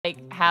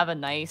like have a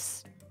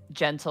nice,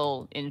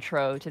 gentle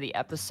intro to the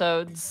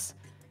episodes.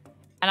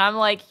 And I'm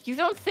like, you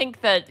don't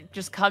think that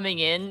just coming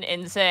in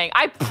and saying,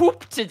 I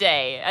pooped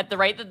today at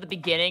the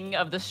beginning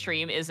of the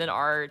stream isn't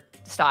our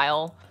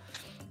style?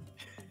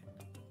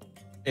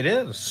 It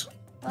is.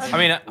 I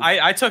mean,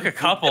 I took a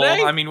couple.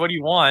 I mean, what do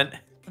you want?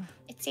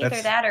 It's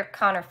either that or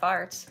Connor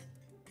farts.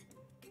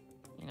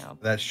 You know.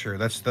 That's true.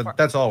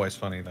 That's always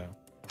funny though.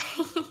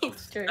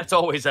 It's true. That's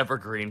always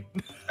evergreen.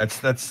 That's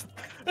the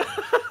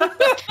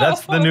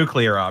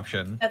nuclear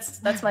option.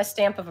 That's my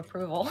stamp of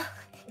approval.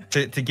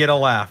 To get a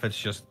laugh, it's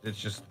just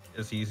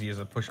as easy as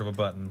a push of a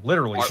button.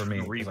 Literally for me,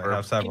 'cause I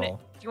have several.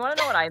 Do you want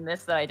to know what I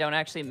miss that I don't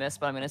actually miss,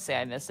 but I'm going to say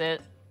I miss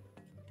it?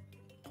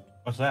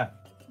 What's that?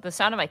 The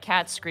sound of my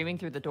cat screaming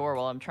through the door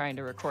while I'm trying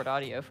to record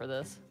audio for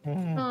this.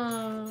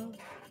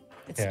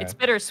 It's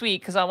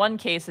bittersweet, because on one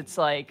case it's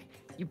like,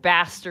 you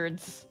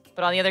bastards.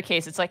 But on the other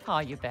case, it's like, oh,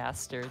 you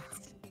bastards.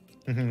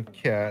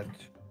 Cat.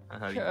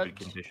 How you get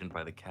conditioned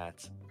by the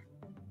cats.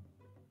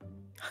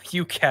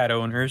 You cat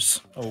owners.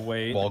 Oh,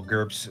 wait. While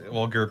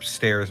Gerps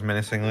stares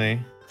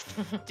menacingly.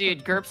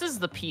 Dude, Gerps is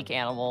the peak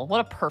animal. What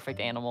a perfect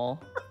animal.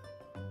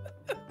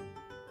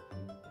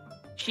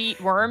 She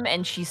eat worm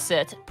and she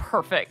sit.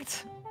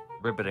 Perfect.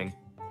 Riveting.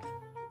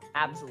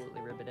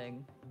 Absolutely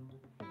riveting.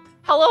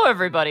 Hello,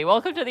 everybody.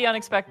 Welcome to the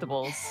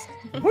Unexpectables.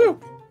 Woo!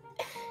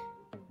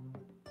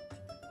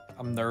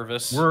 I'm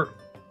nervous.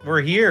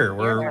 We're here.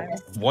 You're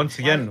nervous. Once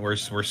again we're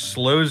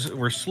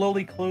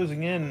slowly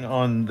closing in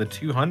on the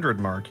 200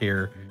 mark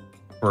here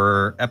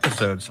for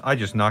episodes. I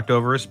just knocked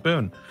over a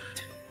spoon.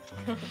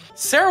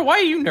 Sarah, why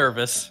are you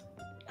nervous?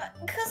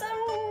 Because I'm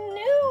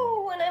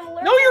new and I'm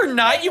learning. No, you're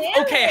not. You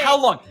okay? dynamics.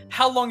 How long?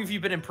 How long have you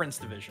been in Prince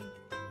Division?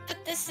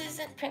 But this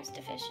isn't Prince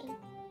Division.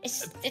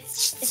 It's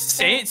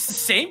the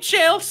same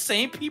channel,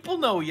 same people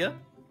know you.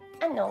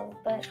 I know,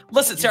 but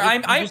Listen, Sarah,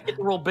 You just get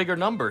to roll bigger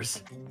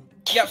numbers.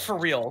 Yeah, for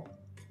real.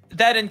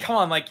 That and come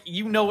on, like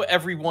you know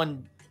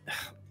everyone.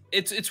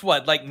 It's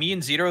what, like me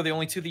and Zito are the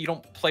only two that you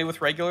don't play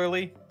with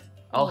regularly.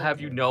 I'll have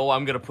you know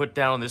I'm gonna put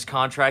down on this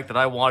contract that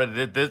I wanted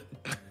it. This.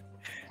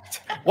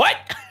 What?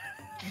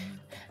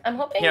 I'm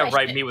hoping. Yeah,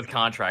 write me with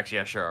contracts.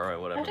 Yeah, sure. All right,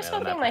 whatever. I'm just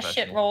man, hoping I'm my not shit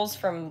professional. rolls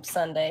from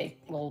Sunday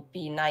will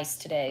be nice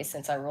today,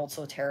 since I rolled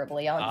so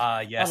terribly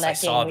on. Yes, on that I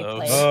saw game we those.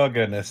 played. Oh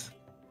goodness.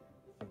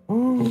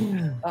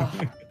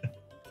 Oh.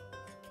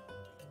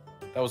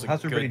 That was a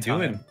How's good everybody time.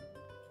 doing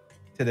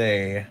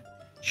today?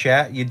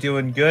 Chat, you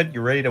doing good?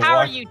 You ready to How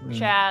watch are you,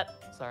 chat?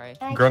 Sorry.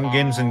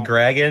 Grungans and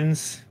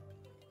Dragons?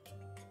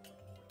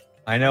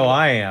 I know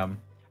I am.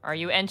 Are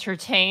you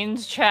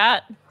entertained,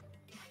 chat?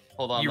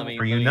 Hold on. You- let me.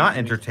 Are you let me- not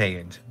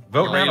entertained?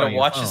 Vote You're now ready on to your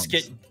watch phones. us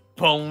get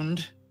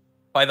boned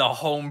by the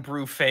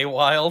homebrew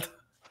Feywild?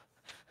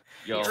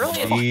 Yo,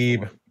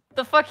 Yeeb.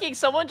 The fucking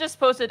someone just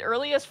posted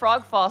earliest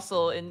frog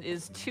fossil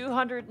is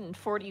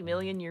 240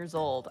 million years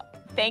old.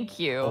 Thank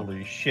you.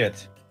 Holy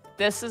shit.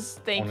 This is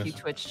thank Honest- you,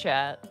 Twitch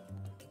chat.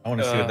 I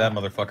want to see what that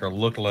motherfucker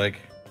looked like.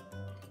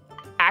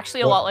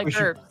 Actually, a Well, lot like we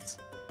should- Gerps.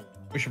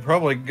 We should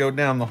probably go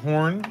down the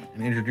horn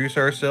and introduce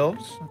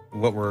ourselves,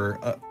 what we're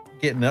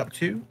getting up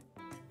to,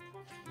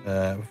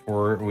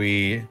 before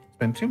we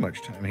spend too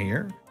much time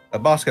here.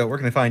 Bosco, where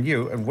can they find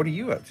you, and what are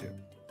you up to?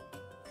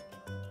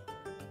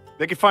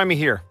 They can find me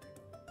here.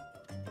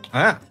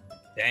 Ah,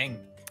 Dang.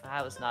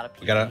 I was not a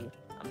PD. We gotta-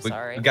 I'm we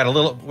sorry. got a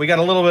little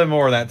bit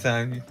more that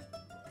time.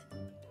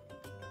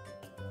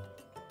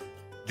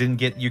 Didn't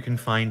get you can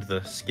find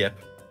the skip.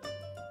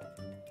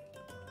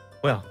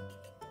 Well,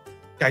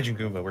 Gaijin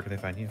Goomba, where can they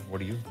find you?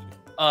 What are you?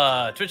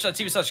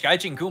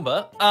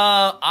 Twitch.tv/GaijinGoomba.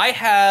 I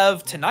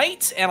have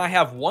tonight, and I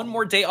have one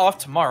more day off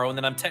tomorrow, and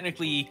then I'm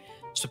technically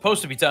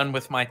supposed to be done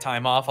with my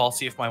time off. I'll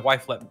see if my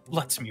wife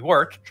lets me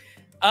work.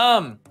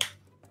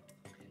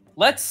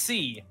 Let's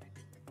see.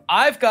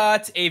 I've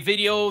got a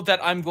video that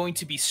I'm going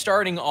to be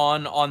starting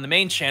on the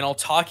main channel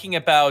talking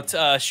about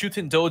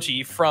Shuten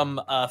Doji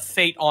from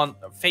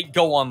Fate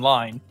Go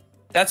Online.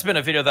 That's been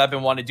a video that I've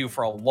been wanting to do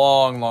for a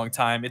long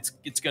time.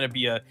 It's gonna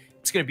be a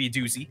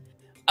doozy.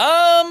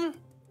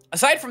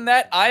 Aside from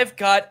that, I've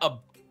got a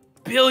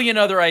billion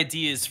other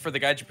ideas for the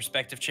Gaijin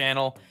Perspective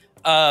channel.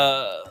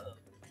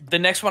 The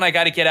next one I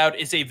got to get out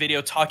is a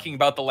video talking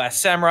about The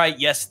Last Samurai.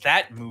 Yes,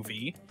 that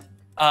movie.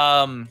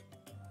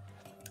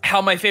 How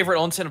my favorite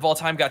onsen of all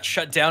time got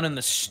shut down and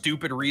the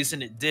stupid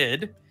reason it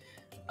did.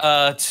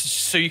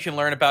 So you can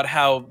learn about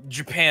how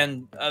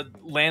Japan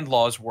land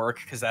laws work,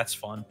 because that's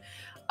fun.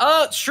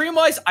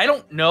 Stream-wise, I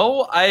don't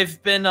know.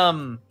 I've been,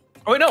 oh,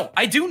 wait, no,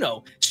 I do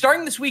know.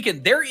 Starting this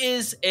weekend, there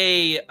is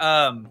a,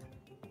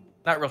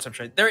 not real-time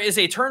strategy, there is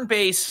a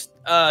turn-based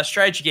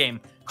strategy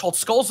game called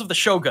Skulls of the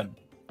Shogun.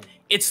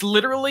 It's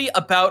literally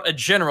about a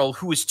general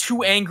who is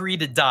too angry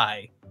to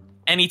die,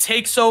 and he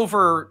takes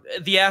over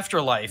the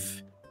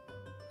afterlife.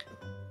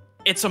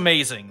 It's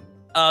amazing.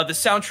 The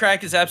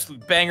soundtrack is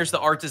absolute bangers. The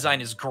art design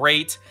is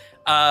great.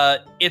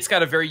 It's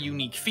got a very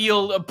unique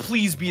feel.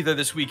 Please be there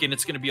this weekend.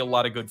 It's going to be a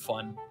lot of good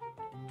fun.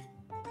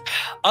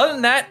 Other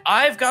than that,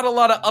 I've got a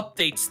lot of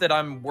updates that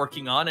I'm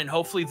working on, and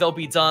hopefully they'll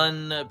be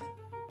done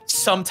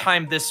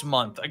sometime this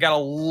month. I got a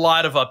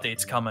lot of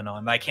updates coming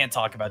on that I can't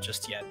talk about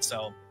just yet.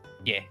 So,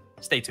 yeah,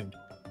 stay tuned.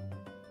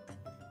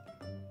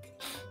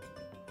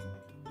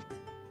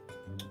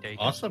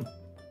 Awesome.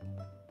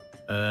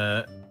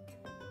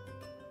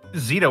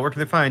 Zito, where can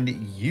they find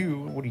you?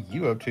 What are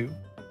you up to?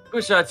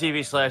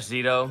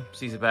 Twitch.tv/Zito,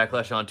 Season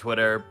Backlash on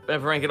Twitter,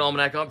 Rankin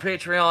Almanac on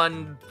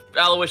Patreon.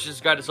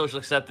 Aloysius' Guide to Social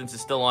Acceptance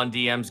is still on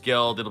DM's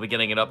Guild. It'll be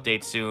getting an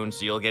update soon,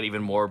 so you'll get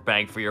even more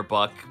bang for your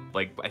buck.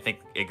 Like, I think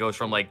it goes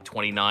from like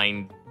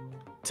 29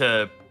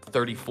 to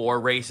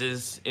 34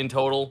 races in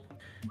total.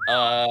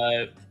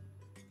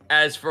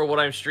 As for what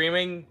I'm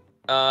streaming,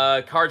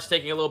 Card's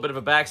taking a little bit of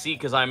a backseat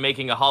because I'm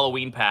making a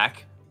Halloween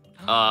pack.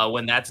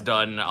 When that's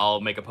done,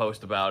 I'll make a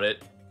post about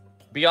it.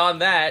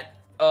 Beyond that,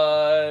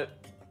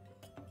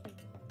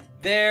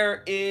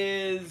 there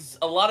is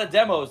a lot of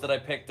demos that I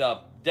picked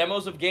up.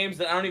 Demos of games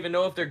that I don't even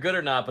know if they're good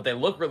or not, but they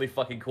look really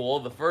fucking cool.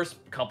 The first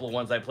couple of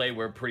ones I played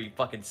were pretty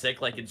fucking sick,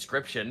 like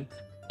Inscription.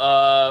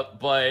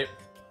 But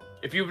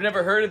if you've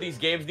never heard of these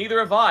games, neither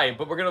have I,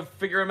 but we're gonna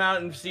figure them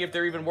out and see if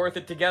they're even worth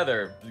it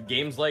together.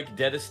 Games like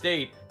Dead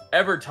Estate,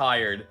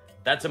 Evertired,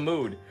 that's a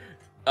mood.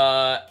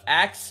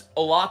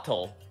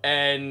 Axolotl,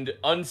 and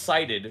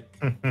Unsighted.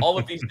 All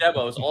of these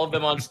demos, all of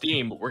them on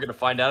Steam. We're gonna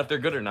find out if they're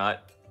good or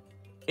not.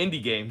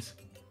 Indie games.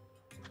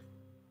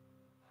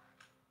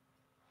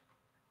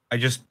 I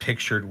just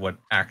pictured what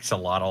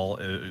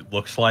Axolotl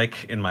looks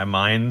like in my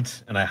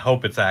mind, and I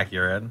hope it's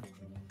accurate.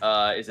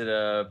 Is it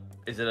a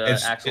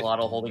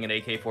axolotl holding an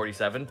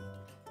AK-47?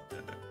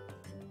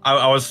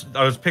 I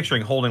was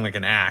picturing holding like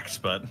an axe,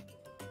 but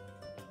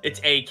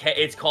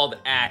It's called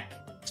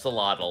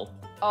Axolotl.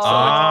 Oh.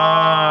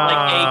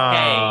 Like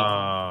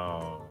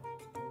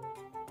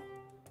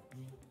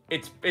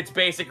AK. It's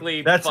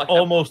basically that's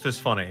almost as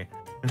funny.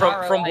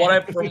 From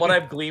what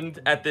I've gleaned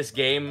at this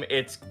game,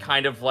 it's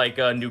kind of like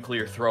a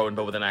nuclear throne,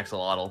 but with an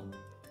axolotl.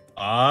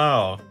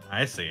 Oh,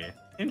 I see.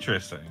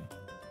 Interesting.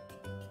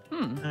 All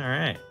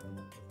right.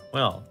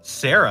 Well,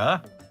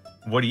 Sarah,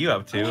 what are you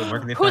up to? And where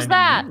can they Who's find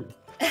that?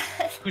 you?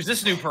 Who's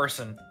this new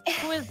person?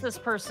 Who is this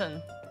person?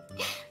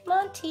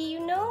 Monty,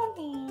 you know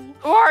me.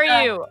 Who are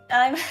you?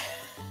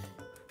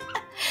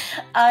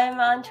 I'm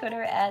on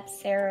Twitter at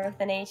Sarah with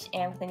an H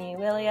and with an E,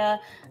 Willia.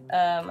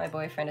 My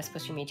boyfriend is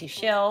pushing me to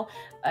shill.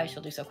 I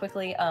shall do so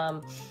quickly.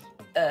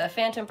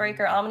 Phantom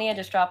Breaker Omnia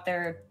just dropped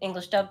their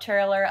English dub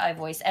trailer. I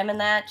voice Em in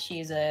that.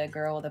 She's a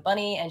girl with a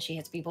bunny, and she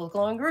hits people with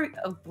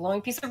a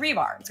glowing piece of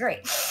rebar. It's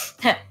great.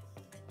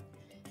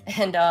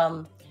 And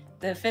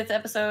the 5th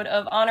episode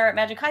of Honor at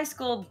Magic High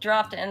School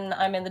dropped, and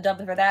I'm in the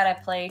dub for that. I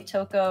play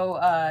Toko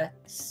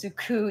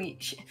Sukui.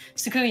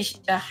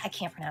 I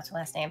can't pronounce her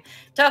last name.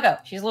 Toko.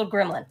 She's a little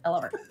gremlin. I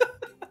love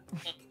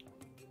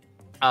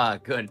her.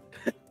 Good.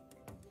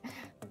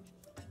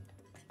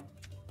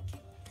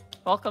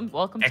 Welcome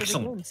to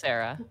Excellent. the game,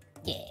 Sarah.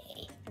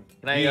 Yay.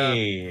 Can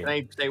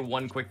I say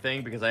one quick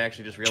thing, because I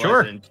actually just realized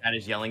Sure. it and Chad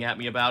is yelling at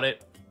me about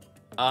it.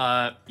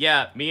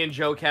 Yeah, me and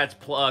Joe Cat's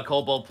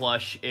Kobold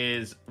plush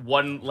is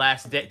one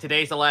last day.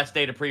 Today's the last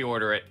day to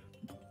pre-order it.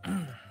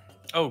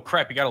 Oh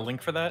crap! You got a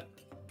link for that?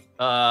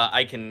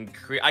 I can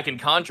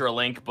conjure a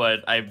link,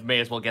 but I may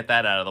as well get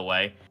that out of the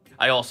way.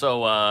 I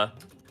also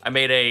I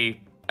made a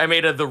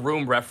The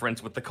Room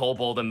reference with the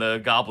Kobold and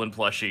the Goblin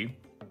plushie,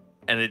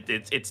 and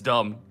it's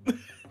dumb.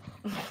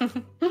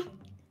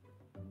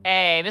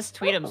 Hey, Miss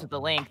Tweetums with the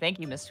link. Thank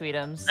you, Miss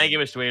Tweetums. Thank you,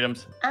 Miss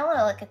Tweetums. I want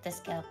to look at this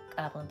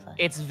goblin plush.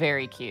 It's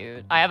very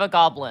cute. I have a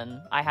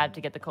goblin. I had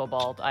to get the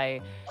kobold.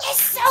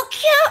 It's so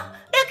cute!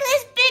 Look at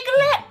this big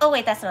lip! Oh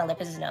wait, that's not a lip,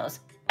 it's his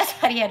nose. I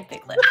thought he had a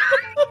big lip.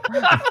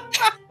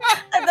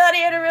 I thought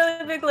he had a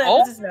really big lip. Oh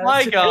It's his nose.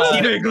 my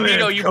god!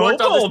 Tito, you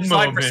worked on Kobold this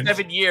design for moment.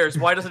 7 years.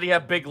 Why doesn't he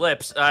have big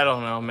lips? I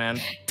don't know,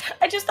 man.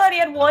 I just thought he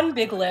had one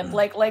big lip,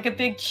 like a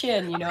big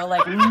chin, you know,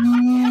 like.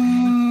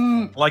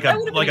 Like That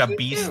would've a been cute,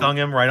 bee too. stung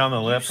him right on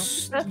the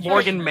lips.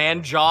 Morgan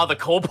Manjaw, the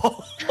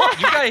Kobold.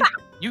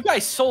 You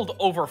guys sold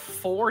over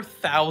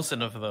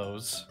 4,000 of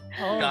those.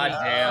 Holy Goddamn.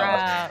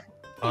 crap.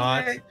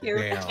 Hot Very cute.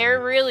 damn.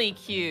 They're really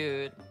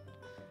cute.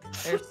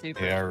 They're super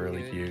They are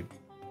really cute.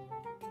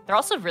 They're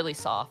also really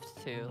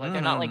soft too. Like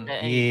they're not like the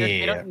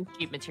they don't use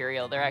cheap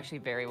material. They're actually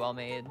very well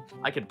made.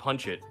 I could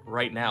punch it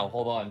right now.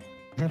 Hold on.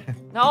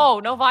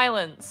 No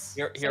violence.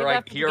 Here Save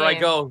that for the I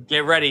game. go.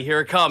 Get ready.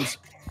 Here it comes.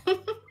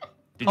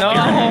 Did No.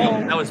 you hear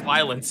that? That was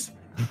violence.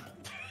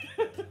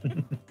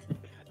 Damn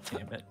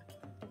it.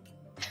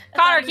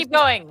 Connor, keep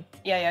going.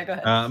 Yeah, go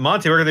ahead.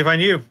 Monty, where can they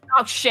find you?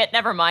 Oh shit,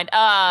 never mind.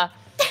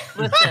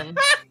 Listen.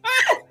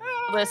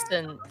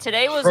 Listen.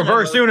 Today was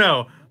Reverse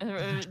Uno.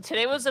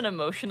 Today was an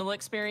emotional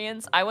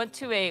experience. I went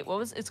to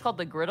it's called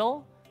the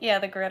Griddle? Yeah,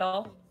 the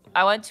griddle.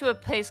 I went to a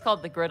place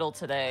called the Griddle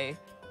today,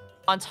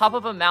 on top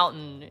of a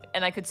mountain,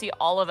 and I could see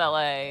all of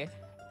LA.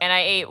 And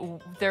I ate.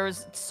 There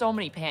was so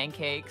many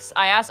pancakes.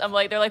 they're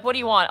like, "What do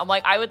you want?" I'm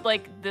like, "I would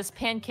like this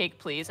pancake,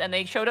 please." And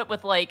they showed up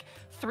with like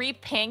 3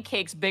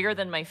 pancakes bigger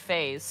than my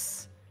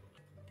face.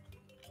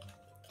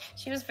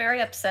 She was very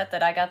upset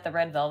that I got the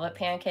red velvet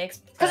pancakes.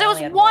 Because I it was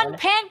only had one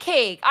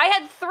pancake. I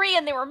had 3,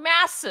 and they were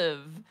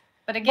massive.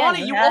 But again,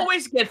 Bonnie, you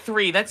always get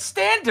 3. That's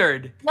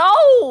standard.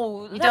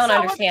 No, you that's don't not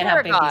what understand how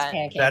Sarah big these got.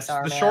 pancakes That's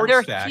are, the man. short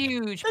They're stack.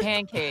 huge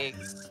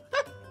pancakes.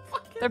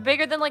 They're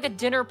bigger than like a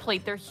dinner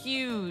plate. They're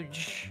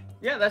huge.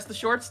 Yeah, that's the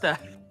short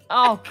stack.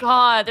 Oh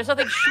God, there's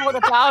nothing short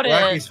about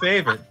Blacky's it.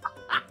 favorite.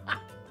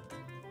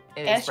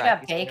 It And is she got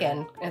Bracky's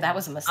bacon. favorite. That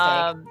was a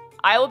mistake.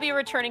 I will be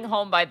returning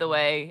home, by the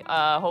way,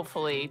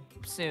 hopefully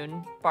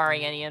soon,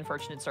 barring any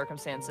unfortunate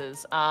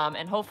circumstances.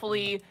 And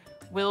hopefully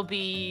we'll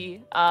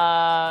be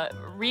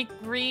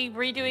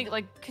redoing,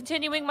 like,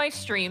 continuing my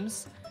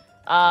streams.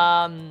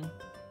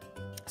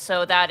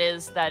 So that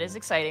is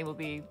exciting. We'll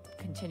be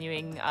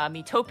continuing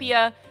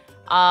Metopia.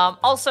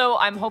 Also,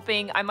 I'm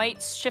hoping I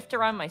might shift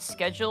around my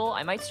schedule.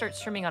 I might start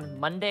streaming on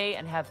Monday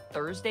and have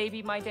Thursday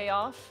be my day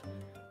off.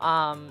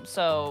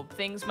 So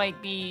things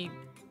might be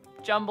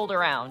jumbled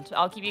around.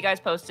 I'll keep you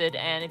guys posted,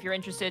 and if you're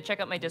interested, check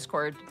out my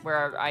Discord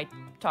where I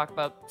talk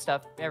about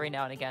stuff every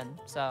now and again.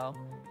 So,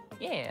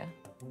 yeah.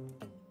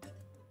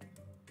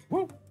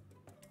 Woo.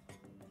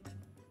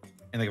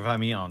 And they can find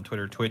me on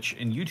Twitter, Twitch,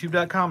 and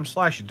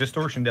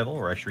YouTube.com/DistortionDevil,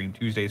 where I stream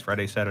Tuesdays,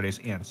 Fridays, Saturdays,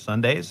 and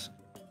Sundays.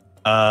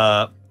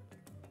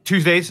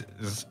 Tuesdays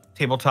is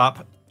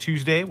Tabletop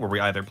Tuesday, where we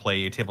either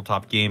play a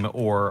tabletop game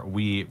or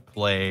we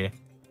play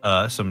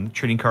some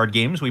trading card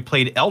games. We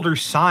played Elder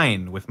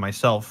Sign with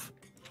myself,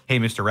 Hey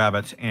Mr.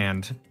 Rabbit,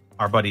 and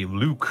our buddy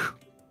Luke.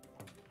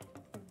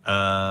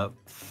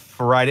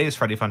 Friday is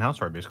Friday Funhouse,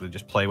 where I basically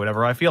just play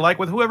whatever I feel like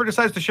with whoever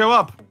decides to show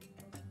up.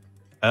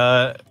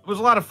 It was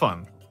a lot of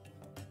fun.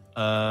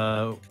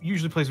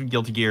 Usually play some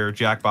Guilty Gear,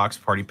 Jackbox,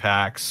 Party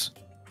Packs,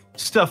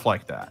 stuff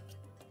like that.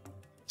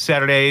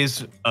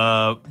 Saturdays,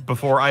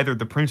 before either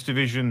the Prince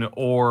Division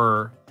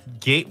or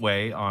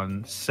Gateway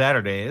on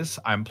Saturdays,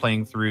 I'm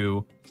playing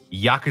through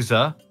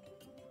Yakuza,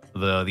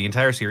 the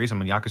entire series.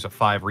 I'm in Yakuza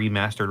 5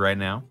 Remastered right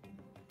now.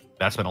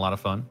 That's been a lot of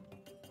fun.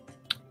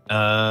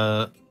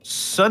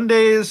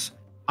 Sundays,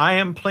 I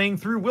am playing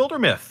through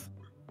Wildermyth.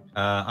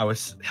 I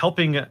was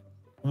helping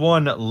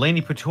one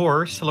Laney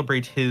Pator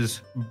celebrate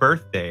his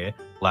birthday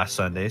last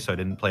Sunday, so I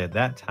didn't play at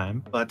that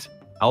time, but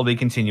I'll be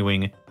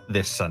continuing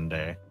this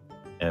Sunday.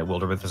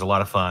 Wildermyth is a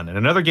lot of fun. And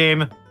another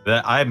game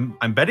that I'm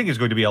betting is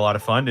going to be a lot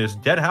of fun is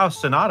Dead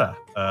House Sonata.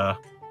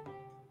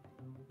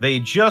 They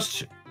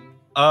just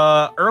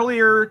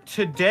earlier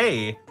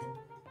today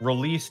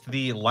released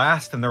the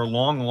last in their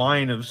long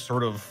line of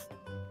sort of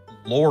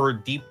lore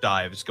deep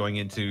dives going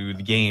into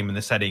the game and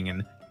the setting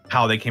and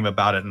how they came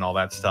about it and all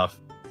that stuff.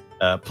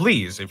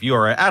 Please, if you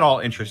are at all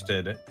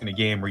interested in a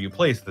game where you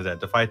play the dead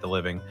to fight the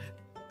living,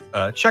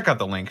 check out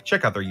the link,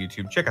 check out their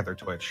YouTube, check out their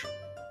Twitch,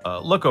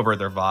 look over at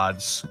their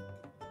VODs.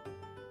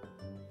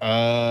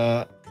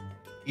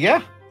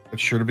 Yeah,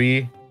 it's sure to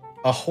be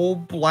a whole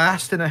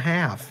blast and a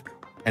half.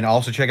 And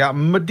also check out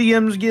my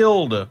DM's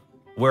Guild,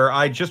 where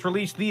I just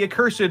released the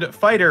Accursed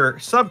Fighter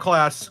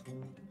subclass.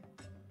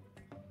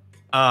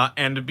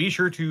 And be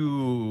sure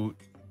to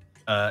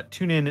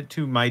tune in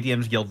to my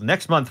DM's Guild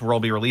next month, where I'll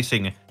be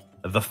releasing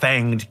the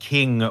Fanged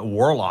King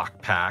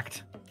Warlock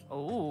Pact.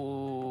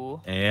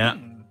 Ooh. Yeah.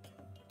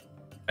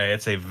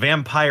 It's a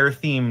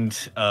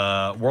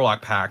vampire-themed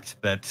Warlock Pact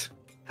that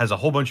has a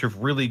whole bunch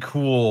of really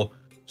cool,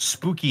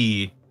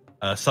 spooky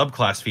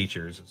subclass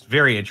features. It's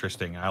very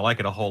interesting. I like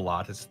it a whole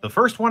lot. It's the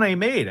first one I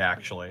made,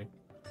 actually.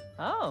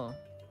 Oh.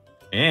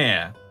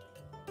 Yeah.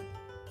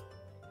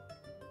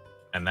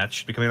 And that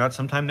should be coming out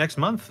sometime next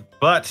month.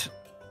 But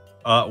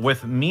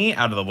with me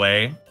out of the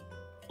way,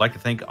 I'd like to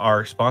thank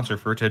our sponsor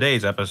for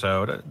today's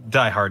episode,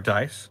 Die Hard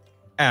Dice,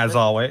 as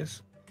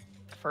always.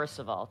 First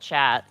of all,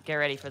 chat, get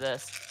ready for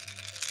this.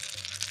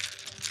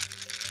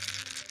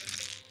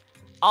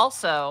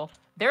 Also,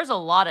 there's a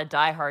lot of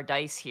Die Hard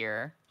Dice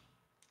here.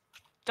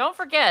 Don't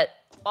forget,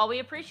 while we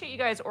appreciate you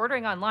guys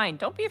ordering online,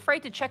 don't be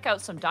afraid to check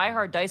out some Die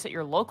Hard Dice at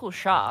your local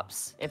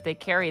shops if they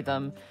carry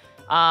them.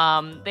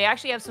 They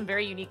actually have some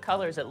very unique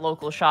colors at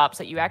local shops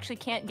that you actually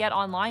can't get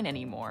online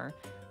anymore.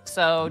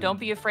 So don't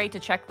be afraid to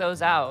check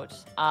those out.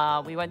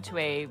 We went to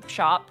a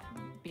shop,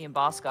 being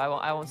Bosco,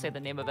 I won't say the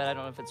name of it. I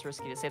don't know if it's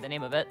risky to say the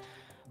name of it.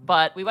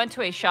 But we went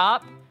to a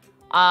shop,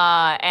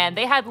 and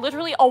they had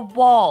literally a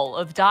wall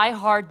of Die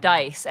Hard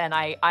dice, and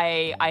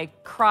I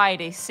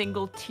cried a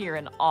single tear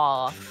in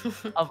awe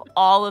of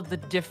all of the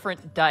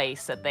different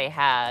dice that they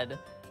had.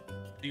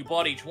 You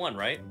bought each one,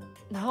 right?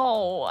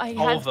 No, I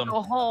All had of to them.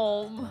 go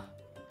home.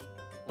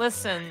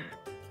 Listen.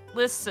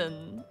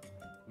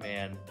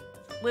 Man,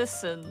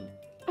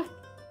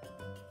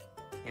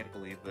 can't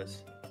believe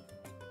this.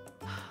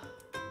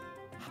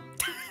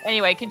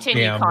 Anyway,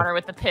 continue, Damn. Connor,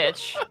 with the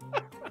pitch.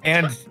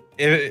 And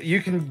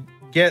you can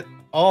get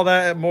all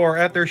that and more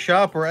at their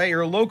shop or at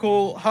your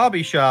local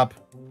hobby shop.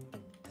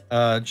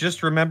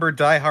 Just remember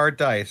Die Hard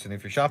Dice. And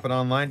if you're shopping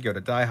online, go to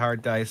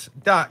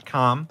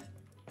dieharddice.com.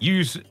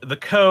 Use the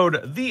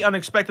code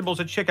TheUnexpectables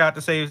at checkout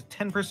to save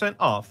 10%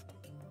 off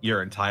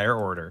your entire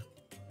order.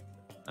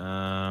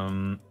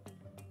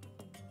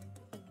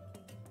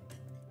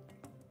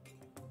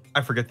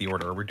 I forget the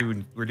order. We're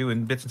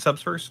doing bits and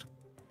subs first.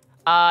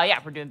 Yeah,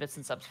 we're doing bits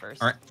and subs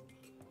first. All right.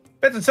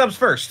 Bits and subs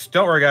first.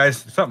 Don't worry,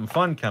 guys. There's something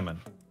fun coming.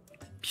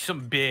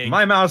 some big.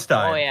 My mouse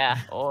died. Oh yeah.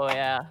 Oh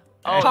yeah.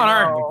 Oh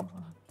Connor. no.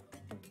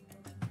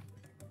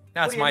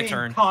 Now it's my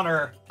turn.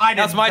 Connor.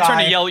 Now it's my turn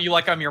to yell at you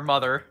like I'm your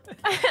mother.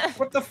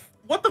 What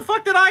the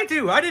fuck did I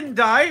do? I didn't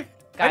die.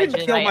 I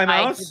didn't kill my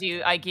mouse.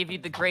 I give you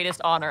the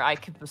greatest honor I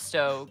could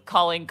bestow,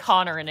 calling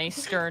Connor in a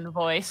stern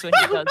voice when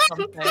he does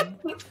something.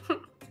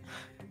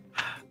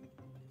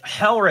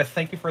 Helrith,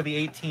 thank you for the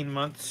 18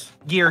 months.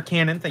 Gear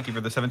Cannon, thank you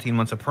for the 17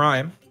 months of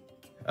Prime.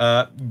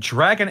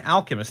 Dragon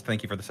Alchemist,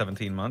 thank you for the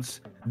 17 months.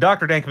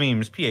 Dr. Dank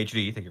Memes,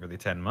 PhD, thank you for the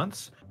 10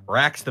 months.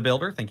 Rax the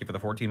Builder, thank you for the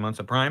 14 months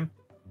of Prime.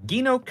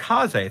 Gino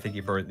Kaze, thank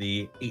you for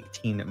the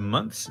 18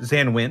 months.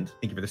 Zanwind,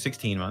 thank you for the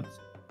 16 months.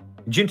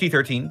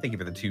 Jinty13, thank you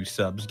for the 2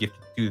 subs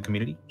gifted to the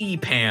community.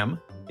 EPAM,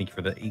 thank you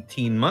for the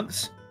 18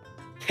 months.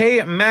 K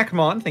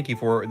Macmon, thank you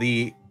for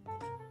the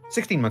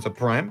 16 months of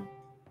Prime.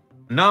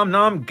 Nom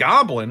Nom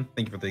Goblin,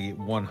 thank you for the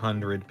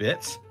 100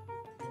 bits.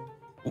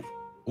 Ooh,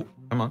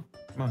 come on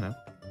now.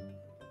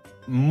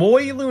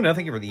 Moy Luna,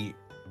 thank you for the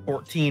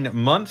 14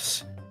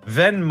 months.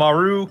 Ven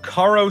Maru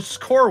Karos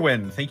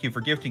Corwin, thank you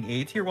for gifting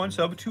a tier 1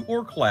 sub to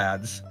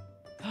Orclads.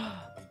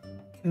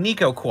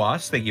 Nico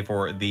Quas, thank you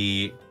for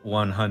the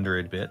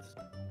 100 bits.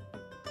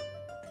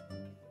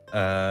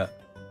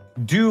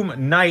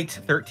 Doom Knight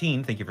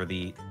 13, thank you for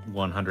the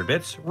 100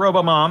 bits.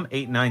 Robomom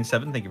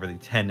 897, thank you for the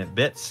 10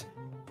 bits.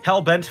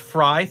 Hellbent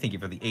Fry, thank you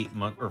for the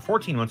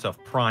 14 months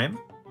of Prime.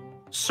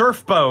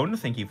 Surfbone,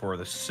 thank you for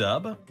the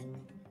sub.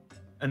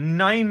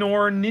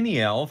 Ninor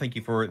Niniel, thank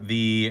you for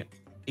the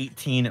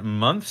 18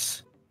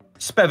 months.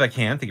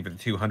 Spevacan, thank you for the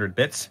 200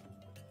 bits.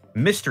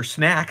 Mr.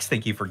 Snacks,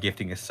 thank you for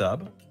gifting a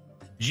sub.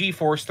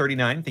 GeForce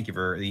 39, thank you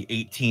for the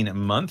 18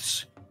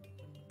 months.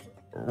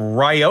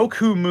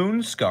 Ryoku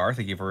Moonscar,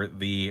 thank you for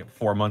the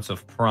 4 months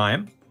of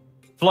Prime.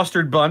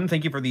 Flustered Bun,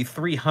 thank you for the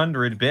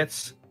 300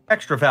 bits.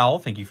 Extra Val,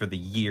 thank you for the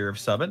year of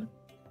subbing.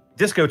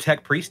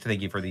 Discotheque Priest,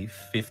 thank you for the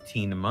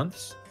 15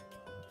 months.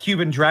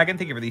 Cuban Dragon,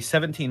 thank you for the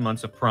 17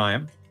 months of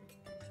Prime.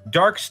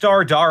 Dark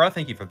Star Dara,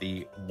 thank you for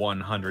the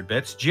 100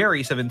 bits. Jerry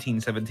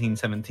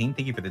 171717,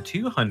 thank you for the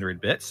 200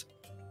 bits.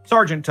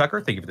 Sergeant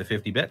Tucker, thank you for the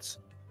 50 bits.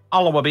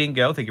 Alawa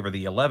Bingo, thank you for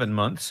the 11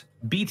 months.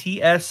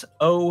 BTS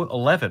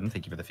 011,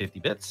 thank you for the 50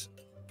 bits.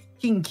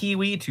 King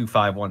Kiwi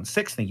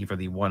 2516, thank you for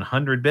the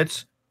 100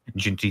 bits.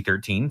 Jinty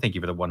 13, thank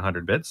you for the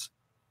 100 bits.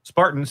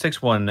 Spartan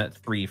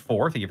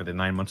 6134, thank you for the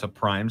 9 months of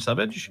Prime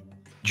subbage.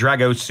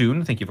 Drago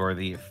Soon, thank you for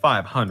the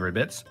 500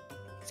 bits.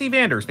 C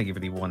Vanders, thank you for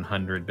the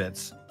 100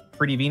 bits.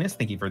 Pretty Venus,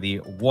 thank you for the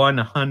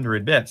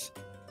 100 bits.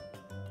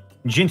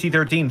 Jinty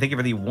 13, thank you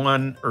for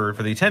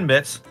the 10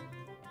 bits.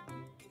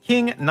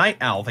 King Night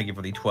Owl, thank you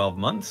for the 12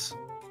 months.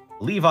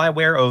 Levi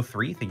Ware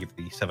 03, thank you for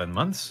the 7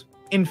 months.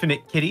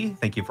 Infinite Kitty,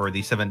 thank you for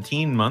the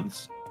 17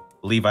 months.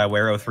 Levi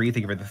Ware 03,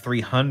 thank you for the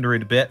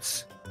 300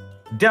 bits.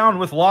 Down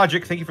with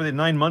Logic, thank you for the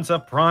 9 months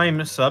of Prime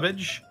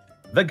subbage.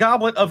 The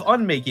Goblet of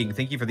Unmaking,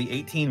 thank you for the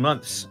 18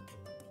 months.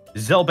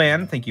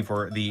 Zelban, thank you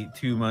for the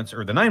 2 months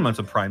or the 9 months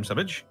of Prime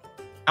subbage.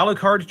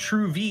 Alucard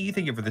True V,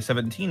 thank you for the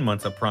 17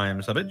 months of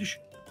Prime subbage.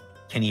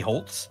 Kenny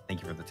Holtz,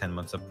 thank you for the 10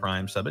 months of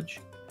Prime subbage.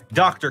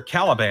 Dr.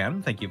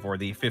 Caliban, thank you for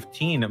the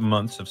 15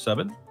 months of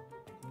subbing.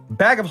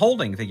 Bag of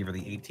Holding, thank you for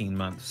the 18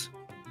 months.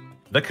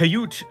 The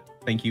Cayute,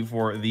 thank you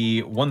for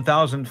the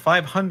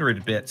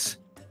 1,500 bits.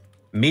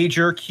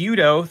 Major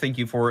Kudo, thank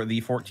you for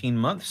the 14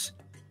 months.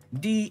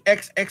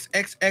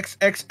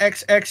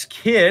 DXXXXXXX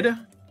Kid,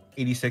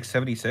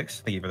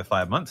 8676, thank you for the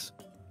 5 months.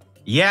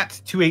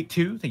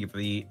 Yat282, thank you for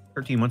the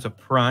 13 months of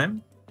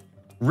Prime.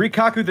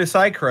 Rikaku the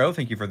Psychro,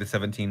 thank you for the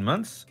 17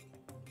 months.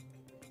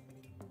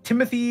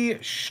 Timothy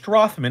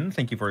Strothman,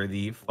 thank you for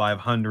the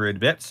 500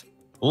 bits.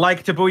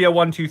 Like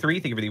Tabuya123,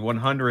 thank you for the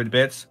 100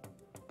 bits.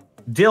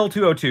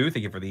 Dill202,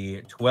 thank you for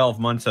the 12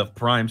 months of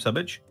Prime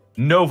subbage.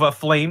 Nova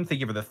Flame,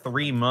 thank you for the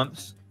 3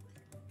 months.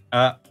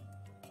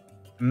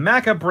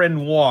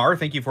 Macabrenoir,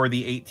 thank you for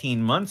the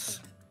 18 months.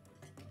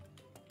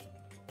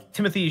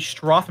 Timothy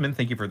Strothman,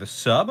 thank you for the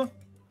sub.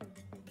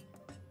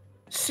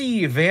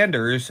 C.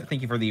 Vanders,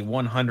 thank you for the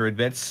 100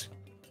 bits.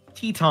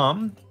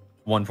 T-Tom,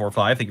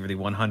 145, thank you for the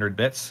 100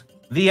 bits.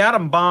 The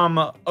Atom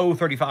Bomb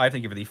 035,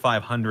 thank you for the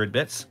 500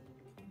 bits.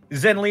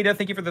 Zenlita,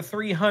 thank you for the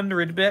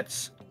 300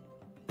 bits.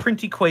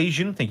 Print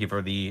Equation, thank you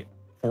for the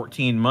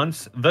 14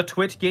 months. The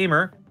Twit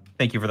Gamer,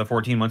 thank you for the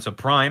 14 months of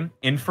Prime.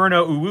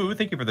 Inferno Uwu,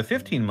 thank you for the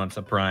 15 months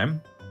of Prime.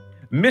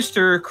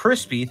 Mr.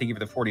 Crispy, thank you for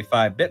the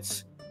 45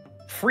 bits.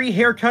 Free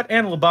Haircut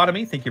and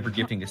Lobotomy, thank you for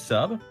gifting a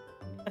sub.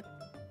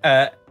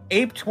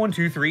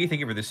 Aped123,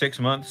 thank you for the 6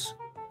 months.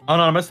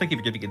 Anonymous, thank you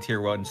for giving a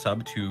tier 1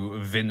 sub to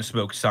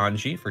Vinsmoke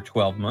Sanji for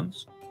 12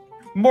 months.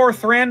 More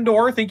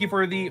Thrandor, thank you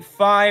for the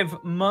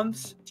 5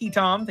 months.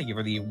 T-Tom, thank you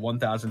for the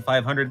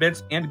 1,500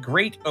 bits. And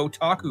Great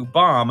Otaku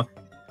Bomb,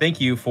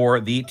 thank you for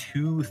the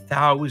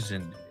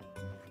 2,000.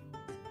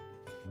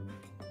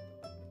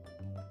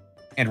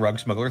 And Rug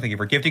Smuggler, thank you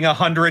for gifting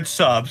 100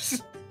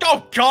 subs.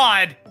 Oh,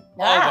 God!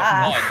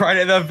 Ah. Right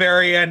at the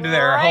very end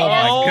there. Right oh,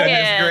 my again.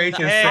 goodness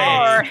gracious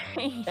Hey.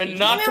 sakes. And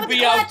not Give to me be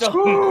the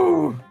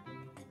outdone.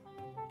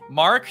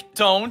 Mark,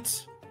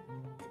 don't.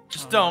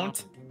 Just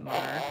don't.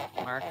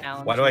 Mark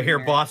Allen. Why do I hear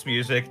Jr. boss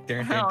music? Oh,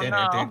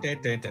 no.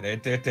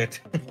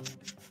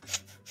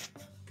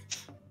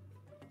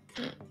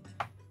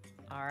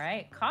 All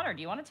right, Connor,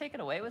 do you want to take it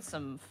away with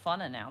some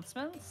fun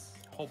announcements?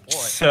 Oh boy.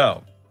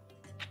 So,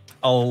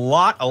 a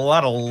lot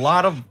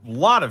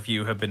of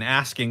you have been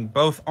asking,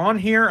 both on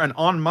here and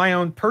on my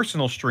own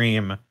personal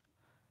stream,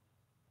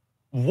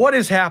 what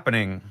is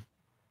happening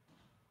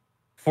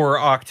for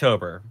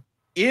October?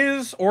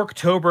 Is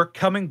Orktober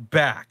coming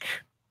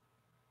back?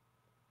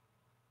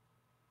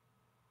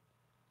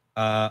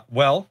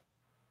 Well,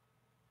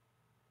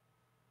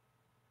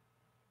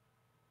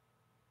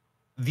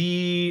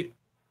 the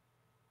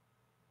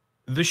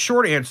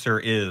short answer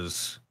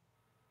is,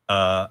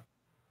 no.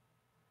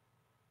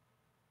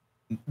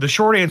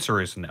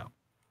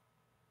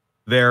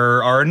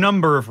 There are a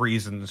number of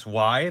reasons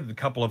why. A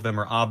couple of them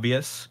are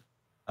obvious.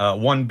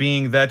 One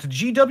being that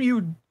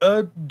GW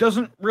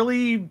doesn't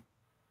really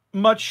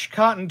much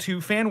cotton to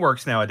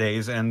fanworks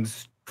nowadays, and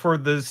for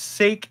the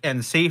sake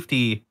and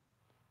safety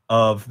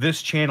of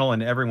this channel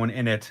and everyone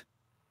in it,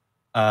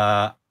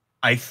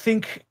 I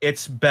think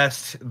it's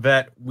best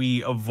that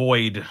we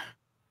avoid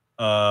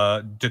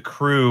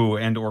Decrew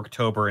and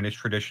Orktober in its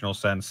traditional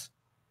sense.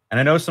 And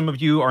I know some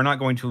of you are not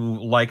going to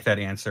like that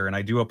answer, and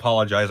I do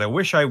apologize. I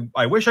wish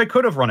I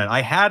could have run it.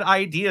 I had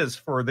ideas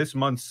for this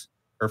month's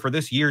or for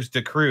this year's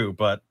Decrew,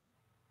 but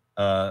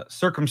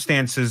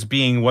circumstances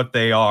being what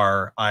they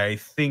are, I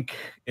think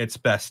it's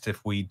best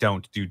if we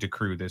don't do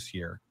Decrew this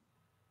year.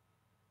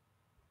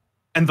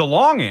 And the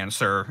long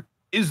answer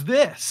is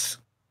this.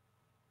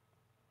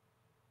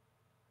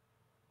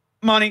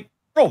 Monty,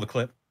 roll the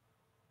clip.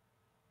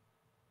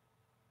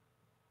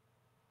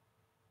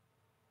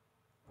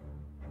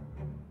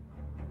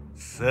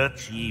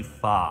 Search ye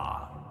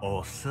far,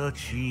 or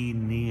search ye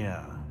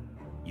near,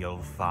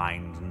 you'll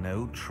find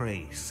no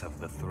trace of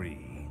the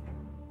three,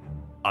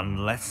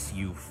 unless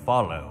you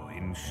follow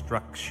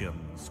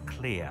instructions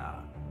clear,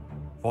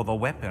 for the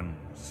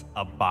weapons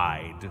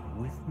abide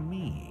with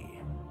me.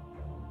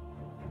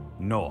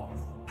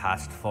 North,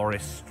 past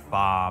forest,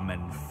 farm,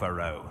 and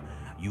furrow,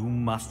 you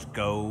must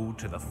go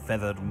to the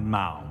feathered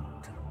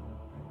mound,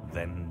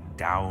 then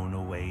down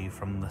away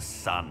from the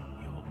sun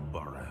you'll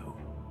burrow.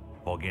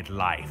 Forget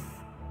life,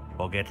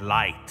 forget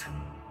light,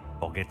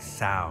 forget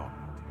sound.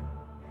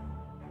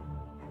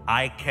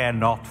 I care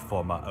not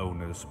for my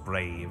owners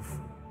brave,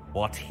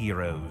 what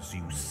heroes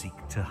you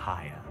seek to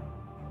hire.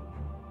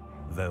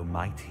 Though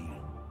mighty,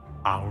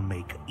 I'll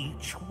make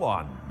each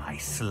one my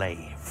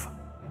slave,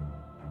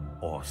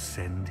 or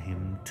send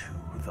him to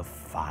the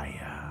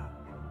fire.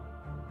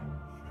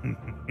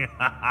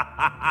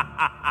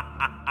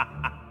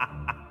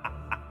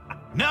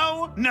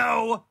 No,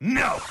 no,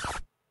 no!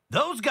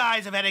 Those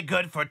guys have had it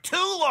good for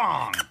too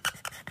long!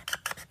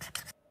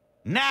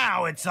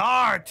 Now it's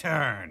our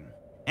turn!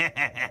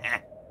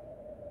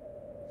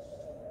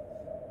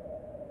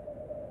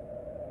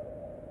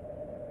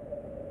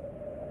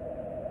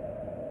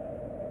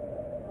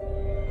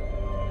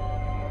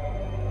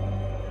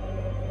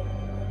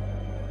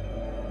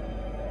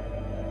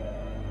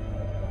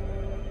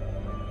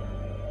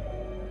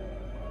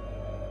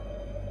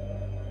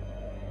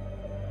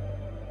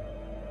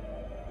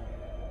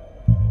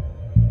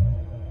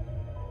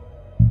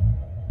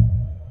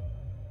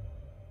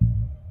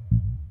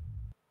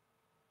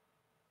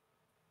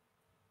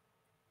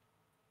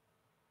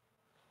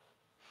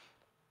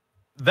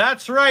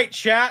 That's right,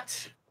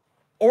 chat.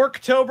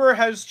 Orktober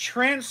has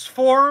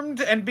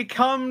transformed and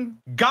become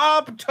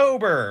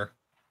Gobtober.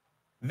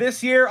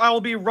 This year, I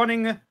will be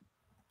running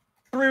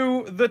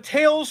through the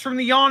Tales from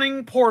the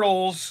Yawning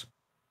Portals,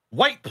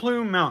 White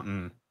Plume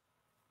Mountain.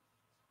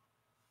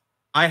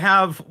 I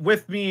have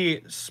with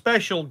me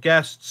special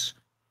guests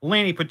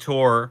Laney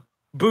Pator,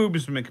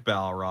 Boobs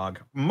McBalrog,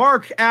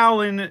 Mark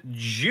Allen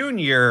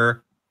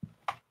Jr.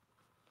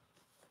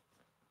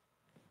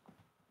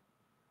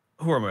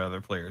 Who are my other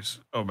players?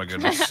 Oh my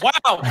goodness. Wow,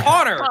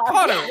 Connor,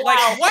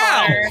 like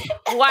wow,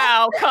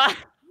 Wow, Connor.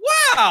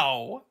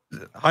 wow.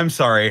 I'm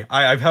sorry.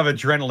 I have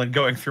adrenaline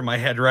going through my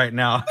head right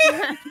now.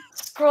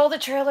 Scroll the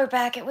trailer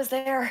back. It was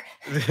there.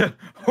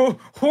 who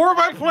are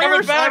my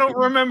players? I don't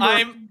remember.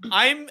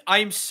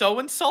 I'm so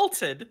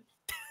insulted.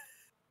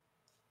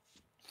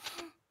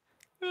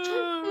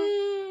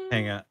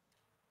 Hang on.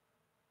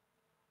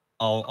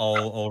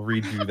 I'll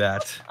redo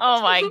that.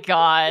 Oh my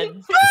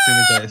god.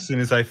 As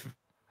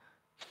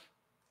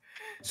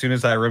soon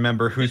as I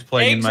remember who's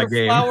playing Eggs in my or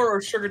game. flour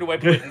or sugar do I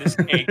put in this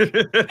cake?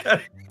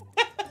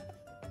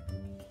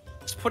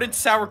 Just put in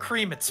sour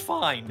cream. It's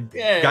fine.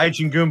 Yeah.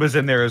 Gaijin Goomba's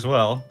in there as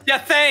well. Yeah,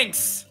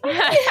 thanks.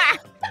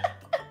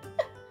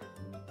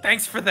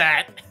 Thanks for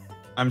that.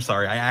 I'm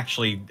sorry.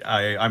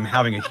 I'm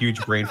having a huge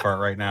brain fart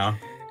right now.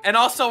 And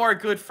also our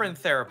good friend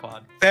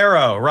Therapod.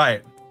 Thero,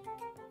 right.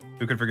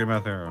 Who could forget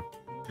about Thero?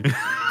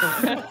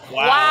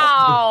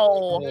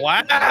 Wow.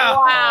 Wow.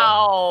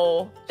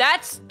 Wow.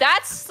 That's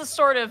the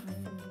sort of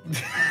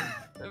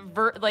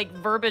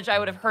verbiage I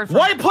would have heard from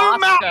White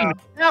Plume Bosco.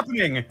 Mountain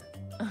happening.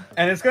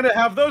 And it's going to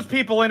have those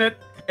people in it.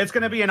 It's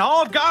going to be an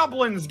all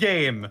goblins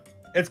game.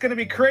 It's gonna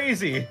be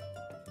crazy.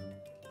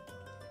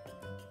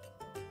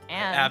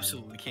 And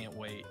Absolutely can't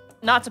wait.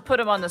 not to put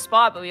him on the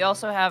spot, but we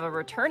also have a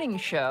returning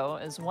show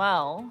as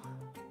well.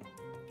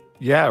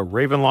 Yeah,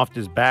 Ravenloft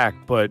is back,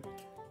 but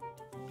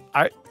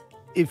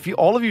if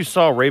all of you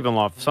saw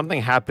Ravenloft,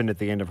 something happened at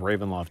the end of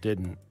Ravenloft,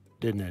 didn't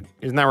it?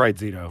 Isn't that right,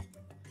 Zito?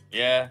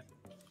 Yeah.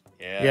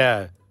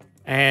 Yeah.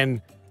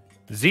 And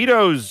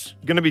Zito's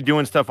going to be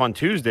doing stuff on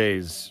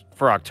Tuesdays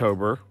for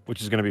October,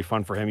 which is going to be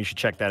fun for him. You should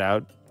check that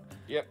out.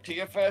 Yep,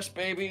 TFS,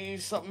 baby.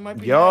 Something might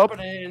be Yup.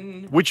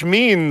 happening. Which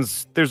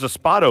means there's a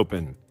spot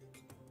open.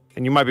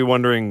 And you might be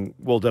wondering,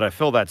 well, did I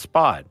fill that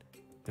spot?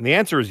 And the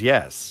answer is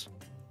yes.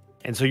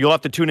 And so you'll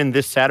have to tune in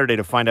this Saturday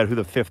to find out who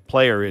the 5th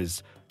player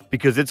is,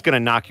 because it's going to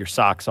knock your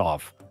socks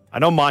off. I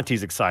know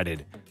Monty's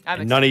excited.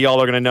 And none of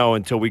y'all are going to know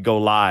until we go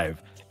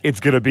live.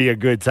 It's going to be a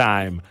good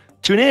time.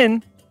 Tune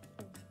in.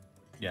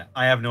 Yeah,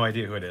 I have no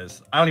idea who it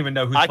is. I don't even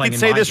know who's I playing can in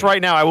say my this game.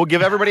 right now. I will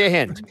give everybody a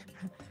hint.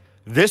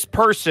 This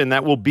person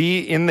that will be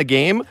in the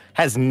game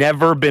has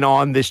never been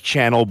on this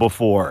channel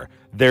before.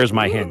 There's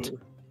my hint.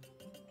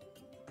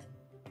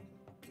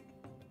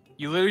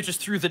 You literally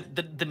just threw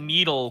the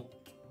needle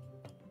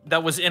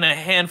that was in a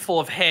handful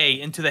of hay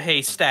into the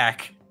hay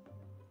stack.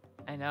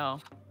 I know.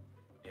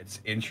 It's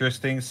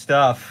interesting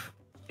stuff.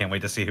 Can't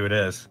wait to see who it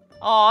is.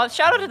 Aw,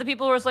 shout out to the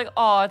people who are like,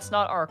 "Oh, it's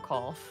not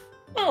Arkolf."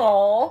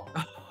 Aww.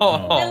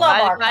 Oh, We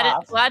love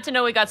Arkolf. Glad to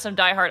know we got some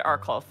diehard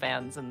Arkolf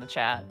fans in the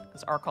chat,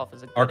 because Arkolf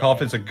is a good Arkolf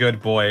egg. is a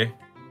good boy.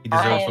 He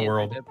deserves the I-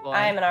 world. Good boy.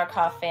 I am an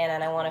Arkolf fan,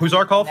 and I want to. Who's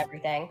Arkolf?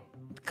 Everything.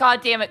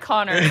 God damn it,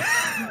 Connor.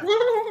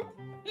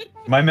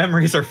 My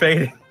memories are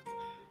fading.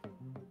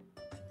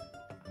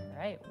 All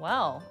right,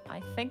 well, I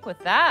think with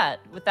that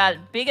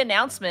big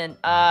announcement,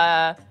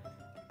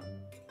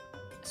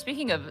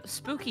 speaking of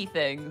spooky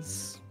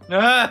things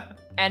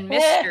and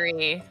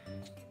mystery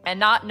and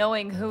not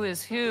knowing who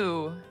is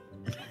who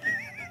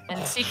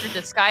and secret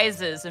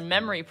disguises and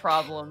memory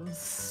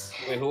problems,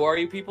 Wait, who are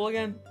you people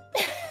again?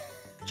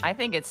 I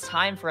think it's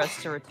time for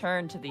us to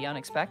return to the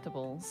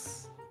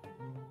Unexpectables.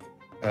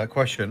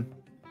 Question.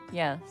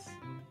 Yes.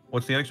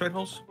 What's the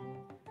Unexpectables?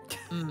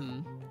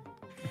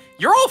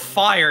 you're all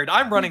fired.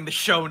 I'm running the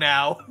show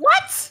now.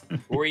 What?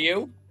 Who are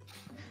you?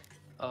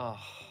 Oh,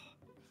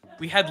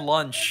 we had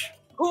lunch.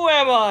 Who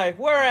am I?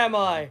 Where am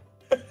I?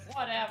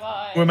 What am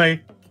I? Who am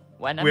I?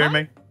 When am Where I? am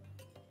I?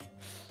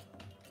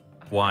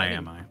 Why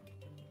am I?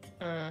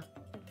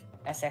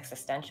 That's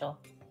existential.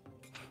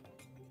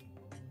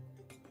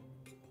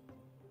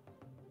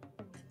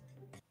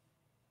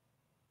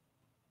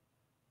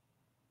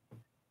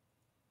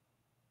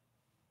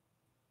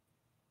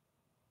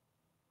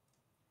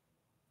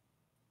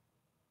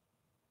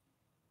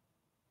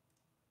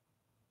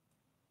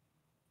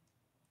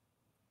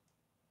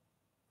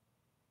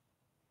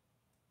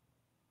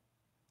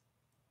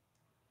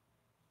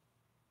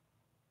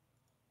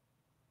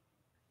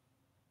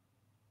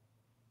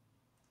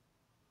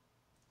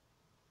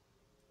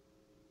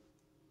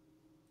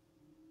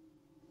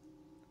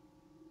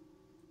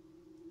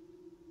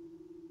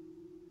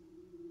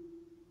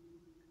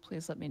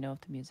 Please let me know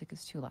if the music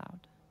is too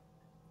loud.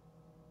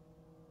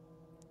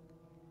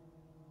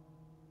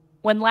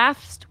 When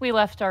last we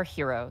left our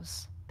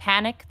heroes,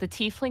 Panic, the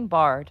Tiefling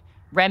Bard,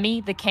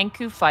 Remy, the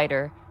Kenku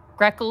Fighter,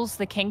 Greckles,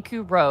 the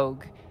Kenku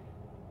Rogue,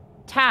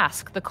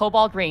 Task, the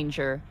Kobold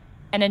Ranger,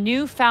 and a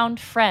newfound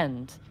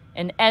friend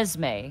in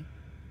Esme,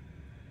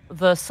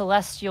 the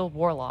Celestial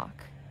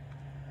Warlock.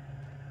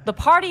 The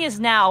party is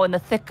now in the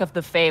thick of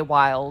the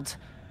Feywild,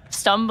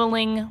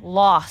 stumbling,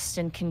 lost,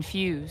 and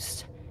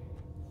confused.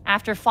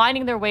 After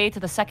finding their way to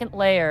the second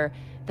layer,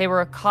 they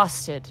were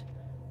accosted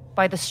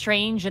by the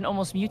strange and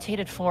almost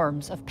mutated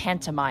forms of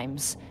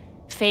pantomimes,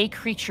 fey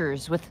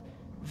creatures with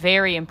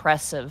very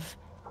impressive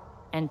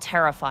and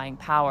terrifying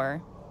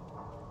power.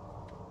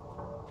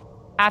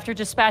 After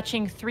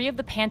dispatching 3 of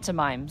the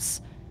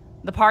pantomimes,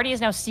 the party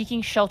is now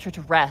seeking shelter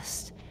to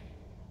rest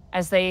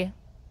as they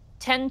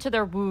tend to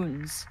their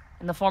wounds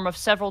in the form of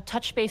several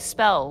touch-based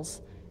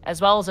spells,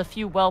 as well as a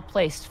few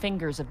well-placed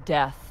fingers of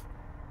death.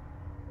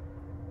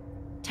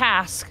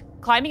 Task,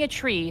 climbing a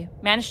tree,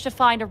 managed to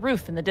find a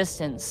roof in the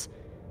distance.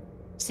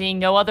 Seeing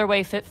no other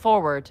way fit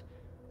forward,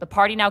 the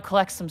party now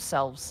collects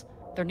themselves,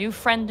 their new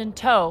friend in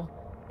tow,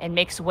 and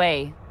makes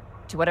way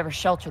to whatever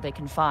shelter they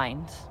can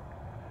find.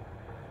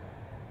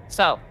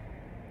 So,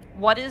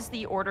 what is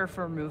the order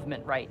for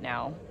movement right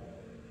now?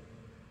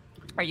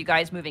 Are you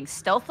guys moving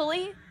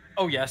stealthily,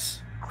 Oh,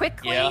 yes.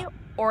 quickly, Yeah.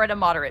 or at a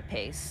moderate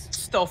pace?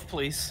 Stealth,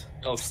 please.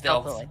 Oh,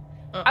 stealth. Stealthily.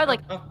 I would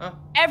like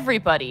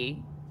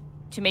everybody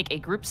to make a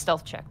group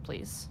stealth check,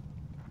 please.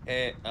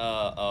 Hey,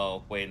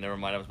 oh, wait, never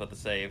mind. I was about to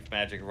say if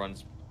magic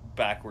runs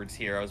backwards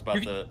here, I was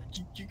about to.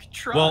 You could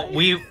try. Well,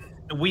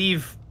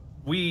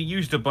 we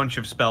used a bunch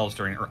of spells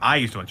or I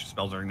used a bunch of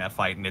spells during that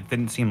fight, and it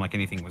didn't seem like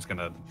anything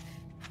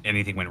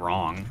went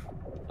wrong.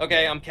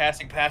 Okay, I'm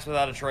casting Pass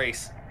Without a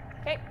Trace.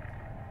 Okay.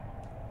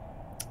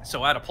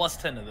 So add a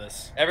 +10 to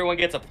this. Everyone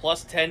gets a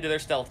 +10 to their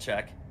stealth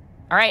check.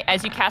 All right,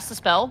 as you cast the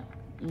spell,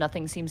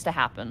 nothing seems to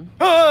happen.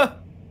 Ah!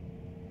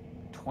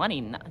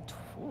 29.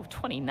 Ooh,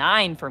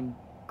 29 from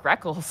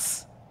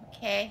Greckles.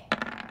 Okay.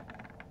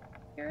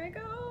 Here I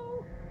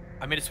go.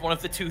 I mean, it's one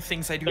of the two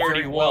things I do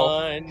very well.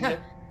 31.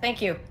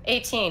 Thank you.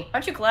 18.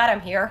 Aren't you glad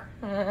I'm here?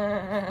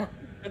 Can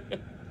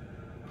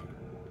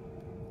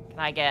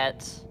I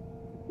get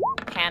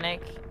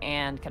Panic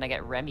and can I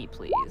get Remy,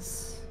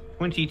 please?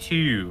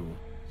 22.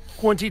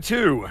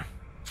 22.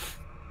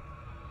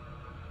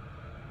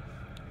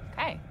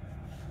 Okay.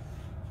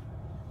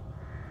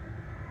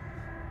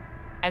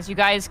 As you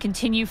guys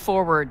continue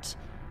forward,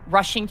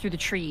 rushing through the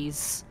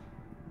trees,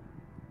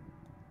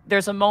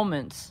 there's a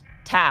moment,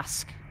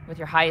 Task, with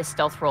your highest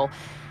stealth roll.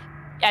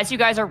 As you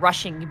guys are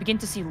rushing, you begin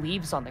to see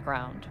leaves on the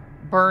ground.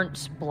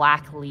 Burnt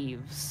black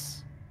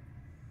leaves.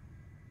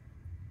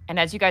 And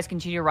as you guys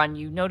continue to run,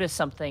 you notice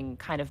something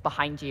kind of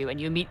behind you, and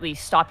you immediately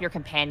stop your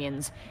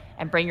companions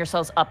and bring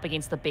yourselves up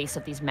against the base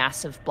of these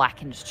massive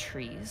blackened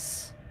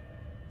trees.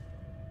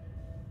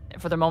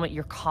 And for the moment,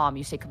 you're calm.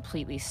 You stay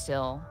completely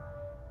still.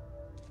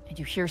 And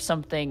you hear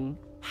something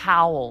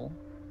howl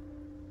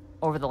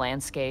over the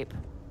landscape.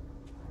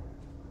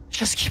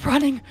 Just keep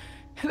running.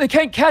 They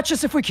can't catch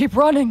us if we keep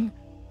running.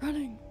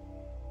 Running.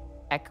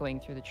 Echoing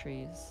through the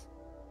trees.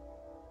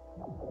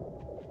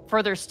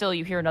 Further still,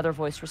 you hear another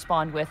voice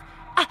respond with,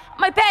 "Ah,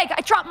 my bag!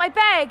 I dropped my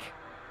bag!"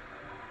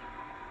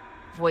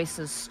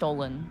 Voices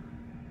stolen,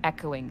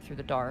 echoing through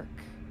the dark.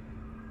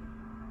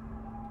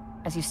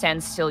 As you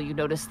stand still, you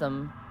notice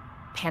them,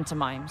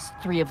 pantomimes,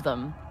 3 of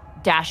them,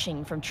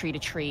 dashing from tree to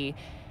tree,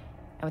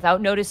 and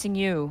without noticing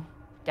you,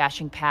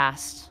 dashing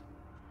past,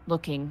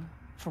 looking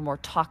for more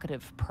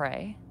talkative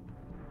prey.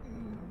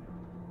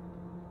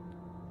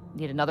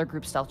 Need another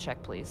group stealth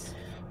check, please.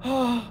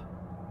 I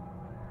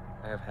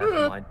have half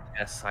of my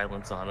death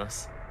silence on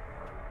us.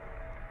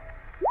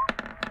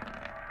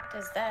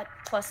 Does that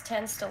plus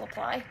 10 still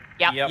apply?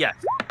 Yep. Yes.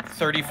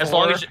 34.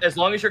 As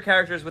long as your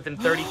character is within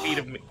 30 feet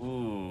of me.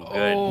 Ooh,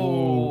 good.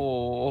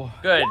 Oh.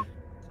 Good.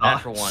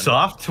 Natural one.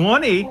 Soft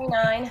 20.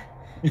 29.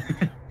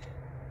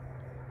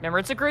 Remember,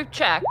 it's a group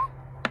check.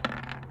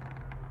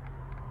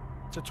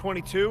 It's a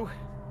 22.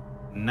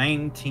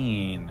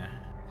 19.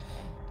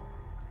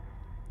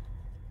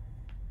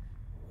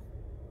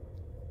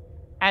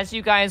 As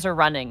you guys are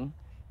running,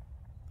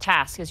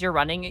 Task, as you're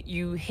running,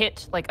 you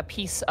hit like a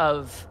piece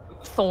of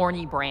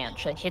thorny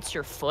branch that hits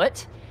your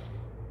foot,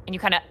 and you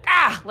kind of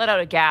let out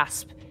a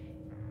gasp.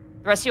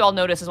 The rest of you all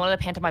notice as one of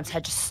the pantomime's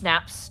head just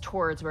snaps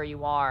towards where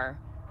you are.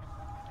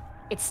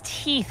 Its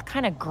teeth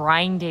kind of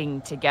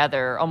grinding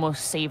together,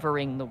 almost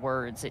savoring the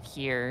words it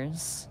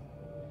hears.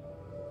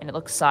 And it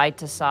looks side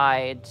to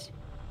side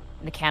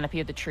in the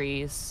canopy of the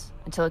trees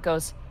until it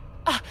goes,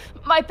 "Ah,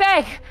 my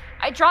bag!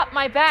 I dropped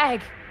my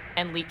bag!"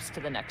 and leaps to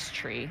the next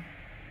tree.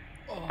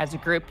 As a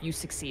group, you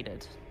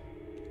succeeded.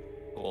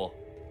 Cool.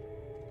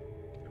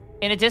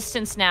 In a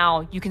distance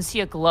now, you can see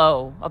a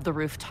glow of the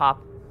rooftop.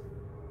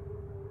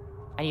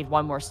 I need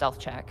one more stealth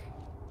check.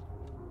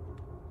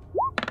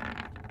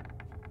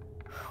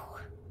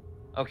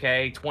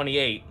 Okay,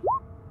 28.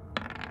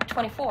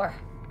 24.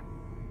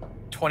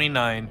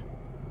 29.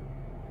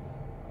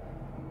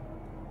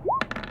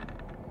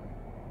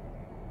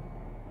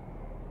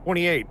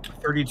 28.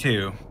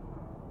 32.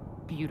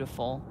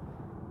 Beautiful.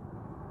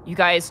 You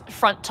guys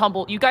front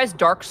tumble. You guys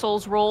Dark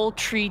Souls roll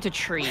tree to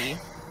tree.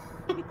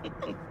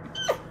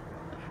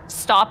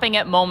 Stopping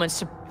at moments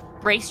to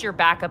brace your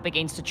back up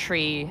against a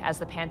tree as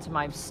the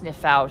pantomimes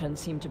sniff out and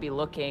seem to be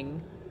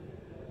looking.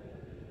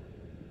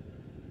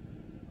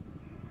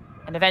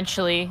 And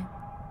eventually,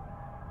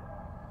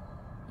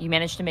 you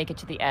manage to make it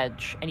to the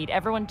edge. I need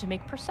everyone to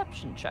make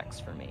perception checks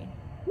for me.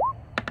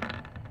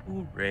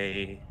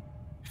 Hooray.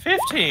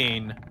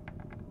 15.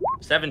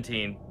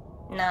 17.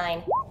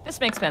 9. This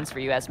makes sense for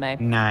you, Esme.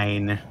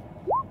 9.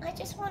 I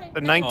just wanted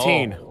The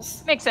 19.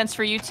 Makes sense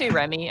for you too,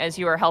 Remy, as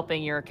you are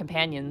helping your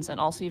companions, and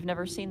also you've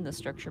never seen this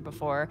structure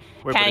before.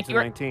 Wait, but Panic, it's a you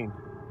are... 19.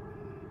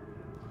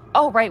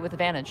 Oh, right, with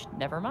advantage.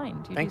 Never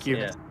mind. Thank do you.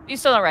 see Yeah. this. You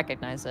still don't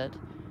recognize it.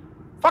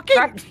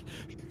 Fucking!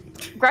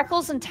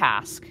 Greckles and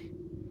Task.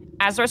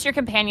 As the rest of your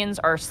companions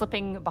are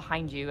slipping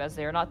behind you, as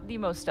they are not the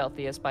most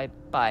stealthiest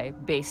by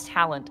base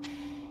talent,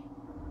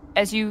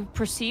 as you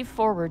proceed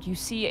forward, you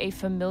see a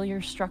familiar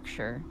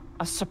structure,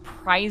 a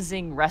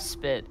surprising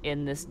respite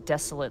in this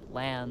desolate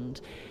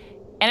land.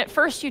 And at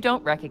first you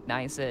don't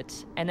recognize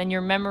it, and then your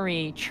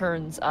memory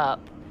churns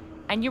up,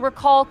 and you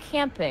recall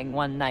camping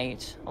one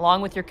night,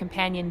 along with your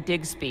companion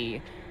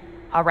Digsby,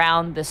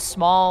 around this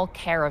small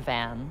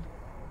caravan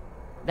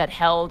that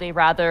held a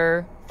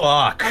rather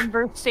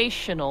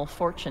conversational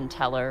fortune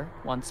teller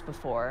once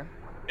before.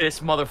 This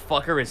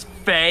motherfucker is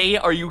Faye?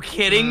 Are you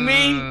kidding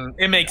me?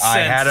 It makes I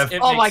sense. had a- It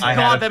Oh my makes I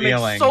sense. had god, a that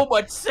feeling. makes so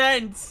much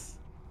sense.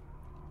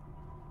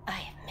 I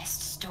have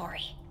missed a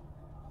story.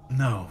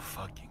 No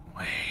fucking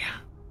way.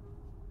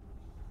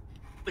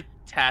 The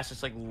Tash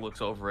just like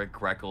looks over at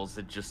Greckles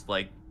and just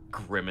like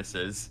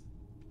grimaces.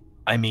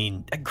 I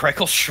mean,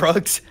 Greckle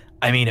shrugs.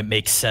 I mean, it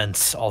makes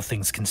sense, all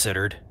things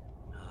considered.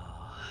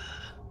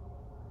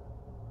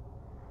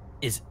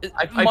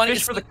 I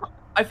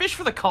fish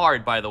for the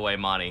card, by the way,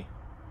 Monty.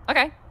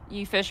 Okay,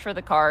 you fish for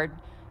the card.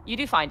 You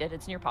do find it.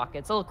 It's in your pocket.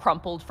 It's a little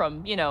crumpled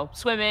from,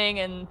 swimming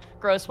and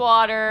gross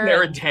water.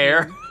 Wear and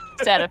tear.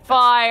 Set a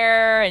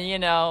fire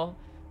and,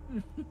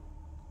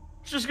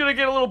 It's just gonna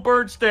get a little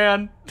bird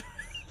stand.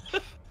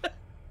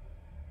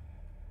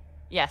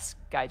 Yes,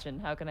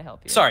 Gaijin, how can I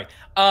help you? Sorry.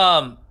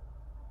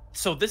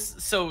 So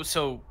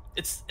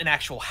it's an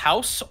actual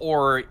house,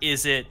 or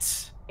is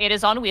it? It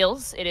is on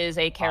wheels. It is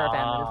a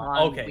caravan that is on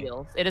okay.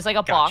 wheels. It is like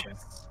a Gotcha.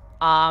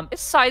 box.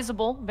 It's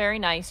sizable, very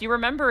nice. You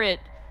remember it,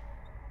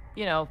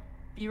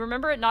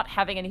 not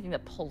having anything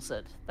that pulls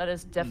it. That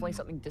is definitely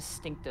something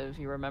distinctive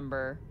you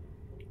remember.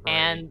 Right.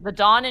 And the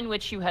dawn in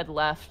which you had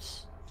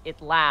left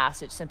it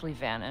last, it simply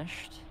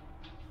vanished.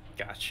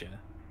 Gotcha.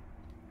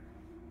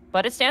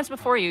 But it stands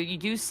before you. You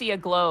do see a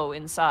glow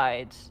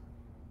inside.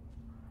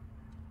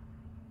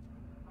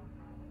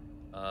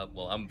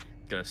 Well, I'm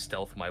gonna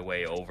stealth my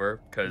way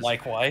over because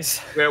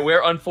Likewise.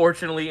 we're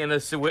unfortunately in a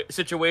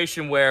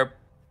situation where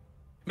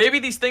maybe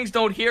these things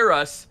don't hear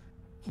us,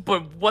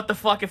 but what the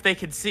fuck if they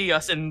can see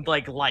us in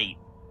like light?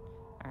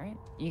 All right.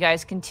 You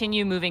guys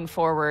continue moving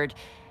forward.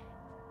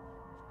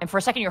 And for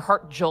a second, your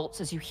heart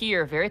jolts as you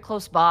hear very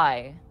close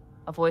by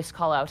a voice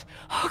call out,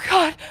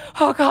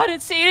 "Oh God,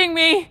 it's eating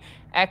me!"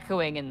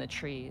 Echoing in the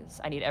trees.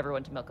 I need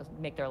everyone to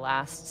make their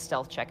last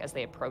stealth check as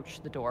they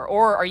approach the door.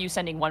 Or are you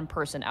sending one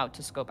person out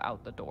to scope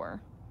out the door?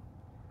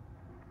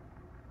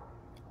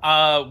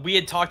 We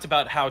had talked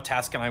about how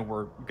Task and I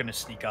were gonna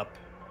sneak up.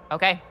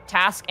 Okay.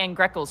 Task and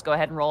Greckles, go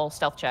ahead and roll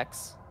stealth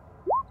checks.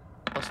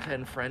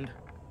 +10, friend.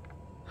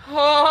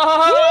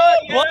 Oh,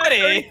 yeah,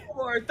 buddy!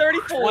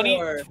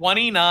 34.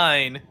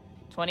 29.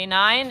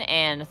 29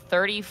 and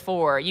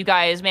 34. You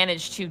guys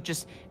managed to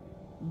just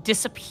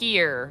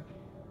disappear,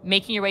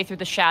 making your way through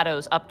the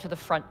shadows up to the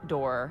front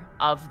door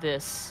of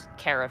this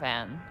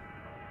caravan.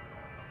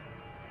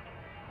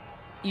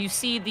 You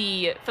see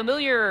the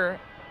familiar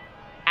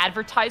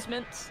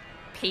advertisement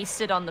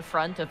pasted on the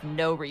front of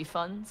no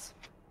refunds,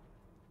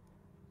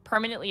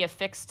 permanently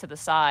affixed to the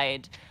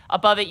side.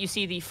 Above it, you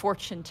see the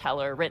fortune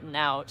teller written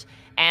out,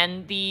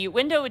 and the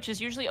window, which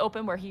is usually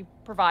open where he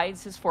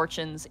provides his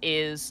fortunes,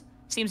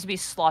 seems to be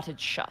slotted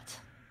shut.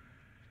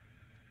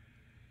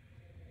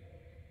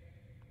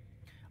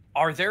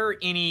 Are there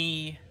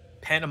any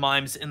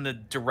pantomimes in the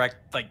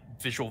direct,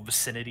 visual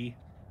vicinity?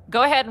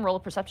 Go ahead and roll a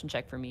perception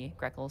check for me,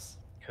 Greckles.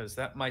 Because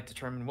that might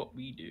determine what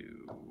we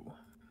do.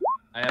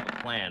 I have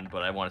a plan,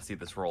 but I want to see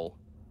this roll.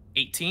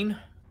 18.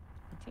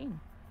 18.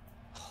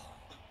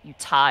 You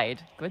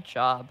tied. Good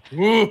job.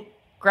 Woo!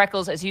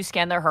 Greckles, as you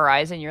scan the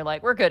horizon, you're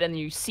like, we're good. And then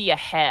you see a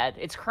head.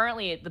 It's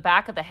currently, the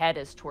back of the head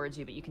is towards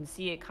you, but you can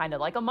see it kind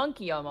of like a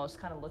monkey almost,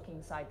 kind of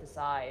looking side to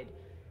side,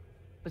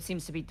 but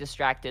seems to be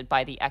distracted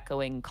by the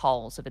echoing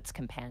calls of its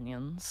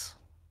companions.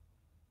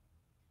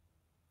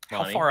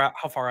 How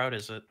far out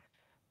is it?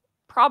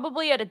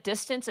 Probably at a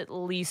distance at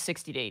least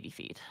 60 to 80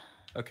 feet.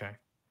 Okay.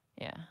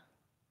 Yeah.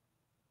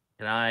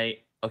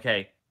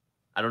 Okay,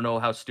 I don't know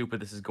how stupid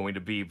this is going to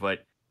be, but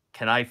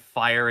can I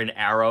fire an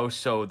arrow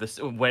so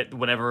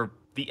whenever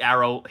the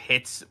arrow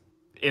hits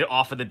it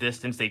off in the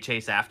distance, they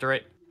chase after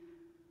it?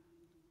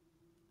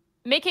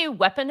 Make a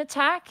weapon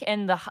attack,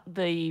 and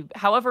the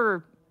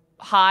however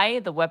high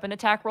the weapon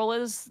attack roll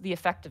is, the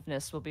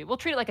effectiveness will be. We'll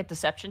treat it like a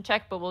deception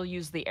check, but we'll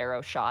use the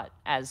arrow shot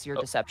as your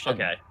deception.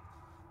 Okay.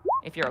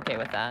 If you're okay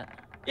with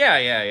that.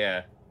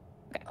 Yeah.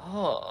 Okay.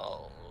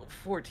 Oh,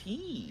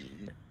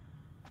 14.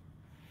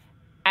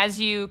 As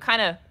you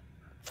kind of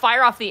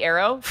fire off the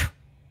arrow,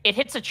 it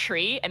hits a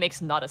tree and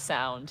makes not a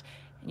sound.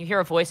 And you hear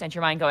a voice enter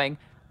your mind going,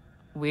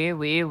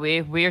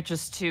 we're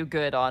just too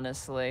good,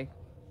 honestly.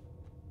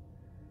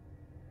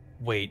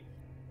 Wait.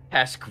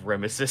 Task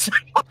grimaces.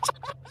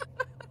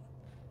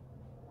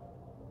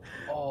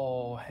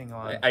 Oh, hang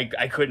on.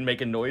 I couldn't make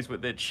a noise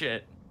with it.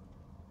 Shit.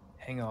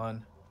 Hang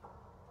on.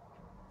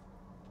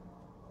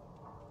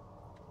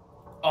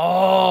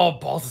 Oh,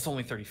 balls, it's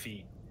only 30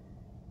 feet.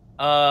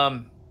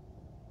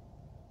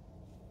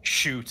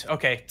 Shoot.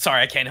 Okay,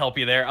 sorry, I can't help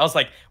you there. I was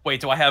like,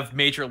 wait, do I have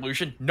major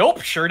illusion?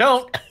 Nope, sure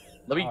don't.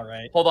 All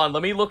right. Hold on,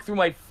 let me look through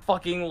my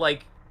fucking,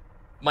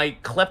 my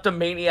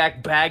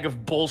kleptomaniac bag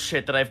of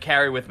bullshit that I've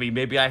carried with me.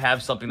 Maybe I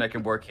have something that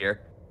can work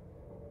here.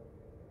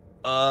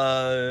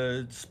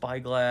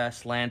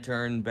 Spyglass,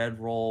 lantern,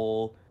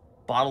 bedroll,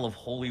 bottle of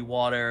holy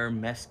water,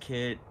 mess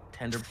kit,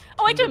 tender.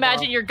 I like to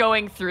imagine you're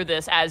going through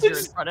this as you're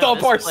in front of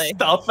Dump this our place.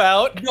 stuff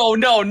out.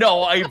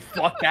 No, I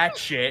fuck that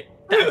shit.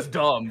 That's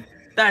dumb.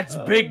 That's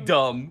big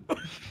dumb.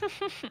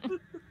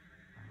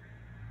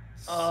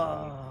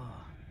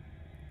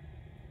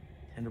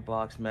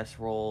 Tinderbox, mess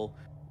roll.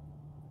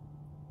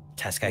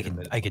 Task, I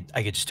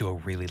could just do a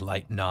really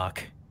light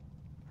knock.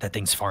 That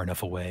thing's far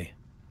enough away.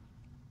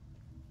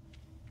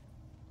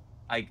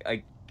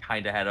 I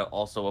kind of had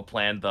also a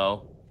plan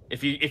though.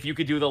 If you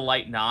could do the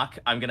light knock,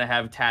 I'm gonna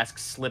have Task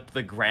slip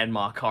the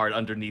grandma card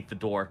underneath the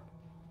door.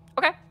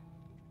 Okay.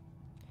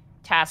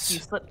 Task, you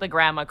slip the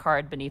grandma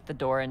card beneath the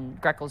door,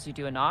 and Greckles, you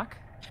do a knock.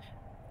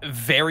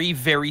 Very,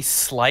 very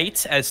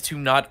slight as to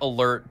not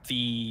alert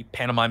the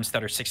pantomimes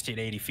that are 60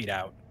 to 80 feet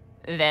out.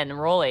 Then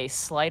roll a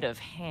sleight of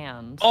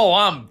hand. Oh,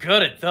 I'm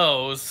good at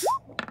those.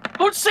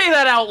 Don't say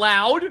that out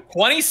loud.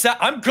 27.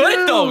 I'm good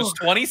at those.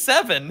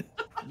 27.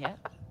 Yeah.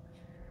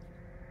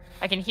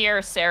 I can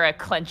hear Sarah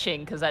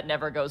clenching because that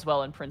never goes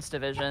well in Prince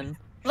Division.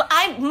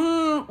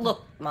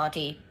 Look,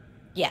 Monty.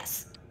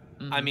 Yes.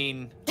 I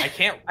mean, I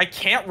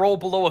can't roll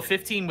below a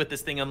 15 with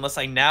this thing unless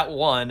I nat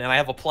 1, and I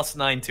have a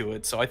 +9 to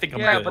it, so I think I'm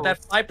Yeah, good. but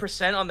that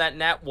 5% on that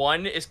nat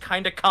 1 is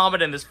kind of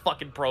common in this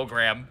fucking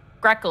program.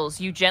 Greckles,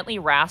 you gently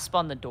rasp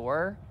on the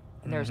door,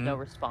 and there's no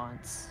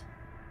response.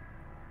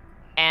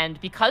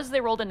 And because they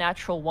rolled a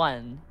natural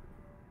 1,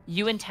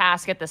 you and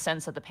Task get the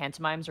sense that the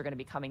pantomimes are going to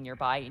be coming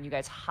nearby, and you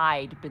guys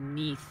hide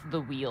beneath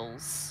the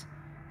wheels,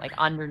 like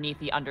underneath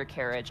the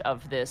undercarriage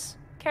of this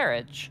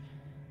carriage,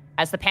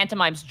 as the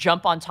pantomimes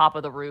jump on top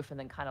of the roof and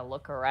then kind of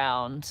look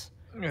around.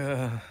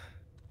 And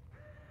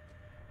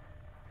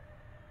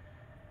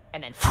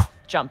then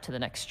jump to the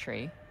next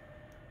tree.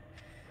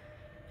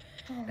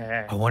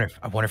 I wonder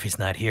if he's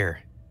not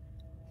here.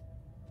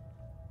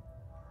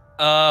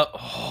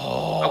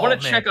 I want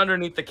to check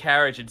underneath the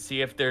carriage and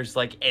see if there's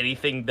like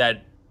anything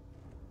that.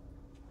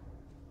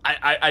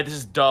 This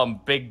is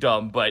dumb, big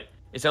dumb, but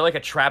is there like a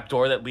trap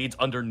door that leads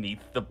underneath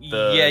the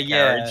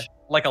carriage?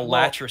 Like a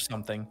latch or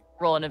something.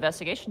 Roll an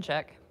investigation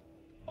check.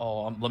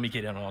 Oh, let me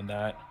get in on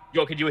that.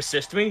 Yo, could you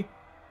assist me?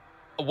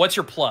 What's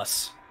your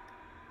plus?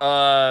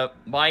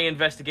 My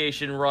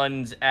investigation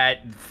runs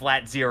at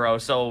flat 0,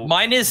 so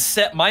Mine is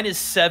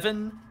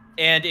 7,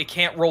 and it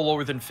can't roll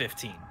lower than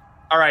 15.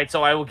 all right,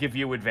 so I will give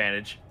you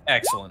advantage.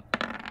 Excellent.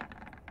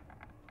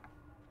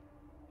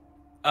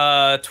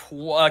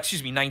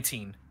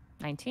 19.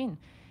 19.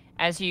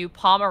 As you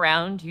palm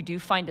around, you do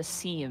find a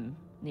seam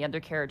in the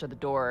undercarriage of the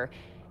door,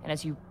 and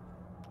as you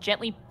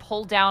gently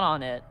pull down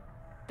on it,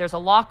 there's a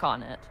lock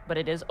on it, but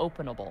it is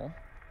openable,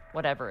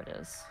 whatever it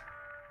is.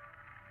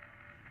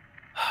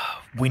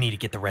 We need to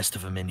get the rest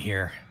of them in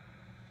here.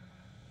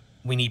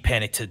 We need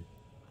Panic to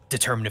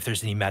determine if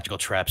there's any magical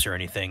traps or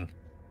anything.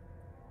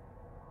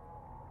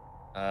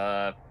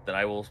 Then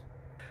I will.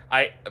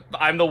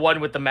 I'm the one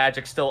with the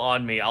magic still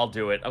on me. I'll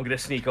do it. I'm gonna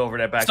sneak over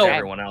that back to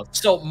everyone else.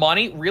 So,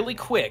 Monty, really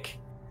quick,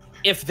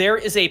 if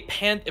there's a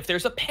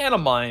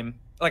pantomime,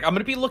 like I'm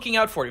gonna be looking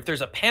out for it. If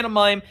there's a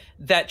pantomime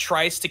that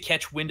tries to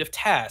catch wind of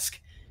Task,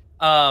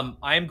 I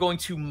am going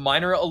to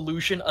minor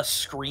illusion a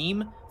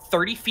scream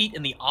 30 feet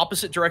in the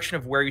opposite direction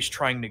of where he's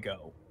trying to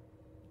go.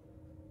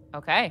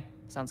 Okay,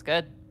 sounds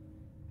good.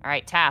 All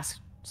right, Task,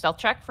 stealth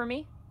check for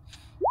me.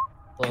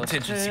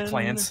 Contingency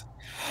plans.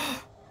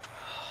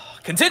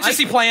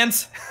 Contingency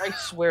plans! I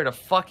swear to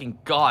fucking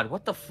God,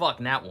 what the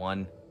fuck, nat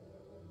 1?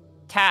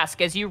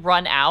 Task, as you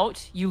run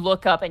out, you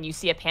look up and you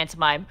see a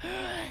pantomime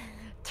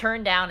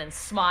turn down and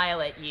smile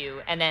at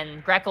you, and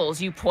then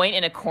Greckles, you point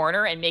in a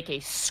corner and make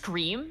a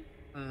scream.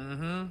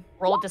 Mm-hmm.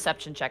 Roll a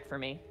deception check for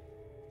me.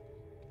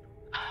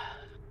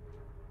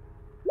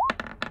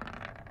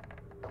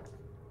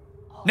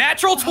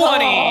 Natural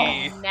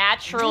 20!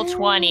 Natural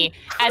 20.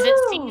 As it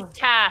sees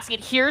Task, it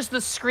hears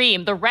the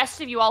scream. The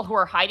rest of you all who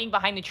are hiding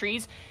behind the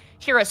trees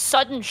hear a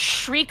sudden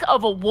shriek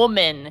of a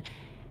woman.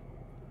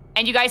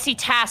 And you guys see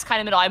Task kind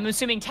of in the middle. I'm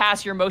assuming,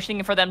 Task, you're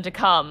motioning for them to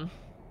come.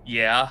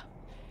 Yeah.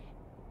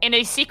 In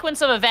a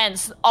sequence of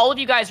events, all of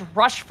you guys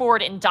rush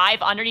forward and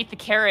dive underneath the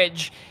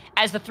carriage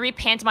as the 3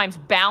 pantomimes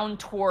bound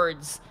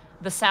towards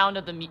the sound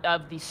of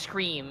the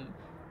scream.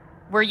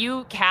 Where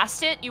you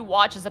cast it, you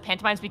watch as the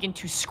pantomimes begin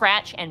to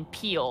scratch and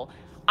peel.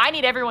 I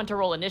need everyone to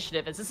roll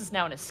initiative, as this is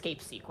now an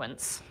escape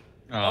sequence.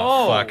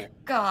 Oh, fuck.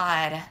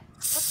 God.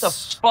 What the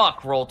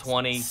fuck, roll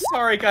 20?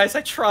 Sorry, guys,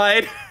 I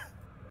tried.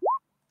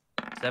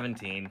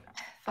 17.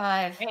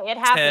 5. Hey, it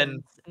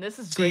happens. And this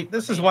is See, great.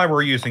 this is why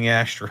we're using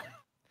Astra.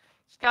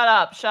 Shut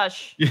up,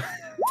 shush.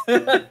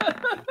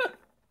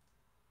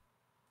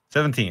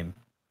 17.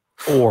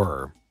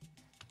 Or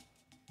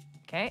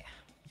Okay.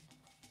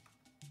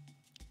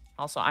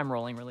 Also, I'm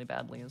rolling really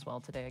badly as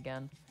well today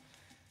again.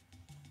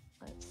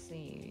 Let's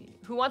see.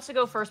 Who wants to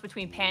go first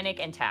between Panic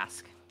and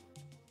Task?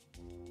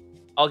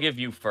 I'll give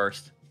you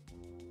first.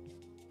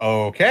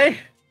 Okay.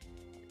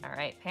 All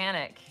right,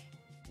 Panic.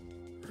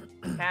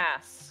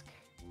 Task.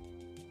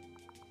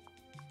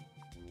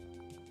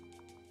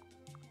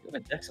 You have a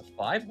dex of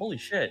 5? Holy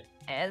shit.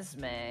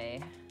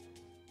 Esme.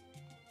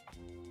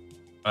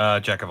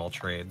 Jack of all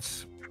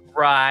trades.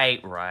 Right.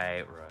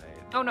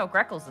 Oh no,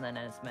 Greckles and then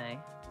Esme.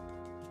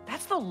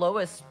 That's the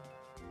lowest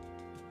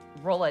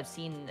roll I've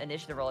seen,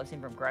 initiative roll I've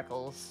seen from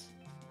Greckles.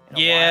 in a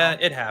Yeah, while.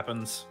 it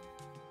happens.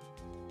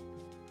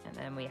 And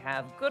then we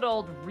have good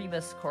old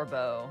Remus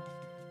Corbeau.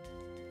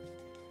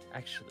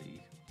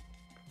 Actually.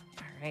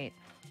 All right.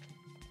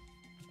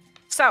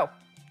 So,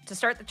 to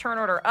start the turn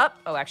order up...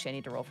 Oh, actually, I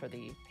need to roll for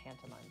the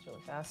pantomimes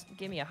really fast.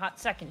 Give me a hot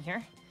second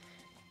here.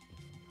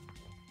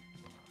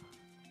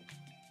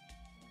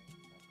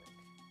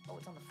 Oh,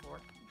 it's on the floor.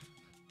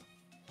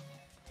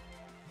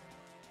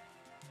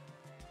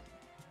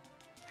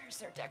 Where's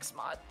their dex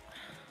mod?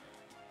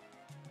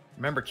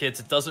 Remember, kids,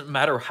 it doesn't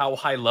matter how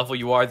high level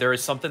you are, there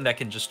is something that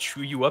can just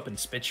chew you up and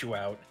spit you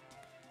out.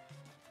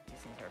 These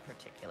things are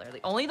particularly.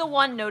 Only the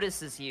one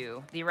notices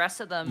you. The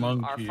rest of them are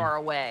Monkey. far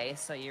away,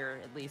 so you're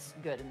at least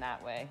good in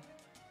that way.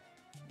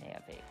 They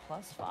have a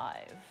 +5.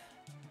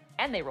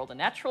 And they rolled a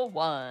natural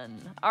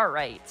 1. All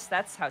right,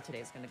 that's how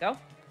today's going to go.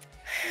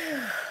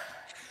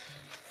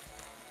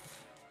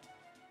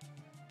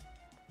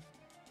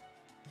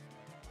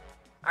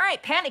 All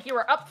right, Panic, you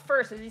are up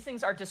first as these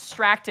things are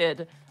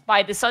distracted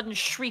by the sudden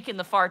shriek in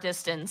the far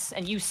distance,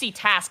 and you see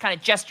Task kind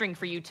of gesturing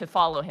for you to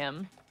follow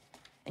him.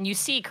 And you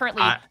see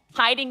currently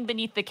hiding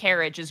beneath the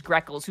carriage is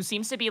Greckles, who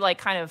seems to be like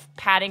kind of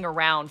padding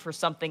around for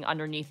something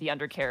underneath the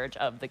undercarriage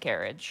of the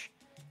carriage.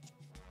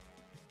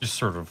 Just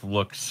sort of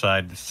look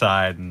side to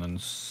side and then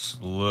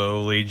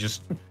slowly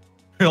just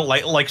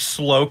like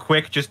slow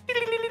quick just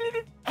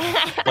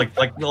like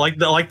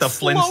the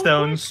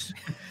Flintstones.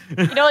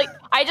 You know, like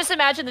I just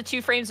imagine the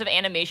 2 frames of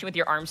animation with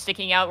your arms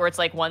sticking out where it's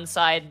like one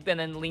side and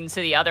then leans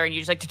to the other and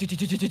you just like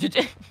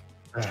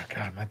Oh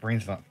god, my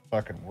brain's not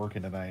fucking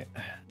working tonight.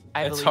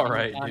 It's all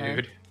right,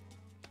 dude.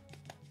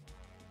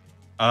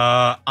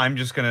 I'm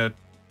just gonna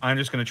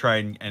try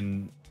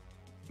and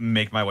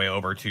make my way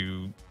over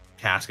to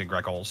Task and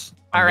Greckles.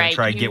 I'm gonna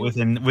try to get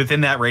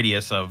within that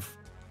radius of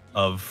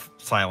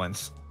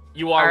silence.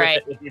 You are.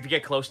 If you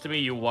get close to me,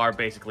 you are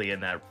basically in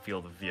that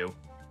field of view.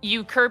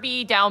 You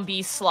Kirby down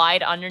B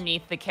slide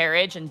underneath the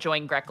carriage and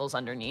join Greckles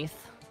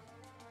underneath.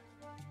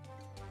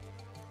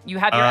 You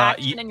have your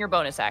action and your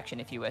bonus action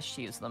if you wish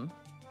to use them.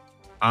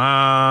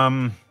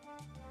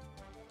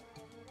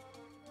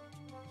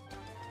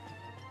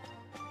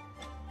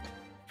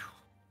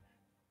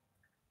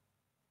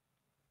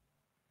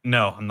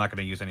 No, I'm not going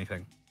to use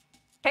anything.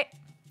 Okay.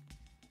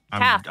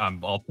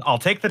 I'll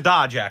take the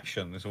dodge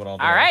action. Is what I'll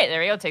do. All right,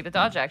 there you go. Take the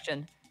dodge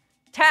action.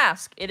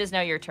 Task. It is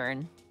now your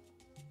turn.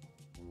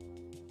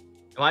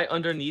 Am I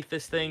underneath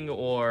this thing,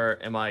 or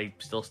am I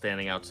still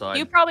standing outside?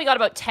 You probably got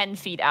about 10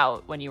 feet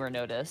out when you were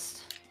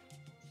noticed.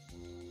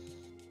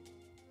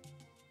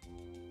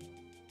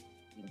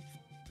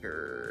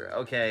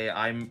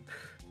 Okay,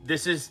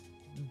 this is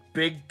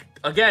big.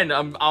 Again,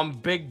 I'm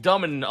big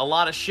dumb and a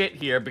lot of shit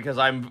here because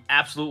I'm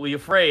absolutely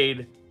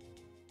afraid.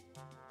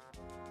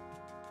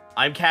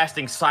 I'm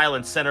casting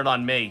Silence centered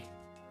on me.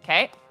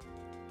 Okay.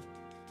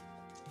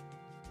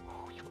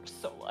 Oh, you were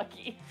so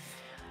lucky.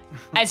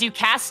 As you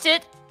cast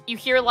it, you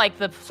hear like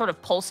the sort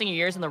of pulsing in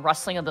your ears and the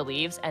rustling of the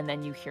leaves, and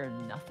then you hear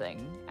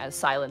nothing as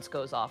Silence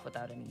goes off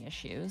without any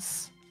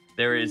issues.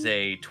 There is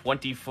a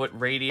 20-foot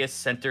radius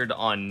centered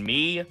on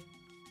me.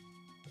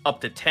 Up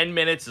to 10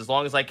 minutes, as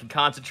long as I can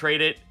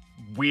concentrate it.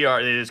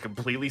 It is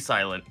completely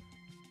silent.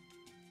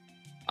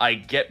 I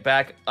get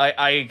back,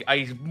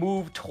 I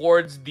move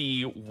towards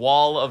the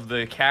wall of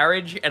the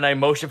carriage, and I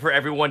motion for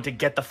everyone to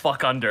get the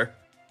fuck under.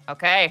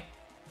 Okay.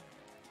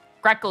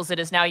 Greckles, it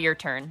is now your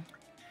turn.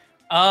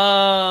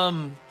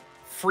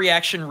 Free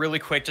action really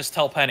quick, just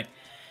tell Panic.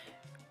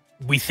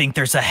 We think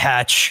there's a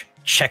hatch.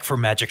 Check for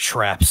magic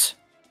traps.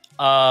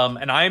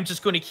 And I am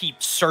just going to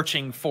keep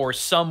searching for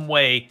some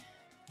way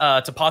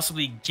to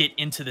possibly get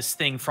into this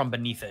thing from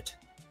beneath it.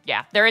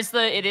 Yeah,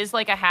 it is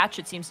like a hatch.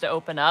 It seems to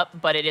open up,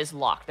 but it is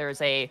locked.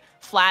 There's a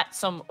flat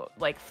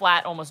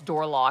almost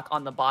door lock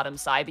on the bottom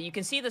side, but you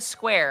can see the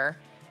square.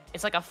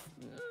 It's like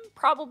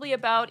probably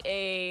about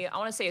I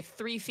want to say a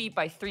 3 feet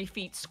by 3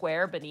 feet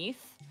square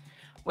beneath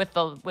with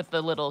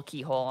the little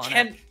keyhole on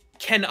it.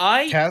 Can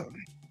I?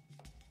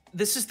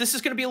 This is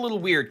going to be a little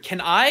weird.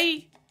 Can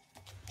I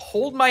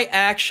hold my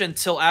action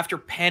till after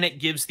Panic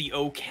gives the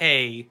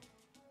okay?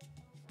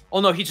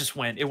 Oh no, he just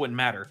went. It wouldn't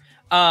matter.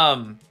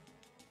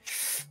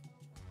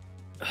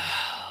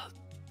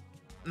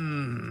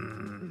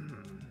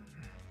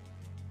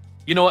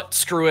 You know what?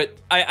 Screw it.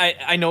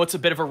 I know it's a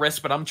bit of a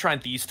risk, but I'm trying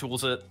Thieves'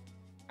 Tools it.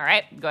 All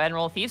right, go ahead and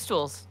roll Thieves'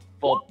 Tools.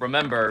 Well,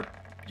 remember,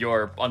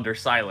 you're under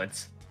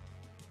silence.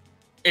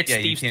 It's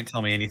you can't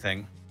tell me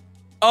anything.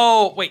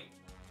 Oh wait.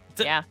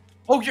 Yeah.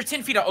 Oh, you're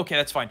 10 feet out. Okay,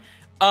 that's fine.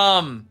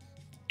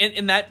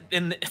 In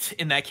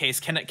that case,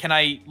 can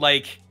I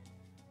like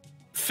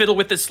fiddle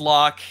with this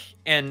lock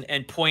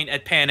and point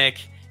at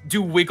Panic,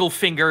 do wiggle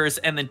fingers,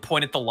 and then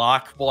point at the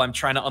lock while I'm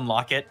trying to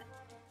unlock it?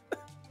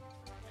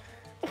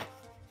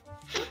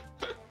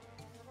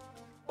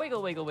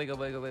 Wiggle, wiggle, wiggle,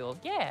 wiggle, wiggle.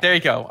 Yeah. There you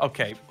go.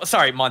 Okay.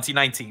 Sorry, Monty,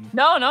 19.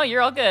 No,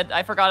 you're all good.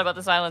 I forgot about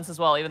the silence as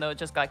well, even though it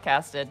just got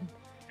casted.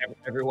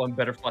 Everyone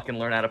better fucking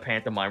learn how to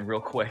pantomime real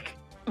quick.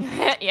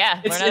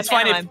 Yeah, it's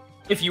fine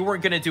if you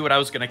weren't going to do it, I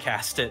was going to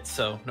cast it,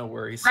 so no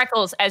worries.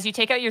 Greckles, as you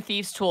take out your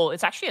Thieves' Tool,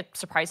 it's actually a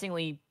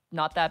surprisingly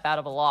not that bad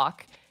of a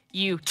lock.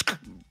 You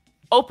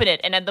open it,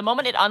 and at the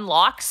moment it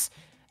unlocks,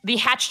 the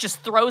hatch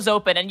just throws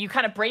open, and you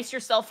kind of brace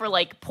yourself for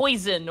like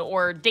poison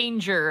or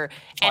danger,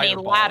 and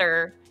a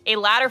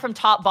ladder from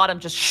top bottom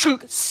just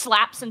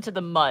slaps into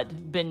the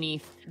mud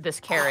beneath this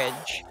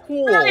carriage.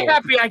 Cool. Very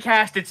happy I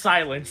casted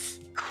Silence.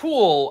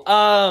 Cool.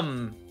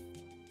 I'm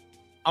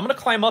gonna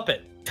climb up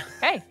it.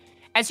 Okay.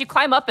 As you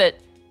climb up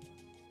it,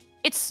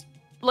 it's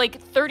like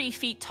 30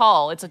 feet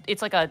tall.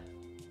 It's like a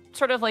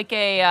sort of like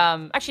a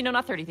actually no,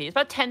 not 30 feet. It's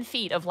about 10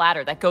 feet of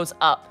ladder that goes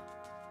up.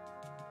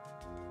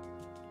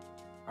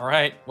 All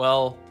right.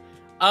 Well,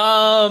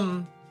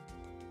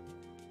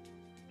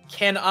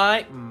 Can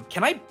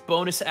I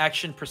bonus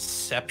action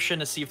perception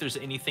to see if there's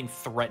anything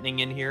threatening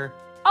in here?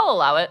 I'll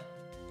allow it.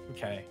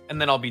 Okay, and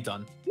then I'll be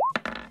done.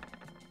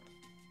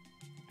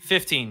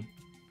 15.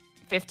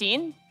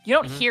 15? You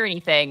don't hear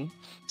anything.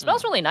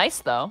 Smells really nice,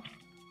 though.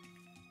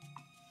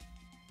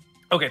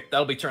 Okay,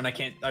 that'll be turn.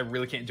 I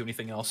really can't do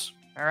anything else.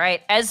 All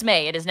right, Esme,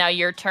 it is now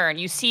your turn.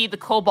 You see the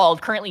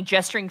kobold currently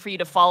gesturing for you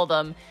to follow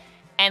them,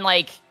 and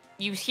like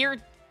you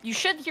should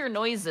hear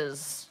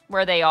noises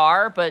where they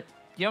are, but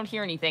you don't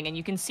hear anything. And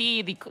you can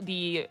see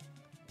the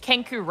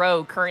Kenku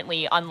Row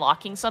currently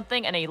unlocking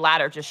something, and a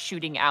ladder just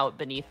shooting out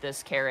beneath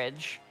this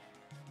carriage.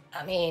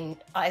 I mean,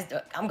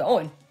 I'm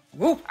going.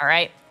 Whoop. All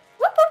right,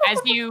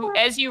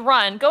 as you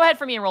run, go ahead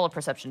for me and roll a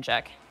perception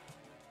check.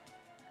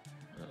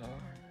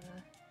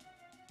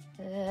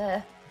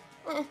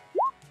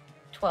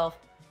 12.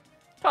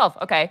 12,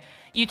 okay.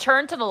 You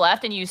turn to the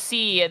left and you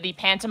see the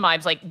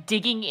pantomimes like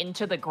digging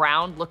into the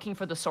ground looking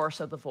for the source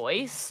of the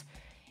voice.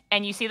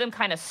 And you see them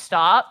kind of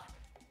stop.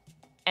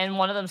 And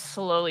one of them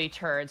slowly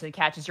turns and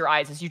catches your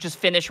eyes as you just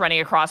finish running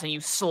across and you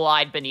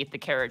slide beneath the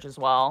carriage as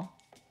well.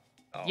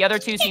 Oh. The other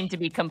two seem to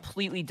be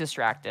completely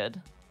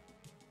distracted.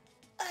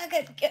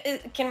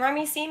 Can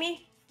Remy see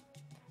me?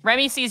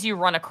 Remy sees you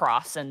run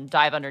across and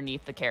dive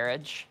underneath the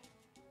carriage.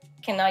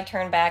 Can I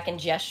turn back and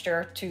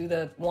gesture to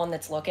the one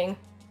that's looking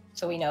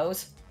so he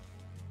knows?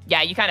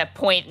 Yeah, you kind of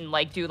point and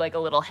like do like a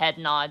little head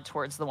nod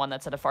towards the one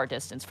that's at a far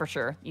distance for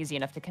sure. Easy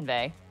enough to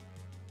convey.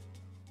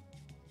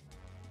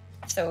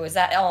 So is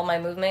that all my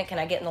movement? Can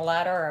I get in the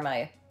ladder or am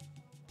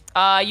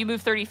I? You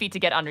move 30 feet to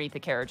get underneath the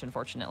carriage,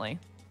 unfortunately.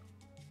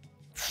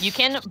 You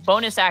can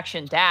bonus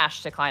action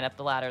dash to climb up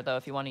the ladder, though,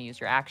 if you want to use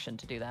your action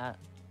to do that.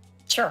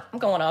 Sure, I'm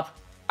going up.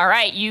 All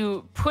right,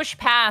 you push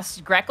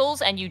past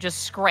Greckles and you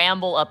just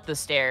scramble up the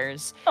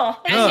stairs. Oh,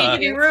 I didn't mean to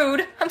be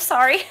rude. I'm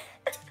sorry.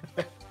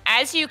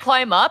 As you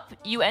climb up,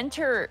 you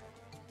enter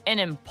an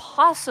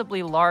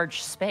impossibly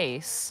large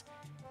space.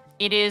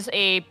 It is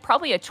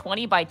probably a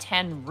 20 by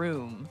 10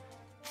 room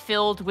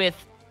filled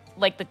with,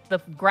 like, the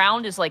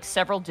ground is like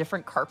several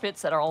different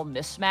carpets that are all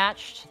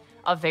mismatched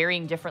of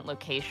varying different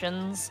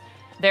locations.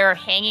 There are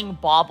hanging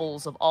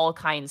baubles of all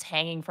kinds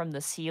hanging from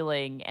the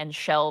ceiling and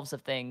shelves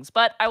of things.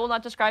 But I will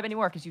not describe any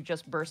more because you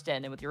just burst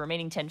in and with your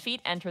remaining 10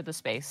 feet, enter the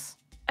space.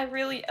 I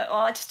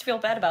just feel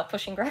bad about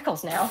pushing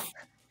Greckles now.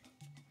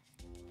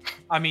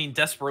 I mean,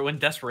 when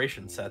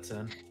desperation sets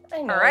in.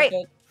 I know. All right.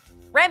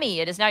 Remy,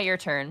 it is now your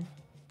turn.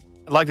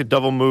 I'd like to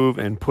double move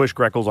and push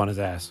Greckles on his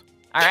ass.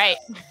 All right.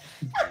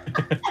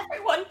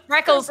 Everyone.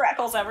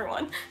 Greckles,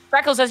 everyone.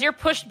 Greckles, as you're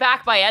pushed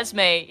back by Esme,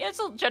 it's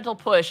a gentle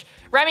push.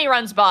 Remy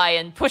runs by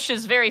and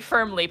pushes very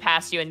firmly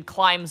past you and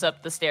climbs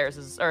up the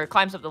stairs, or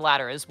climbs up the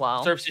ladder as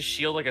well. Surfs his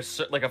shield like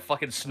a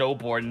fucking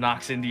snowboard and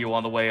knocks into you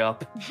on the way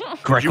up.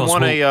 Did you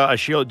want a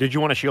shield? Did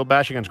you want a shield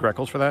bash against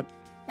Greckles for that?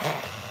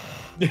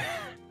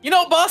 You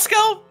know,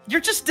 Bosco,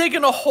 you're just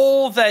digging a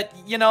hole that,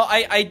 you know,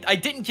 I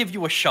didn't give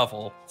you a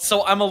shovel,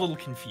 so I'm a little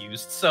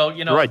confused. So,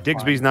 you know. You're right,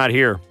 Digsby's not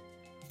here.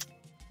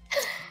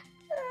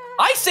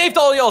 I saved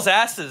all y'all's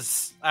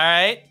asses, all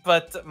right?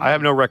 But I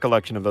have no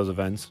recollection of those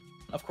events.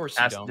 Of course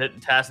you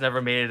don't. Tass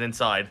never made it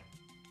inside.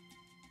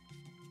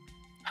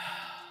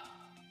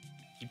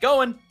 Keep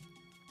going.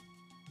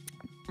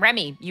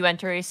 Remy, you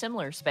enter a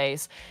similar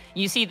space.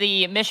 You see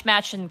the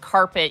mishmash in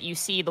carpet. You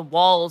see the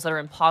walls that are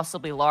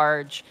impossibly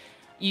large.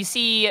 You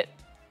see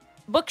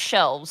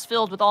bookshelves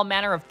filled with all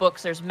manner of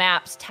books. There's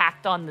maps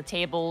tacked on the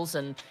tables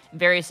and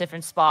various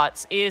different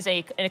spots. It is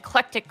an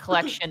eclectic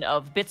collection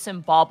of bits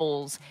and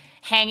baubles,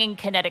 hanging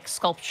kinetic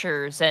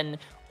sculptures, and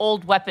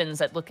old weapons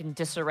that look in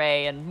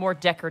disarray and more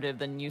decorative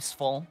than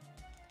useful.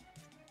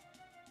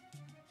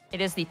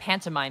 It is the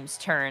pantomime's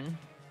turn.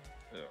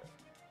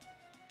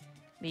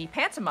 The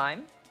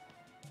pantomime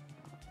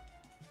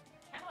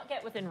cannot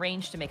get within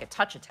range to make a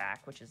touch attack,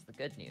 which is the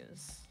good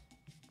news.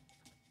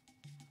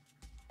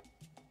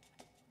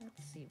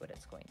 Let's see what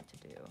it's going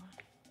to do.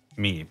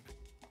 Me.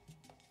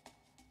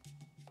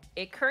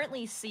 It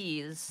currently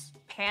sees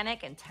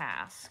Panic and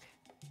Task.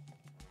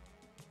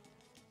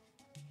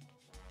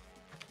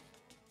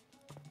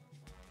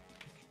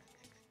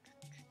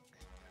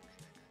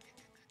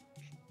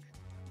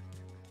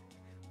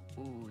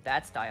 Ooh,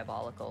 that's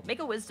diabolical. Make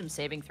a wisdom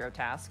saving throw,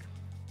 Task.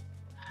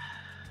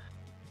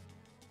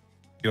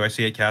 Do I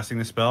see it casting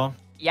the spell?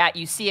 Yeah,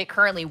 you see it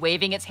currently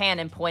waving its hand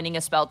and pointing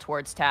a spell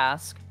towards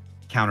Task.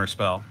 Counter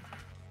spell.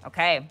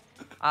 Okay.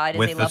 It is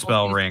With a the level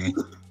spell 2 ring.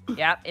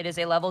 Yeah, it is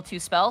a level 2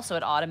 spell, so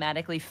it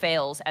automatically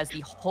fails as the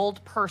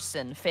hold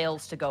person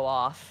fails to go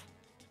off.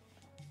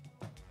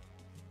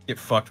 Get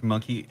fucked,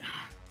 monkey.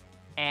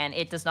 And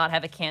it does not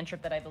have a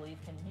cantrip that I believe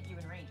can hit you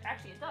in range.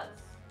 Actually, it does.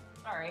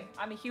 Sorry,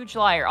 I'm a huge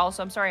liar.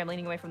 Also, I'm sorry I'm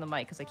leaning away from the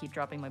mic because I keep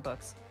dropping my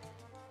books.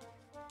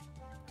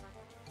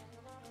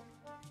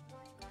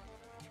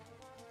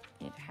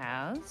 It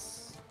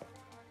has...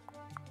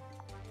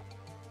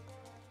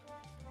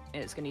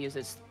 It's going to use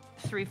its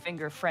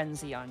 3-finger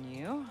frenzy on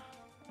you.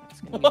 It's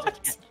gonna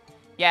use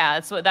yeah,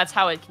 that's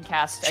how it can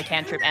cast a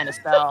cantrip and a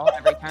spell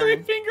every turn.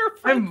 3-finger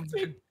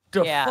frenzy.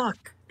 The Yeah.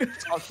 fuck?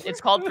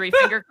 It's called Three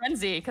Finger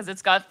Frenzy because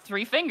it's got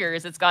 3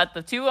 fingers. It's got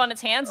the 2 on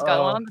its hands, it's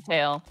got 1 on the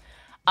tail.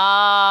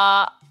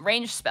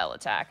 Ranged spell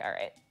attack. All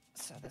right.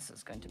 So this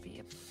is going to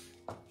be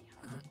a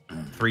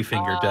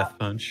 3-finger death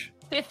punch.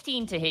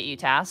 15 to hit you,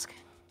 Task.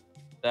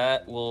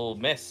 That will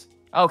miss.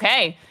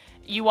 Okay.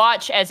 You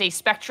watch as a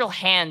spectral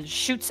hand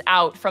shoots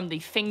out from the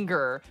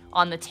finger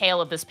on the tail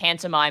of this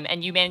pantomime,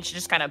 and you manage to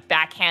just kind of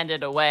backhand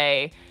it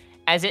away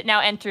as it now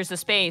enters the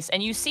space.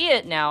 And you see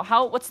it now.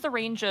 What's the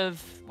range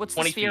of, what's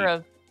the sphere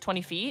of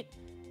 20 feet?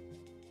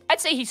 I'd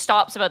say he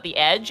stops about the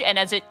edge, and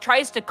as it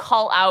tries to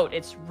call out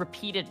its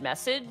repeated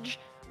message,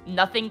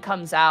 nothing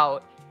comes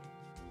out.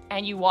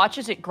 And you watch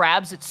as it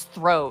grabs its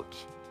throat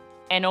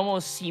and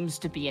almost seems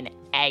to be in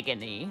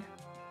agony.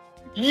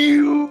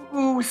 You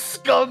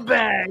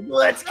scumbag!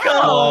 Let's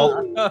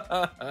go!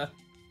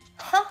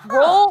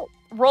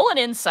 Roll an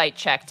insight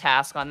check,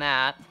 Task, on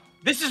that.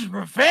 This is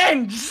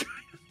revenge!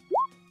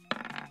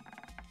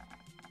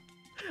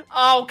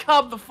 Oh,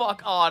 come the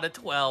fuck on, a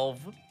 12.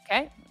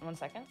 Okay, 1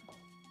 second.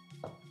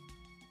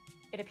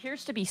 It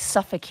appears to be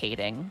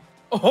suffocating.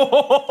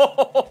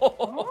 Oh.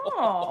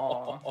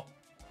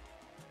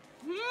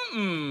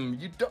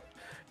 You don't...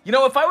 You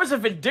know, if I was a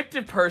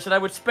vindictive person, I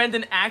would spend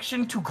an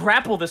action to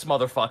grapple this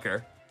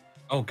motherfucker.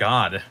 Oh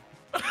God!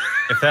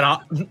 if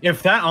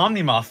that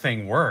Omnimoth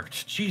thing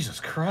worked, Jesus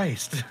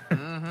Christ!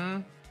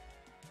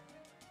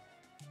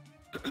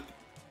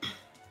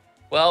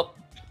 Well,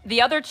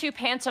 the other 2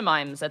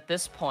 pantomimes at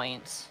this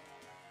point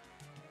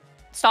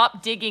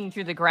stop digging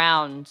through the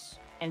ground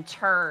and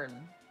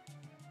turn.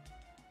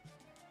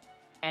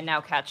 And now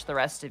catch the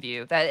rest of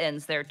you. That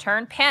ends their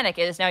turn. Panic,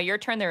 it is now your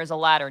turn. There is a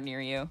ladder near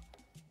you.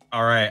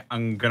 All right,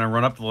 I'm gonna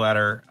run up the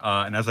ladder,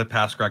 and as I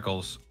pass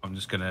Greckles, I'm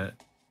just gonna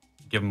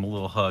give him a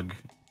little hug,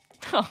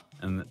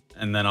 and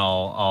then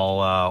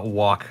I'll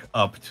walk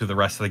up to the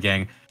rest of the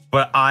gang.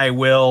 But I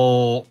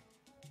will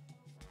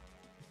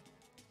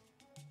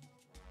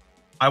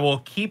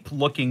keep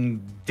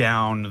looking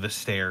down the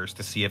stairs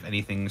to see if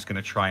anything's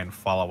gonna try and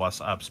follow us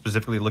up.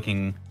 Specifically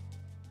looking.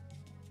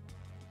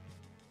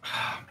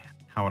 Oh, man,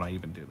 how would I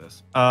even do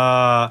this?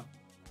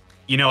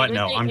 You know what?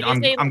 No,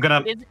 I'm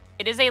gonna.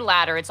 It is a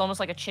ladder. It's almost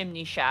like a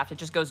chimney shaft. It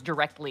just goes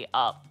directly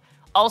up.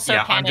 Also,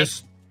 yeah, Panic,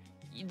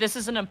 this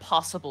is an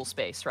impossible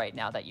space right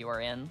now that you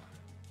are in.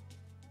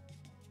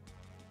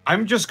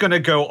 I'm just gonna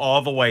go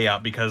all the way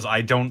up because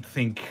I don't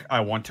think I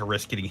want to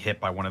risk getting hit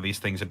by one of these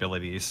things'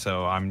 abilities.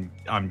 So I'm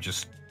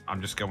just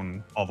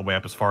going all the way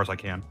up as far as I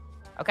can.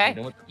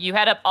 Okay. You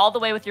head up all the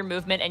way with your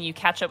movement, and you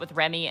catch up with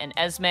Remy and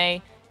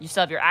Esme. You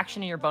still have your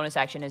action and your bonus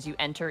action as you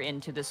enter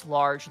into this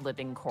large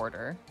living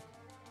quarter.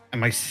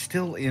 Am I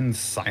still in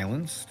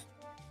silenced?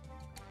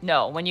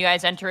 No, when you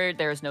guys enter,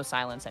 there is no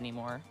silence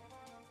anymore.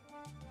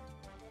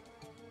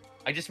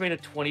 I just made a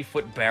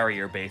 20-foot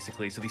barrier,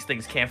 basically, so these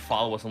things can't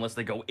follow us unless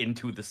they go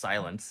into the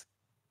silence.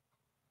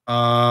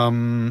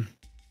 Oh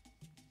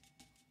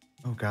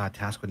God,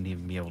 Task wouldn't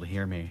even be able to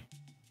hear me.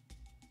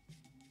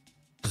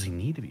 Does he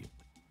need to be?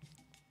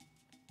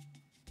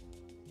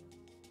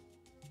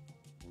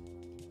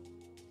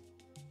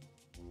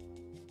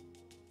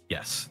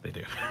 Yes, they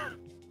do.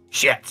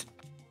 Shit.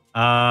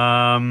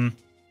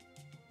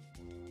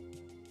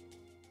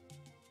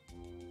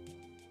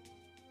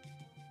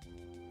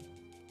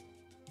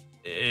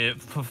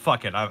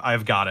 Fuck it.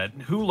 I've got it.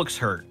 Who looks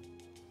hurt?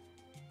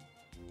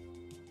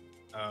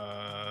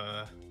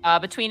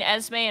 Between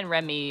Esme and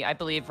Remy, I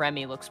believe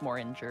Remy looks more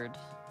injured.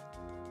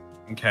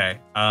 Okay.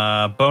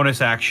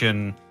 Bonus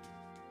action.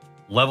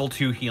 Level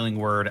 2 healing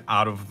word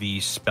out of the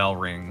spell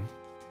ring.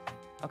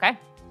 Okay.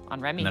 On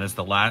Remy. And that is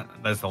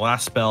the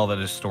last spell that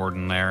is stored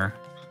in there.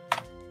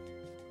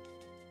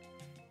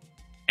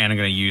 And I'm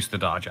going to use the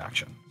dodge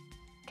action.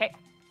 Okay.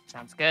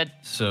 Sounds good.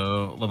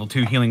 So, level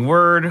 2 healing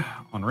word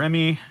on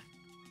Remy.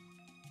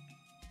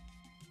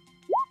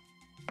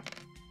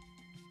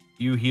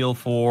 You heal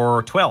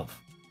for 12.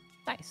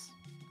 Nice.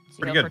 So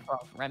Pretty you go good. for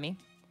 12, Remy.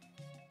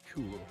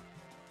 Cool.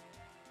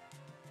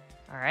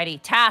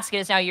 Alrighty. Task, it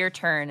is now your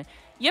turn.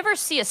 You ever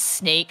see a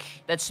snake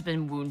that's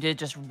been wounded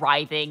just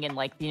writhing and,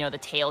 like, you know, the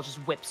tail just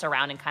whips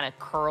around and kind of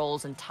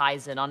curls and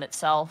ties in on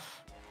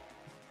itself?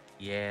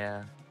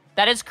 Yeah.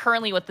 That is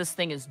currently what this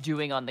thing is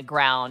doing on the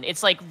ground.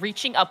 It's like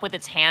reaching up with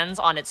its hands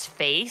on its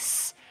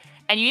face.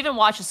 And you even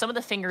watch as some of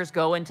the fingers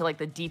go into like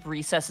the deep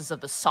recesses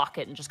of the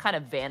socket and just kind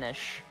of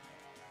vanish.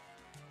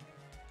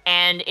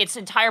 And its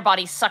entire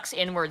body sucks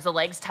inwards, the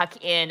legs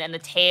tuck in, and the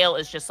tail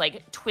is just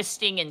like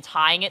twisting and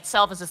tying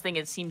itself as this thing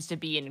it seems to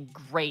be in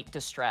great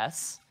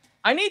distress.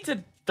 I need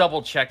to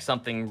double check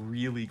something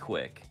really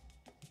quick.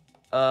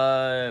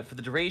 For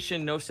the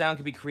duration, no sound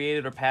can be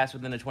created or passed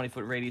within a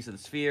 20-foot radius of the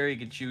sphere. You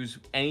can choose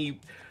any.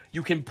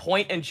 You can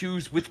point and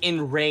choose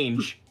within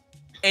range.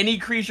 Any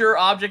creature or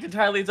object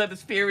entirely inside the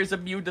sphere is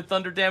immune to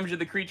thunder damage, and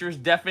the creature is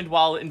deafened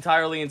while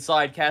entirely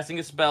inside. Casting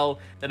a spell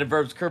that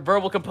involves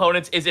verbal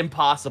components is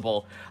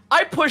impossible.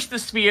 I push the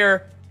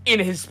sphere in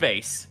his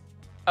space.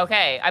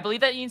 Okay, I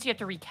believe that means you have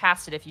to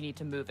recast it if you need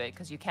to move it,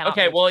 because you cannot.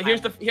 Okay, move well, it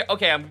here's the.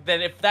 Okay,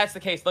 then if that's the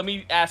case, let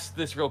me ask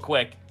this real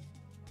quick.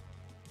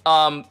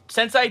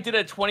 Since I did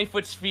a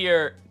 20-foot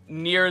sphere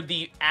near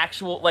the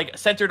actual, like,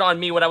 centered on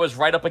me when I was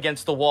right up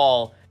against the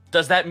wall,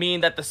 does that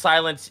mean that the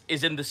silence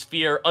is in the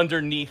sphere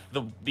underneath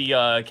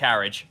the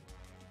carriage?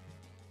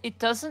 It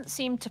doesn't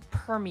seem to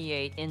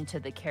permeate into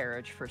the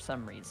carriage for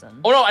some reason.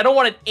 Oh no, I don't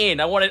want it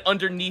in. I want it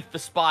underneath the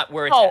spot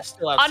where it's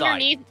still outside.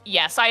 Underneath?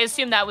 Yes, I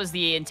assume that was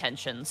the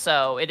intention.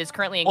 So it is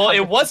currently Well,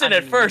 encompassed it wasn't at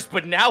underneath. first,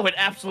 but now it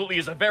absolutely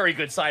is a very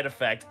good side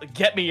effect.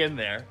 Get me in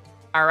there.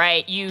 All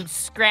right, you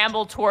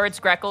scramble towards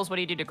Greckles. What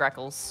do you do to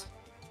Greckles?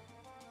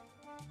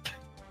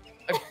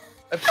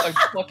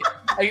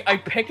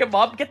 I pick him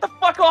up. Get the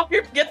fuck off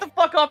your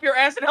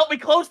ass and help me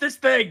close this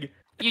thing.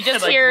 You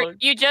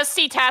just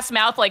see Task's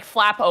mouth like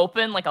flap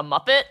open like a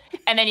Muppet,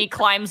 and then he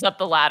climbs up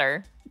the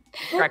ladder.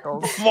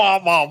 Greckles. When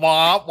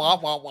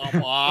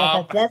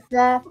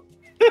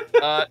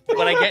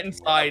I get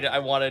inside, I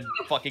want to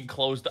fucking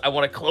close. I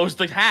want to close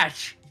the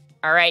hatch.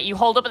 All right, you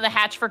hold open the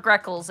hatch for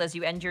Greckles as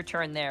you end your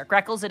turn there.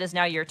 Greckles, it is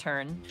now your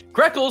turn.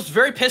 Greckles,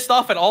 very pissed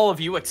off at all of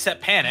you except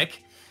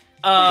Panic,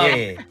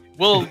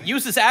 will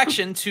use his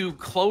action to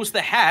close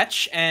the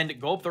hatch and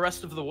go up the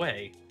rest of the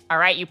way. All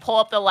right, you pull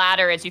up the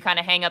ladder as you kind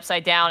of hang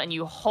upside down, and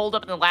you hold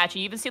up the latch.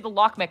 You even see the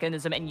lock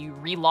mechanism, and you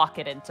relock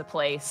it into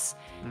place.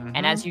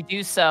 And as you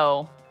do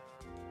so,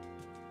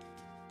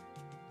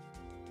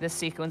 this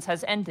sequence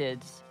has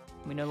ended.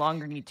 We no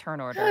longer need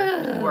turn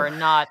order. We're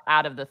not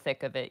out of the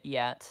thick of it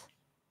yet.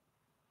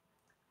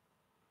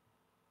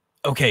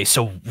 Okay,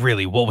 so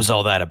really, what was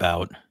all that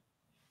about?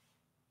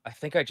 I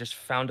think I just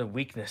found a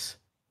weakness.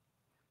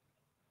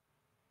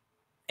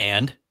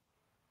 And?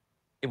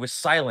 It was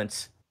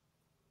silence.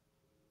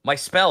 My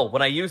spell,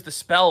 when I used the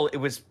spell, it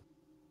was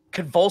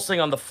convulsing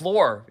on the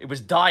floor. It was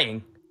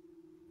dying.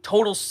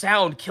 Total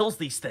sound kills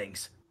these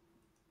things.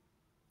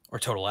 Or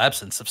total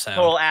absence of sound.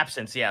 Total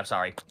absence, yeah, I'm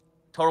sorry.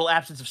 Total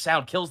absence of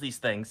sound kills these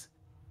things.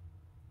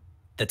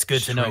 That's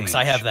good to know, because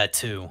I have that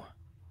too.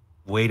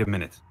 Wait a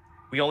minute.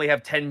 We only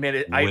have 10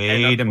 minutes.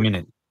 Wait a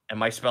minute. And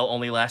my spell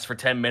only lasts for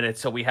 10 minutes,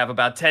 so we have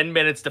about 10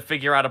 minutes to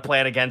figure out a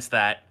plan against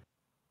that.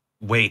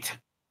 Wait.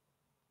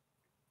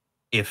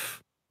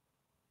 If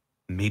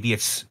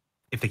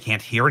they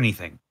can't hear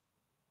anything.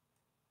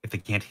 If they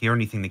can't hear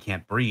anything, they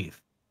can't breathe.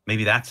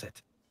 Maybe that's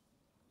it.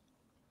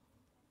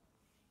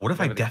 What if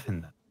I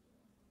deafen them?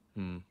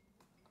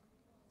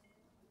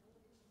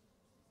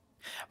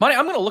 Money,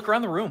 I'm going to look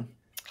around the room.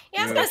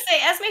 Yeah, I was going to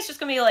say, Esme's just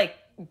going to be like,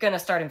 going to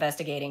start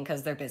investigating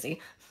because they're busy.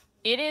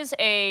 It is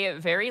a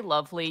very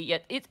lovely,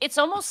 yet it's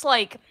almost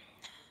like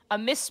a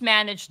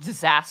mismanaged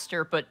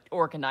disaster, but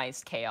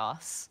organized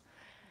chaos.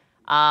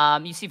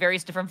 You see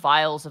various different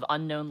vials of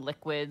unknown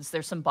liquids.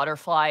 There's some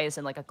butterflies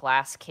in like a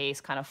glass case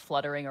kind of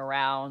fluttering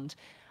around.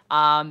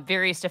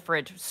 Various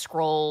different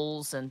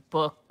scrolls and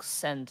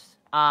books and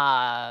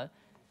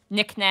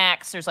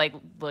knickknacks. There's like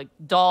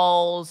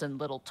dolls and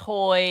little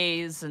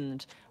toys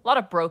and a lot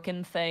of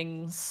broken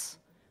things.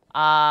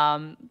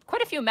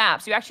 Quite a few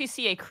maps. You actually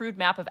see a crude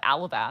map of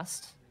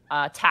Alabast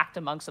tacked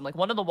amongst them. Like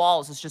one of the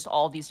walls is just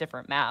all these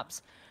different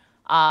maps.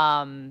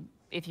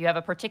 If you have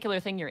a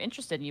particular thing you're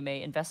interested in, you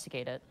may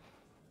investigate it.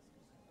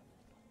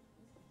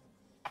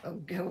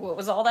 What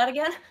was all that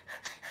again?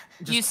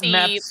 You see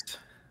maps.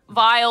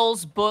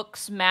 vials,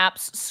 books,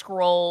 maps,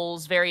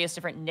 scrolls, various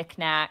different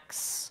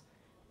knickknacks.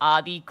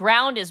 The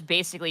ground is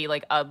basically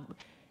like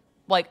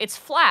it's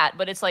flat,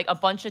 but it's like a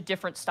bunch of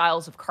different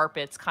styles of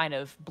carpets kind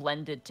of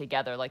blended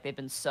together, like they've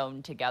been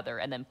sewn together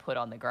and then put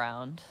on the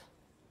ground.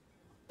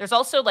 There's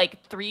also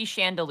like 3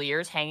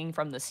 chandeliers hanging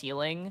from the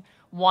ceiling.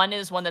 One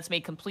is one that's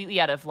made completely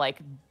out of like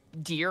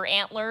deer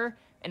antler,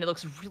 and it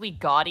looks really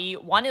gaudy.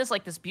 One is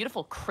like this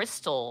beautiful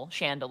crystal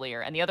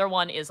chandelier, and the other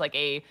one is like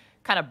a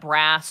kind of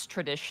brass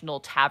traditional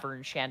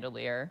tavern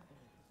chandelier.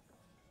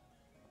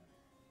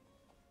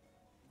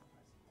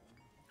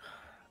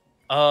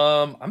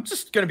 I'm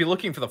just gonna be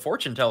looking for the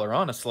fortune teller,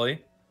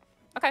 honestly.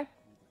 Okay.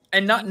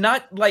 And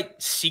not like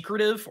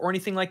secretive or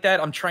anything like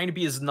that. I'm trying to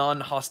be as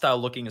non-hostile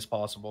looking as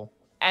possible.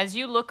 As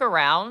you look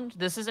around,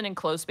 this is an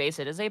enclosed space.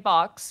 It is a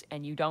box,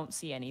 and you don't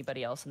see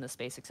anybody else in the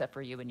space except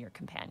for you and your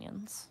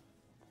companions.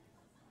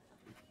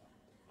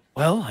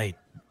 Well, I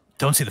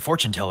don't see the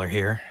fortune teller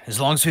here. As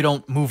long as we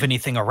don't move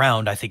anything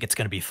around, I think it's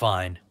going to be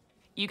fine.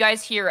 You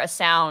guys hear a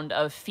sound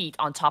of feet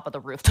on top of the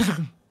roof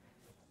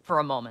for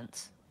a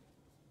moment.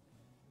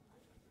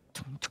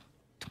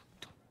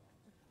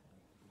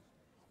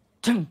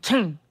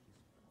 You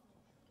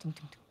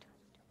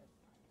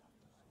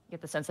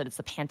get the sense that it's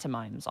the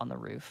pantomimes on the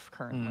roof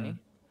currently.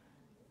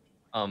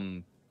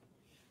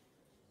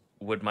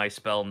 Would my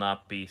spell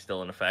not be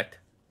still in effect?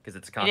 Because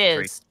it's a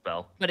concentration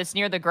spell. But it's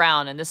near the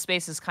ground, and this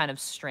space is kind of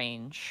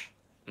strange.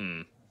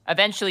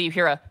 Eventually, you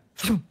hear a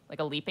like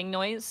a leaping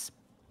noise,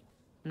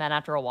 and then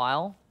after a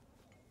while,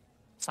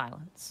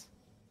 silence,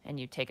 and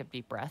you take a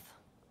deep breath.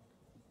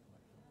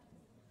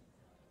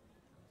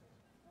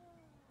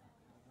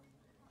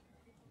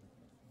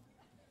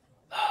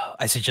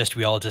 I suggest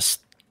we all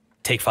just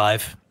take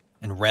 5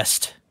 and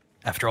rest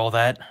after all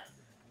that.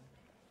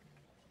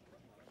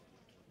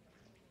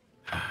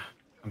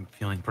 I'm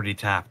feeling pretty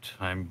tapped.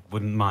 I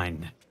wouldn't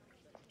mind.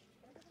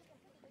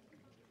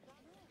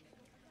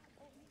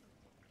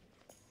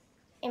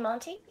 Hey,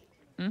 Monty.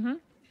 Mm-hmm.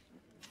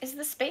 Is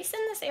the space in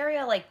this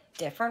area like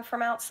different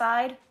from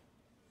outside?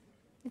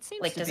 It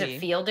seems Like, to does be. it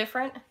feel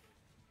different?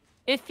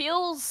 It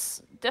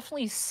feels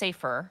definitely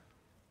safer,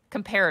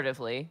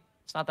 comparatively.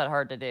 It's not that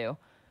hard to do.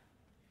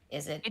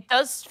 Is it? It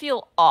does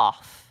feel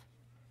off,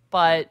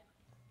 but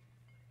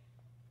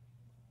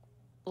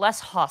less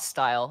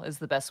hostile is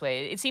the best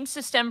way. It seems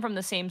to stem from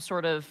the same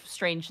sort of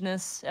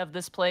strangeness of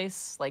this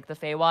place, like the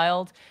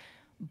Feywild,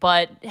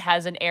 but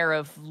has an air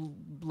of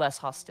less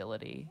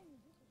hostility.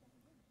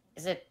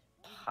 Is it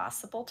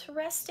possible to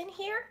rest in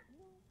here?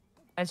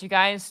 As you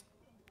guys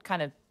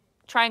kind of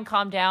try and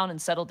calm down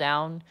and settle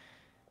down,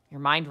 your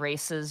mind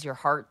races, your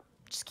heart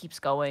just keeps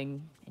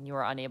going, and you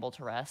are unable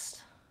to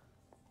rest.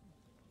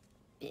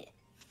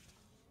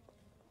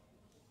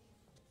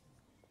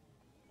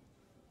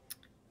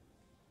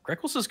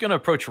 Greckles is going to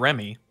approach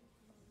Remy.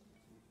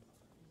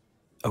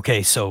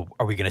 Okay, so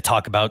are we going to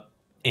talk about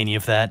any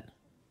of that?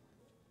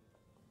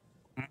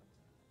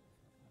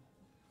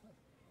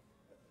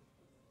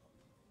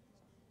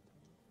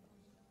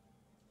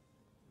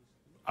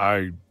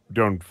 I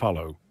don't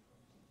follow.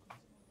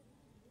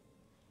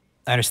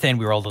 I understand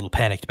we were all a little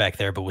panicked back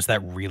there, but was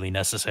that really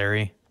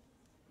necessary?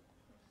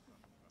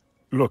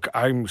 Look,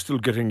 I'm still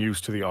getting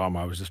used to the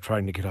armor. I was just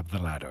trying to get up the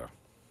ladder.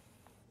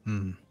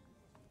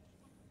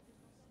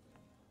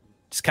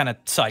 Just kind of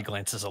side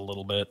glances a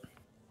little bit.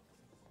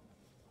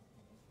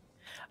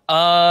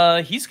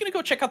 He's gonna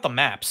go check out the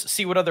maps,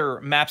 see what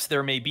other maps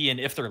there may be, and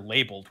if they're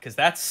labeled, because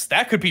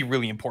that could be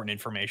really important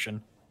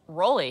information.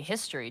 Roll a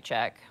history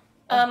check.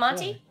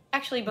 Monty,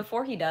 actually,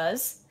 before he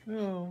does,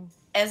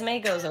 Esme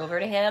goes over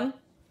to him,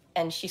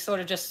 and she sort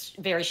of just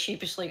very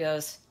sheepishly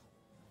goes,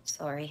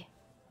 "Sorry."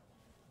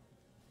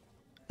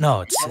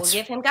 No, I will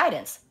give him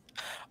guidance.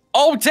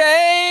 Oh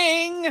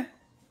dang!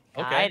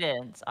 Okay.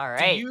 Guidance. All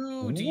right.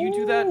 Do you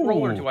do that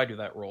roll, or do I do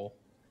that roll?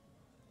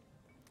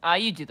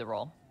 You do the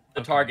roll.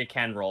 The target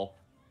can roll.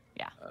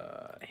 Yeah.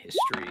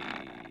 History.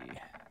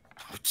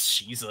 Oh,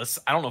 Jesus,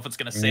 I don't know if it's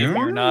gonna save me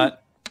or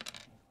not.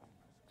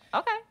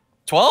 Okay.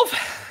 12.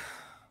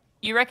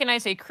 You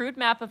recognize a crude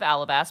map of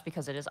Alabast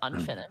because it is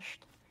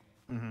unfinished.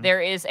 There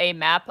is a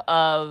map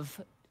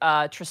of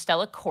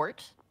Tristella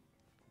Court.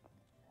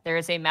 There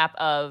is a map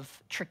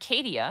of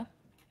Tricadia.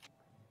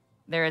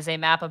 There is a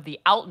map of the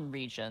Alton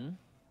region.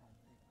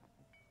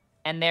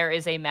 And there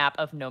is a map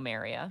of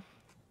Nomeria.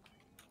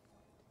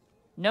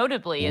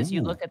 Notably, as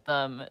you look at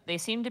them, they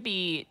seem to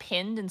be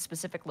pinned in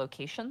specific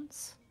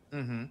locations.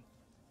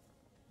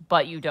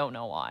 But you don't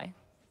know why.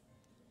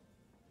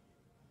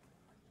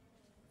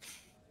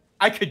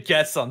 I could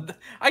guess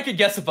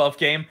above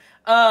game.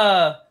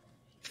 I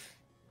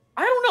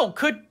don't know.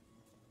 Could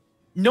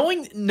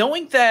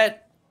knowing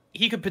that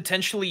he could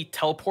potentially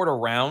teleport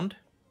around,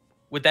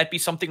 would that be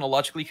something to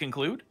logically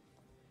conclude?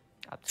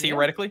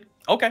 Theoretically?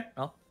 Okay.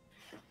 Well,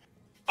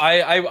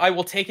 I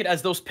will take it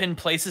as those pinned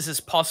places as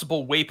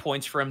possible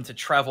waypoints for him to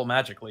travel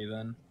magically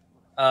then.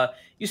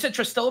 You said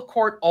Tristella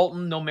Court,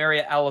 Alton,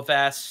 Nomeria,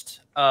 Alavast,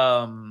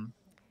 And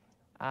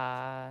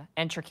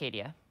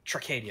Tricadia.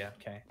 Tricadia,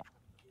 okay.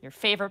 Your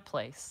favorite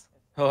place.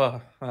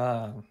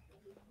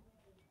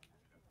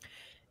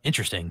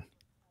 Interesting.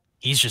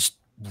 He's just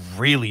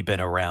really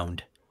been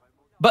around.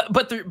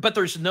 But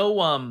there's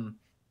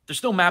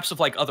no maps of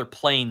like other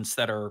planes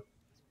that are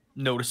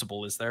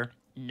noticeable, is there?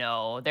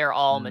 No, they're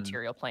all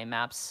material plane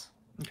maps.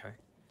 Okay.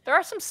 There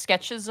are some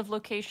sketches of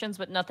locations,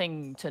 but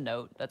nothing to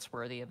note that's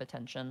worthy of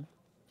attention.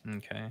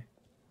 Okay.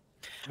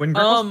 When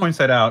Griffiths points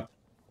that out,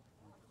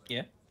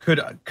 yeah,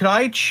 could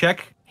I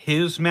check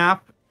his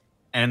map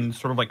and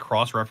sort of like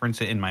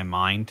cross-reference it in my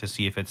mind to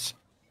see if it's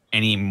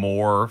any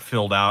more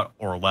filled out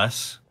or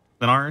less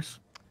than ours?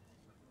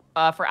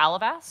 For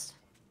Alavast?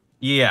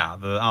 Yeah,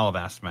 the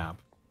Alavast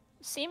map.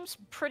 Seems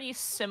pretty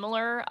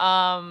similar.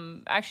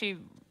 Actually,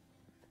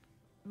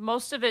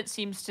 most of it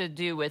seems to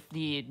do with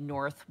the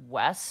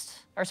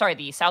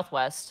the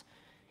southwest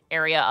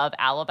area of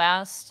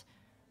Alabast.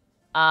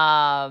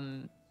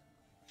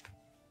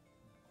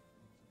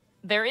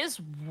 There is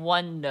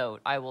one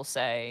note, I will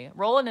say.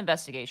 Roll an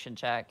investigation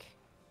check.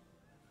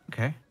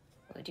 Okay.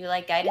 Would you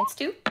like guidance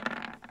too?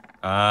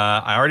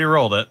 I already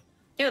rolled it.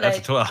 That's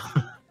a 12.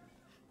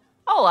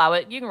 I'll allow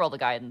it. You can roll the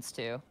guidance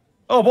too.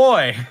 Oh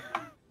boy.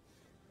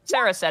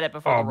 Sarah said it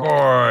before Oh the roll.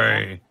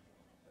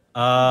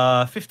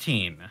 boy.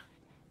 15.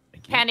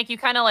 Thank you. Panic, you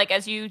kind of like,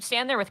 as you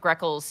stand there with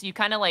Greckles, you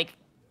kind of like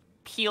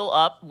peel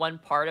up one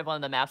part of one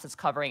of the maps that's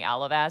covering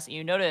Alavast, and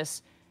you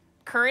notice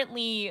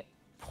currently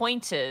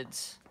pointed,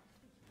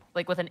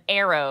 like with an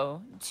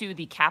arrow to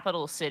the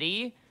capital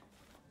city,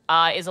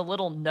 is a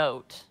little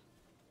note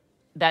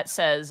that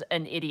says,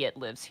 "An idiot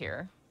lives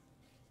here."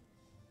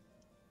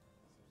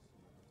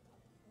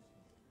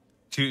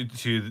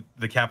 To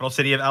the capital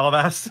city of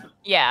Alavast?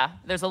 Yeah,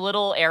 there's a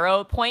little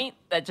arrow point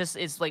that just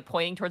is like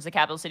pointing towards the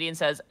capital city and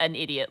says, "An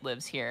idiot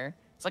lives here."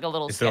 It's like a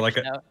little sketch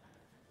note.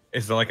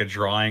 Is there like a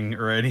drawing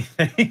or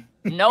anything?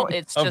 No,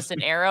 it's just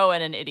an arrow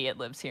and "an idiot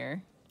lives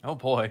here." Oh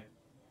boy.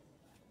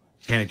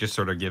 And it just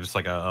sort of gives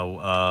like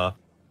a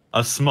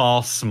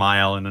small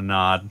smile and a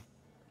nod.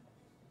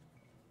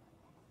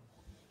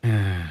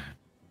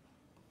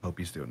 Hope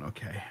he's doing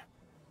okay.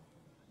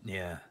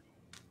 Yeah.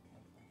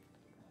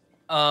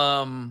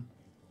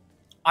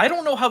 I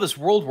don't know how this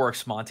world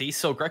works, Monty.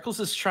 So Greckles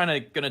is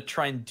gonna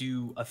try and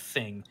do a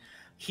thing.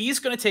 He's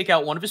gonna take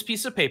out one of his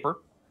pieces of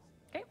paper.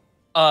 Okay.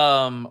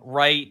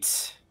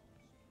 Write.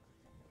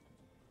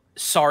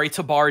 Sorry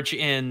to barge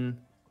in.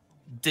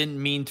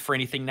 Didn't mean for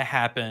anything to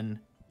happen.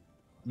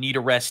 Need a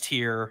rest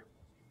here.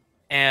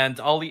 And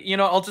I'll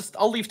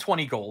leave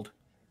 20 gold.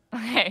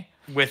 Okay.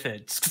 With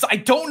it, because I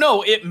don't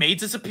know. It may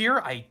disappear.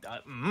 Okay.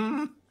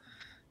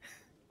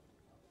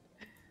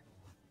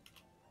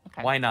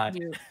 Why not?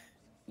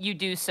 You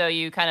do so.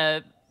 You kind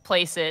of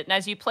place it, and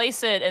as you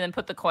place it and then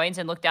put the coins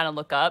and look down and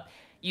look up,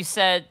 you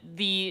said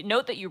the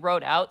note that you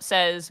wrote out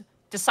says,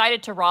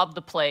 "Decided to rob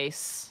the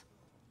place.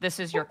 This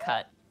is your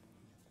cut."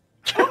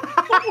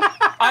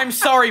 I'm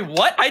sorry,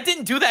 what? I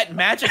didn't do that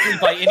magically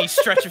by any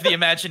stretch of the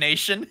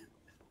imagination.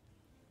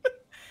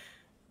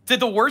 Did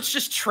the words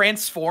just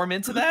transform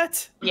into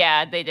that?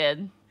 Yeah, they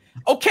did.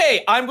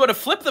 Okay, I'm going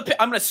to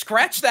I'm going to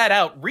scratch that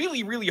out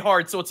really, really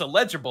hard so it's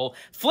illegible.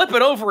 Flip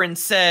it over and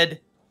said,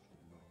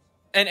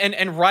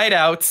 and write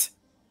out,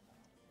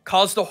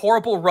 caused a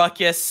horrible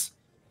ruckus,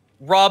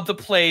 robbed the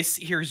place,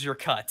 here's your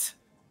cut.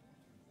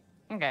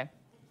 Okay.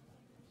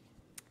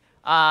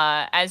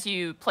 As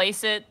you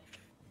place it,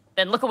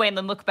 then look away and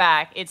then look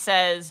back, it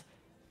says,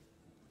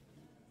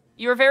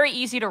 "You were very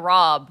easy to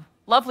rob.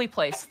 Lovely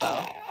place,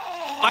 though."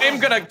 I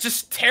am going to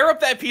just tear up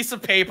that piece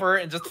of paper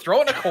and just throw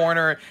it in a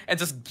corner and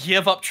just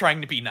give up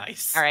trying to be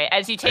nice. All right,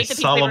 as you take the piece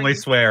of solemnly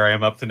paper, swear I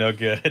am up to no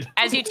good.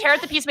 as you tear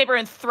out the piece of paper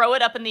and throw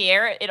it up in the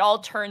air, it all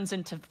turns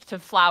into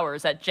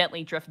flowers that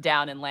gently drift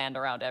down and land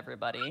around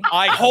everybody.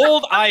 I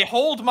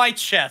hold my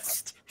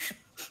chest.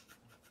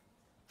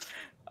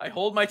 I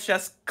hold my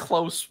chest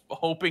close,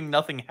 hoping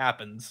nothing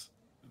happens.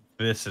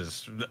 This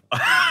is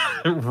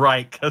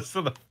right, because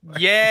of the...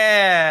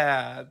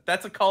 Yeah,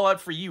 that's a call out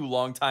for you,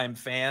 longtime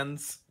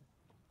fans.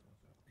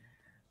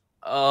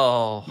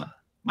 Oh,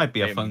 might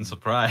be a fun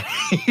surprise.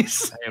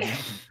 I am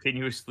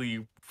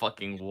continuously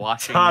fucking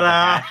watching.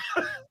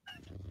 Ta-da!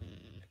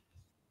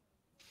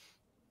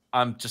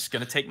 I'm just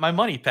gonna take my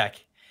money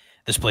back.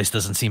 This place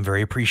doesn't seem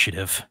very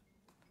appreciative.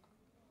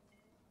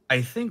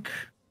 I think.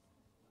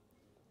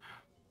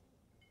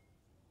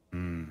 We're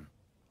You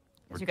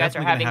guys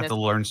are definitely having gonna have this. to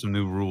learn some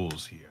new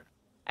rules here.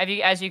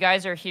 As you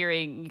guys are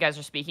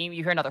speaking,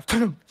 you hear another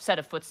set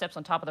of footsteps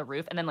on top of the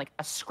roof, and then like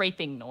a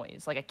scraping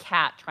noise, like a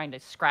cat trying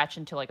to scratch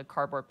into like a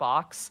cardboard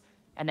box,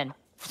 and then.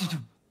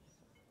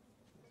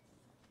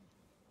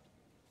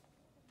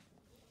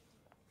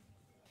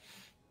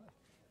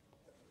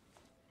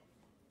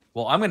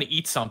 Well, I'm gonna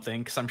eat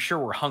something because I'm sure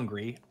we're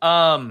hungry.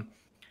 I'm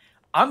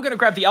gonna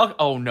grab the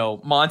Oh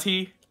no,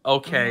 Monty.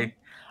 Okay,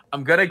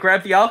 I'm gonna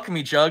grab the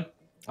alchemy jug.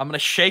 I'm gonna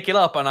shake it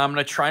up, and I'm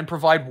gonna try and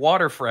provide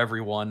water for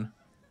everyone.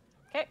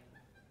 Okay.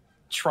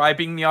 Try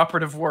being the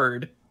operative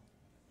word.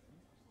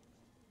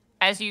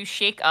 As you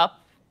shake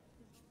up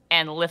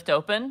and lift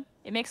open,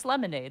 it makes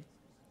lemonade.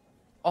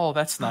 Oh,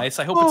 that's nice.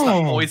 I hope it's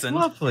not poisoned.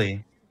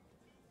 Lovely.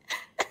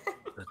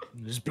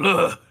 It's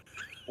blood.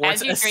 Or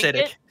As it's you drink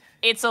acidic. it,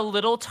 it's a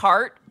little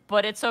tart,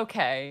 but it's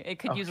okay. It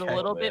could use a Okay.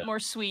 little bit more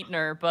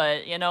sweetener,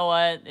 but you know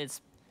what?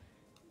 It's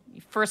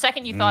for a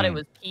second you thought it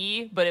was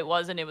pea, but it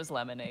wasn't. It was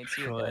lemonade.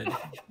 So you're good.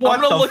 What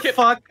I'm gonna the look at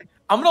fuck?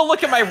 I'm gonna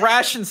look at my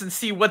rations and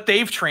see what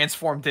they've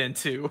transformed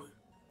into.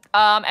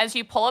 As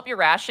you pull up your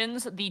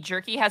rations, the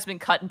jerky has been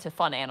cut into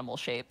fun animal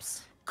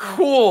shapes.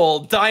 Cool,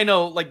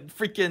 dino, like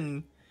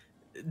freaking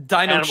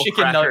dino Animal chicken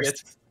crackers.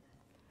 nuggets.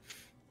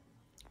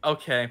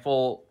 Okay,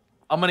 well,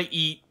 I'm gonna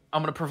eat.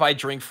 I'm gonna provide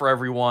drink for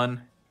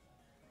everyone.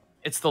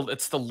 It's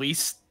the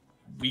least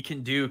we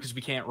can do because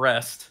we can't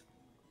rest.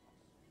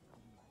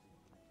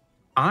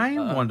 I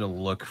want to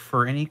look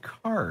for any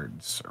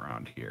cards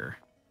around here.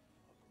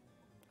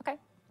 Okay.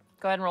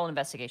 Go ahead and roll an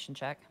investigation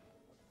check.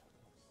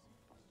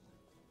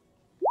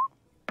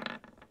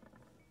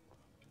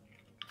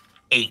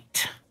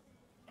 Eight.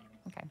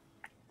 Okay.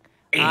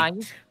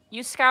 Eight.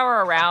 You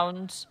scour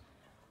around.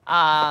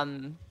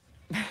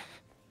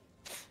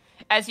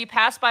 As you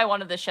pass by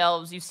one of the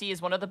shelves, you see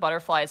as one of the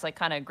butterflies like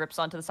kind of grips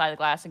onto the side of the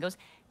glass and goes,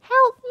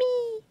 "Help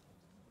me!"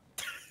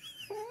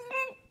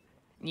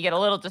 You get a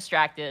little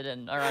distracted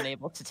and are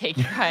unable to take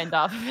your hand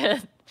off of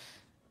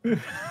it.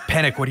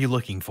 Panic, what are you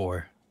looking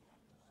for?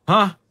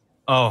 Huh?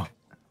 Oh,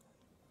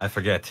 I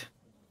forget.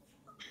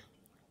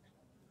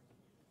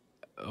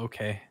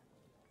 Okay.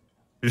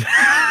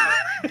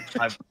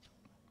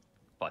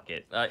 Fuck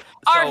it. Our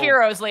So,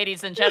 heroes,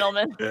 ladies and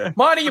gentlemen.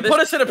 Monty, you this- put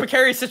us in a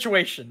precarious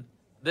situation.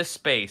 This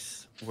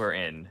space we're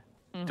in.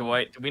 Mhm.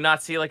 Do we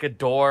not see like a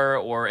door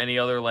or any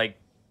other like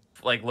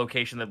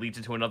location that leads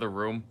into another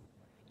room?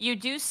 You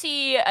do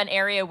see an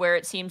area where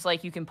it seems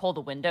like you can pull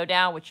the window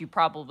down, which you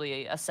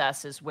probably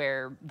assess is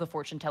where the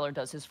fortune teller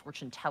does his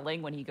fortune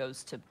telling when he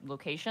goes to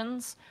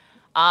locations.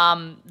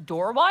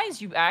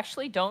 Door-wise, you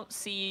actually don't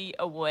see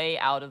a way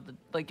out of the,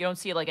 like, you don't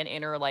see like an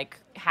inner like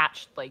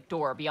hatched like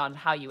door beyond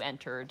how you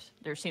entered.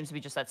 There seems to be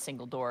just that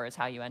single door is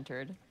how you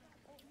entered.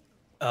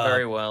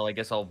 Very well. I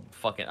guess I'll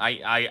fucking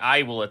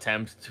I will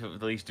attempt to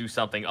at least do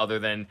something other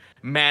than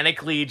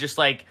manically just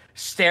like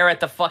stare at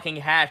the fucking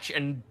hatch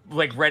and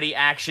like ready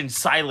action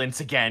silence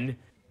again.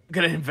 I'm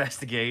gonna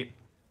investigate.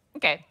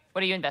 Okay,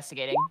 what are you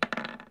investigating?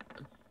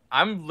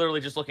 I'm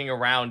literally just looking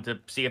around to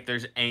see if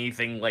there's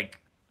anything like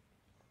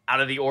out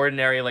of the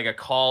ordinary, like a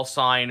call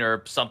sign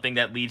or something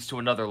that leads to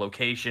another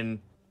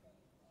location,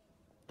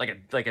 like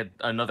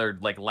another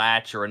like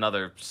latch or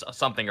another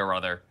something or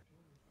other.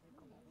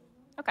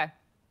 Okay.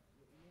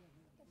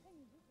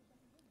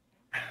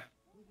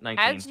 19.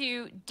 As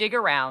you dig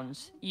around,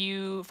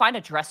 you find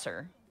a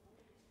dresser.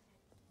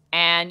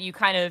 And you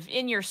kind of,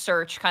 in your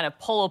search, kind of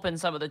pull open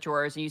some of the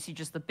drawers, and you see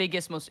just the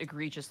biggest, most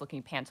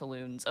egregious-looking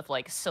pantaloons of,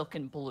 like,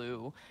 silken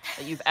blue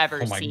that you've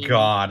ever seen. Oh my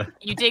god.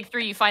 You dig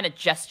through, you find a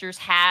jester's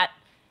hat,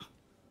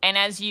 and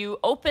as you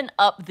open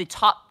up the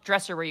top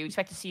dresser where you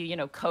expect to see, you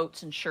know,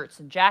 coats and shirts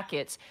and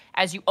jackets,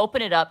 as you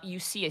open it up, you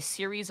see a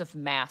series of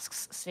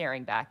masks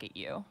staring back at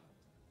you.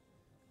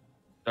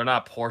 They're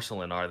not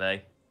porcelain, are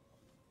they?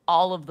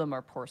 All of them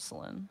are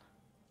porcelain.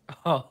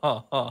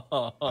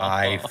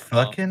 I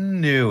fucking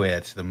knew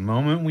it. The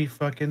moment we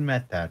fucking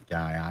met that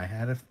guy, I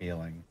had a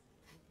feeling.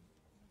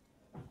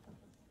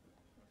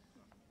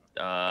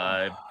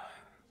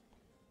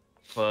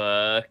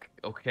 Fuck.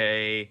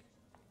 Okay.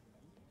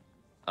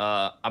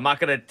 I'm not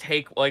gonna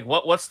take like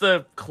what's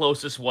the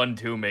closest one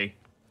to me?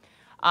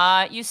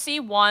 You see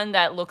one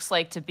that looks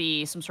like to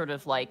be some sort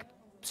of plague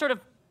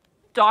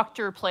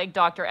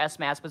doctor-esque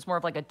mask, but it's more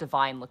of like a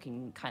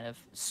divine-looking kind of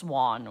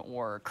swan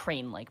or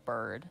crane-like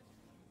bird.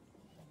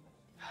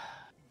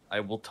 I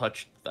will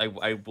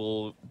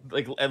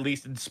like at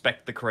least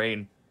inspect the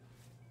crane.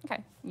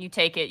 Okay. You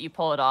take it, you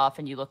pull it off,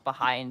 and you look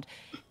behind.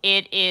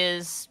 It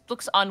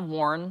looks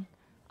unworn.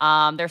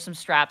 There's some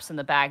straps in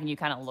the back, and you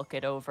kind of look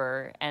it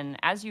over. And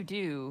as you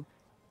do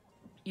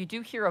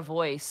hear a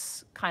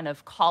voice kind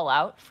of call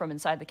out from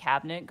inside the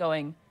cabinet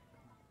going,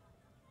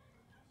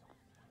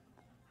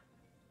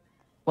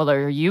 "Well,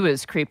 are you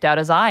as creeped out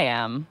as I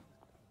am?"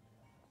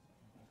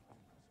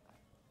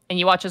 And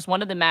you watch as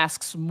one of the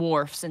masks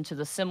morphs into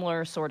the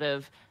similar sort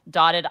of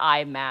dotted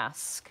eye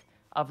mask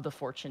of the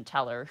fortune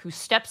teller, who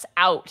steps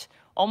out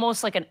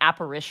almost like an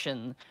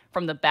apparition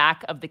from the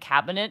back of the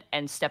cabinet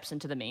and steps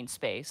into the main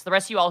space. The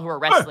rest of you all who are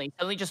wrestling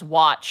suddenly just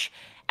watch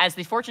as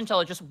the fortune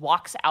teller just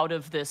walks out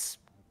of this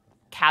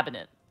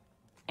cabinet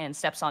and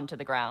steps onto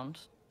the ground.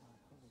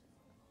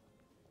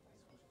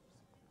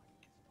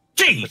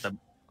 Jeez!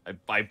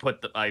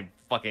 I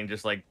fucking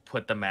just like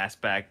put the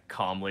mask back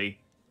calmly.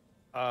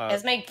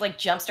 Esme like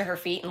jumps to her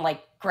feet and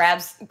like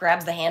grabs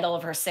the handle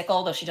of her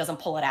sickle, though she doesn't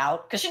pull it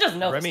out because she doesn't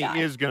know this Remy guy.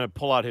 is gonna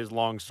pull out his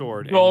long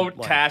sword. Go and,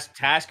 like,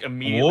 task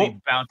immediately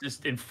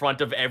bounces in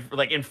front of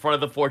in front of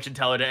the fortune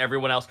teller to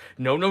everyone else.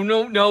 No.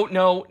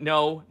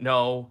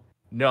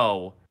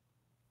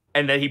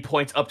 And then he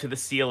points up to the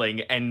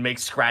ceiling and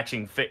makes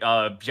scratching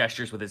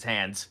gestures with his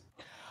hands.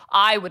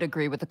 I would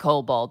agree with the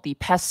kobold. The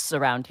pests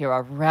around here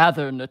are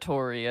rather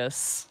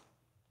notorious.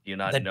 Do you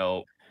not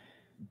know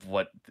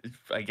what?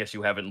 I guess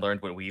you haven't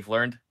learned what we've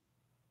learned.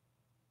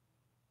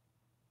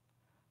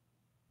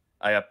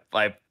 I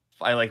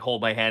like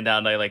hold my hand down.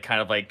 And I like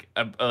kind of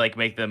like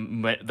make the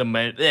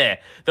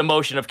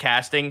motion of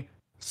casting.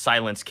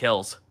 Silence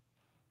kills.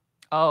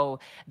 Oh,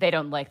 they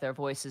don't like their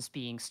voices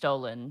being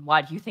stolen.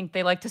 Why do you think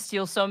they like to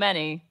steal so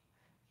many?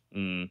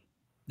 Now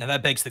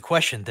that begs the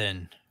question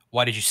then,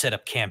 why did you set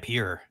up camp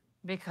here?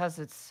 Because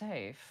it's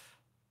safe.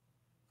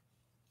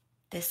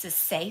 This is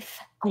safe.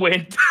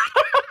 Gwent.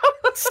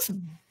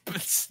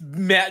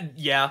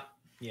 Yeah.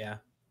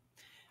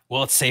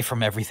 Well, it's safe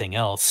from everything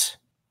else.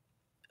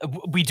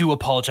 We do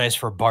apologize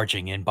for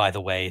barging in, by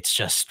the way. It's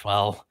just,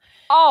 well...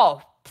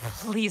 Oh,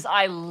 please,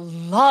 I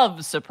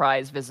love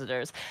surprise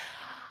visitors.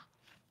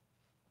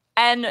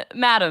 And,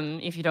 madam,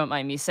 if you don't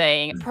mind me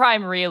saying,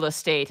 prime real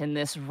estate in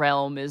this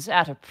realm is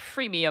at a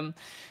premium.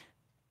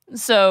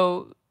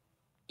 So,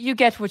 you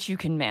get what you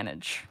can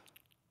manage.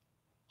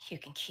 You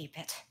can keep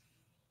it.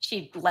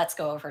 She lets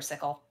go of her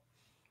sickle.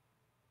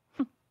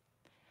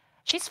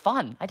 She's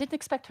fun. I didn't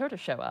expect her to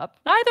show up.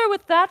 Neither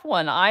with that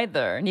one,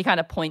 either. And he kind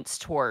of points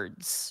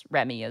towards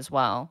Remy as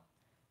well.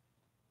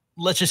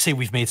 Let's just say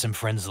we've made some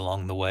friends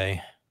along the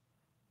way.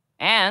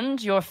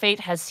 And your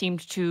fate has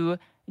seemed to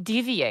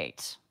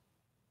deviate.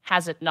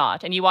 Has it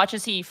not? And you watch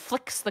as he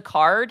flicks the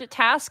card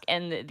task,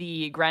 and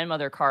the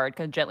grandmother card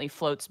kind of gently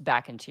floats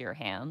back into your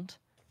hand.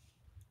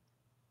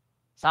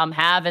 Some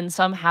have and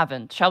some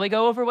haven't. Shall we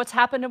go over what's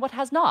happened and what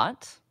has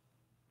not?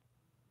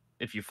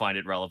 If you find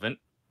it relevant.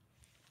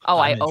 Oh,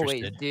 I I'm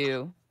always interested.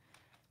 do.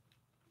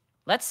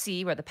 Let's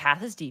see where the path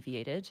has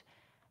deviated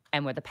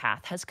and where the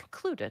path has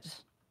concluded.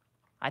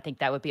 I think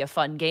that would be a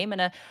fun game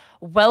and a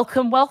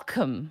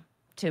welcome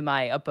to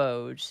my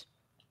abode.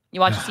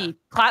 You watch as he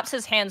claps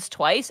his hands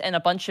twice and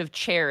a bunch of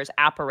chairs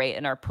apparate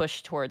and are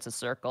pushed towards a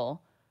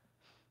circle.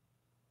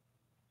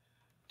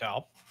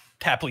 I'll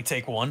happily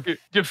take one.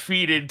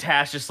 Defeated,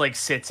 Tash just like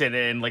sits in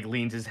it and like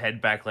leans his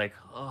head back like,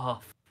 oh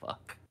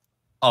fuck.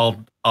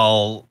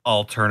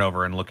 I'll turn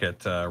over and look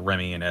at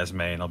Remy and Esme,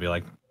 and I'll be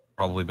like,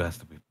 Probably best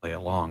that we play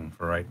along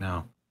for right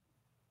now.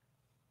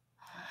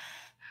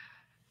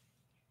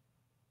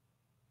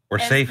 We're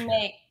safe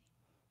here.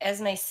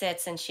 Esme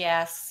sits and she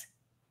asks,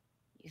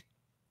 "You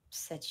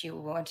said you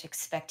weren't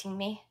expecting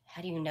me?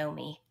 How do you know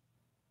me?"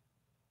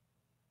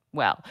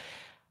 Well,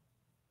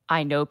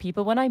 I know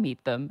people when I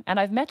meet them, and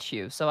I've met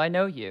you, so I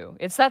know you.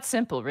 It's that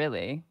simple,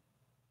 really.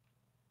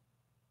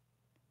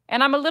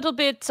 And I'm a little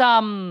bit,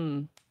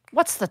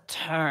 what's the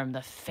term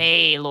the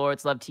Fey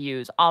Lords love to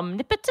use?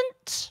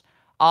 Omnipotent?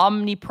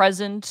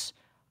 Omnipresent?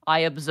 I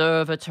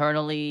observe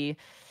eternally.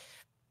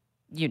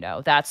 You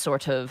know, that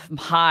sort of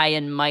high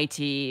and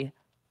mighty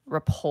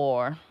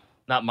rapport.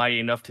 Not mighty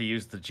enough to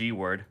use the G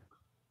word.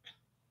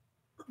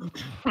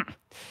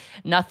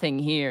 Nothing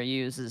here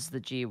uses the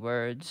G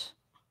word.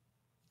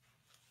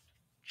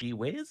 Gee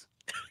whiz?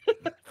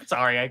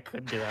 Sorry, I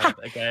couldn't do that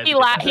again. He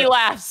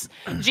laughs.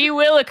 Gee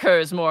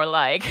willikers, more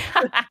like.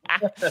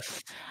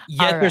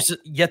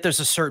 Yet there's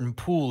a certain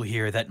pool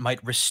here that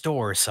might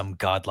restore some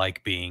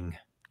godlike being.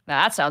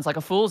 Now, that sounds like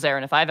a fool's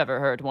errand if I've ever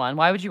heard one.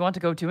 Why would you want to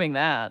go doing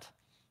that?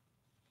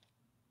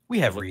 We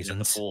have Looking at the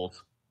reasons.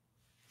 fools.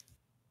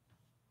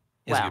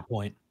 Is a Wow. good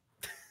point.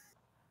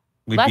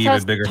 We'd Let be us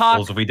even bigger talk-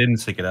 fools if we didn't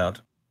seek it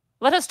out.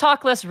 Let us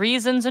talk less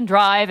reasons and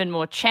drive and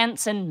more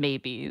chance and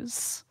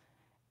maybes.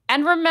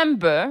 And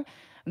remember,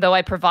 though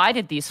I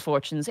provided these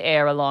fortunes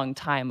ere a long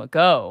time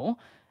ago,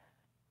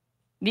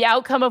 the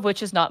outcome of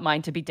which is not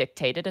mine to be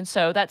dictated, and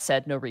so, that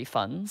said, no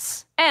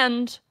refunds.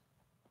 And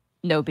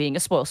no being a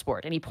spoil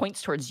sport. And he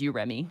points towards you,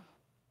 Remy.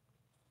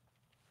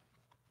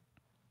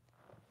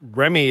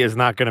 Remy is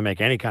not going to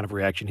make any kind of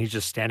reaction. He's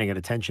just standing at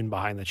attention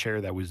behind the chair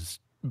that was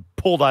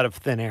pulled out of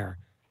thin air.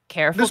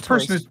 Careful, This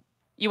person is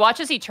You watch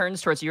as he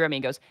turns towards you, Remy,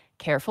 and goes,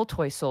 "Careful,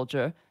 toy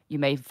soldier. You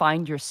may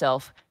find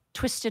yourself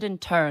twisted and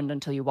turned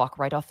until you walk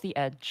right off the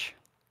edge."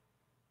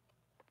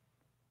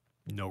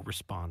 No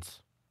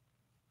response.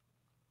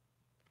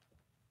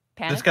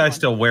 Panic This guy's one.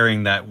 still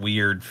wearing that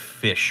weird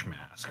fish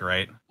mask,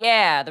 right?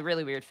 Yeah, the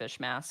really weird fish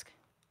mask.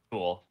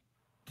 Cool.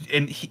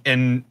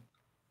 And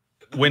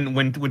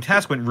when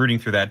Task went rooting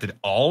through that, did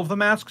all of the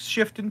masks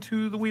shift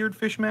into the weird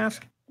fish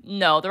mask?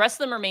 No, the rest of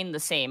them remain the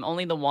same.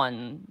 Only the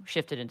one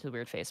shifted into the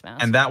weird face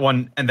mask. And that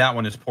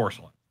one is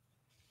porcelain.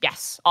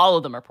 Yes, all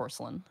of them are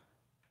porcelain.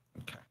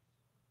 Okay.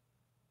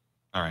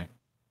 All right.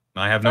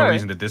 I have no Sure.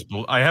 reason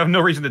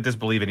to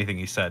disbelieve anything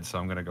he said, so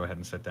I'm going to go ahead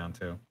and sit down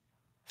too.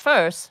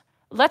 First,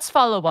 let's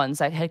follow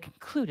ones I had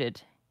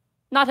concluded.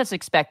 Not as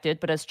expected,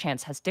 but as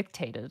chance has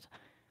dictated.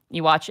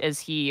 You watch as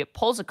he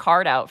pulls a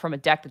card out from a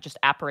deck that just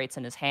apparates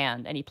in his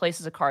hand, and he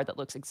places a card that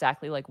looks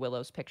exactly like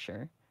Willow's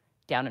picture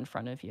down in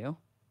front of you.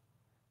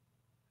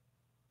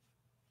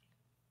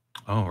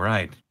 Oh,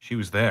 right. She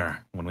was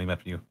there when we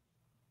met you.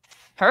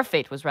 Her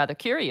fate was rather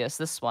curious,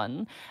 this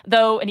one.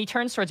 Though, and he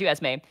turns towards you,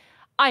 Esme,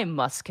 "I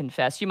must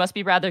confess, you must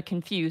be rather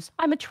confused.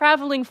 I'm a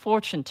traveling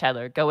fortune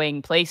teller,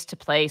 going place to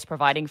place,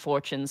 providing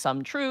fortunes,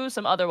 some true,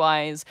 some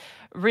otherwise.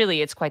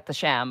 Really, it's quite the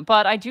sham.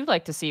 But I do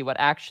like to see what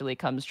actually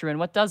comes true and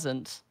what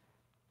doesn't."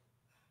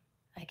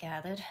 I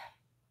gathered.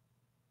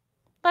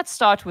 Let's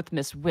start with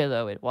Miss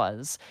Willow, it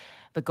was.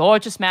 The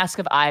gorgeous mask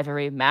of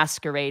ivory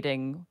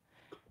masquerading.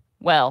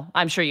 Well,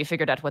 I'm sure you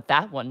figured out what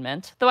that one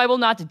meant, though I will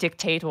not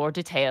dictate or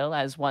detail,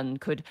 as one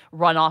could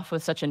run off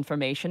with such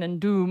information and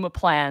doom a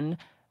plan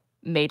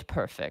made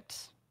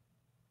perfect.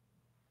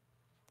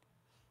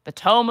 The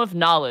Tome of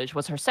Knowledge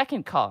was her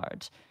second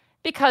card,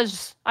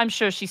 because I'm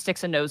sure she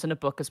sticks a nose in a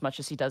book as much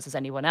as he does as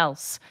anyone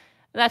else.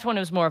 That one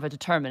is more of a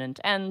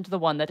determinant, and the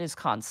one that is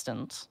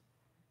constant.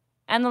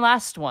 And the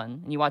last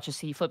one, and you watch as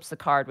he flips the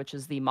card, which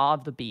is the Maw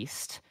of the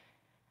Beast.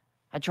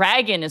 A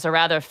dragon is a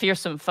rather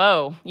fearsome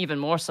foe, even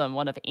more so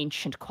one of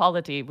ancient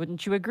quality,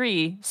 wouldn't you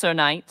agree, Sir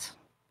Knight?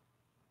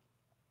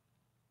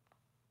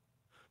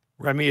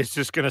 Remy is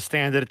just going to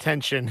stand at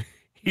attention.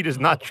 He does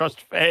not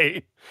trust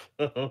Faye.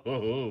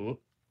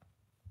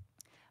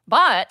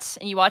 But,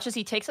 and you watch as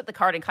he takes up the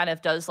card and kind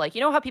of does like,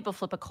 you know how people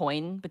flip a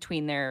coin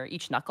between their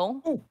each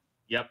knuckle? Ooh.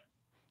 Yep.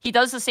 He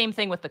does the same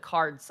thing with the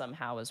card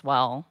somehow as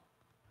well.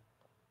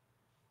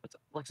 It's a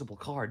flexible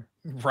card.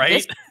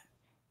 Right?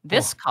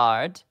 This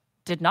card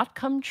did not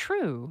come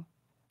true,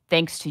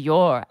 thanks to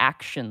your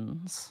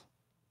actions.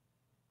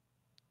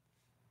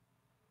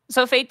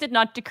 So fate did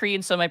not decree,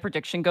 and so my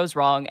prediction goes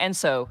wrong, and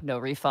so no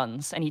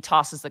refunds. And he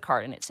tosses the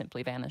card, and it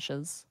simply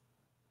vanishes.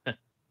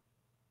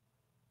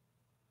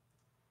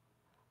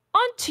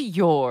 On to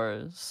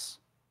yours,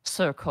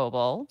 Sir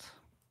Kobold.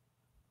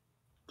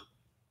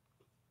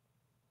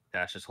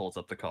 Dash just holds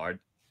up the card.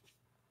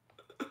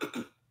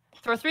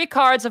 For 3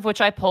 cards of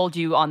which I pulled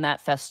you on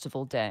that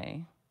festival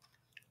day.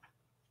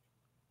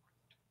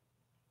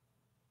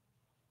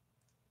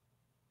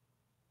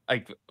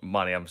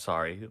 Money, I'm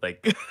sorry.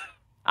 Like,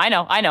 I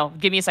know.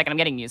 Give me a second. I'm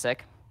getting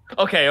music.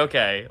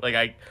 okay.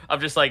 Like, I'm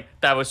just like,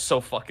 that was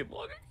so fucking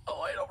long ago.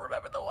 Oh, I don't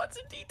remember the ones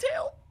in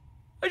detail.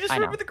 I just I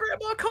know. remember the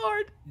grandma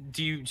card.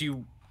 Do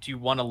you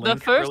want to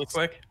link first- really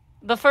quick?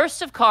 The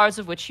first of cards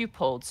of which you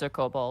pulled, Sir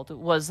Kobold,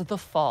 was the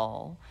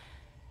Fall.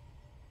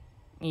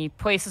 He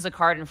places a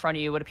card in front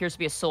of you, what appears to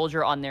be a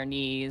soldier on their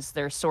knees.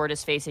 Their sword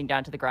is facing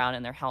down to the ground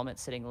and their helmet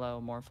sitting low,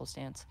 mournful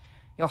stance.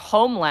 Your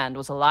homeland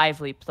was a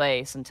lively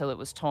place until it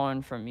was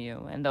torn from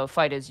you, and though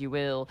fight as you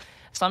will,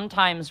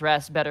 sometimes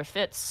rest better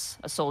fits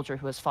a soldier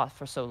who has fought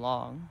for so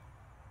long.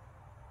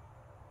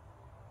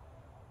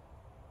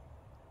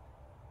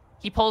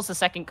 He pulls the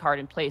second card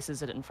and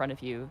places it in front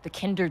of you, the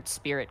Kindred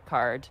Spirit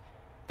card.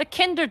 The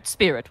Kindred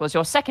Spirit was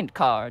your second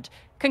card.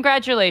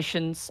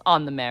 Congratulations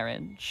on the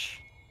marriage.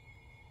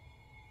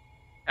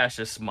 Ash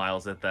just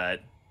smiles at that.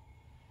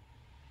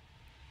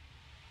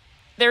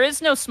 There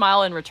is no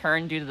smile in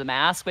return due to the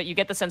mask, but you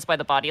get the sense by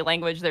the body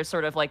language there's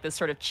sort of like this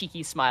sort of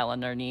cheeky smile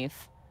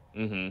underneath.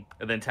 And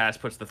then Tash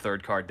puts the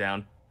third card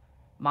down.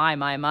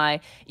 My.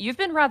 You've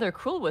been rather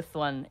cruel with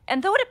one,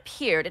 and though it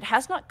appeared, it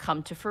has not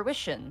come to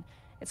fruition.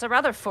 It's a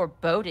rather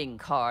foreboding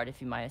card,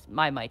 if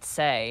I might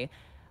say.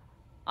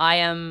 I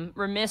am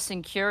remiss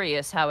and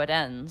curious how it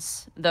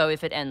ends, though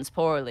if it ends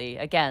poorly,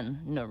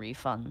 again, no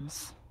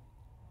refunds.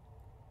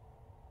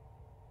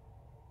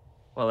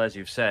 Well, as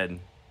you've said,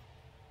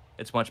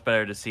 it's much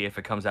better to see if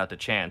it comes out to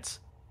chance.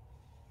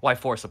 Why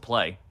force a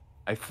play?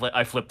 I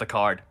flip the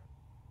card.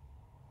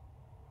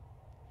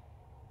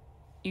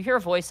 You hear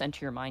a voice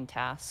enter your mind,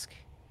 Task.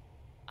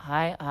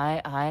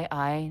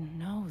 I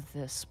know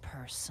this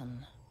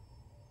person.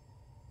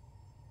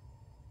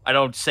 I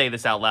don't say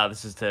this out loud.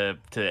 This is to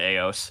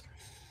Eos.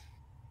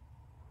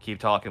 Keep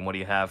talking. What do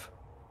you have?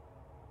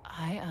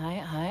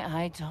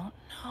 I don't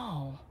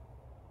know.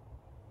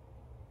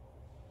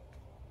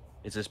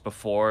 Is this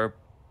before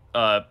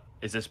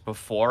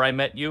I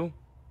met you?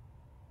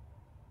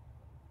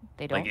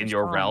 They don't like in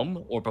your respond.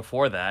 realm, or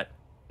before that?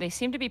 They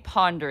seem to be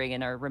pondering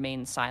and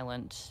remain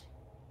silent.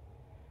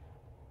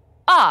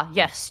 Ah,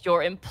 yes,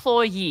 your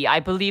employee. I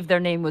believe their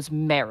name was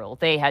Meryl.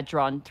 They had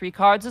drawn 3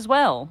 cards as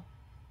well.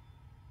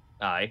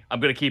 Aye. I'm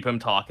gonna keep him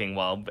talking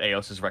while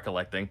Eos is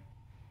recollecting.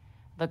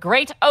 The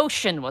Great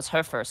Ocean was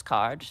her first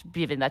card,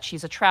 given that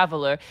she's a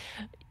traveler.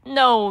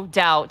 No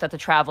doubt that the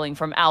traveling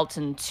from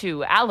Alton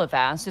to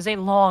Alavast is a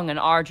long and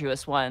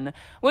arduous one.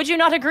 Would you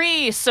not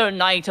agree, Sir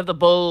Knight of the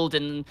Bold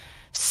and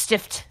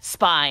Stiffed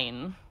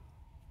Spine?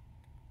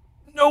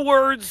 No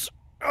words.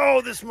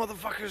 Oh, this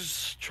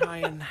motherfucker's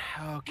trying.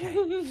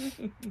 Okay.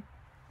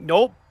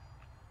 Nope.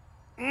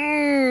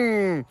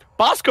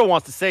 Bosco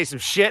wants to say some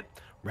shit.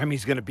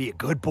 Remy's gonna be a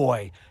good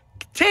boy.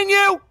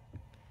 Continue!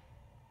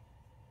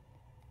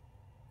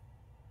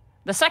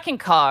 The second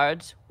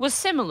card was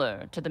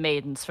similar to the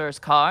maiden's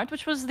first card,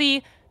 which was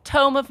the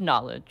Tome of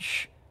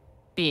Knowledge.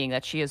 Being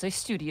that she is a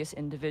studious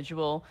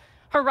individual,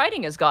 her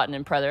writing has gotten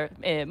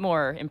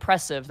more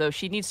impressive, though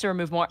she needs to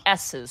remove more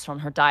S's from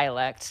her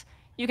dialect.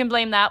 You can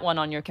blame that one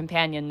on your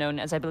companion, known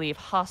as, I believe,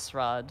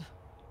 Hasrad.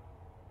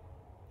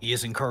 He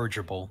is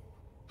incorrigible.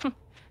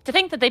 To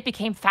think that they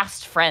became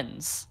fast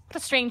friends. What a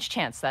strange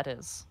chance that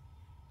is.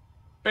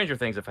 Stranger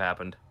things have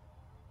happened.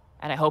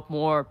 And I hope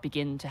more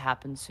begin to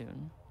happen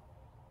soon.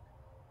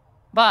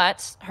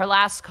 But her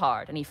last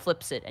card, and he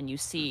flips it, and you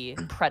see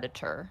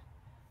Predator.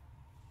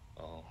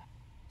 Oh.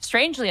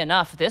 Strangely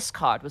enough, this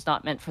card was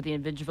not meant for the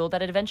individual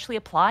that it eventually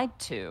applied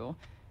to.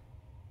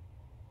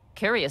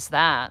 Curious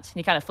that.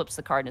 He kind of flips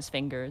the card in his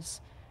fingers.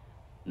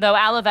 Though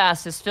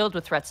Alavast is filled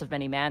with threats of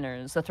many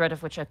manners, the threat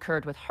of which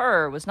occurred with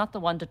her was not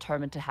the one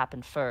determined to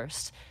happen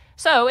first.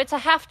 So it's a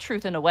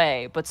half-truth in a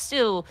way, but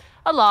still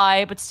a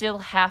lie, but still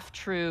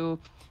half-true.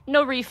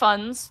 No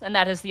refunds, and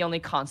that is the only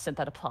constant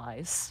that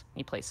applies.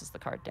 He places the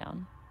card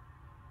down.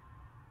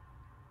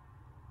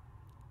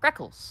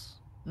 Greckles.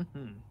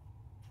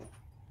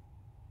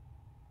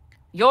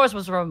 Yours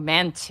was a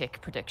romantic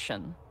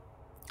prediction.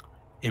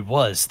 It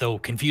was, though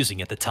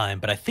confusing at the time,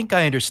 but I think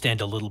I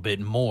understand a little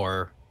bit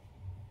more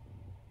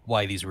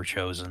why these were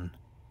chosen.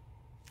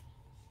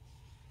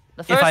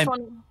 The first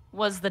one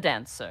was the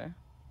dancer.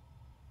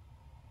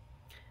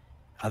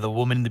 The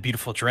woman in the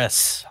beautiful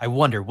dress. I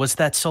wonder, was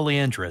that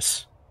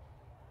Soliandrus?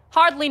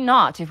 Hardly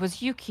not. It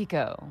was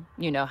Yukiko.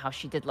 You know how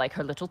she did like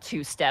her little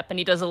two-step, and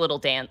he does a little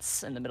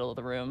dance in the middle of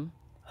the room.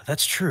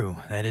 That's true.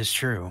 That is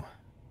true.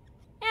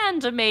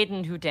 And a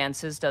maiden who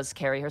dances does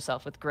carry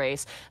herself with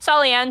grace.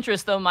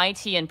 Soliandrus, though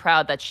mighty and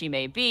proud that she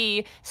may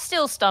be,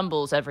 still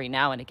stumbles every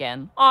now and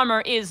again.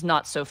 Armor is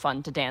not so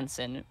fun to dance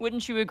in.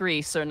 Wouldn't you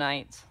agree, Sir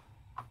Knight?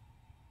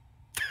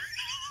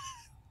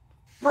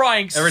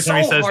 Trying Every so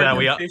time he says hard that, to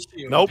we fish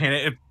you. Nope. And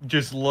it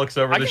just looks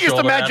over I the can just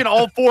shoulder. imagine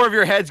all 4 of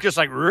your heads just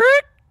like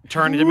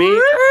turn to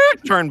me,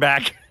 turn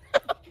back.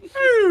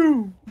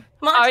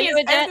 Monty, you is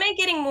a dan- Esme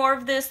getting more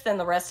of this than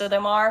the rest of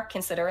them are,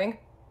 considering?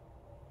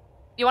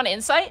 You want an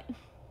insight?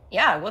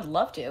 Yeah, I would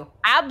love to.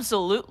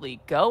 Absolutely.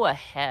 Go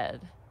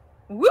ahead.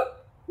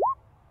 Whoop!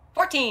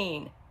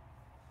 14.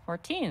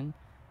 14.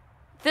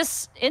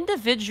 This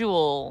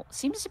individual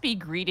seems to be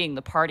greeting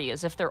the party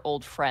as if they're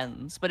old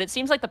friends, but it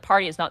seems like the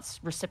party is not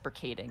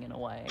reciprocating in a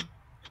way.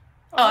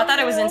 Oh, I thought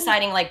it was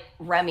inciting like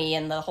Remy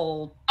and the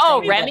whole. Oh,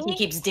 thing that Remy? He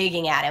keeps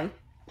digging at him.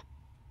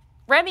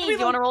 Remy, do you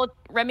want to roll?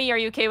 Remy, are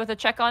you okay with a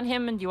check on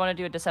him? And do you want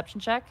to do a deception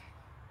check?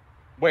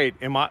 Wait,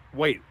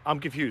 I'm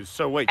confused.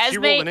 So wait, she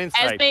rolled an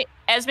insight.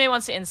 Esme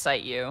wants to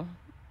insight you.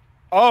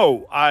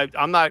 Oh,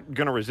 I'm not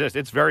going to resist.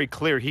 It's very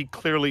clear. He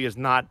clearly is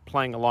not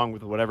playing along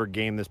with whatever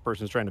game this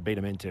person's trying to bait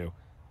him into.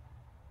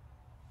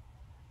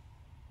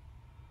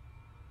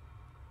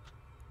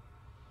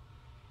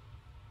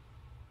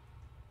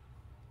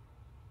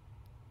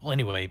 Well,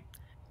 anyway,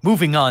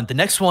 moving on. The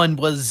next one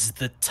was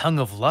the Tongue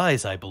of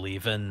Lies, I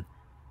believe, and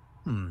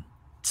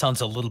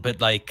sounds a little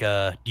bit like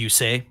you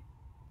say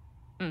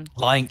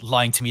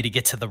lying to me to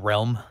get to the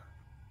realm.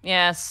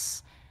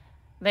 Yes.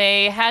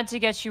 They had to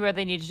get you where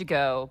they needed to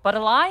go, but a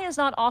lie is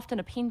not often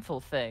a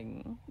painful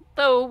thing.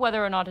 Though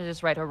whether or not it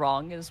is right or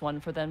wrong is one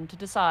for them to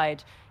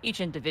decide,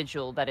 each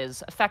individual that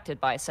is affected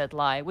by said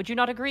lie. Would you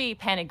not agree,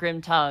 Panic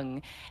Grim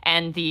Tongue,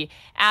 and the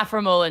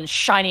Aphromal and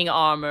Shining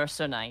Armor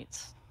Sir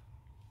Knight?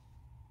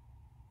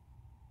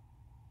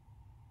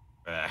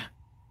 I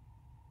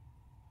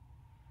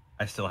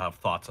still have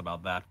thoughts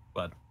about that,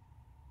 but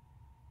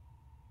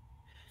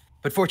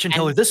Fortune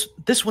Teller,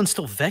 this one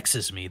still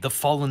vexes me, the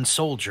fallen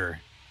soldier.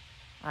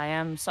 I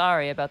am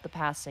sorry about the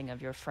passing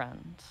of your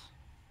friend.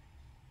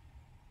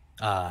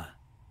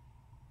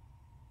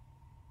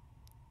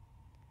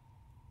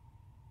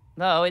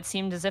 Though it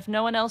seemed as if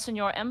no one else in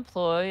your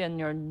employ and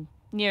your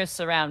near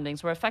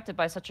surroundings were affected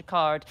by such a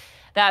card.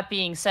 That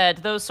being said,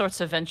 those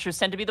sorts of ventures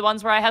tend to be the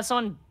ones where I have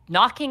someone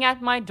knocking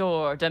at my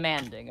door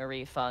demanding a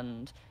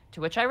refund,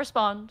 to which I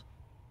respond,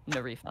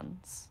 no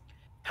refunds.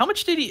 How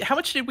much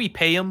did we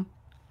pay him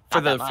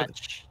for Not that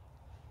much.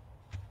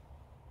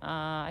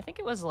 I think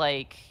it was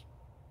like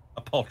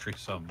a paltry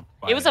sum.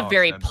 It was a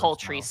very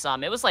paltry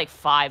sum. It was like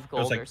 5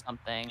 gold or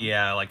something.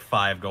 Yeah, like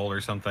 5 gold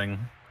or something.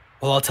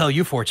 Well, I'll tell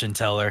you, Fortune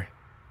Teller.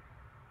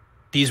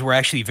 These were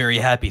actually very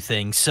happy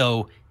things,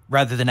 so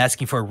rather than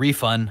asking for a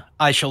refund,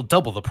 I shall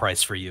double the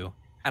price for you.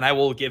 And I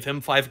will give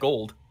him 5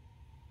 gold.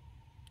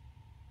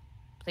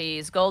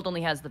 Please, gold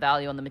only has the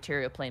value on the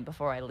material plane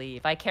before I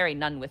leave. I carry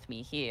none with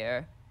me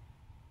here.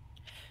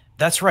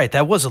 That's right,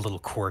 that was a little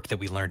quirk that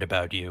we learned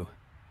about you.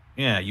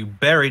 Yeah, you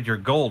buried your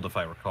gold, if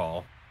I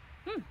recall.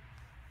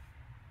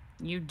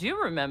 You do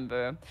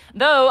remember.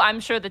 Though, I'm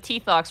sure the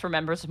Teethox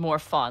remembers more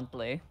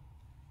fondly.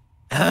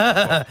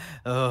 Now,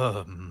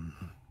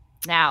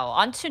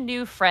 on to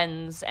new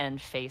friends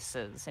and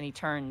faces. And he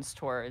turns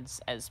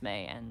towards Esme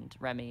and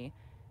Remy.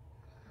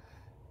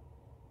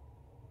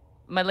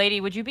 My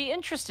lady, would you be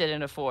interested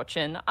in a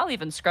fortune? I'll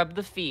even scrub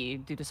the fee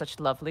due to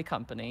such lovely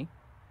company.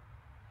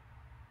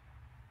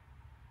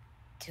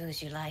 Do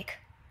as you like.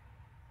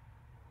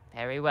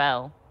 Very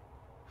well.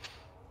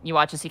 You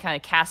watch as he kind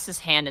of casts his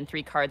hand and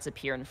 3 cards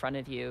appear in front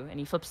of you, and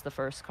he flips the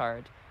first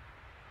card.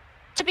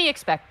 To be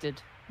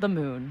expected, the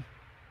moon.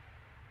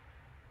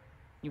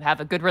 You have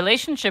a good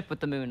relationship with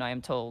the moon, I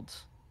am told.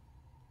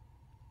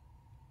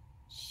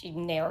 She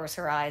narrows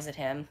her eyes at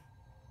him.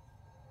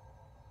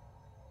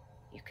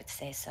 You could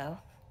say so.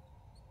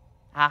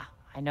 Ah,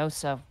 I know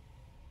so.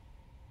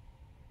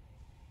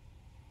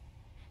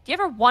 Do you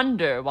ever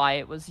wonder why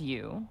it was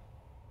you?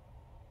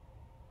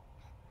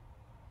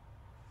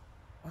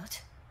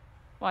 What?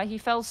 Why he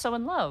fell so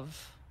in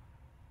love?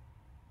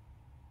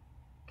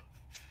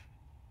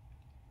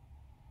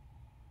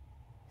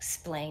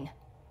 Explain.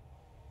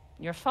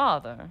 Your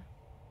father.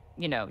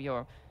 You know,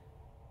 your...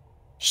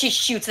 She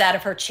shoots out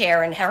of her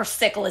chair and her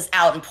sickle is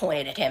out and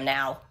pointed at him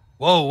now.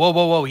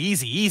 Whoa,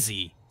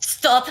 easy.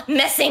 Stop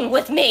messing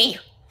with me!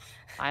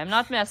 I am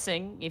not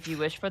messing. If you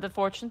wish for the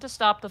fortune to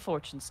stop, the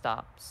fortune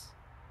stops.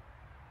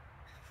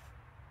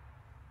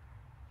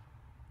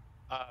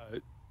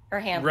 Her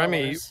hand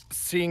Remy, lowers.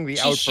 seeing the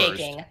She's outburst,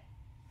 shaking.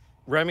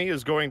 Remy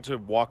is going to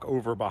walk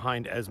over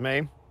behind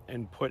Esme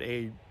and put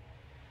a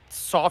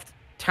soft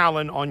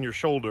talon on your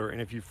shoulder,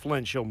 and if you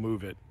flinch, she'll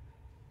move it.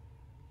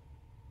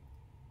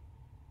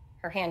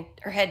 Her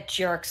head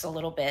jerks a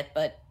little bit,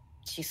 but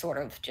she sort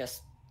of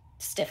just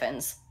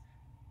stiffens.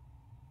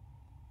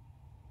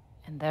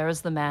 And there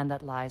is the man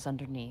that lies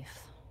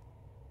underneath,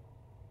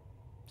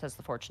 says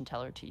the fortune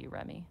teller to you,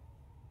 Remy.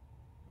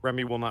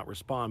 Remy will not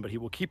respond, but he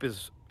will keep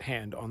his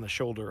hand on the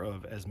shoulder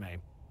of Esme.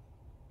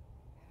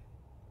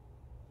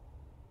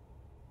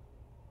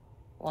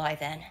 Why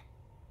then?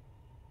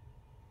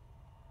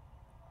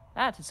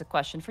 That is a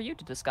question for you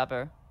to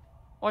discover.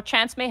 Or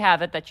chance may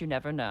have it that you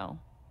never know.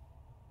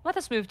 Let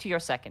us move to your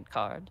second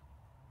card.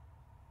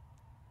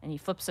 And he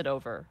flips it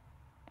over,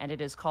 and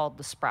it is called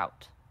the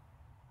Sprout.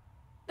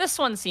 This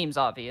one seems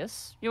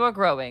obvious. You are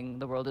growing,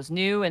 the world is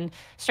new, and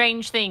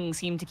strange things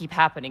seem to keep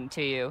happening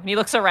to you. And he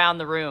looks around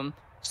the room.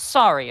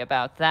 Sorry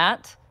about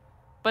that,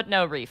 but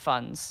no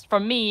refunds,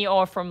 from me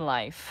or from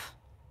life.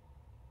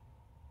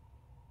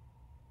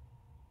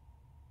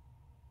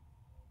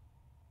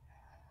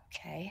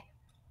 Okay.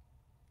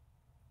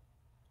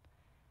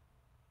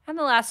 And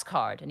the last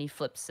card, and he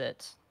flips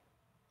it.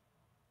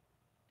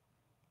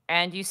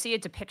 And you see a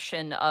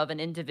depiction of an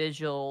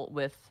individual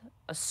with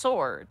a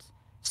sword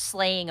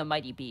slaying a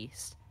mighty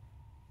beast.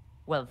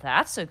 Well,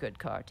 that's a good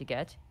card to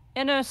get.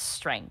 Inner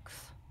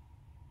strength.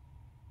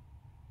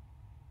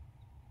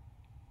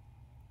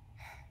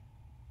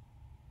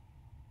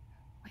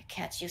 My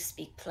Can't you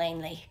speak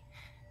plainly?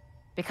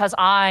 Because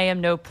I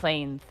am no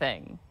plain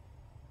thing.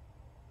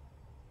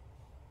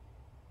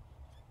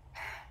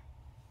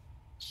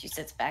 She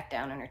sits back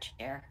down in her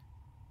chair.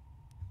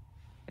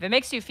 If it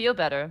makes you feel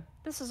better,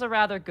 this is a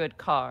rather good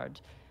card.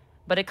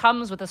 But it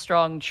comes with a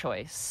strong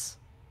choice.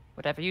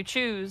 Whatever you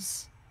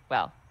choose,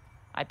 well,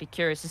 I'd be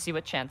curious to see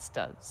what chance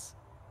does.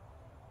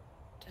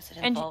 Does it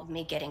involve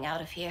me getting out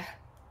of here?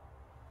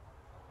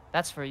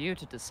 That's for you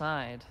to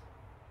decide.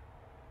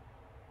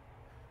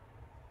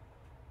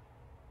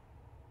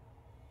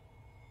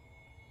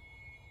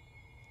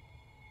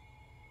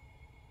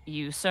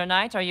 You, Sir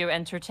Knight, are you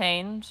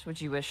entertained? Would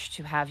you wish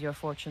to have your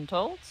fortune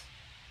told?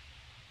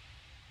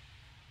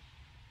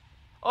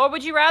 Or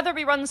would you rather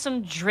we run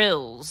some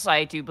drills?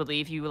 I do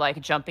believe you like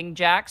jumping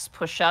jacks,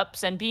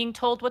 push-ups, and being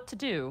told what to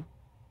do.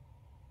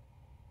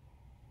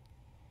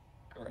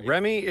 Right.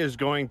 Remy is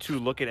going to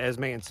look at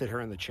Esme and sit her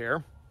in the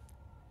chair.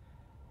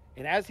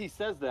 And as he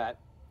says that,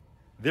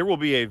 there will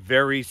be a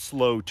very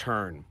slow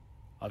turn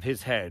of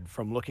his head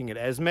from looking at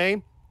Esme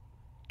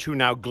to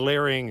now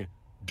glaring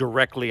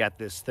directly at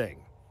this thing.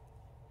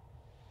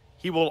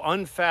 He will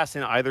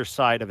unfasten either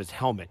side of his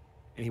helmet,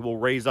 and he will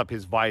raise up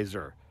his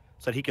visor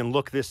so that he can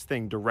look this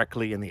thing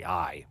directly in the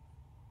eye.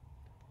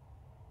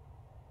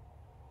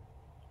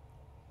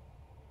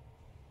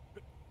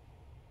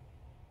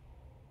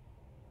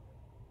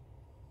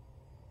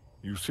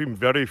 You seem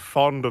very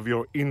fond of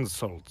your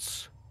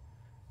insults.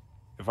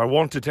 If I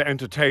wanted to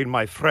entertain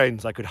my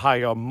friends, I could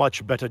hire a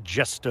much better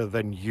jester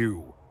than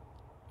you.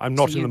 I'm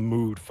not in the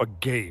mood for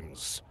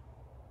games.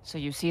 So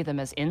you see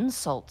them as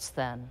insults,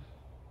 then?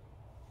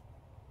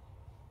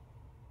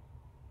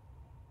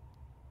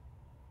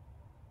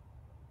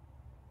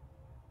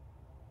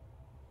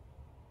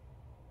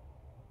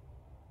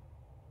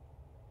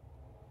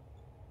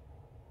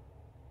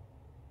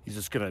 He's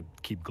just gonna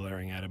keep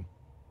glaring at him.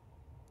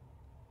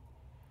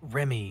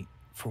 Remy,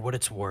 for what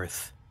it's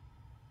worth,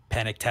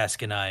 Panic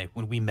Task and I,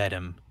 when we met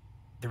him,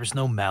 there was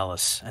no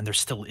malice, and there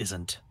still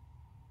isn't.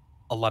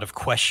 A lot of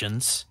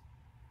questions,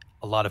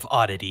 a lot of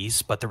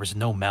oddities, but there was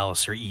no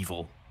malice or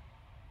evil.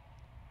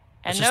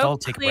 And Let's just no all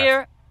take a clear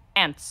breath.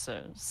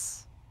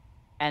 answers.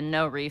 And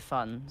no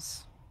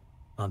refunds.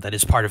 Well, that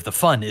is part of the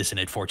fun, isn't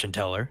it, Fortune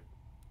Teller?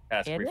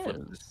 It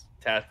is.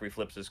 Task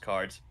reflips his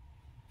cards.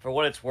 For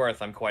what it's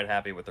worth, I'm quite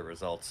happy with the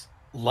results.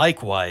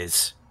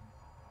 Likewise.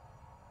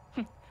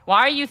 Why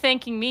are you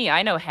thanking me?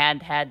 I know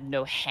Hand had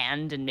no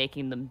hand in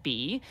making them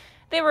be.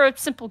 They were a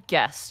simple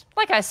guess.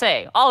 Like I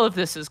say, all of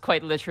this is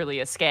quite literally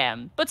a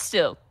scam. But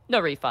still,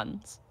 no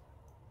refunds.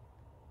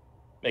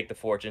 Make the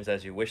fortunes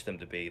as you wish them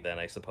to be, then,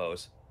 I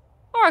suppose.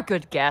 Or a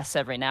good guess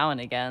every now and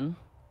again.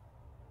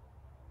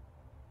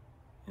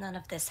 None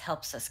of this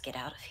helps us get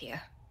out of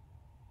here.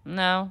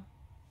 No,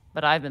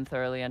 but I've been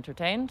thoroughly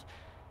entertained.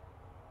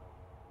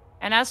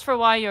 And as for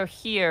why you're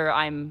here,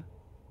 I'm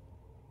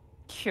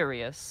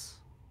curious.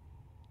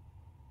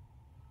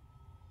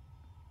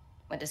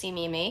 What does he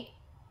mean, me?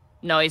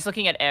 No, he's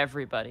looking at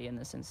everybody in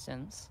this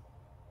instance.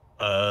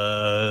 You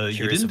Curious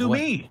didn't of do what?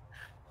 me.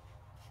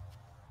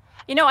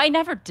 You know, I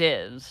never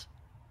did.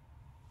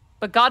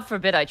 But God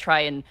forbid I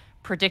try and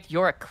predict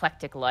your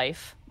eclectic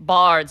life.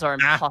 Bards are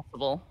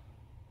impossible.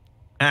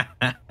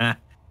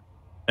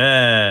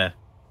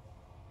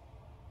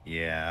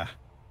 Yeah.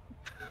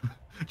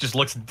 Just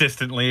looks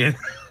distantly.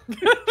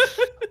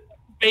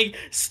 Big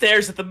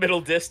stares at the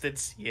middle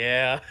distance.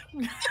 Yeah.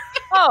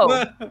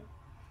 Oh,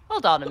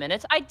 hold on a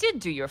minute. I did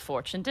do your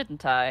fortune,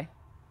 didn't I?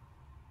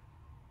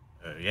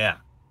 Yeah.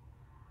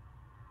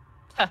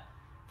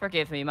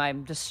 Forgive me,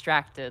 I'm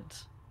distracted.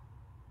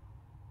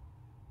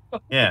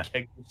 Yeah.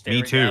 Me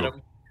Staring at too.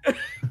 him.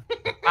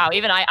 Wow,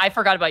 even I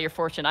forgot about your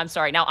fortune. I'm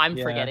sorry. Now I'm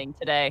forgetting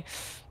today.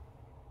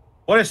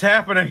 What is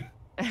happening?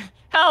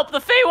 Help! The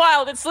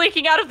Feywild! It's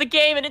leaking out of the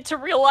game and into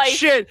real life.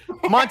 Shit!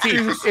 Monty,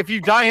 if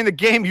you die in the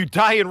game, you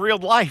die in real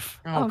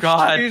life. Oh,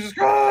 God. Jesus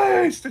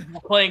Christ!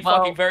 Playing Well-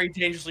 fucking very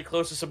dangerously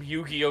close to some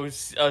Yu-Gi-Oh!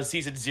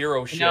 Season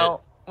 0 shit. You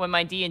know, when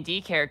my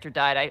D&D character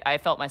died, I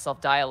felt myself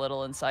die a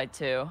little inside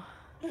too.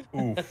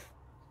 Oof.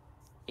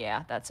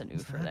 Yeah, that's an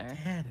oofer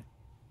there.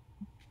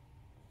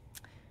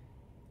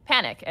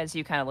 Panic, as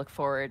you kind of look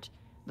forward.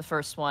 The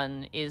first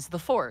one is the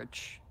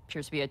forge.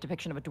 Appears to be a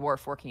depiction of a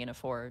dwarf working in a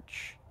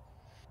forge.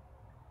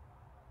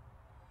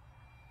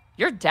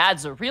 Your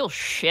dad's a real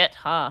shit,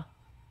 huh?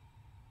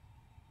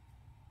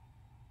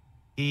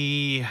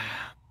 He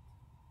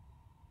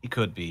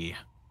could be.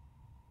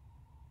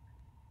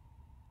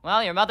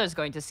 Well, your mother's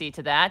going to see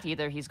to that.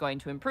 Either he's going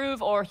to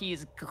improve or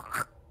he's...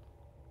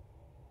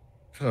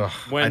 Ugh,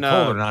 When, I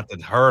told her uh, not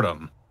to hurt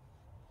him.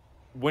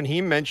 When he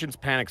mentions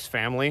Panic's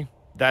family,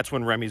 that's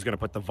when Remy's going to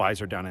put the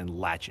visor down and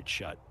latch it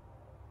shut.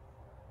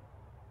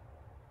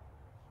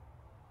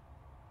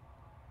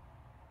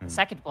 The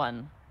second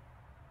one.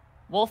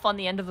 Wolf on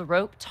the end of the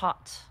rope,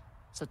 taut.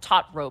 So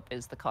taut rope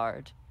is the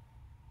card.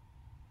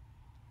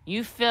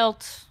 You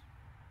felt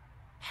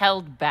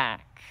held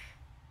back.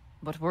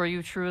 But were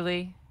you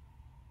truly?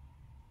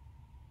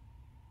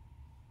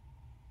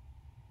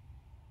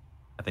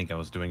 I think I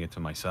was doing it to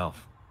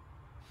myself.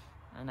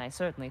 And I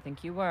certainly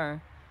think you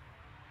were.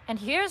 And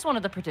here's one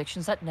of the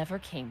predictions that never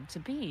came to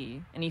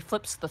be. And he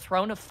flips the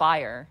throne of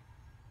fire.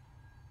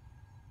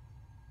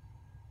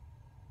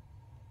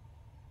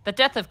 The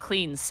death of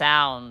clean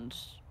sound,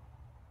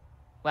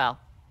 well,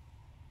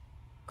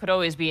 could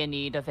always be in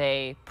need of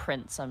a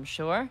prince, I'm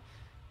sure.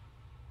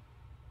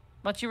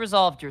 But you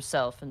resolved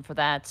yourself, and for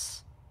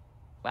that,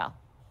 well,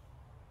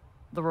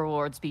 the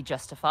rewards be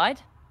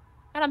justified.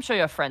 And I'm sure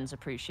your friends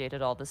appreciate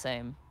it all the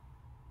same.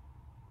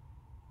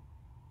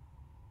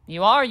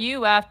 You are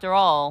you, after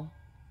all.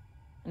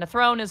 And a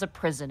throne is a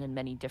prison in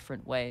many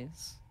different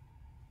ways.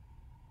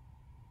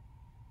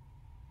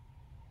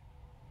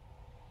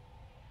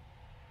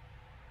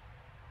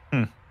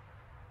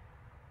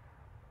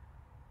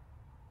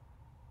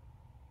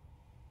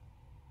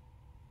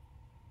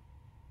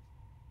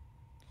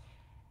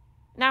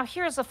 Now,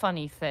 here's a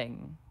funny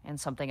thing, and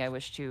something I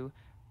wish to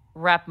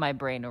wrap my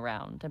brain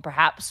around, and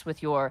perhaps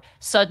with your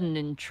sudden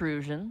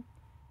intrusion,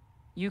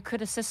 you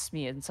could assist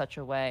me in such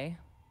a way.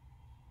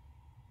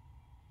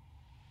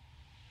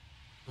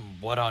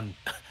 What on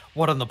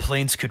the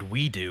plains could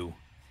we do?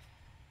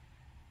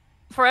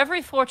 For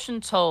every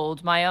fortune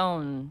told, my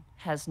own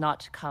has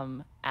not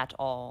come at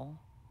all.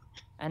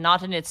 And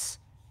not in its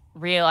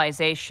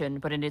realization,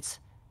 but in its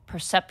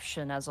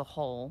perception as a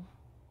whole.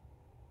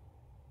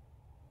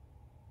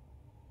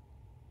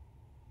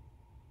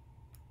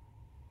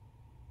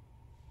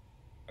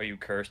 Are you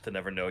cursed to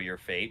never know your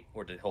fate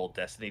or to hold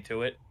destiny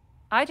to it?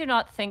 I do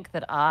not think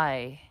that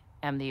I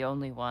am the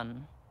only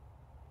one.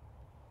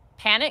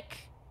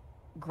 Panic,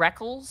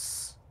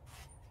 Greckles,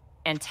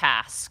 and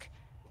Task,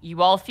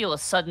 you all feel a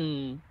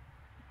sudden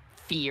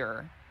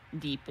fear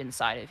deep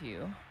inside of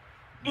you.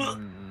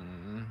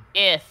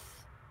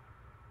 If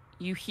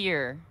you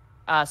hear,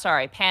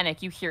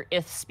 Panic, you hear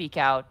Ith speak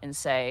out and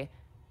say,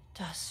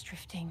 "Dust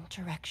drifting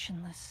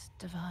directionless,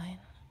 divine."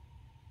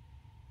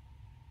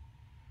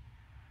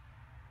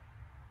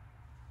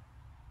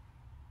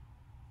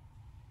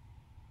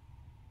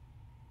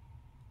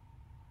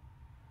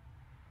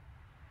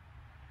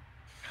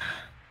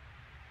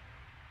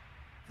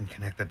 And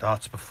connect the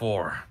dots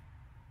before.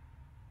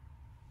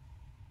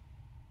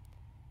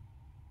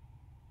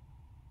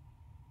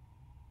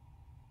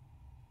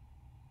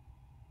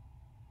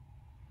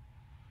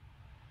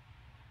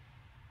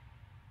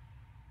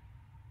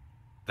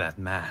 That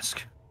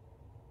mask.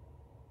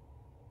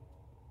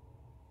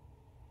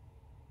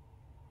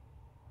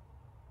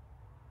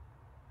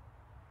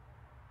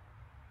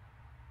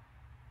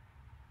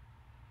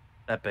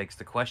 That begs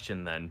the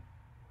question then.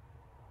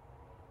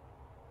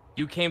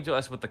 You came to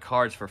us with the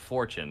cards for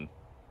fortune.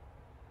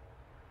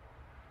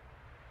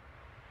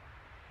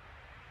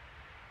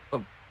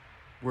 But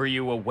were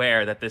you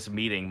aware that this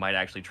meeting might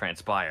actually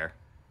transpire?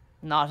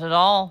 Not at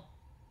all.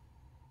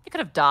 You could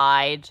have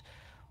died,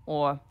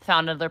 or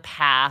found another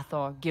path,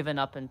 or given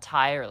up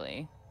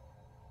entirely.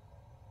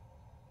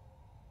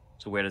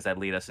 So where does that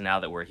lead us now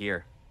that we're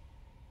here?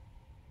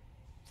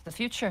 To the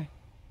future.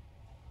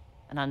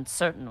 An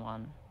uncertain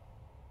one,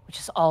 which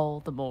is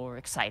all the more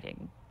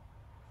exciting.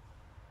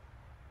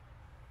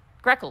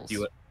 Greckles,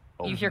 you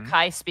hear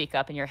Kai speak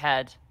up in your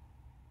head.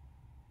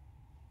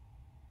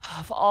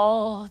 Of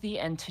all the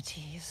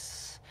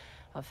entities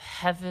of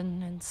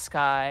heaven and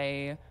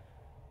sky,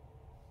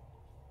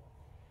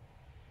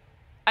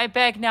 I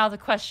beg now the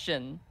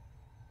question,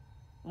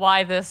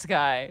 why this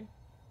guy?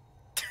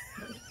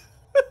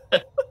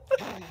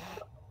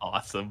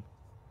 Awesome.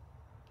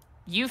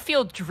 You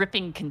feel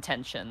dripping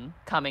contention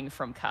coming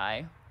from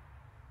Kai.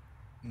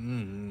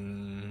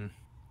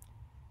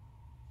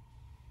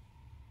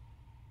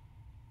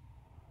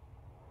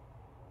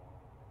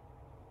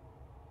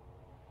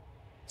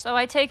 So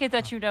I take it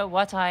that you know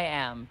what I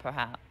am,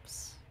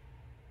 perhaps.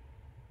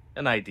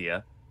 An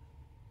idea.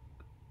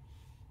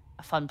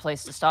 A fun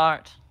place to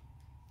start.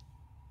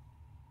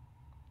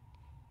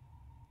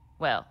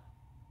 Well,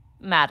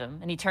 madam,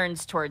 and he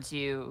turns towards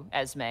you,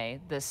 Esme,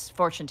 this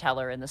fortune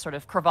teller in this sort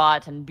of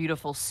cravat and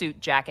beautiful suit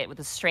jacket with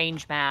a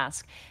strange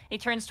mask. He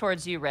turns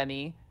towards you,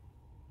 Remy.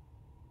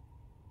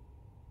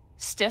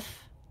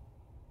 Stiff.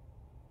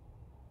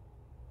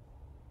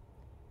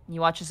 And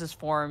you watch as his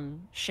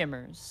form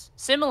shimmers.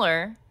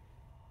 Similar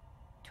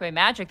to a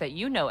magic that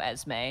you know,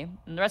 Esme, and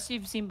the rest of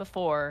you've seen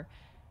before,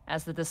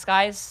 as the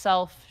disguised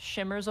self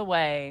shimmers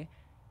away,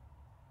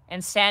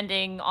 and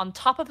standing on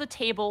top of the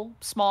table,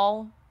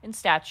 small in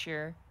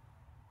stature,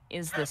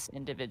 is this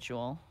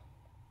individual.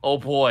 Oh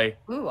boy.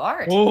 Ooh,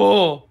 art.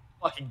 Oh,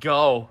 fucking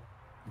go.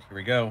 Here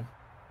we go.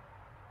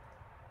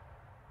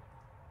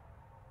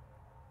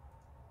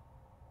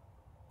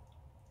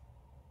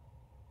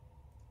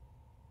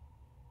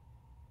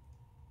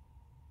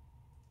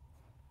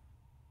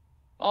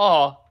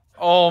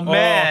 Oh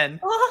man,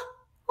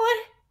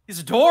 What? he's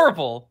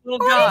adorable.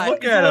 Little guy.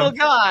 Look at little him.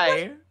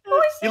 guy.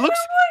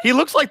 He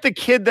looks like the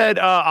kid that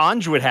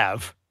Anj would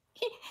have.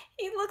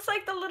 He looks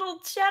like the little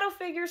shadow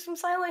figures from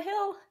Silent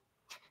Hill.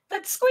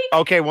 That Squeak.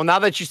 Okay, well now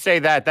that you say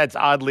that, that's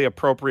oddly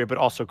appropriate, but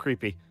also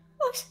creepy.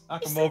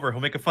 Knock him over.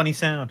 He'll make a funny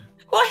sound.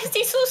 Why is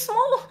he so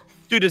small?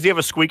 Dude, does he have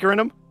a squeaker in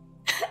him?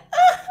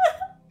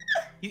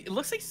 It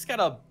looks like he's got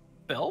a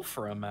bell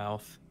for a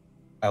mouth.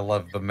 I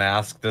love the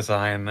mask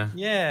design.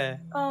 Yeah.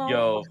 Oh.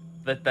 Yo,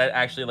 that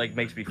actually like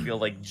makes me feel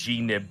like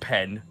G-Nib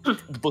Pen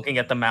looking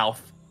at the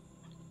mouth.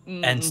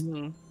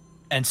 Mhm.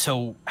 And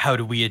so, how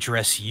do we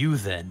address you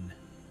then?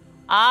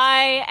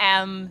 I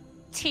am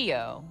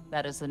Tio.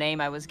 That is the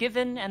name I was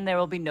given, and there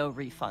will be no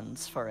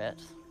refunds for it.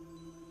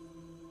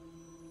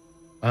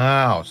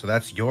 Oh, so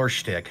that's your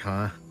shtick,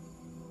 huh?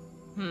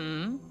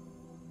 Hmm.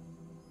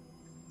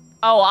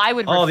 Oh, I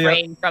would Oh,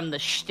 refrain from the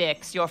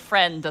shticks. Your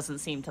friend doesn't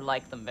seem to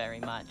like them very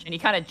much. And he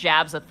kind of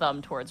jabs a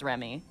thumb towards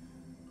Remy.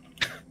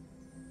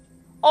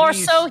 Or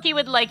so he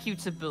would like you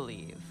to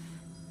believe.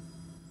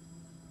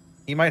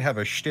 He might have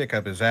a shtick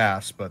up his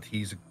ass, but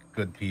he's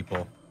good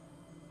people.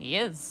 He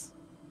is.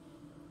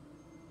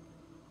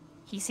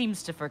 He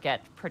seems to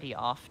forget pretty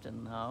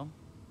often, though.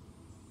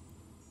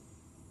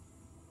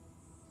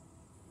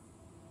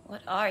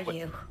 What are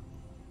you?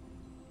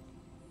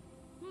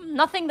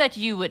 Nothing that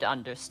you would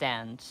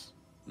understand,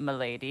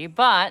 milady,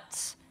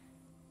 but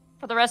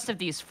for the rest of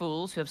these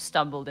fools who have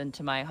stumbled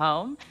into my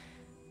home,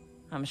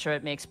 I'm sure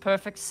it makes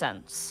perfect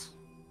sense.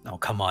 Oh,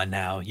 come on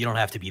now. You don't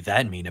have to be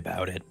that mean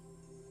about it.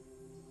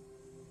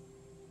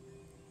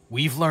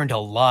 We've learned a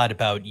lot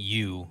about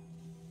you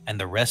and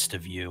the rest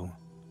of you.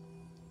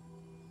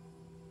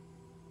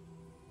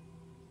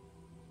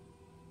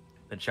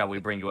 Then shall we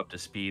bring you up to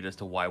speed as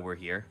to why we're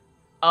here?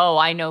 Oh,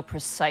 I know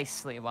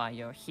precisely why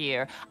you're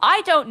here.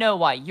 I don't know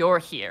why you're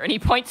here. And he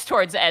points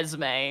towards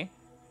Esme.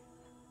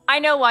 I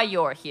know why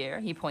you're here.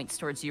 He points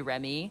towards you,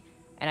 Remy.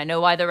 And I know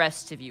why the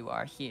rest of you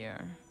are here.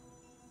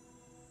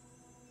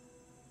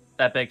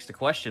 That begs the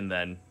question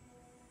then.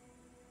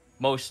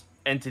 Most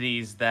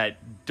entities that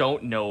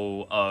don't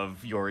know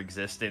of your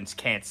existence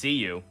can't see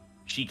you.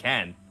 She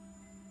can.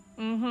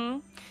 Mm-hmm.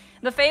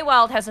 The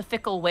Feywild has a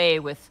fickle way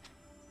with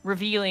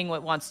revealing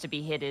what wants to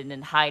be hidden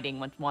and hiding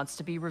what wants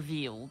to be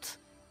revealed.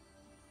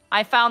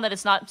 I found that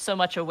it's not so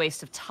much a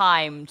waste of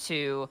time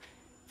to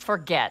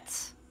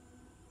forget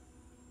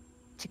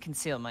to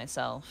conceal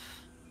myself.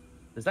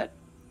 Does that...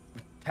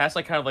 Tass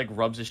like kind of like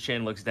rubs his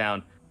chin, looks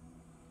down.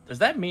 Does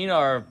that mean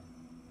our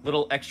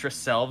little extra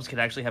selves can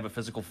actually have a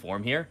physical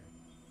form here?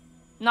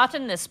 Not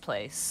in this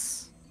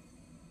place.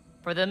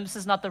 For them, this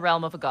is not the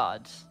realm of a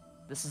god.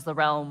 This is the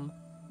realm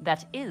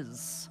that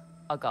is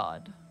a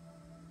god.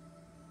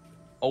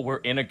 Oh, we're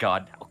in a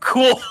god now.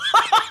 Cool!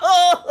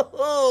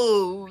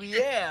 Oh,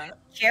 yeah!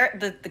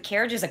 The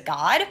carriage is a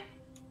god?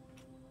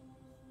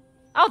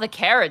 Oh, the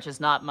carriage is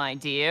not, my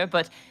dear,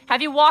 but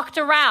have you walked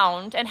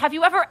around and have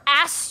you ever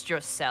asked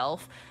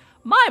yourself,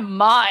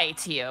 my,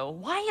 Tio,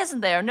 why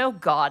isn't there no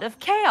god of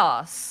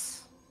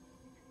chaos?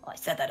 Well, I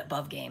said that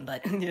above game,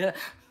 but yeah.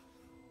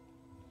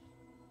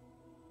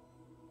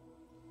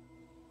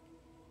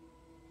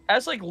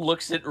 As like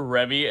looks at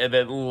Remy and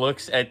then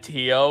looks at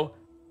Tio.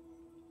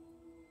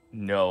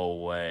 No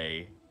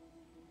way.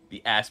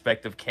 The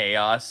aspect of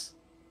chaos.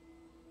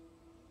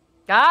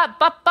 That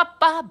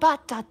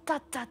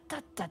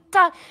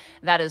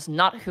is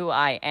not who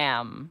I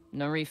am.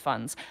 No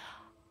refunds.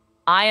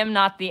 I am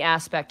not the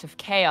aspect of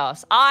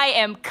chaos. I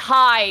am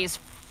Kai's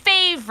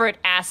favorite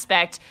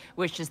aspect,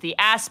 which is the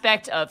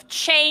aspect of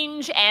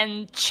change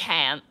and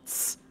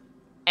chance.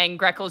 And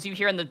Greckles, you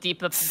hear in the deep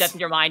depth of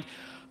your mind,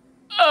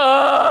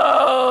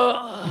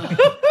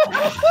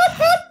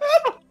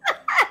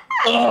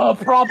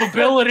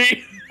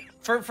 Probability.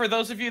 For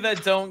those of you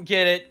that don't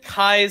get it,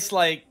 Kai's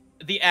like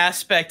the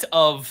aspect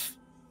of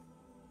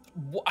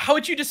how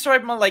would you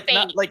describe my like fate.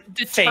 not like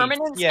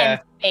Determinants fate. Yeah.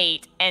 and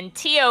fate. And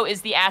Tio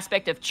is the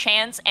aspect of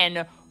chance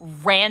and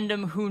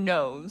random who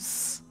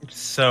knows.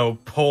 So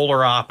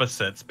polar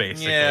opposites,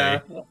 basically. Yeah.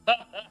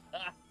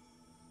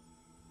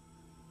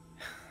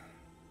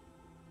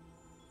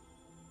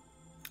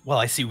 Well,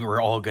 I see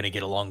we're all going to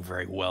get along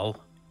very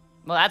well.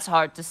 Well, that's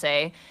hard to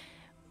say.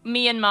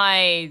 Me and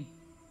my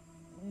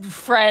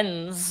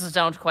friends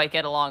don't quite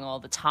get along all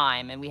the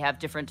time, and we have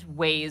different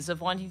ways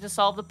of wanting to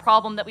solve the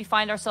problem that we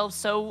find ourselves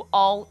so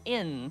all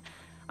in.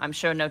 I'm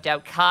sure no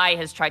doubt Kai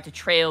has tried to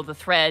trail the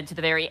thread to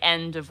the very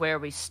end of where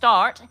we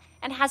start,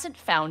 and hasn't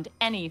found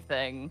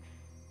anything.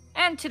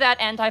 And to that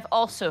end, I've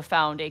also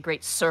found a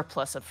great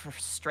surplus of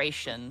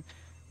frustration.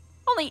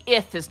 Only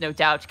Ith is no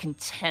doubt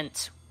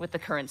content with the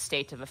current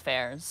state of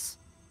affairs.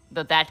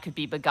 Though that could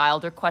be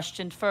beguiled or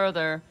questioned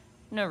further.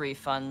 No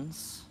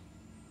refunds.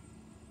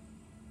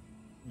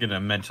 Gonna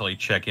mentally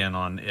check in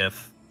on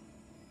if.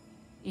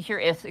 You hear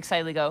Ith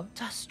excitedly go,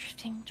 "Dust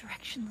drifting,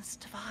 directionless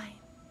divine."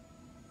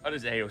 How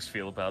does Eos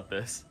feel about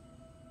this?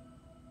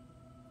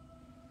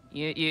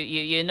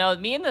 You know,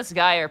 me and this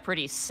guy are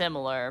pretty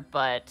similar,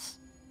 but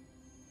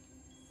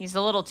he's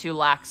a little too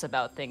lax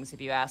about things,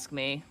 if you ask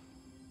me.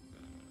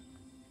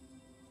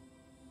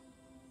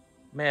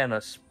 Man,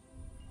 us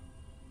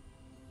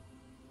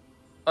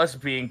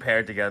being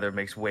paired together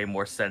makes way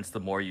more sense the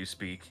more you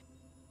speak.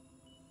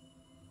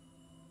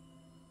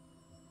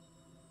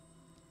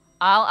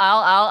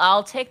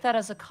 I'll take that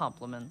as a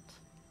compliment.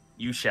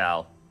 You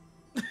shall.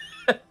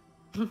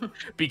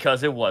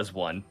 Because it was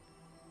one.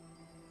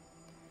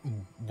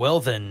 Well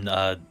then,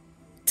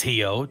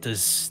 Tio,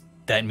 does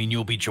that mean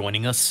you'll be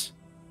joining us?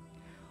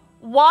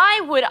 Why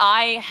would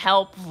I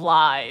help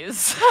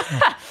lies?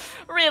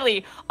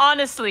 Really,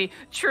 honestly,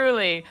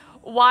 truly,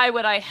 why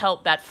would I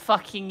help that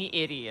fucking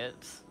idiot?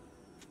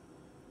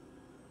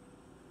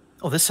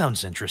 Oh, this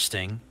sounds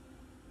interesting.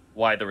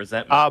 Why the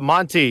resentment?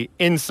 Monty,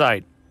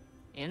 insight.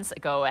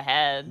 Go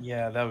ahead.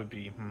 Yeah, that would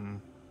be.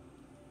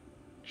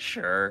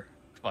 Sure.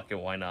 Fucking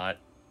why not?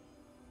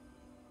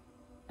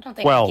 I don't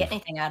think 12. I get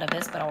anything out of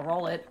this, but I'll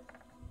roll it.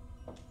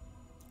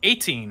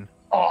 18.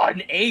 Oh,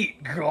 an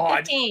 8.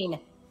 God. 15.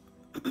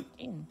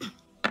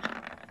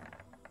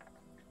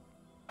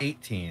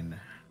 18.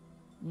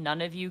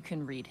 None of you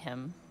can read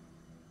him.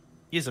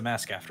 He is a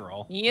mask after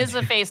all. He is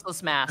a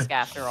faceless mask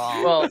after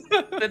all. Well,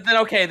 then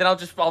okay. Then I'll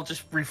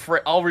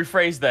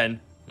rephrase then.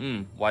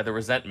 Why the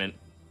resentment?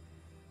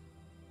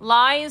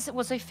 Lies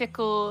was a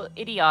fickle,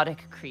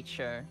 idiotic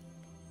creature.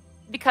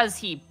 Because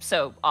he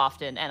so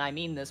often, and I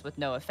mean this with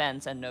no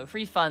offense and no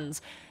free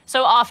funds,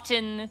 so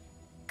often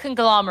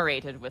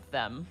conglomerated with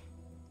them.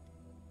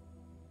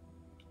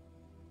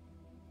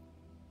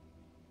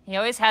 He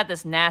always had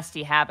this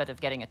nasty habit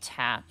of getting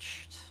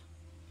attached.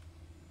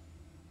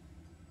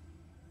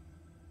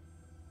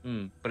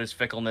 But is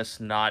fickleness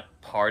not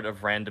part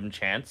of random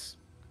chance?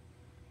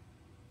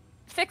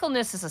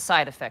 Fickleness is a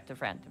side effect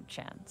of random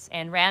chance,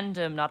 and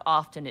random not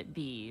often it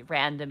be.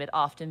 Random it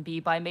often be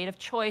by made of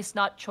choice,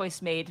 not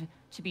choice made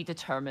to be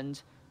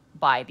determined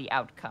by the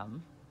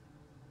outcome.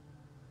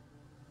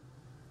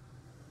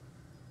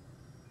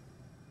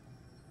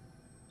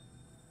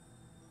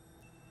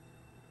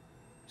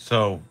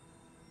 So,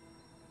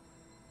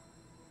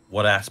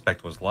 what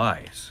aspect was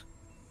lies?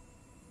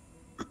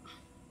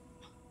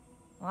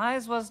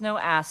 Lies was no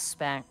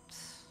aspect.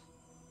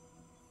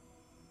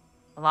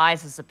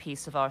 Lies is a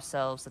piece of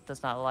ourselves that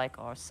does not like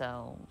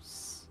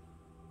ourselves.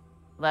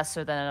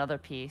 Lesser than another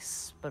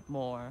piece, but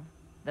more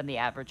than the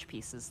average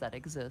pieces that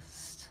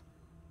exist.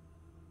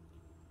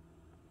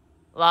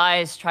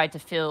 Lies tried to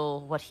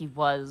fill what he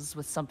was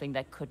with something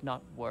that could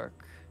not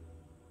work.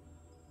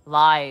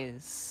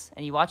 Lies,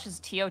 and you watch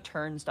as Tio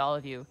turns to all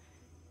of you,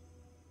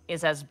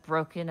 is as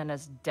broken and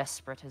as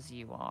desperate as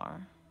you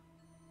are.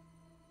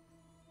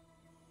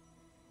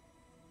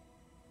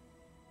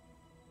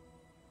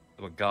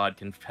 A god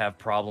can have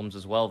problems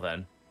as well,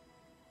 then.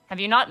 Have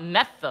you not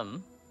met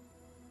them?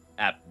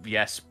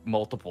 Yes,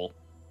 multiple.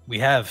 We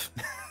have.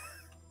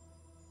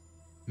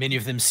 Many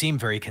of them seem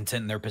very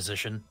content in their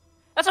position.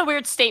 That's a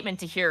weird statement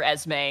to hear,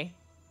 Esme.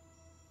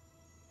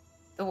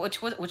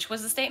 Which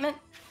was the statement?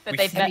 That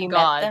they've Have met you met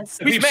gods.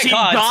 them? We've met seen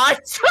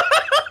gods.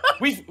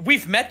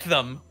 we've met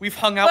them. We've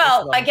hung out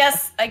Well, with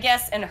them. I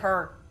guess in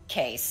her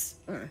case.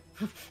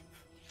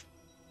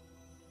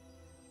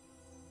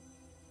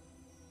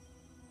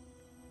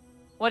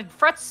 What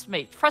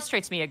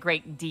frustrates me a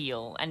great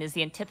deal, and is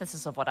the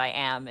antithesis of what I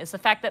am, is the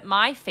fact that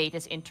my fate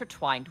is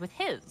intertwined with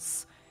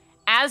his,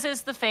 as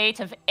is the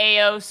fate of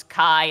Eos,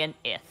 Kai, and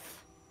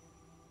Ith.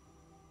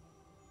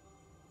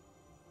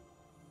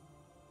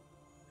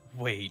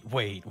 Wait.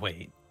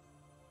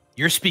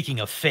 You're speaking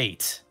of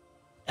fate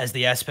as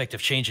the aspect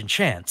of change and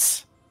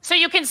chance. So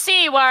you can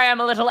see where I am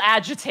a little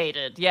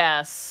agitated,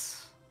 yes.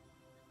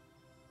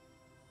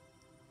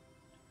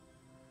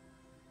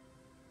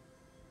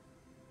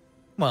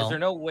 Well, Is there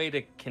no way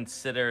to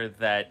consider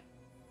that?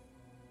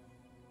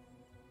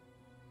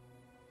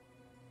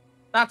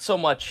 Not so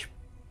much.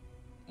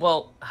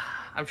 Well,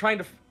 I'm trying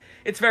to.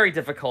 It's very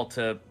difficult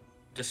to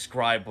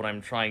describe what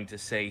I'm trying to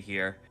say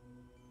here.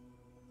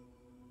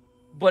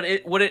 But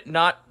would it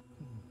not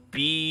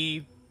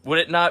be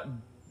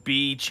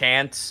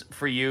chance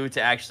for you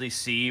to actually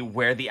see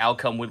where the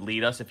outcome would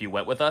lead us if you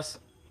went with us?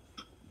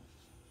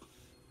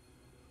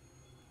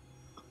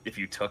 If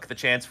you took the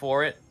chance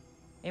for it?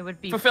 It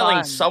would be Fulfilling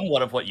fun.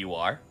 somewhat of what you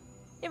are.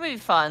 It would be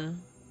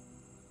fun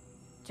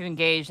to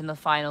engage in the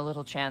final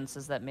little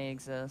chances that may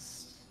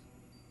exist.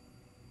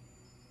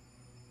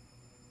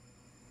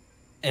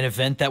 an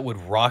event that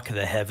would rock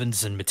the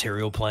heavens and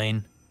material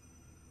plane?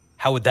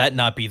 How would that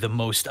not be the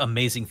most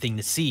amazing thing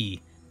to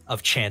see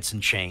of chance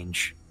and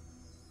change?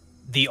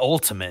 The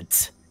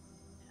ultimate.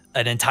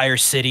 An entire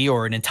city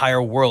or an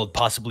entire world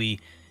possibly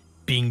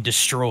being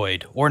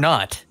destroyed or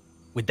not.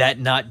 Would that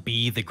not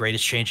be the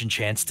greatest change and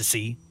chance to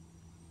see?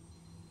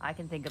 I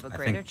can think of a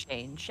greater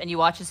change. And you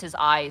watch as his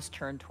eyes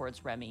turn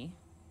towards Remy.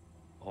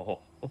 Oh,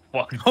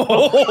 fuck.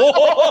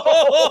 Oh,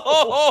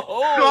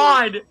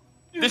 God!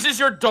 This is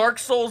your Dark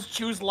Souls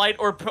choose light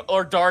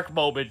or dark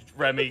moment,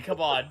 Remy.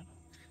 Come on.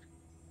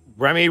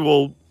 Remy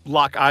will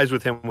lock eyes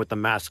with him with the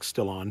mask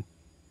still on.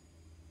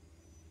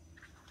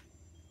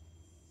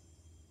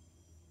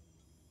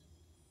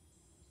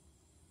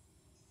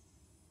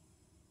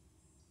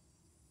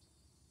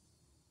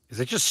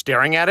 Is it just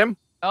staring at him?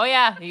 Oh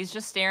yeah, he's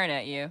just staring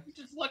at you. He's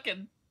just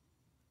looking.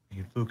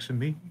 He looks at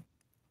me.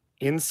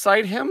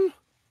 Inside him?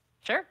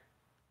 Sure.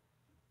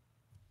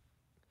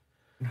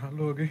 Now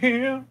look at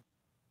him.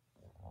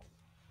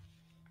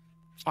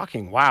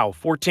 Fucking wow,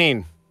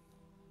 14.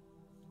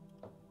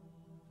 Oh,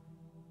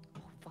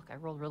 fuck, I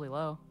rolled really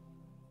low.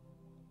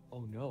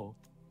 Oh no.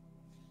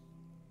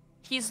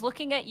 He's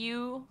looking at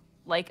you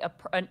like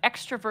an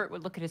extrovert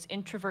would look at his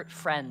introvert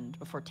friend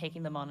before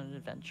taking them on an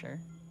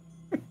adventure.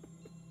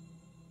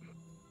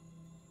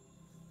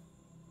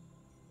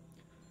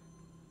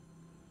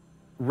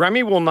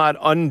 Remy will not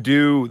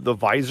undo the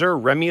visor.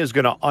 Remy is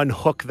going to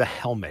unhook the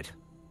helmet.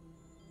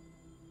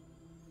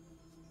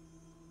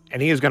 And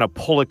he is going to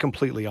pull it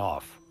completely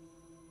off.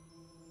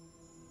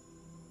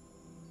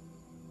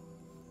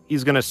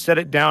 He's going to set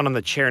it down on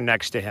the chair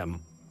next to him.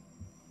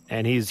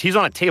 And he's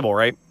on a table,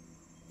 right?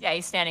 Yeah,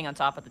 he's standing on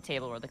top of the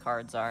table where the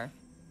cards are.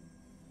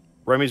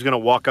 Remy's going to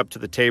walk up to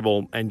the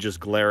table and just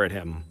glare at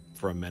him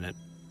for a minute.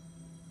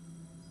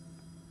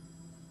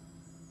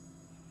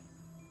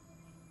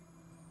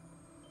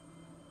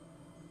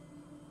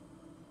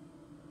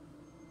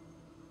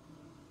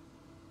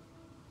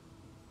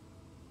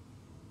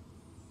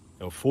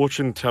 A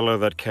fortune teller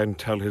that can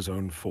tell his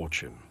own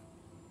fortune.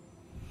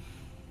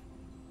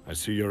 I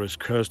see you're as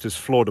cursed as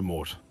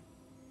Floridamort.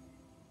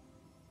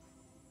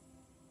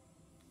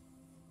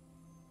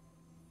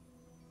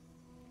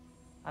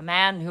 A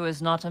man who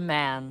is not a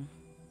man.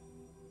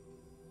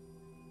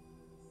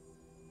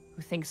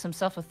 Who thinks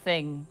himself a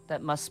thing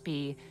that must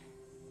be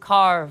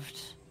carved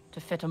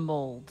to fit a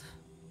mold.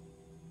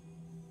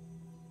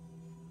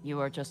 You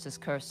are just as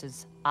cursed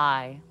as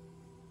I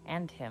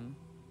and him.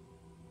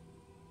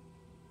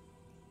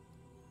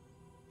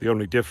 The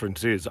only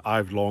difference is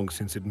I've long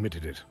since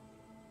admitted it.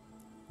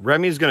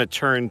 Remy's going to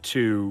turn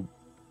to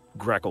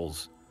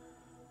Greckles.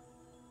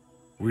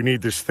 We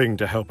need this thing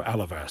to help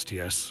Alavast,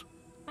 yes?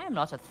 I am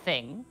not a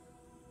thing.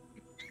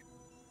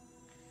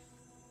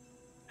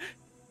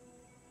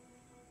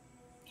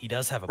 He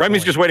does have a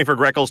Remy's point. just waiting for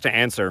Greckles to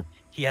answer.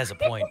 He has a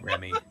point,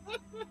 Remy.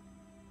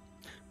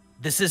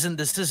 This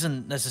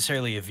isn't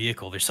necessarily a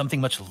vehicle. There's something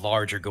much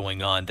larger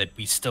going on that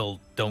we still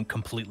don't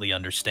completely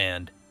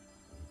understand.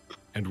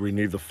 And we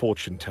need the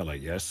fortune teller,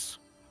 yes?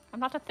 I'm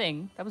not a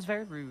thing. That was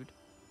very rude.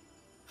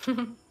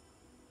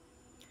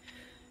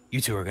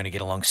 You two are going to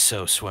get along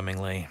so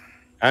swimmingly.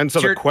 Answer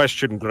the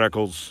question,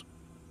 Greckles.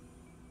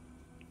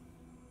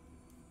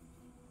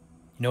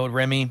 You know what,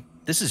 Remy?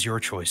 This is your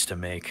choice to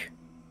make.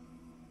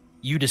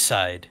 You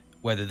decide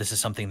whether this is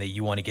something that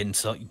you want to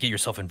get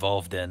yourself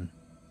involved in.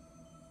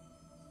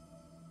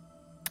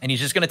 And he's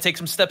just going to take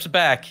some steps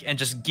back and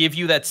just give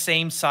you that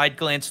same side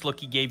glance look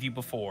he gave you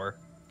before.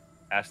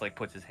 Ash like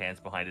puts his hands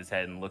behind his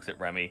head and looks at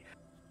Remy.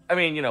 I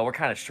mean, you know, we're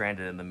kind of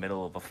stranded in the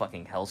middle of a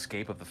fucking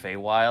hellscape of the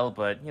Feywild,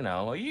 but, you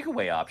know, you can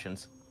weigh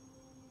options.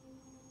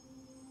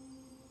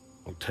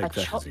 I'll take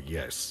that as a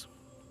yes.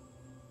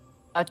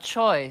 A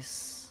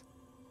choice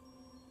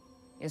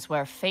is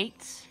where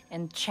fate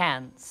and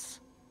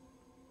chance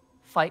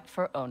fight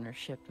for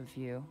ownership of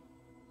you.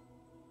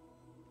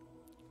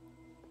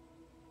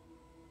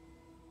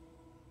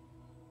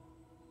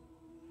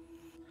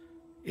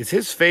 Is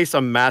his face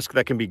a mask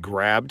that can be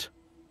grabbed?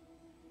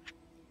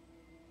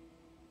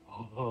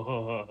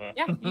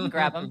 Yeah, you can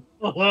grab him.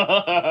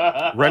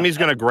 Remy's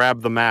gonna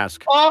grab the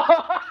mask.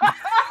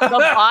 The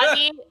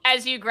body,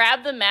 as you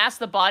grab the mask,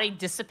 the body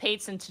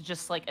dissipates into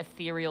just like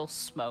ethereal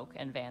smoke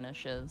and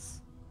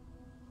vanishes.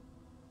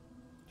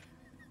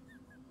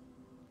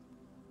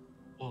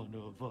 One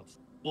of us,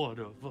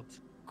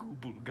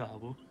 gobble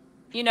gobble.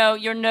 You know,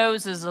 your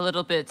nose is a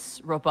little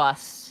bit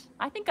robust.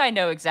 I think I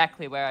know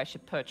exactly where I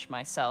should perch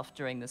myself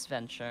during this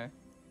venture.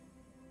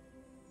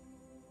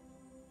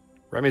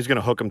 Remy's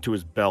gonna hook him to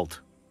his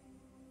belt.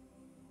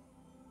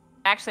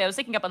 Actually, I was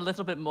thinking up a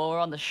little bit more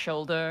on the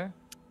shoulder.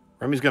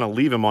 Remy's gonna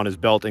leave him on his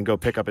belt and go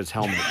pick up his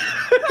helmet.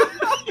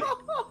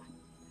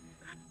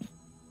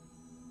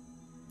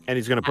 And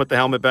he's gonna put the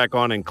helmet back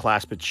on and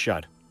clasp it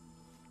shut.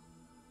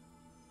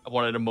 I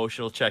want an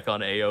emotional check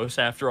on Aos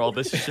after all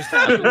this is just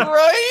happened.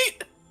 Right?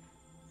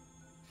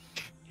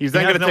 He's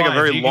then going to take a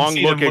very long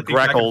look at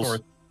Greckles.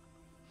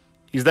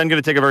 He's then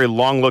going to take a very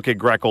long look at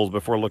Greckles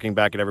before looking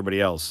back at everybody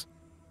else.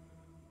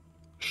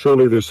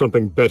 Surely there's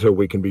something better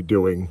we can be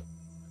doing.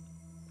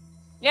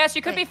 Yes,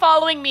 you could be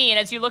following me, and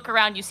as you look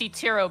around, you see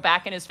Tiro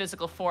back in his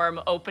physical form,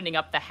 opening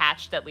up the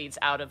hatch that leads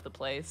out of the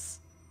place.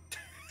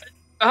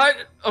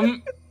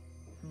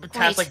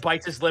 Taz like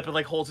bites his lip and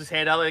like holds his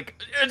hand out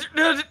like.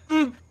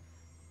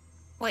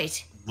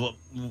 Wait. Well,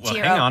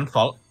 Tiro. hang on.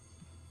 Follow.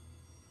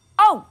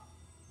 Oh!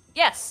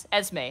 Yes,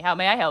 Esme, how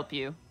may I help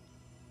you?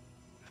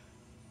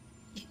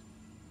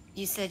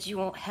 You said you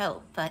won't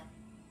help, but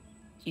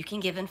you can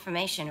give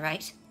information,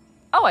 right?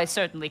 Oh, I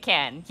certainly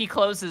can. He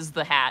closes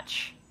the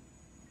hatch.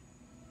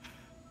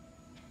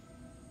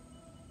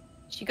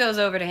 She goes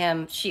over to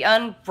him. She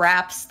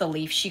unwraps the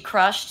leaf she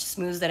crushed,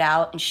 smooths it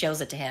out, and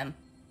shows it to him.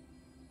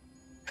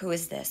 Who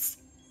is this?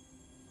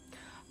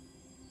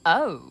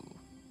 Oh.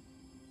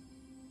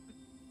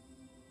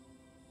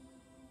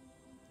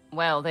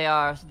 Well, there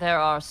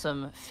are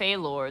some Fey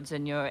Lords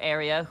in your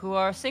area who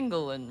are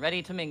single and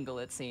ready to mingle,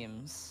 it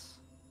seems.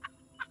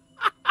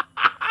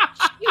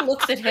 She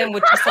looks at him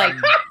with just like,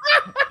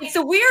 it's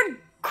a weird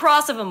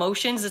cross of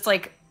emotions. It's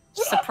like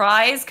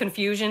surprise,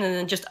 confusion, and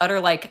then just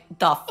utter like,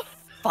 the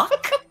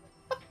fuck?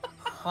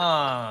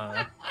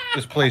 Huh.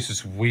 This place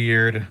is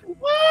weird.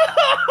 What?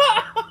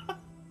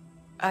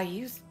 Are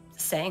you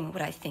saying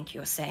what I think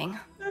you're saying?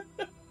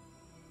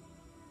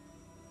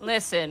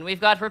 Listen,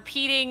 we've got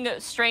repeating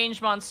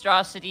strange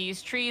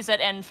monstrosities, trees that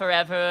end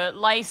forever,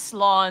 lice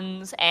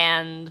lawns,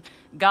 and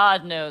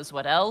God knows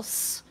what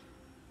else.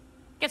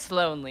 Gets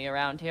lonely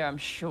around here, I'm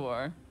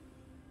sure.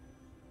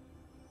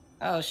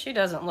 Oh, she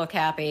doesn't look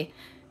happy.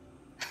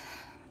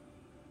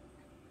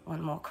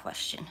 One more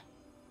question.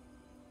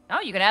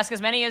 Oh, you can ask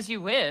as many as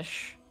you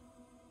wish.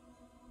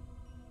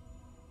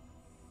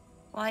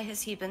 Why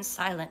has he been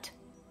silent?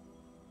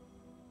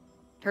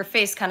 Her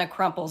face kind of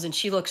crumples and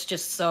she looks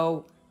just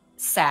so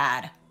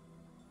sad.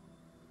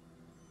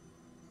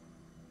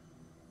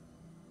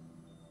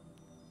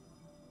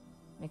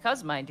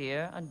 Because, my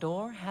dear, a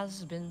door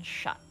has been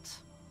shut.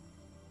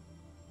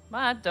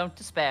 But don't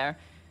despair.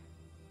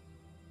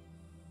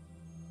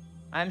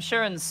 I'm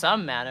sure in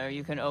some manner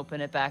you can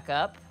open it back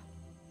up.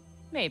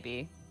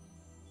 Maybe.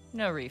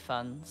 No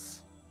refunds.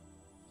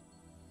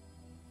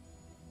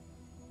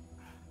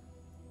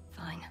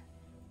 Fine.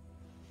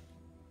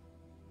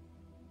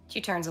 She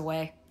turns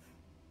away.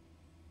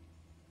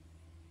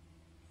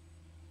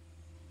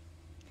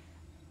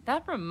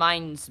 That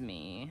reminds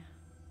me.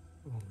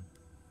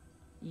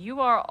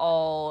 You are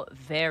all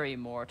very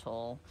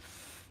mortal,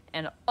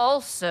 and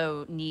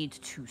also need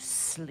to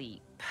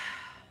sleep.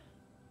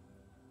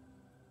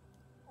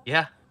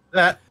 Yeah.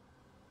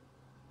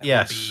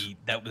 Yes.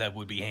 That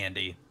would be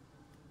handy.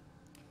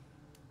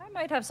 I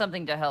might have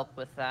something to help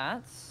with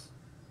that.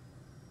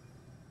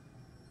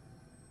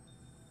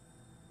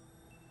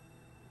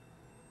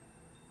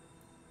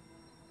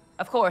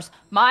 Of course,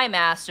 my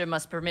master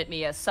must permit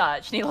me as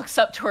such. And he looks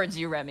up towards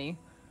you, Remy.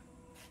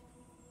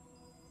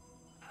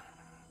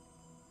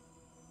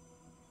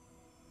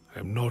 I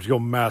am not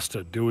your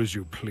master. Do as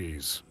you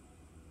please.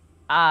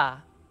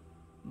 Ah,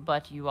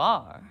 but you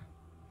are.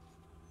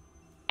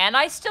 And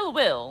I still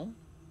will.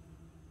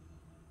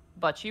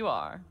 But you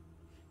are.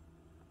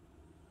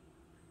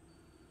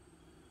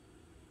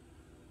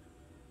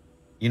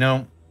 You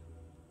know,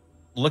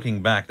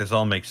 looking back, this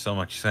all makes so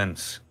much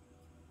sense.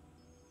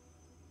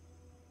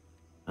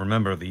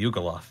 Remember the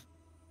Yugoloth?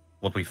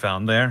 What we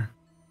found there?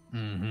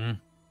 Mm-hmm.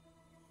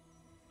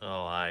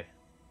 Oh, aye.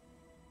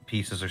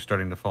 Pieces are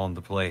starting to fall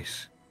into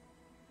place.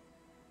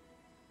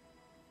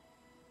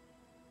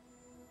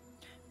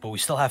 But we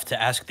still have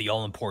to ask the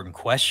all-important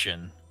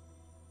question.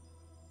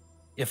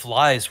 If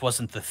lies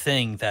wasn't the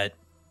thing that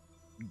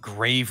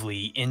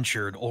gravely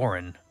injured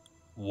Orin,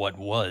 what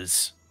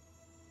was?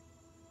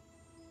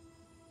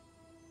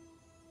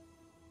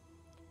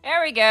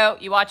 There we go.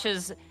 You watch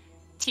as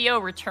Tio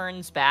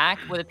returns back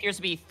with what appears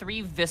to be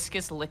 3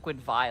 viscous liquid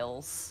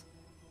vials.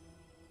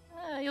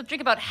 You'll drink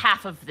about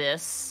half of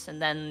this,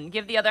 and then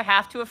give the other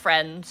half to a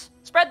friend.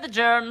 Spread the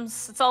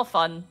germs. It's all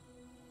fun.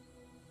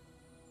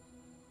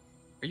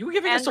 Are you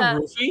giving us a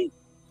And, roofie?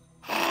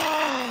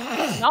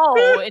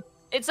 No,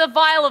 it's a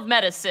vial of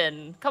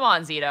medicine. Come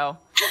on, Zito.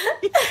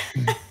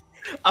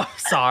 I'm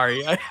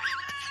sorry.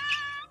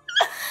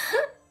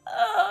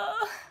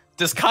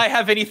 Does Kai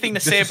have anything to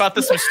say about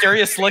this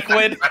mysterious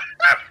liquid?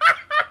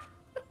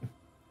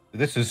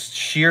 This is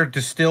sheer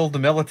distilled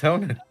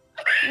melatonin.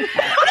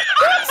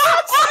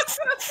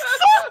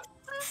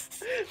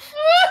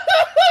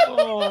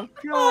 Oh,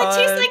 God. Oh, it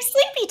tastes like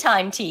sleepy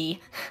time tea.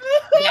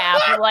 Yeah,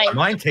 but like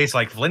Mine tastes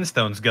like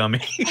Flintstones gummy.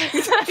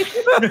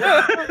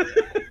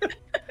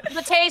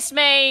 the taste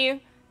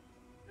may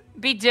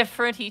be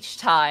different each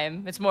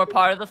time. It's more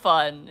part of the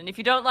fun. And if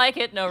you don't like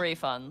it, no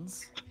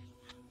refunds.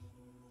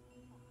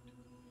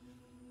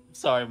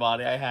 Sorry,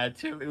 Monty, I had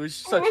to. It was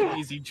such an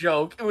easy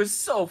joke. It was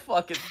so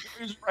fucking...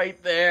 It was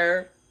right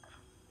there.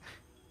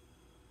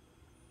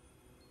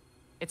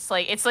 It's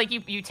like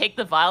you take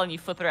the vial and you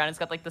flip it around. It's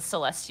got like the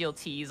Celestial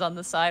Teas on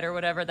the side or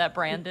whatever that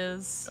brand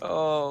is.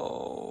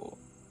 Oh.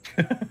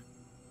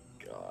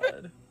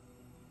 God.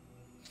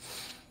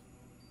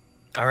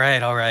 All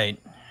right.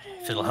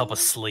 If it'll help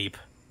us sleep.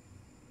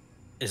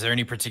 Is there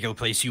any particular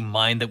place you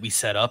mind that we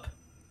set up?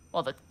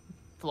 Well, the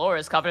floor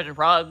is covered in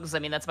rugs. I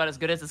mean, that's about as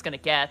good as it's gonna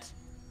get.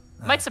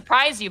 It might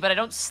surprise you, but I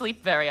don't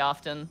sleep very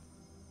often.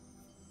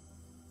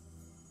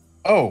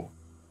 Oh.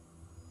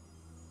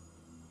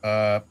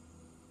 I'm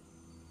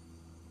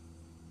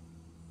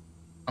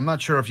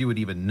not sure if you would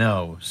even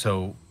know.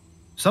 So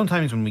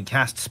sometimes when we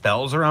cast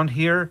spells around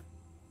here,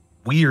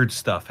 weird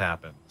stuff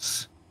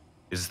happens.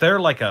 Is there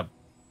like a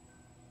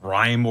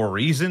rhyme or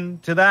reason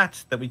to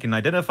that we can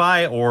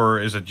identify, or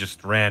is it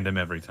just random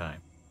every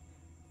time?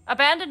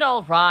 Abandon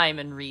all rhyme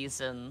and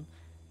reason.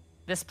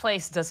 This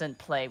place doesn't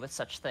play with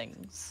such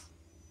things.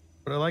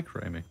 But I like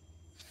rhyming.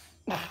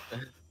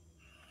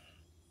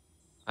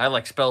 I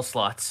like spell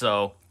slots,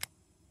 so...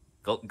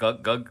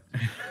 Gug.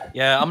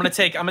 Yeah, I'm gonna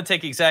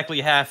take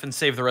exactly half and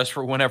save the rest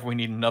for whenever we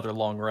need another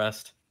long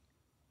rest.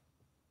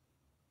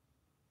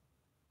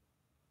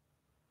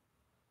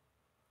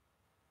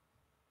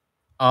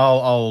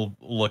 I'll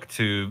look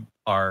to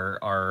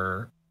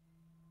our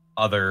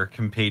other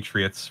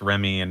compatriots,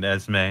 Remy and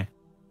Esme.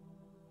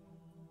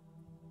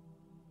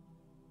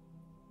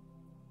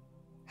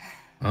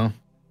 Oh.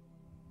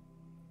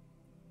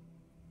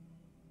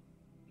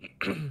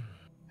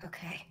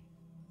 Okay.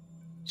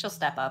 She'll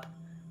step up.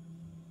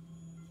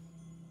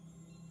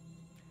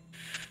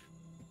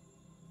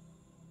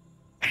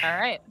 All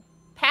right.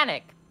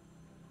 Panic.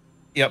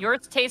 Yep.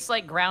 Yours tastes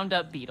like ground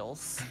up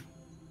beetles.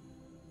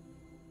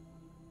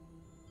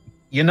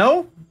 You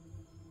know,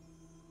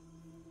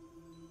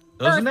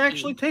 doesn't Earthy.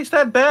 actually taste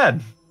that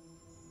bad.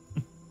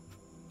 I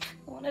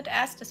wanted to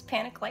ask, does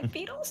Panic like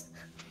beetles?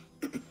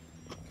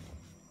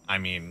 I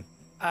mean,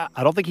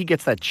 I don't think he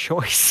gets that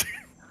choice.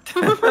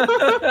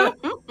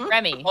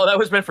 Remy. Oh, that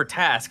was meant for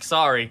task.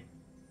 Sorry.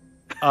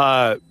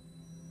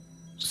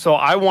 So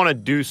I want to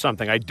do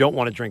something. I don't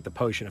want to drink the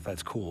potion if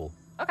that's cool.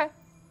 Okay.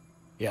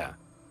 Yeah.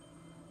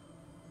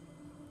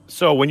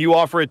 So when you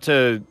offer it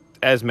to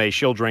Esme,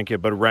 she'll drink it,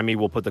 but Remy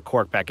will put the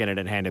cork back in it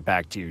and hand it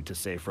back to you to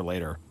save for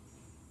later.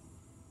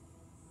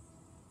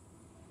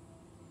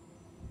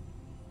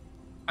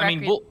 I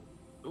mean, we'll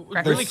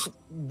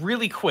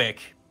really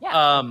quick.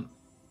 Yeah.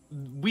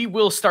 We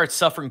will start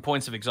suffering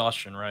points of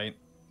exhaustion, right?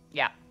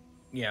 Yeah.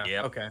 Yeah.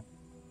 Yep. Okay.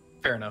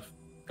 Fair enough.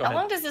 Go How ahead.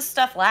 long does this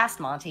stuff last,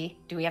 Monty?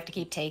 Do we have to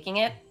keep taking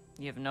it?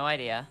 You have no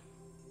idea.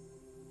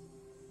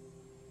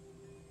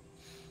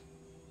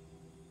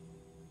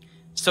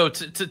 So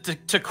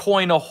to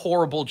coin a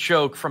horrible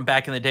joke from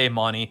back in the day,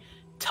 Monty,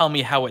 tell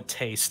me how it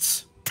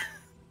tastes.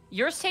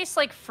 Yours tastes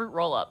like fruit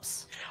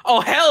roll-ups.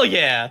 Oh hell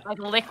yeah! Like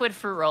liquid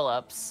fruit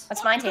roll-ups.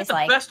 What's mine It's taste the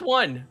like? best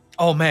one.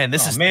 Oh man,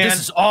 this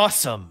is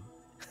awesome.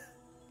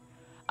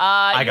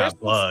 I Yours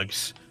got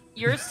bugs.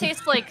 Yours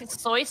tastes like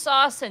soy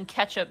sauce and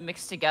ketchup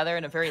mixed together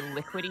in a very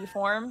liquidy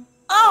form.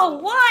 Oh,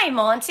 why,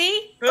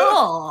 Monty?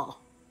 Oh.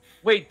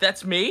 Wait,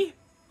 that's me?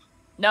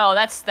 No,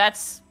 that's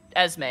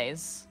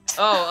Esme's.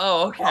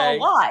 Oh, okay. Oh,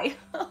 why?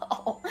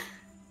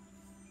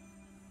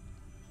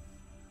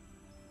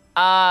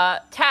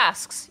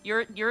 Tasks.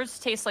 Yours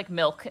tastes like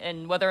milk,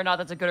 and whether or not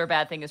that's a good or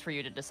bad thing is for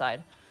you to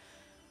decide.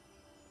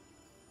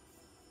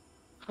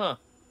 Huh.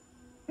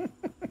 So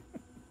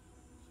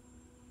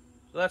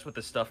that's what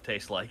this stuff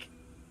tastes like.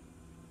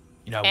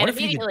 You know, And what if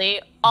you could...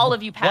 immediately, all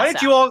of you pass Why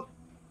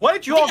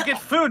did you all get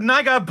food and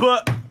I got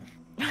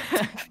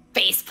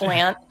Face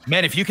plant.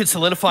 Man, if you could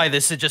solidify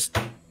this, it just...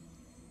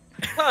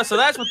 Huh, so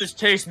that's what this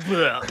tastes.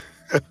 Bleh.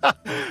 And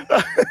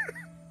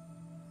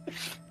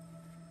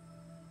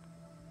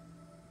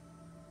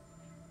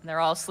they're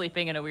all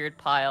sleeping in a weird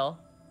pile.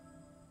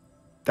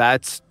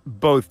 That's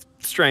both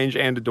strange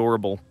and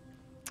adorable.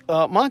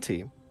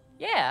 Monty,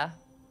 Yeah,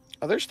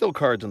 are there still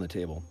cards on the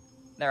table?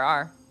 there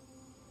are.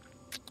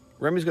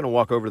 Remy's going to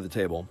walk over to the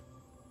table.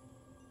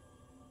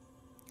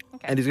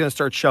 Okay. And he's going to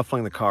start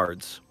shuffling the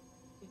cards.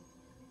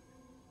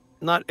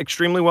 Not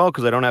extremely well,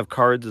 because I don't have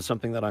cards as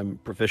something that I'm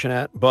proficient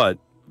at, but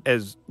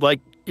as, like,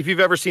 if you've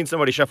ever seen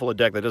somebody shuffle a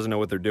deck that doesn't know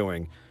what they're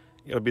doing,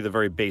 it'll be the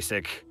very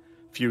basic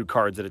few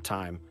cards at a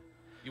time.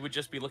 You would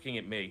just be looking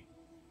at me.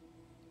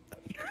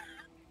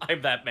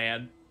 I'm that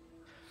man.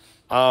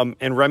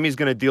 And Remy's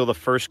going to deal the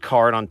first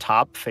card on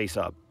top face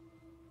up.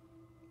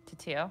 To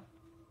Tio?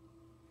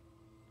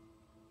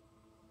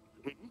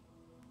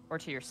 Or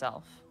to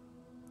yourself?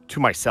 To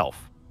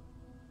myself.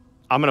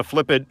 I'm going to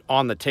flip it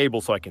on the table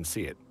so I can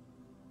see it.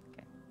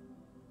 Okay.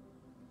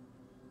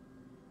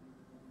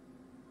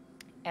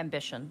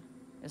 Ambition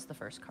is the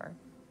first card.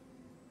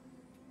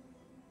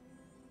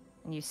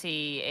 And you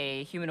see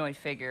a humanoid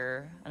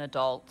figure, an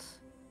adult,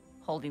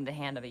 holding the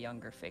hand of a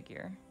younger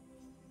figure.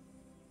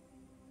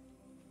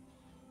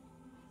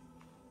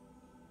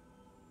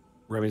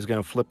 Remy's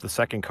going to flip the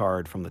second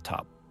card from the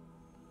top.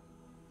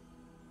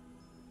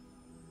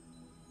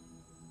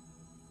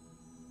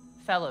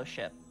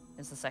 Fellowship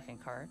is the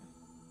second card.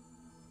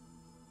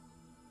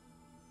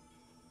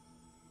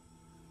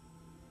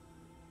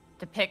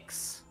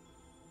 Depicts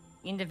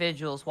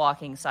individuals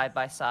walking side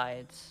by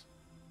side,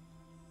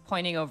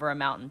 pointing over a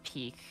mountain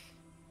peak.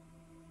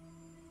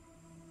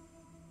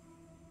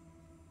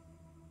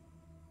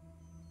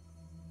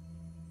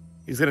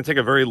 He's going to take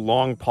a very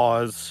long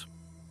pause,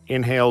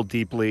 inhale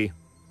deeply,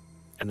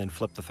 and then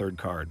flip the third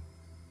card.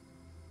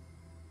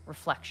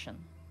 Reflection.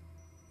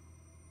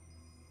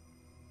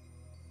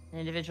 An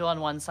individual on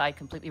one side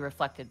completely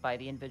reflected by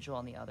the individual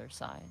on the other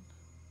side.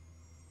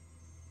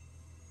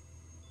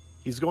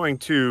 He's going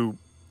to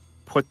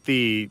put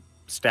the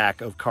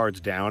stack of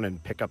cards down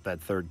and pick up that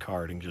third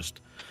card and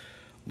just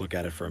look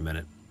at it for a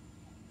minute.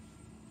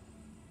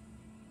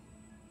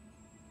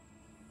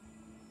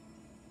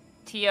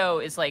 Tio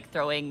is like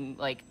throwing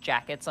like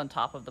jackets on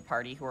top of the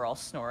party who are all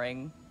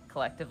snoring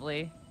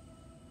collectively.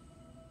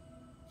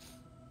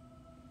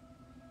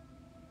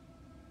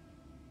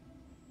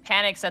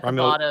 Panic's at the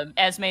bottom.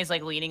 Esme's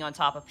like leaning on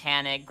top of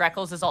Panic.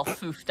 Greckles is all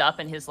foofed up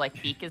and his like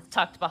beak is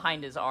tucked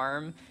behind his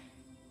arm.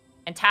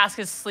 And Task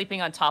is sleeping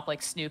on top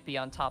like Snoopy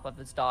on top of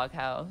his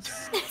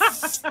doghouse.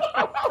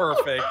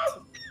 Perfect.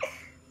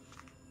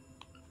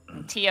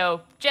 And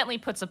Tio gently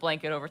puts a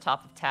blanket over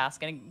top of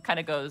Task and it kind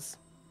of goes,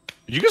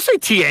 Did you just say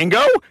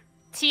Tiango?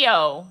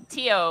 Tio.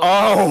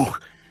 Oh!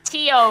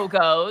 Tio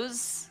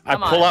goes. I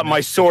pull out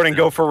my sword and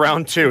go for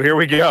round 2. Here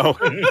we go.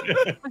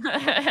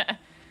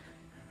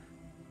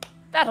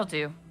 That'll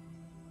do.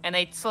 And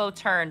they slow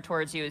turn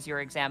towards you as you're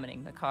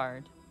examining the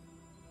card.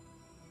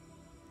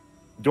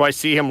 Do I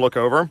see him look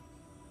over?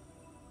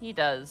 He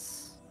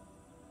does.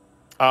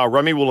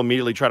 Remy will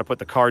immediately try to put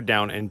the card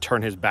down and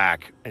turn his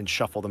back and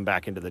shuffle them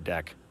back into the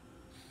deck.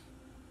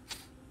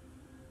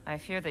 I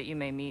fear that you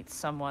may meet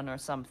someone or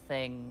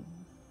something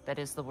that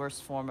is the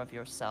worst form of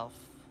yourself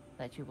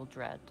that you will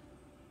dread.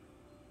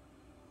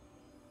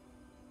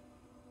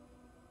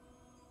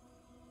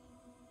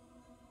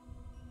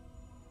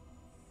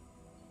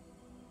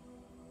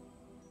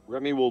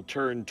 Remy will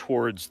turn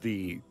towards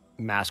the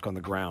mask on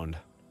the ground.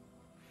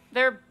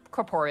 They're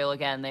corporeal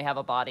again. They have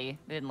a body.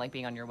 They didn't like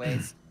being on your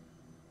ways.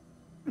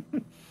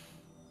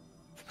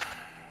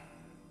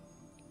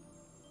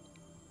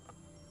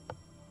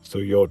 So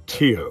you're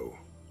Tio,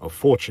 a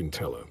fortune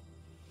teller.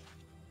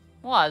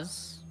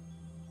 Was.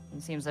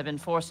 It seems I've been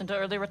forced into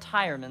early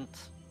retirement.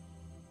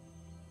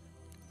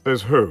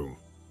 Says who?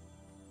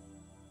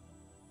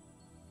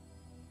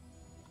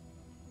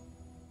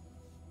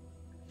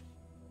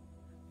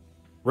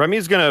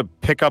 Remy's going to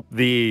pick up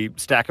the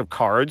stack of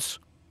cards,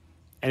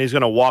 and he's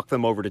going to walk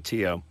them over to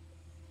Tio.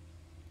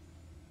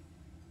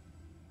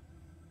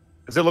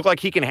 Does it look like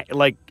he can,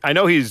 I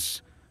know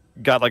he's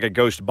got like a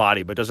ghost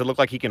body, but does it look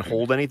like he can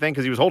hold anything?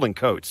 Because he was holding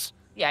coats.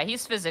 Yeah,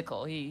 he's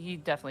physical. He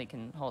definitely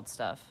can hold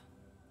stuff.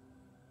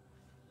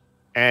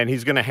 And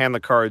he's going to hand the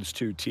cards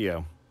to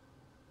Tio.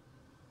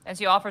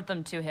 As you offered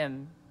them to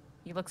him,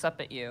 he looks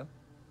up at you.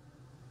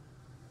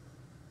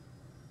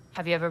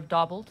 Have you ever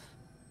dabbled?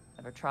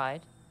 Ever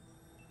tried?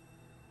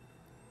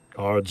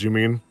 Cards, you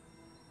mean?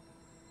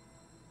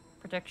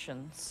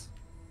 Predictions.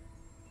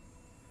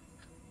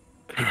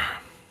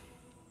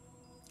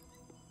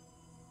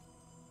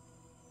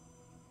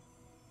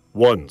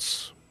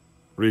 Once.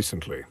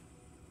 Recently.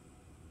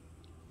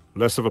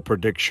 Less of a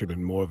prediction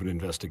and more of an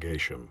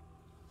investigation.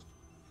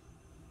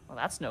 Well,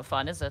 that's no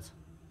fun, is it?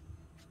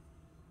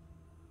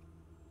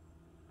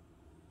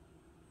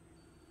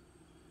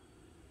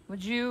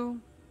 Would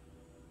you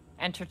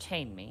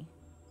entertain me?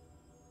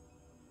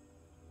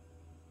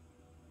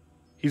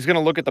 He's going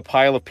to look at the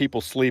pile of people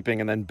sleeping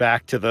and then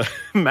back to the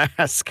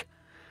mask.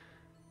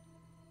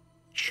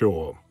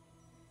 Sure.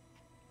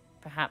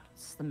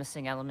 Perhaps the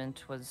missing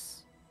element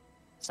was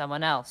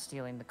someone else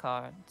stealing the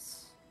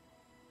cards.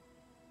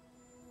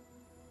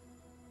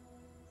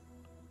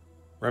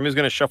 Remy's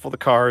going to shuffle the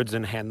cards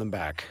and hand them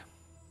back.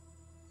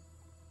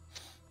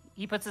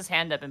 He puts his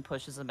hand up and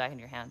pushes them back in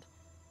your hand.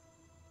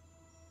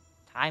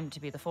 Time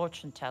to be the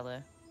fortune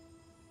teller.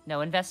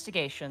 No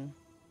investigation.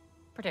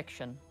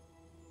 Prediction.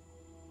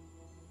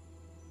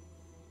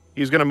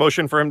 He's going to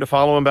motion for him to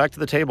follow him back to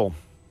the table.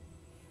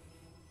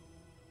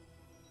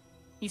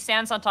 He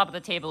stands on top of the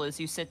table as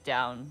you sit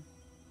down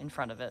in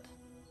front of it.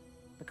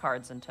 The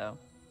cards in tow.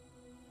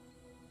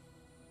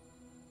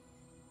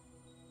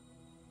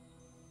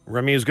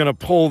 Remy is going to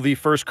pull the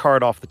first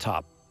card off the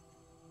top.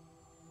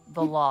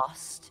 The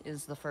Lost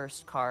is the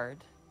first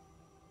card.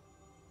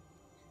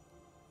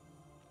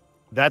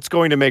 That's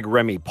going to make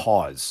Remy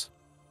pause.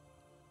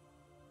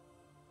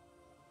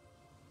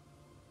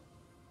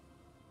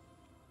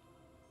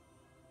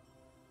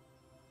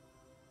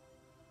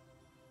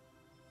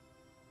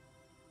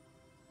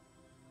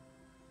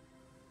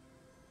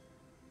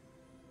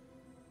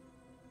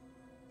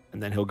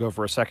 And then he'll go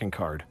for a second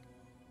card.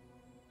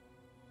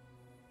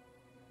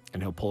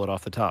 And he'll pull it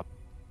off the top.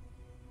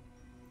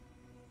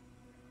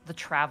 The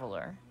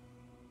Traveler.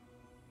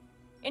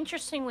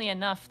 Interestingly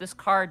enough, this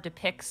card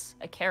depicts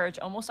a carriage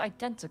almost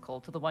identical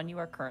to the one you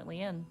are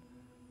currently in.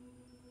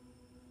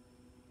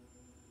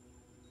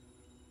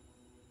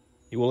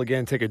 He will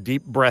again take a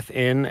deep breath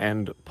in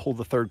and pull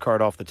the third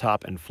card off the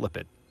top and flip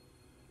it.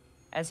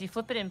 As you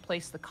flip it and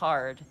place the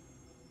card,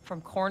 from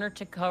corner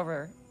to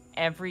cover,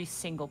 every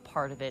single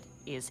part of it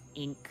is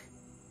ink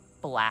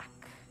black.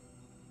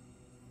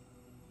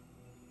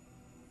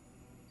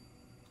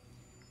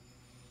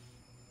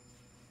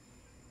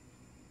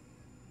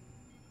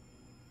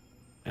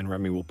 And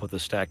Remy will put the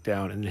stack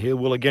down, and he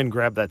will again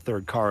grab that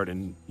third card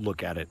and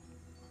look at it.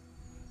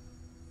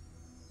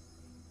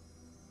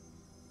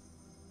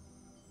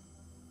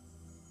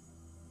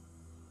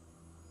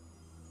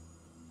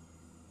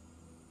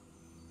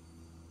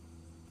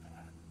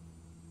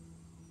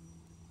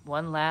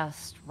 One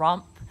last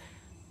romp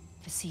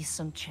to see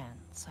some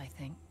chance, I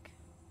think.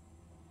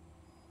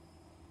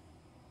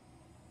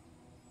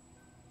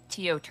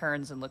 Tio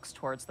turns and looks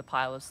towards the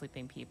pile of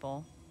sleeping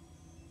people.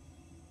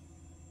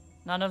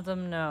 None of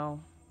them know.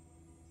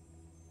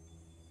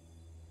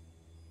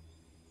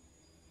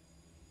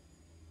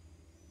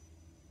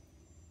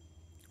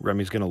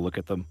 Remy's going to look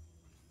at them.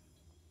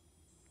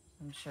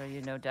 I'm sure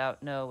you no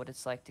doubt know what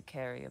it's like to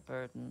carry a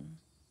burden,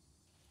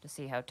 to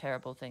see how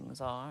terrible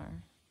things are,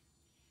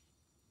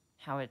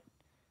 how it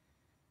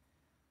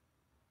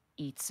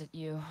eats at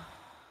you.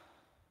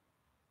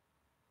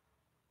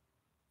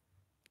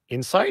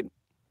 Insight?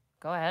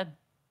 Go ahead.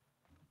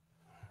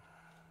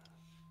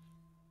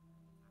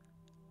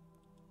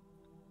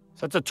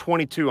 So that's a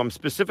 22. I'm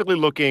specifically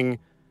looking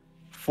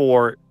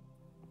for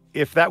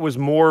if that was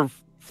more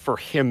for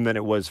him than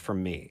it was for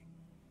me.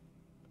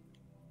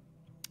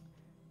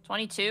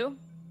 22?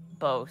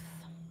 Both.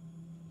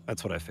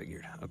 That's what I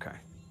figured. Okay.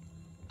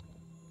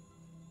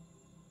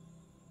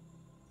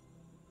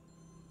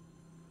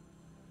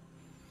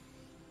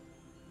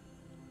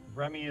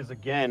 Remy is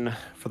again,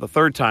 for the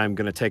third time,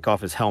 going to take off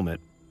his helmet.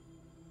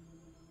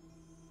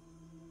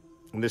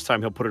 And this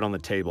time he'll put it on the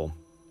table.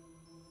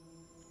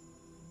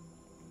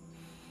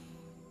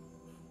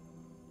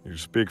 You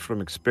speak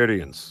from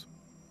experience.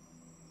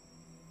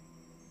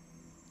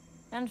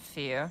 And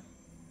fear.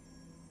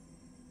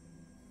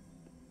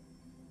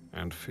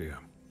 And fear.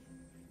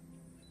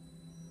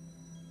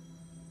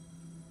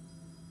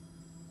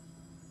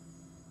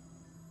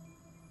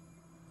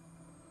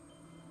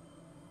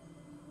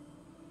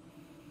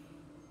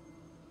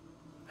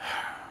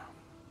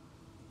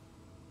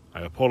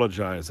 I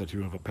apologize that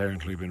you have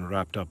apparently been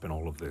wrapped up in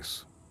all of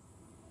this.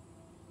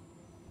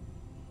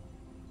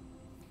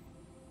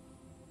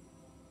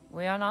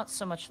 We are not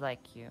so much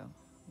like you,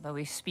 though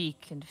we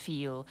speak and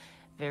feel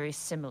very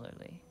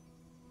similarly.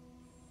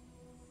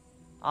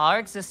 Our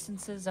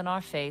existences and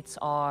our fates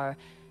are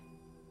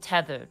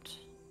tethered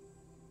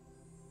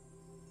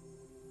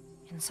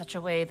in such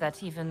a way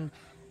that even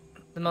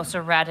the most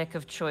erratic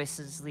of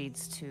choices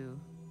leads to,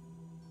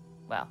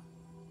 well,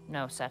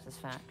 no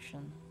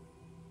satisfaction.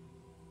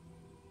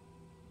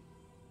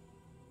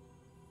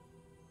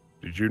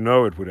 Did you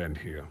know it would end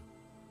here?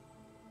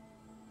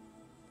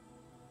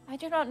 I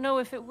do not know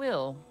if it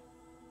will.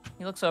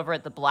 He looks over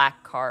at the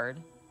black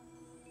card.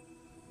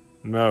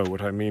 No,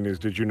 what I mean is,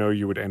 did you know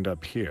you would end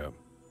up here?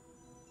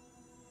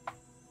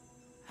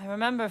 I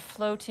remember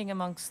floating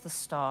amongst the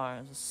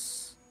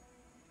stars.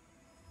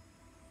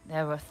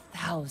 There were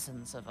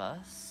thousands of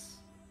us.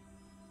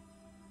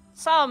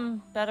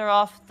 Some better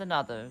off than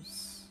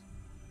others.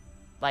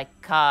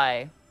 Like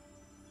Kai.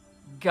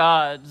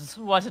 Gods,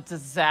 what a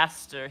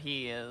disaster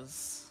he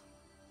is.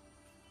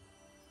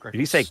 Did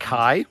he say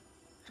Kai?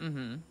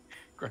 Mm-hmm.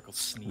 Greckles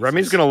sneezes.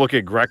 Remy's going to look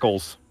at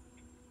Greckles.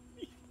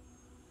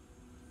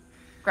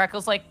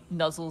 Greckles, like,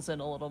 nuzzles in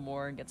a little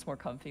more and gets more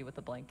comfy with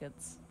the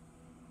blankets.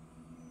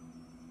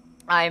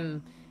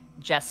 I'm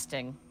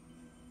jesting.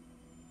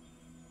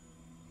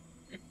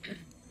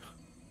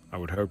 I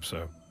would hope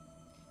so.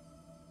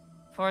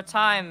 For a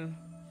time,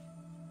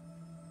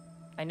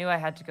 I knew I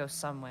had to go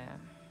somewhere.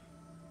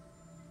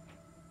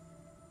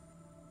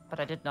 But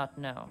I did not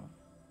know,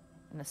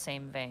 in the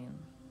same vein.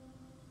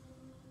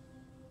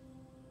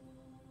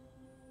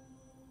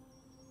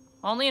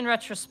 Only in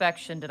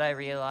retrospection did I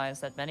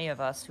realize that many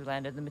of us who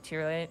landed in the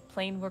material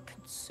plane were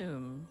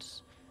consumed.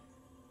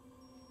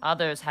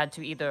 Others had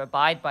to either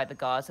abide by the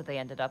gods that they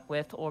ended up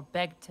with or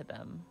beg to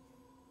them.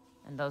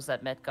 And those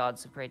that met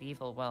gods of great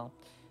evil, well,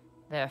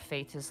 their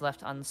fate is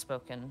left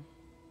unspoken.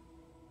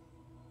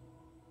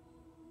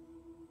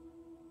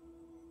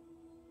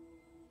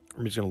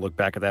 I'm just going to look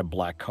back at that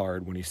black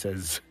card when he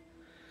says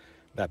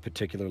that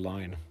particular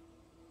line.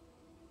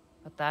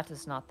 But that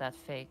is not that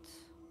fate.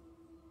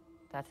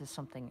 That is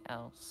something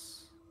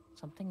else.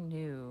 Something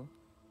new.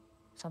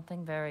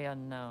 Something very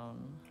unknown.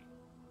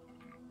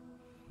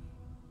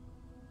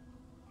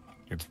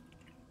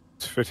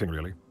 It's fitting,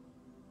 really.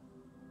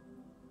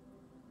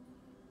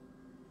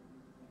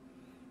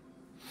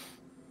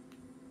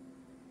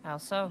 How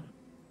so?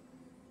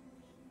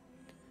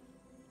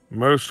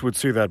 Most would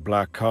see that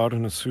black card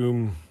and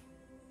assume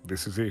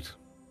this is it.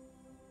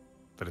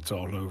 That it's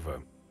all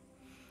over.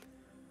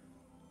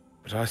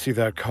 But I see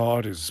that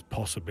card as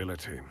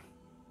possibility.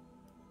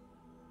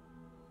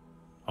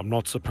 I'm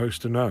not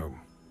supposed to know.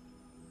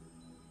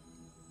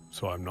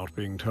 So I'm not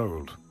being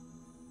told.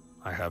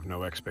 I have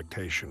no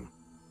expectation.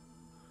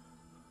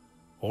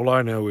 All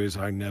I know is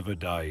I never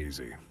die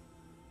easy.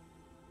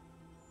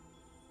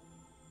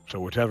 So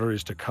whatever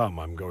is to come,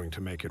 I'm going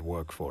to make it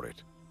work for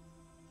it.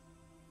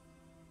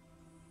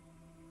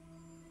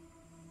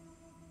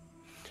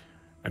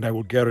 And I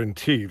will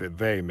guarantee that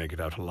they make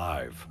it out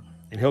alive.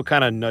 And he'll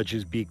kind of nudge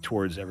his beak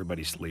towards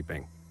everybody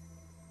sleeping.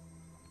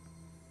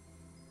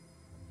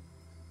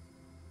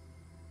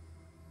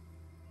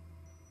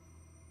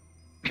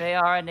 They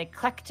are an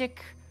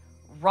eclectic,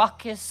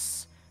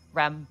 raucous,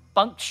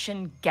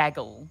 rambunctious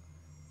gaggle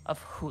of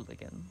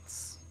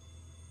hooligans.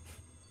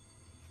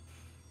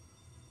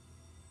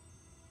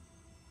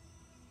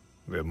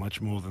 They're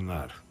much more than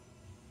that.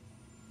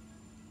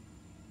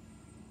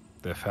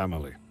 They're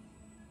family.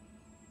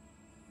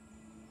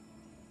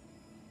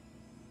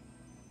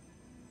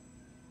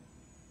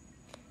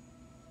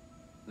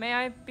 May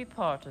I be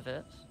part of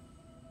it?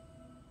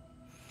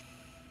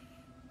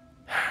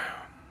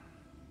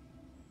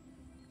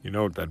 You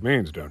know what that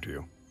means, don't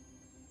you?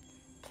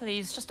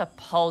 Please, just a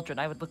pauldron.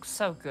 I would look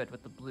so good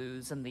with the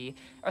blues and the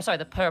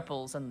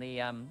purples and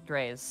the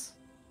grays.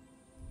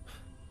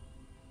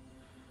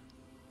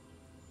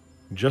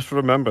 Just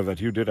remember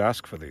that you did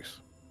ask for these.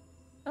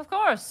 Of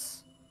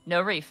course.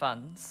 No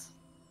refunds.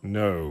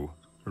 No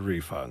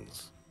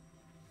refunds.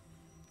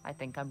 I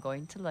think I'm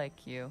going to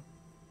like you.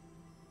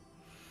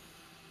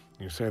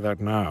 You say that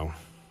now.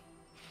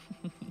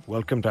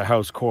 Welcome to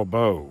House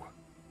Corbeau,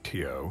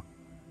 Tio.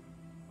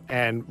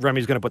 And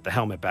Remy's going to put the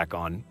helmet back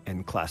on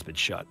and clasp it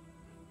shut.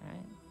 All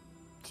right.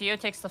 Tio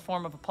takes the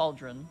form of a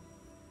pauldron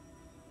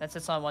that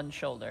sits on one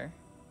shoulder.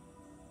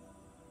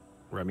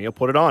 Remy will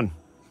put it on.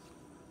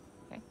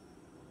 Okay.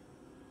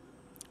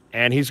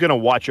 And he's going to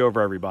watch over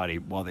everybody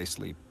while they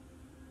sleep.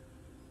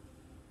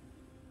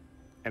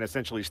 And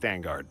essentially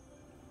stand guard.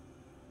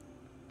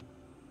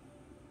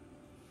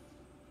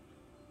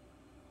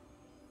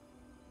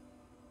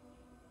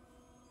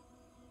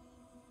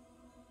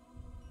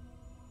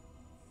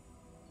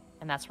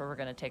 And that's where we're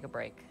going to take a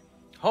break.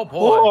 Oh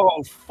boy.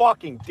 Oh,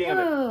 fucking damn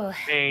it. Ooh.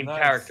 Main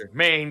Nice. character.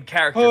 Main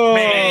character. Oh.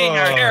 Main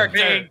character.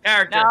 Main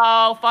character.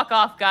 No, fuck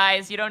off,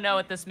 guys. You don't know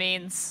what this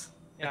means.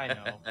 Yeah, I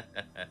know.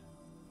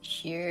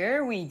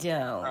 Sure, we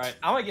don't. All right,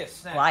 I'm gonna get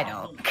snapped. Well, I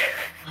don't.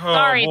 Oh,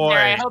 Sorry, boy.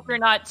 Sarah. I hope you're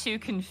not too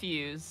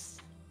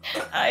confused.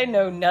 I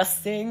know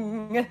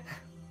nothing.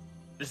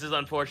 This is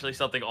unfortunately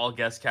something all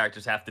guest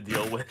characters have to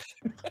deal with.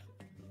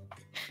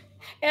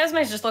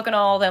 Asma's just looking at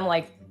all of them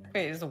like,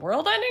 wait, is the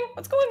world ending?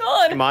 What's going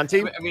on?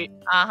 Monty, I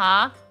mean,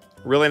 Uh-huh.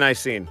 really nice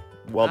scene.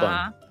 Well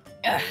done.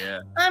 yeah.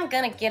 I'm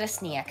gonna get a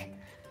snack.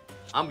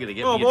 I'm gonna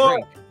get Oh, me a boy.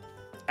 drink.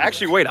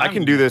 Actually, wait, I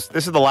can do this.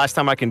 This is the last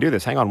time I can do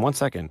this. Hang on 1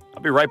 second.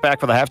 I'll be right back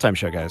for the halftime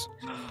show, guys.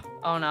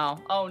 Oh, no.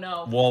 Oh,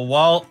 no. Well,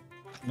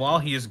 while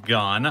he's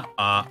gone,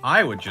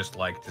 I would just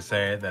like to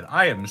say that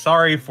I am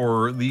sorry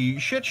for the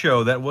shit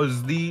show that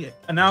was the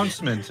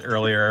announcement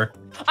earlier.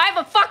 I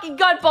have a fucking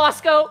gun,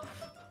 Bosco!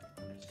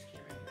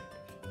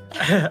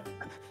 Yeah,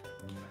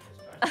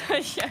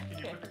 okay.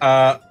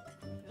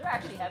 They're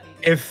actually heavy.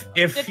 If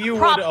It's you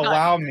prop would gun.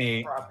 allow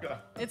me,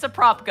 It's a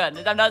prop gun.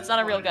 It's not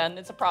a real gun.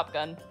 It's a prop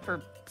gun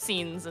for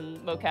scenes and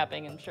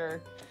mocapping, I'm sure.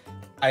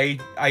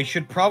 I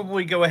should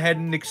probably go ahead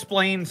and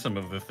explain some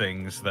of the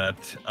things that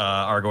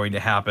are going to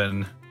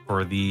happen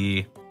for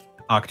the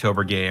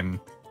October game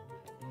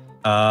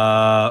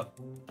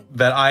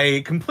that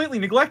I completely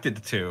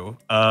neglected to.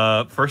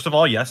 First of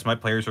all, yes, my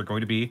players are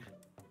going to be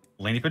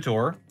Laney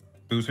Pator,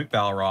 Booz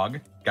McBalrog,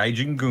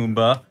 Gaijin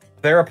Goomba,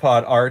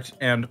 Therapod Art,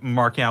 and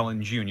Mark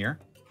Allen Jr.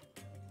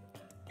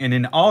 In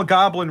an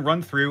all-goblin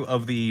run-through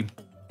of the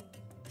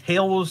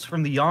Tales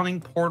from the Yawning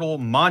Portal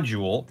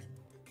module,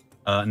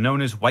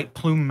 known as White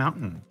Plume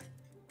Mountain.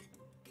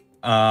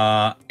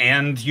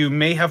 And you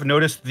may have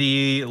noticed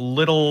the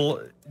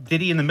little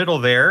ditty in the middle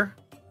there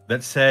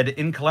that said,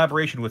 in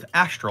collaboration with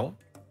Astral.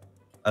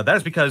 That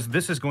is because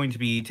this is going to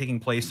be taking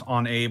place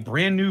on a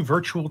brand new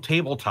virtual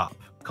tabletop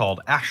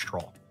called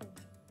Astral.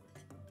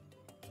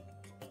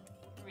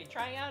 We're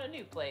trying out a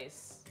new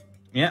place.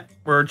 Yeah,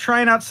 we're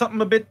trying out something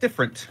a bit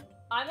different.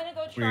 I'm gonna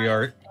go We try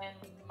are- and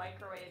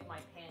microwave my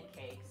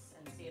pancakes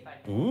and see if I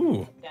can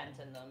Ooh. dent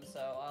in them,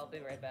 so I'll be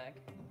right back.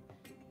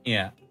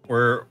 Yeah,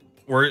 we're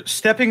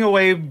stepping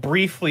away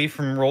briefly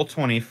from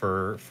Roll20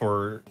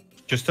 for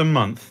just a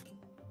month.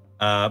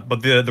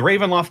 But the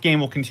Ravenloft game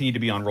will continue to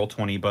be on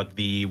Roll20, but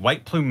the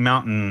White Plume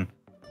Mountain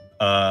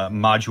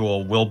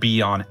module will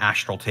be on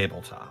Astral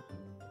Tabletop.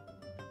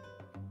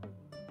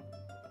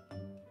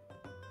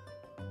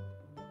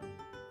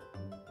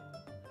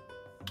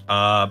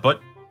 But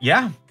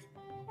yeah,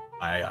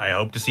 I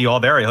hope to see you all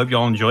there. I hope you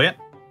all enjoy it.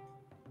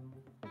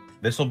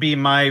 This will be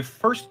my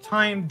first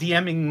time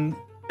DMing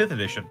 5th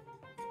edition,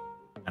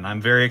 and I'm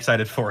very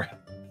excited for it.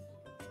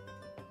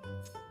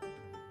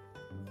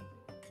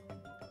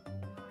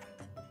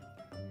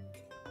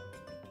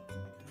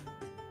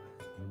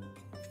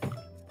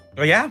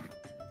 Oh yeah.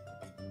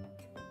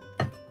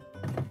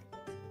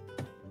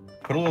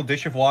 Put a little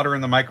dish of water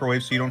in the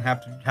microwave so you don't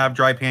have to have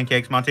dry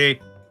pancakes, Monty.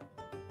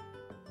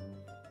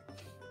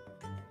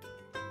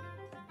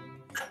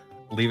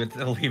 Leave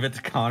it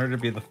to Connor to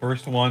be the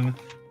first one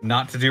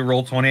not to do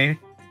Roll20.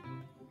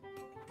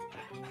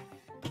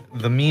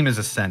 The meme is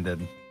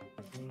ascended.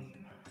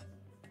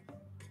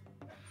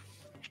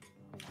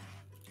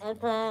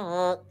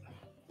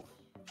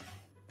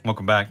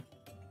 Welcome back.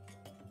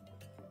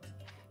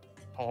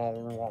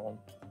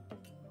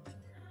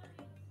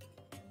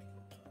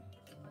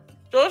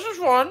 So this is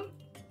fun.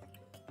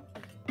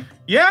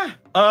 Yeah.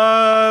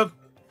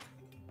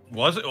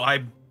 Was it?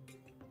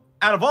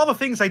 Out of all the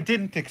things I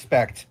didn't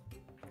expect,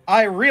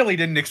 I really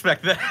didn't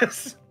expect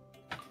this.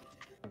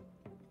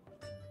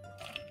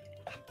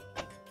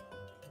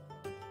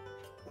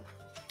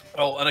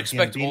 Oh,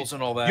 Unexpectables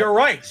and all that. You're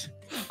right.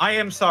 I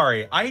am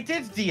sorry. I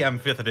did DM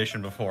 5th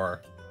edition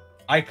before.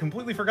 I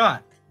completely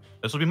forgot.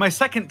 This will be my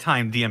second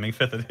time DMing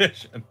 5th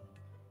edition.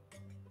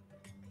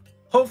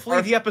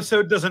 Hopefully the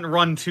episode doesn't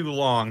run too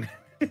long.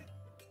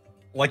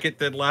 Like it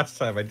did last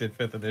time I did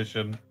 5th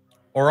edition.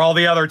 Or all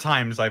the other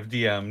times I've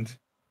DM'd.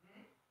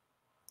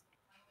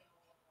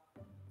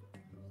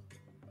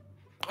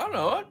 I don't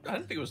know. I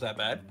didn't think it was that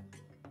bad.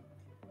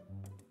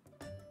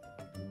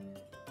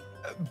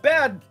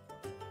 Bad.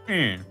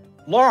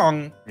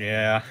 Long.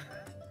 Yeah.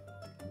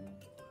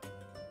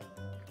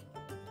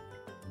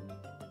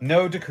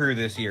 No Decrew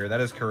this year.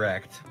 That is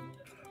correct.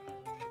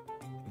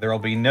 There will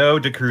be no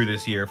Decrew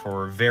this year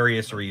for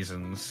various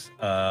reasons.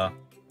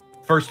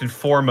 First and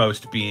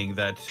foremost being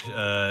that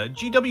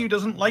GW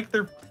doesn't like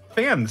their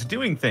fans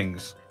doing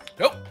things.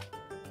 Nope.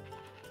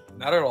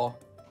 Not at all.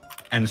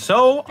 And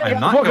so I'm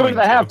not welcome going to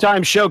the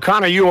halftime show.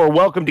 Connor, you are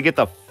welcome to get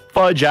the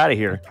fudge out of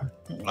here.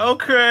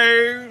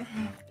 Okay.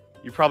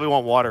 You probably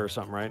want water or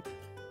something, right?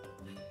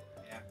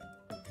 Yeah.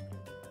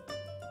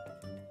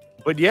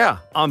 But yeah,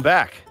 I'm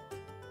back.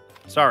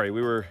 Sorry,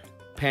 we were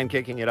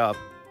pancaking it up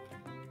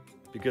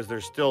because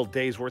there's still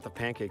days worth of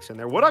pancakes in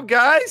there. What up,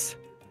 guys?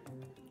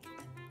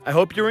 I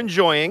hope you're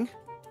enjoying.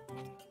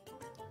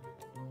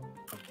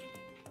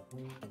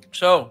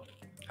 So,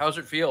 how's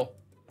it feel?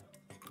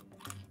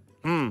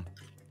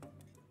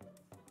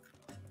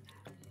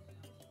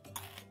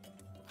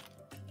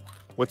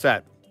 What's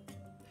that?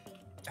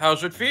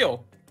 How's it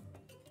feel?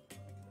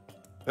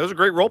 That was a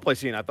great roleplay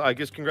scene. I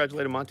guess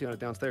congratulated Monty on it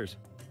downstairs.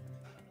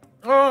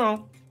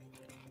 Oh.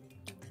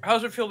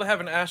 How's it feel to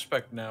have an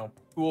aspect now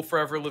who will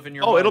forever live in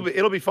your mind?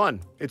 It'll be fun.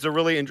 It's a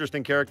really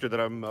interesting character that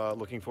I'm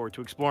looking forward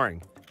to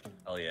exploring.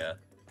 Hell yeah.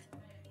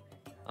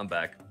 I'm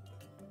back.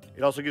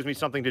 It also gives me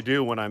something to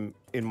do when I'm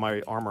in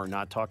my armor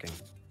not talking.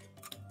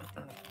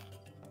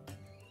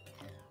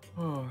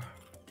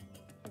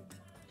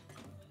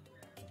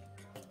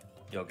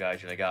 Yo,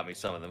 guys, they got me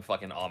some of them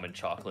fucking almond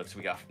chocolates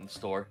we got from the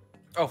store.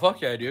 Oh,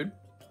 fuck yeah, dude.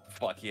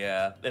 Fuck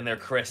yeah. And they're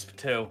crisp,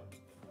 too.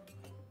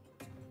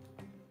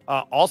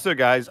 Also,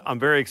 guys, I'm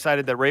very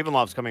excited that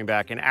Ravenloft's coming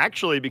back. And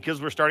actually,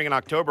 because we're starting in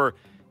October,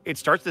 it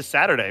starts this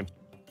Saturday.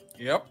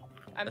 Yep.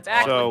 I'm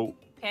back. So,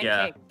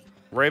 Pancake.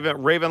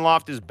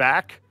 Ravenloft is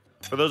back.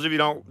 For those of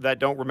you that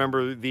don't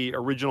remember the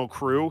original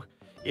crew,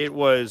 it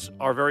was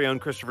our very own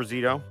Christopher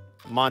Zito,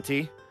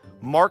 Monty,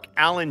 Mark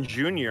Allen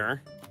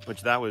Jr.,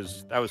 which that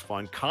was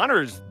fun.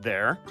 Connor's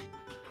there.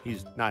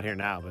 He's not here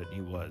now, but he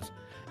was.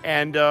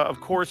 And, of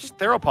course,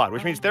 Theropod,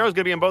 which means Thero's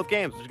going to be in both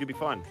games, which is going to be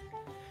fun.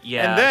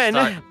 Yeah. And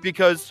then,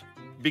 because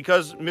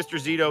Mr.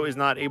 Zito is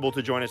not able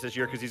to join us this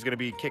year because he's going to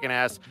be kicking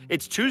ass,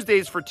 it's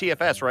Tuesdays for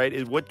TFS,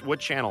 right? What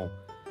channel?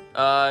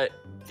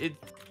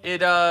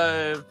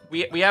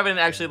 We haven't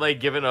actually like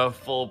given a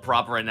full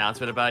proper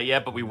announcement about it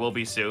yet, but we will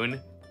be soon.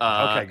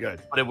 Okay,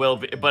 good. But it will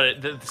be.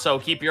 So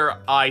keep your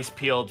eyes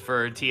peeled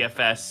for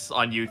TFS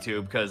on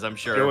YouTube because I'm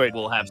sure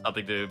we'll have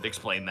something to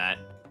explain that.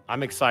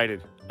 I'm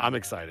excited.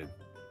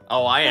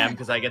 Oh, I am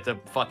because I get to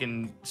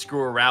fucking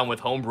screw around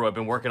with homebrew I've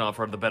been working on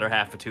for the better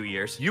half of 2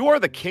 years. You are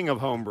the king of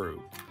homebrew.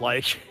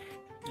 Like,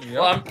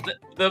 well,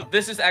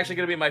 this is actually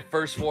going to be my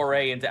first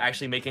foray into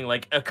actually making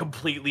like a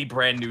completely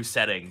brand new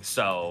setting.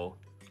 So,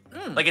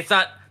 like, it's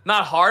not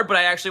hard, but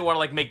I actually want to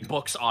like make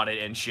books on it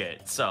and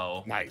shit.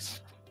 So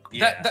nice.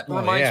 Yeah. That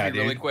reminds me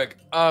really quick.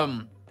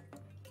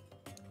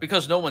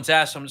 Because no one's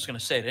asked, I'm just gonna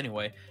say it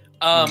anyway.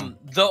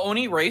 The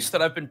Oni race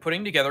that I've been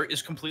putting together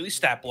is completely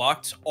stat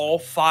blocked, all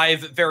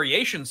 5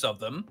 variations of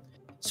them.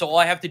 So all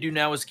I have to do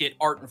now is get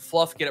art and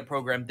fluff, get it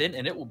programmed in,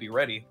 and it will be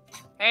ready.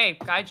 Hey,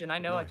 Gaijin, I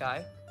know a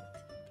guy.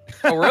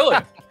 Oh, really?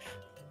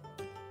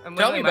 I'm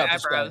Tell me wiggling my about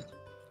this guy. eyebrows.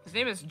 His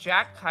name is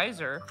Jack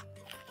Kaiser.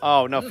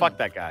 Oh, no, fuck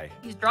that guy.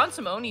 He's drawn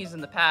some Onis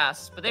in the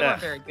past, but they weren't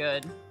very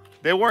good.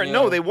 They weren't. Yeah.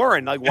 No, they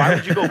weren't. Like, why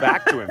would you go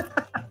back to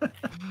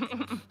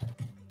him?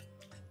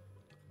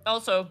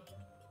 Also,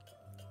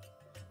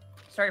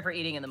 sorry for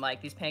eating in the mic.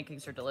 These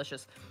pancakes are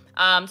delicious.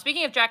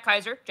 Speaking of Jack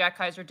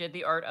Kaiser did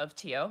the art of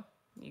Tio.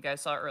 You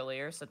guys saw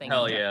earlier, so thank you.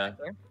 Hell yeah.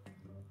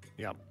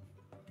 Yep.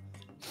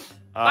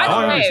 By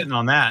the way, sitting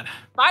on that.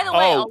 By the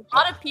way, a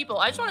lot of people,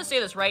 I just want to say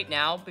this right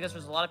now because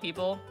there's a lot of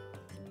people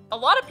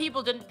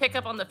didn't pick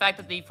up on the fact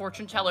that the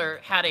fortune teller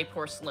had a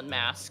porcelain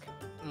mask.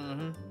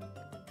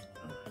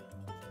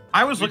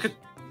 I was looking.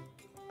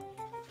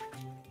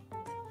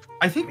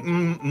 I think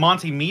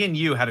Monty, me and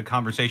you had a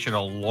conversation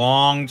a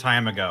long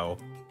time ago,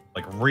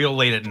 like real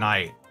late at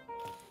night,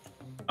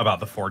 about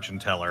the fortune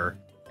teller,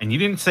 and you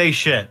didn't say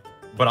shit,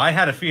 but I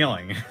had a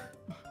feeling.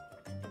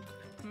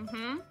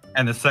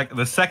 And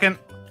the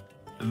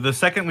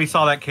second we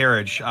saw that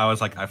carriage, I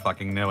was like, I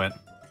fucking knew it.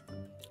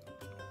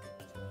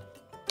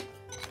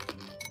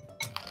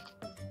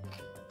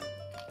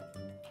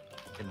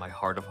 In my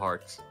heart of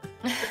hearts.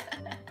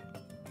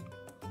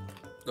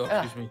 Oh,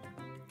 excuse me.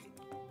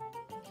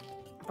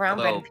 Brown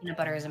bread and peanut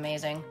butter is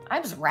amazing.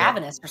 I was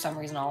ravenous for some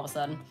reason all of a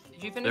sudden.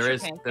 Did you finish your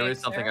pancakes, there is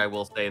something Sarah? I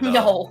will say though.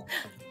 No.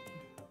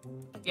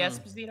 Yes,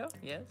 Zito?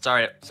 Yes.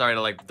 Sorry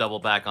to like double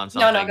back on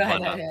something. No, go ahead,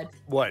 but, go ahead.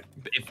 What?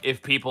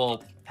 If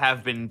people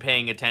have been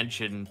paying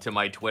attention to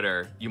my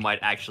Twitter, you might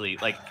actually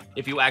like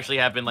if you actually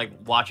have been like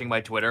watching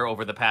my Twitter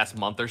over the past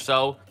month or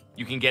so,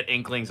 you can get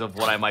inklings of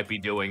what I might be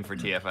doing for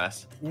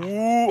TFS.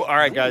 Ooh, all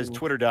right, guys,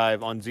 Twitter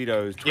dive on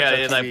Zito's.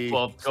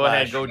 Well, go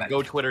ahead,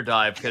 go Twitter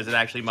dive because it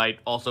actually might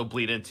also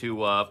bleed into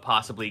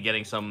possibly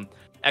getting some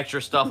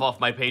extra stuff off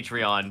my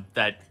Patreon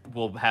that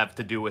will have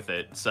to do with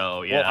it.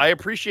 So yeah. Well, I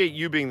appreciate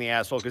you being the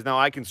asshole because now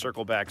I can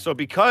circle back. So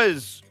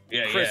because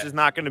Chris is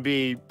not going to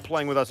be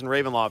playing with us in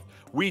Ravenloft,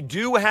 we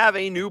do have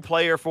a new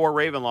player for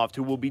Ravenloft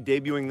who will be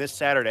debuting this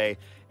Saturday.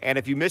 And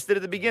if you missed it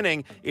at the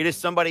beginning, it is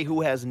somebody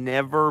who has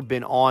never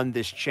been on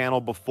this channel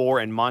before,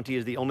 and Monty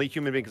is the only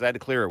human being, because I had to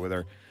clear it with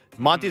her.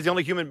 Monty is the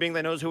only human being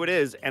that knows who it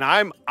is, and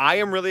I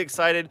am really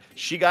excited.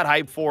 She got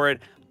hyped for it.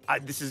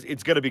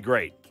 It's going to be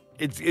great.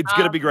 It's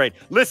gonna be great.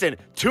 Listen,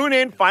 tune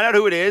in, find out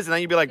who it is, and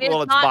then you'll be like,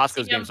 well, it's not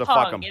Bosco's CM game, so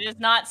Punk. fuck him. It is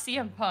not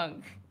CM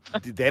Punk.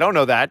 They don't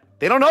know that.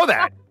 They don't know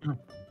that.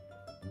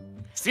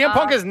 CM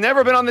Punk has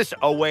never been on this.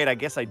 Oh wait, I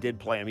guess I did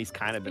play him. He's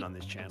kind of been on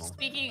this channel.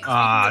 Speaking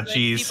Ah, of which,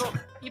 jeez.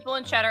 people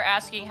in chat are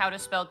asking how to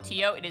spell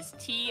Tio. It is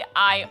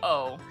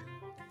T-I-O.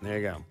 There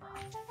you go.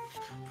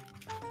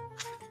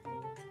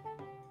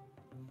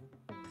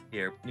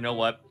 Here, you know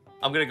what?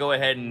 I'm gonna go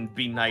ahead and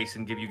be nice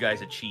and give you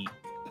guys a cheat.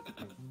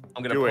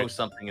 I'm gonna Do it. post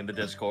something in the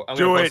Discord. I'm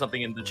Do gonna it. post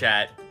something in the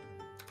chat.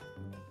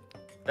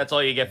 That's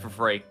all you get for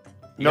free.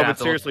 You No, have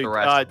but to look for seriously, the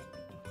rest.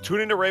 tune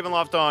into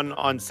Ravenloft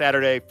on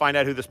Saturday. Find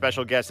out who the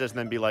special guest is, and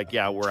then be like,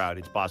 "Yeah, we're out.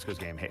 It's Bosco's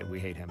game. Hey, we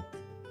hate him."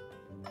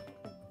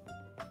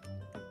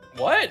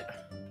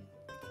 What?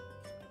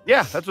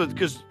 Yeah, that's what.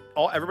 Because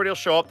everybody will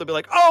show up. They'll be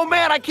like, "Oh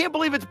man, I can't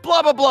believe it's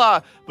blah blah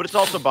blah," but it's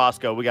also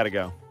Bosco. We got to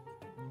go.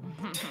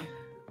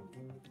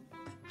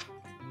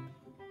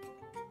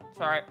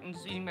 Sorry, I'm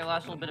just eating my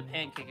last little bit of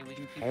pancake and we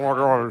can keep Oh my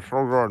god, it's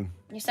so good.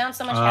 You sound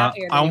so much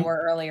happier than I'm- you were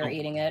earlier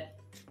eating it.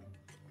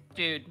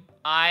 Dude,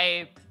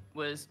 I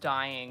was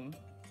dying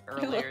You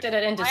earlier. looked at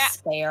it in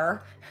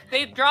despair.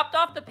 They dropped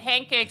off the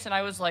pancakes and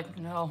I was like,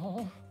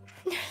 no.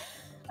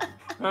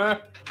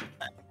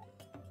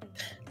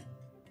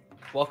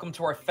 Welcome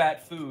to our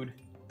fat food.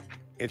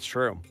 It's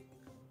true.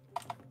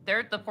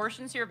 The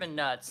portions here have been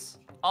nuts.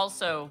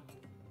 Also,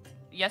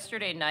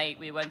 yesterday night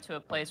we went to a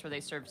place where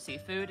they served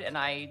seafood and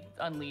I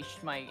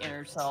unleashed my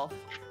inner self.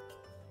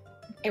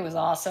 It was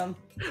awesome.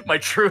 My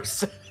true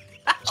self.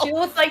 She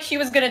looked like she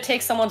was gonna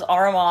take someone's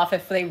arm off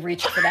if they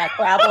reached for that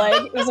crab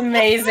leg. It was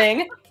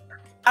amazing.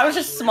 I was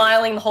just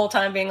smiling the whole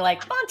time, being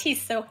like,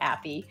 Monty's so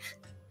happy.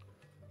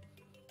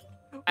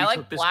 I We like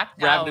took this blacked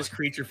grabbed out. this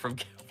creature from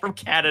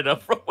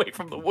Canada away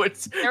from the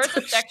woods. There was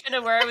a section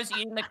of where I was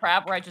eating the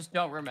crab where I just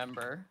don't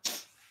remember.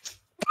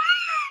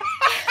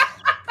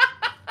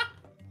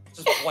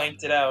 Just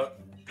blanked it out.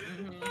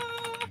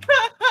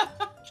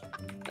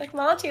 Like,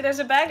 Monty, there's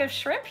a bag of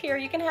shrimp here.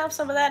 You can have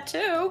some of that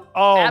too.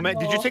 Oh man,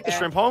 did you Apple. take the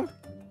shrimp home?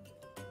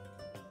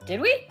 Did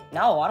we?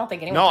 No, I don't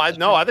think anyone. No, took I the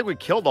no, shrimp. I think we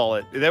killed all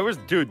it. There was,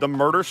 dude, the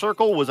murder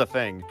circle was a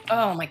thing.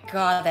 Oh my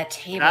god, that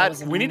table That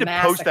was a we need to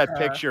post that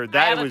massacre. picture. I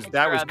That have a was picture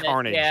of it,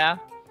 carnage. Yeah.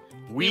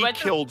 We went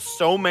to- killed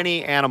so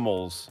many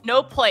animals.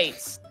 No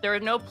plates. There are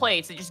no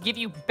plates. They just give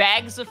you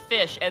bags of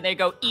fish and they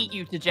go eat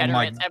you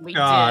degenerates, and we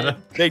God.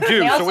 did. They do.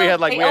 They So we also- had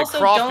they we had also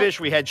crawfish,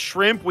 we had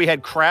shrimp, we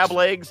had crab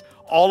legs.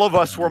 All of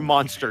us were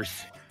monsters,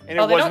 and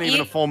Oh, it they wasn't don't even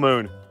a eat- full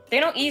moon. They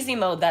don't easy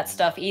mode that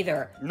stuff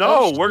either.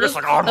 No, we're just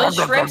like, oh, those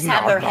nom, nom, shrimps nom,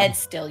 have their nom. heads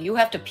still. You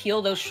have to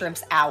peel those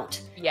shrimps out.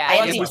 Yeah, I it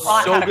wasn't was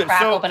taught so how to good.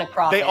 crack So open a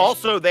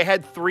crawfish. They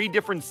had 3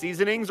 different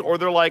seasonings, or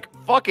they're like,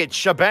 fuck it,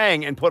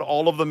 shebang, and put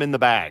all of them in the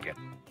bag.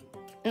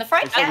 And the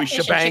fried so we catfish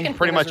and shebang chicken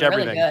pretty fingers much are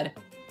really everything.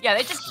 good. Yeah,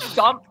 they just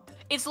dump.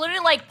 It's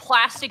literally like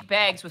plastic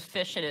bags with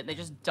fish in it. They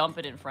just dump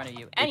it in front of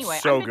you. Anyway,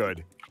 It's so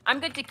good.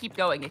 I'm good to keep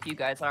going if you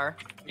guys are.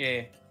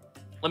 Yeah.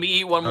 Let me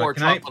eat one more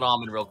can I- chocolate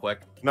almond real quick.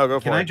 No,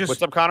 go for Can it. I just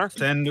What's up, Connor?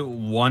 send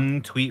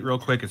one tweet real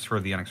quick? It's for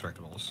the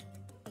Unexpectables.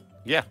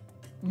 Yeah.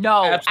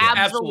 No,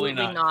 Absolutely absolutely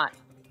not. not.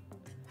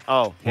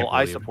 Oh, Can't well,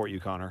 I believe it. support you,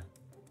 Connor.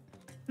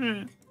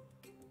 Hmm.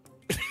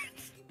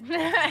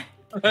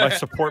 My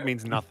support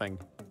means nothing.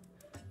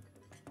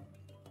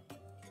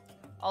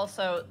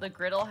 Also, the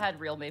griddle had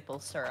real maple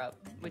syrup,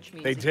 which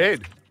means They it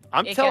did.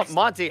 I'm it telling gets-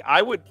 Monty,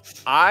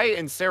 I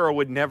and Sarah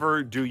would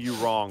never do you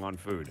wrong on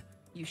food.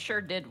 You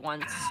sure did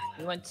once.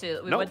 We went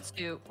to. Nope.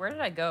 Where did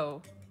I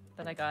go?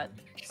 That I got.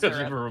 Doesn't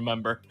syrup? even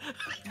remember.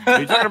 Are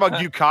you talking about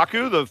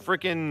Yukaku, the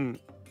freaking?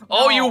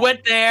 Oh, you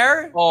went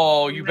there?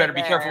 Oh, you Right better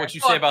be careful there. what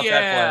you say Fuck about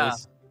yeah. that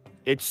place.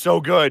 It's so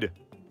good.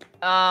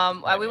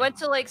 We went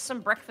to like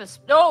some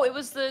breakfast. No, it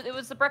was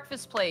the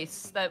breakfast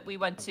place that we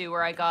went to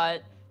where I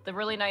got the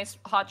really nice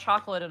hot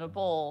chocolate in a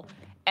bowl,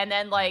 and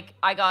then like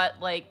I got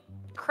like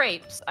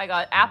crepes. I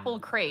got apple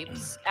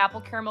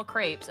caramel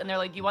crepes, and they're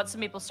like, "Do you want some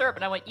maple syrup?"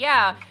 And I went,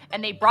 "Yeah."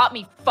 And they brought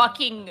me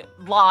fucking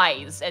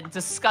lies and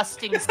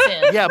disgusting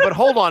sin. Yeah, but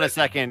hold on a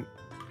second.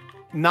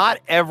 Not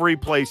every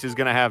place is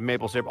gonna have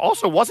maple syrup.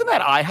 Also, wasn't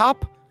that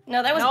IHOP?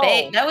 No, that was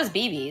No. that was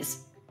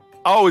BB's.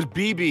 Oh, it was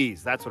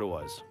BB's. That's what it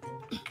was.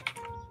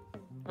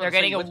 They're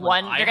getting a Which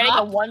one. one? They're getting a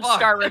IHOP?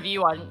 1-star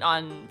review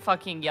on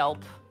fucking Yelp.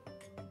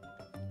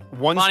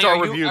 One Monty, star are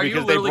you- review are you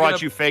because they literally brought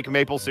gonna- you fake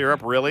maple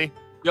syrup. Really?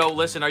 Yo,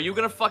 listen, are you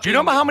gonna fucking? Do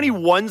you know how many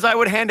ones I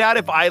would hand out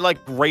if I like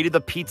rated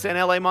the pizza in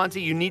LA,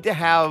 Monty? You need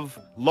to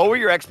lower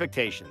your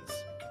expectations.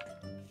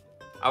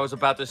 I was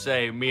about to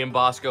say, me and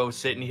Bosco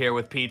sitting here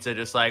with pizza,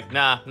 just like,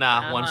 nah,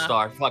 1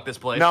 star. Fuck this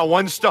place. No,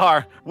 1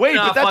 star. Wait,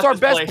 No, but that's fuck our this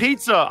best place.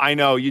 pizza. I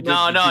know you.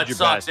 no, you no, did it your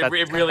sucks. best. It That's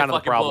really kind of the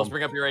fucking blows. problem.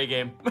 Bring up your A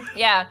game.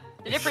 Yeah.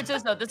 The difference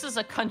is though, this is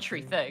a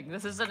country thing.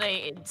 This isn't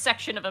a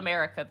section of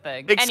America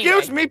thing.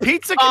 Excuse Anyway. me,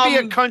 pizza can be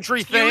a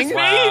country excuse thing. me?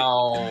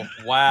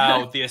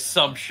 Wow, the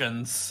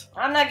assumptions.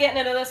 I'm not getting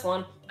into this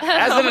one.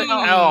 As an,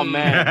 oh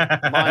man,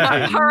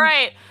 Monty. All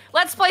right,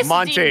 let's play some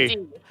Monty.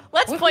 D&D.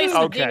 Let's play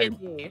some Okay.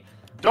 D&D.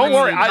 Don't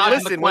worry. Dodging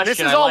the Listen, when this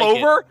question, is I all like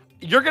it. over,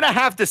 you're gonna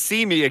have to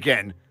see me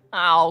again.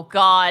 Oh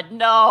God,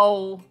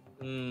 no.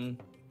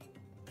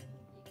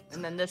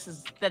 And then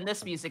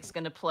this music's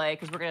gonna play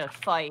because we're gonna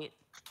fight.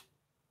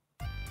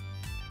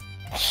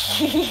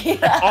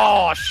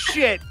 Oh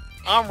shit!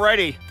 I'm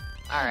ready.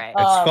 All right.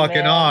 It's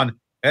fucking on.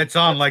 It's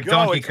on like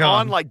Donkey it's Kong.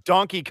 on like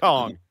Donkey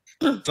Kong.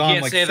 It's on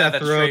Can't like say Seth that.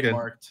 That's Rogen.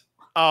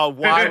 trademarked.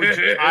 Why would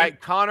you?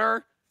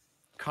 Connor.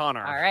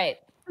 All right.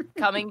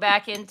 Coming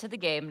back into the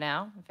game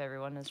now, if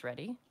everyone is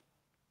ready.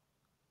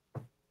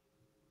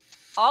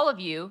 All of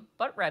you,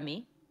 but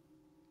Remy,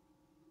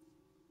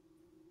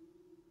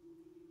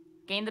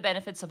 gain the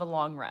benefits of a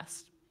long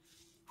rest.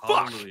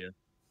 Hallelujah.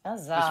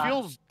 This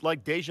feels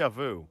like deja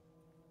vu.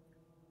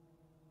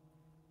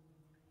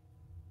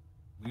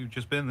 We've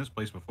just been in this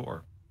place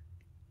before.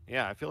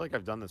 Yeah, I feel like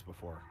I've done this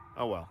before.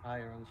 Oh well. Hi,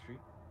 you're on the street.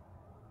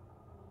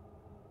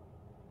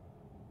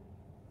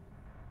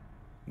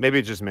 Maybe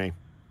it's just me.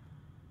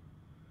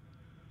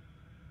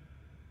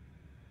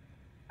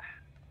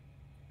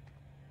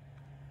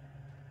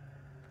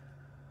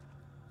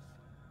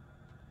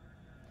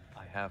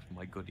 I have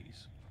my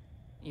goodies.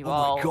 You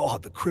all. My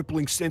god, the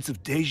crippling sense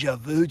of deja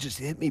vu just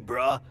hit me,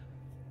 bruh.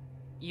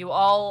 You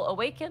all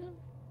awaken.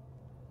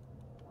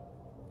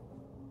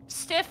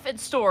 Stiff and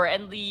Store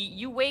and Lee,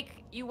 you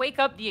wake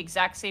up the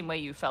exact same way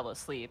you fell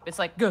asleep. It's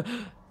like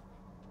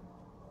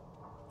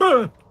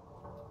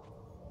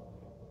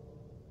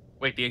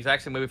Wait, the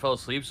exact same way we fell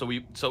asleep.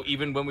 So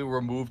even when we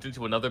were moved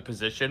into another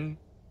position,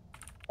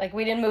 Like,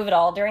 we didn't move at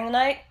all during the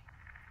night?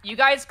 you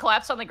guys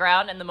collapse on the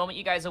ground, and the moment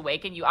you guys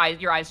awaken, your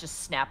eyes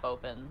just snap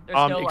open.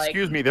 There's no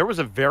Excuse me, there was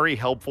a very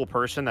helpful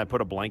person that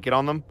put a blanket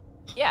on them.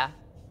 Yeah,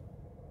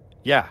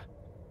 Yeah.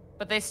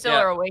 but they still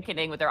are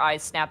awakening with their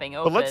eyes snapping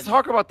open. But let's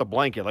talk about the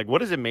blanket. Like,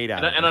 what is it made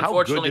out of? and How good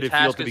unfortunately, did it feel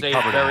Task to is be a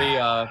covered in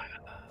it?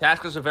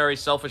 Task is a very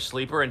selfish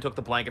sleeper and took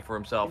the blanket for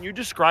himself. Can you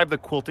describe the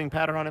quilting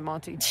pattern on it,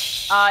 Monty?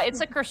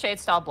 It's a crochet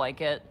style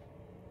blanket.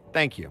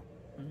 Thank you.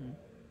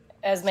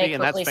 Esme See,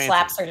 and that's quickly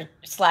fancy.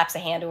 slaps a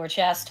hand to her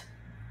chest.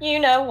 You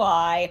know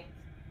why.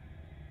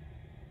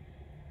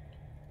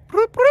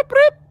 Broop, broop,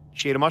 broop.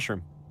 She ate a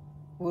mushroom.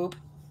 Whoop.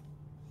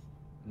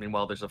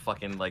 Meanwhile, there's a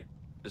fucking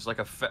there's like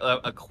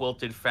a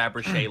quilted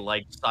Fabergé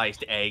like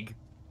sized egg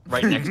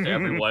right next to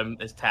everyone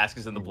as Task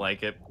is in the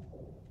blanket.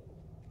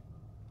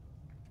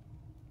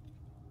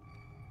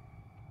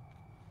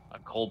 A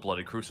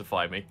cold-blooded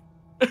crucify me.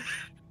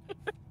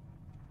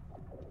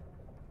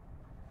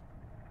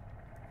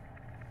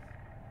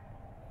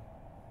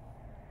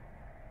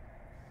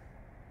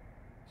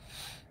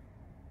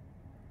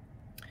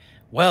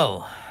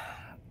 Well,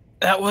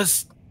 that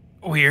was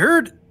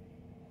weird,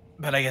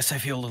 but I guess I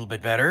feel a little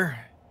bit better.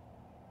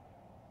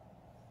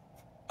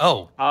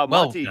 Oh,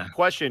 Monty,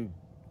 question.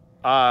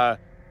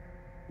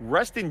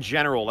 Rest in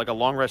general, like a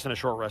long rest and a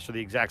short rest, are the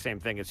exact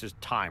same thing. It's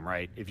just time,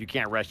 right? If you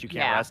can't rest, you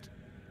can't rest.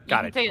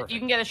 Got it. You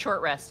can get a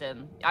short rest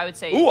in. I would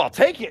say. Ooh, I'll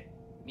take it.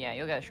 Yeah,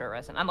 you'll get a short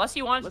rest in. Unless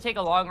you wanted to take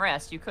a long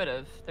rest, you could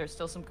have. There's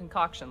still some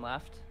concoction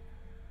left.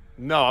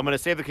 No, I'm gonna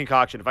save the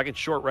concoction. If I can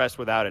short rest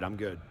without it, I'm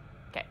good.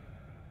 Okay.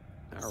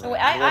 So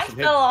I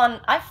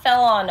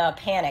fell on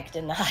panic,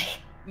 didn't I?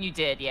 You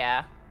did,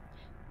 yeah.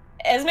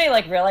 Esme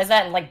realized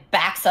that and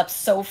backs up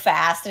so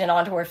fast and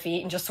onto her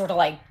feet and just sort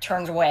of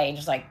turns away and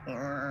just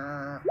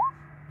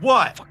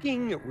What?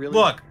 Fucking really?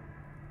 Look,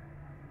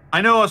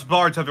 I know us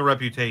bards have a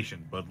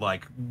reputation, but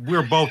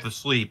we're both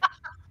asleep.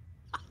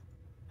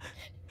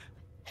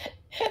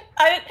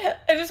 I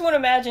just want to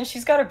imagine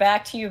she's got her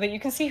back to you, but you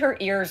can see her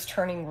ears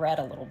turning red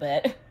a little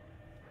bit.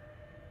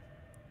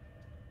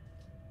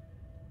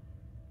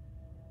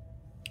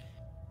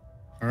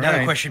 Now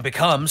the question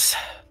becomes,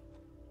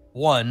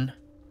 1,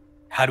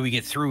 how do we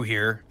get through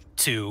here?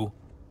 2,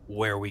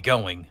 where are we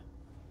going?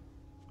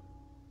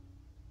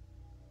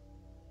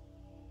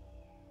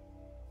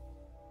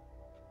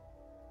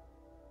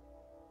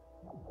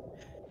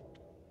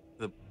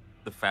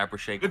 The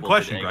Fabergé Good quilted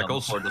question, egg on the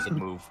Greckles. floor doesn't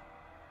move.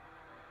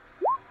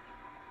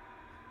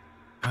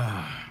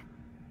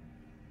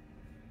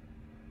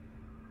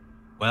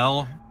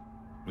 Well,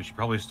 we should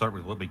probably start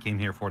with what we came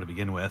here for to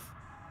begin with.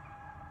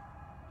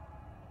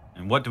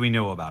 And what do we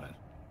know about it?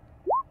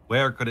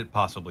 Where could it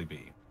possibly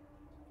be?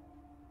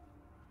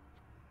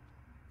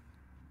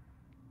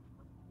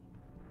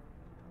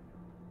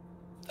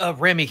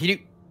 Remy, can you...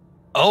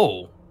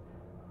 Oh.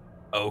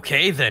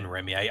 Okay then,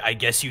 Remy. I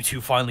guess you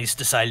two finally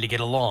decided to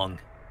get along.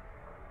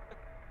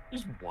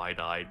 Just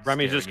wide-eyed.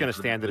 Remy's just staring gonna into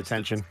the stand at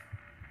distance. attention.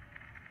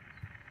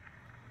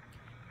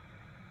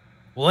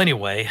 Well,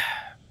 anyway,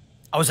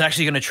 I was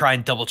actually going to try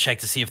and double-check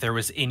to see if there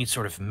was any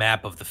sort of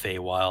map of the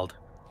Feywild.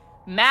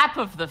 Map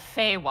of the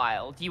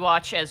Feywild. You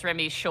watch as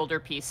Remy's shoulder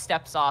piece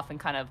steps off and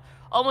kind of,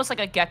 almost like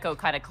a gecko,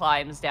 kind of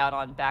climbs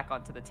down back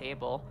onto the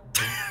table.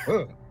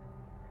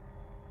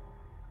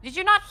 Did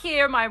you not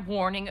hear my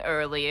warning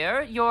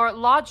earlier? Your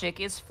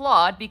logic is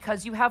flawed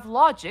because you have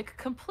logic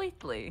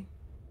completely.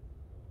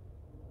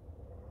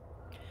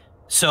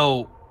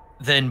 So,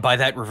 then by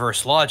that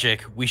reverse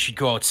logic, we should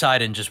go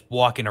outside and just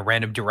walk in a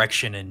random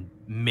direction and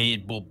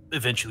we'll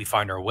eventually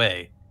find our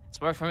way. It's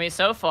worked for me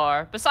so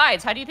far.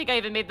 Besides, how do you think I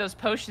even made those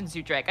potions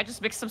you drank? I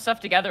just mixed some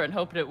stuff together and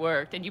hoped it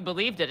worked, and you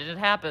believed it, and it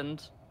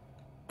happened.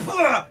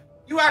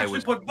 You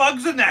actually put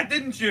bugs in that,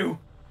 didn't you?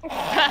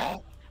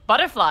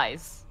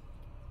 Butterflies.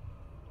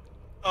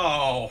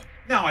 Oh,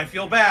 now I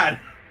feel bad.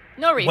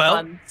 No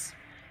refunds.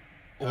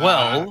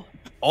 Well,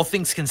 all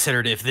things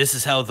considered, if this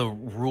is how the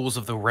rules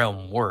of the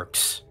realm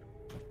works,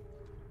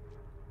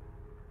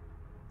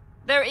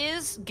 There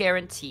is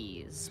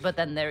guarantees, but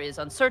then there is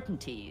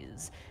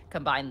uncertainties.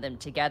 Combine them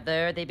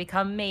together, they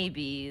become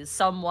maybes,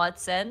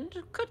 somewhats, and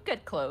could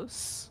get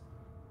close.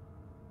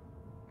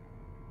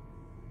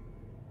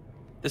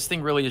 this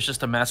thing really is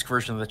just a masked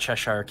version of the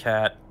Cheshire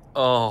Cat.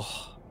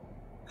 Oh.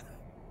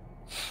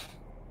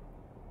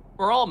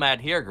 We're all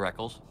mad here,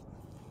 Greckles.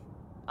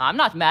 I'm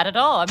not mad at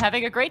all. I'm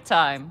having a great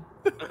time.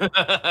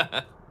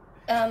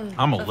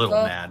 I'm a little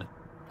mad.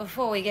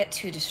 Before we get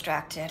too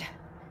distracted,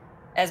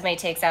 Esme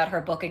takes out her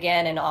book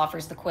again and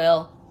offers the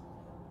quill.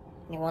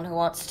 Anyone who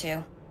wants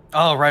to.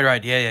 Oh,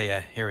 right.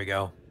 Yeah. Here we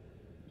go.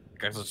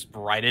 Guys, let's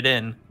write it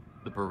in.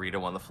 The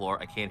burrito on the floor.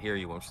 I can't hear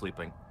you. I'm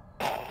sleeping.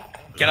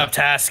 Get up,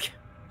 Task.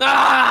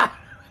 Ah!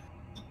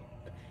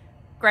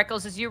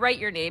 Greckles, as you write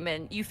your name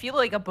in, you feel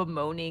like a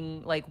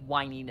bemoaning, like,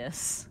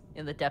 whininess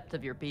in the depth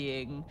of your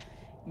being.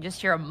 You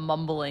just hear a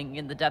mumbling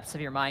in the depths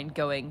of your mind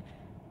going,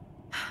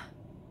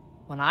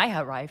 when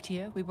I arrived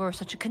here, we were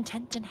such a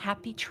content and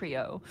happy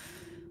trio.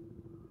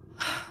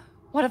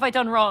 What have I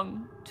done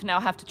wrong to now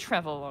have to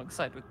travel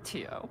alongside with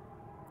Tio?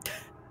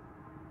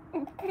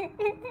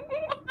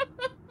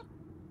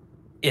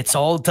 It's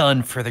all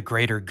done for the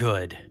greater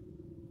good.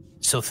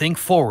 So think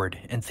forward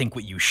and think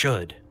what you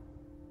should.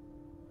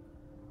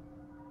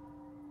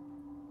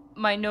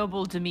 My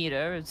noble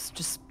Demeter is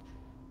just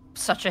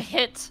such a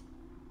hit.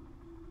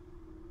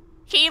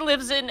 He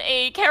lives in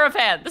a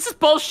caravan. This is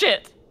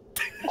bullshit.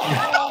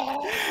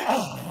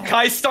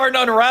 Kai's starting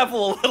to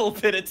unravel a little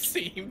bit, it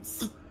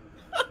seems.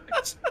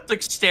 It's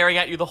like staring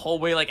at you the whole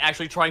way, like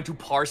actually trying to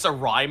parse a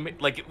rhyme.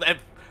 Like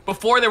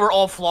before they were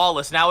all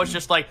flawless. Now it's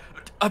just like,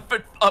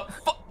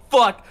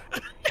 fuck.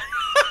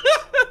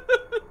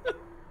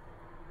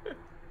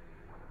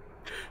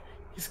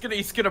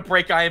 He's gonna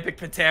break iambic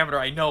pentameter.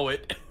 I know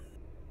it.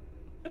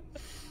 All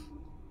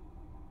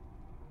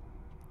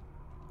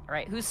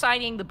right, who's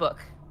signing the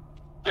book?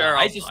 Sure,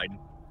 I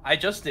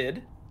just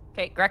did.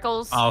 Okay,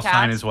 Greckles. I'll Cass,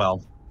 sign as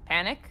well.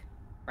 Panic,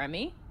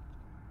 Remy.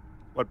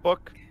 What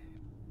book?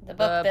 The The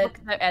book book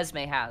that Esme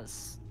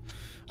has.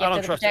 I don't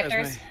of the trust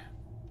Protectors. Esme.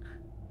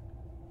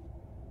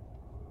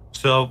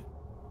 So,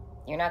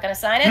 You're not gonna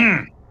sign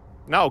it?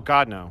 No,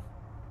 God, no.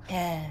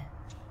 Yeah.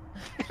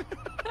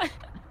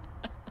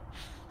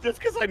 Just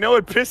because I know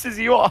it pisses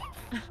you off.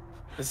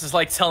 This is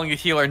like telling a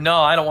healer, no,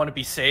 I don't want to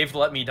be saved.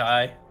 Let me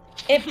die.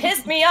 It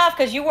pissed me off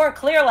because you weren't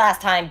clear last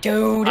time,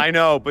 dude. I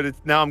know, but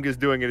now I'm just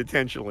doing it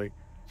intentionally.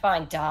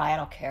 Fine, die. I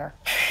don't care.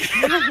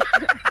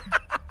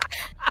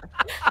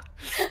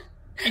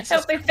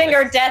 Help me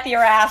finger death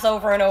your ass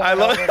over and over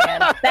and over again.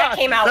 That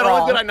came out Not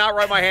wrong. only did I not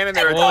write my hand in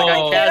there, it's like I That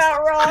came cast.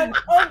 out wrong.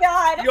 Oh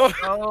god.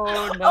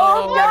 Oh no.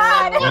 Oh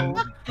god. when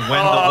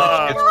the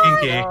lich gets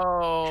kinky.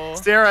 Oh.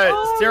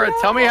 Sarah,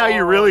 tell me how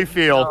you really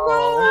feel.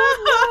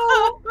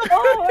 Oh, no.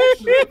 Oh,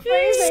 shit,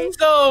 freezing.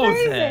 So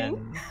Freezing.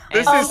 then.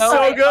 This Oh, is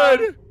so okay,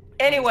 good.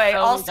 Anyway,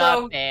 So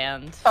got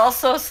banned.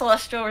 also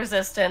celestial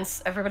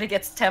resistance. Everybody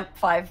gets temp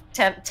 10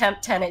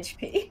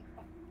 HP.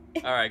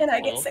 All right, And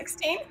I get cool.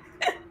 16.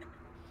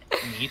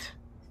 Neat.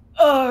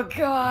 Oh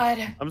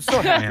god. I'm so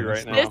happy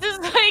right now. This is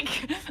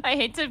like, I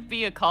hate to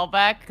be a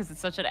callback because it's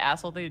such an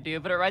asshole thing to do,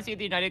 but it reminds me of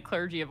the United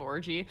Clergy of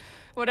Orgy.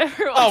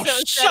 Whatever it was. Oh, that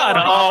was shut said.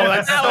 up. Oh,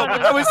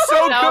 that was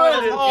so That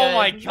good. was Oh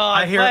my good.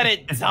 god, I hear let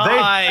it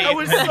die. That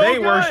was so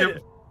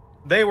good.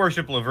 They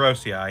worship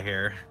Lavrosia, I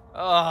hear.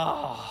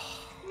 Oh.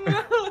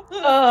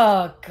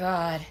 Oh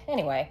god.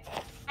 Anyway.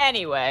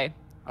 Anyway.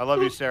 I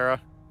love you, Sarah.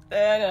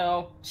 I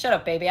know. Shut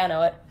up, baby. I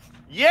know it.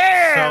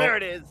 Yeah, So- there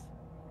it is.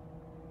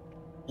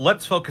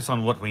 Let's focus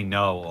on what we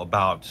know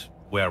about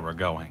where we're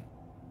going.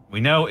 We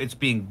know it's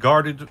being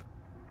guarded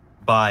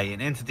by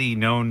an entity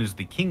known as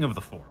the King of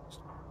the Forest.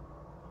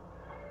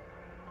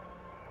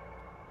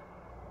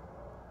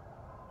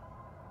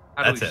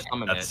 How do That's we it.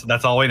 summon it?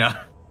 That's all we know.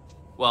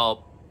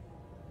 Well,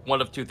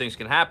 one of two things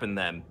can happen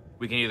then.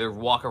 We can either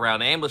walk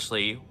around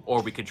aimlessly,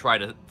 or we could try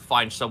to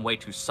find some way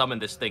to summon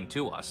this thing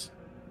to us.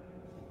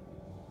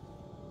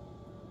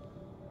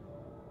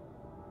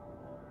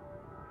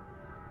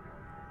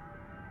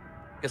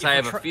 Because I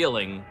have a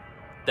feeling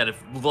that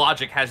if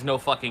logic has no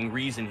fucking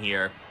reason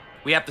here,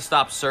 we have to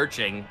stop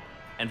searching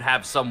and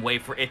have some way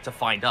for it to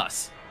find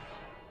us.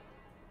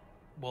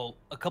 Well,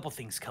 a couple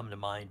things come to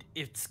mind.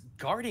 It's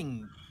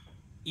guarding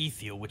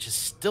Ethiel, which is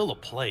still a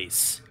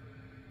place.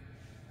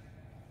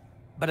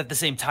 But at the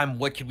same time,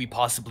 what could we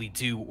possibly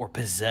do or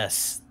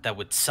possess that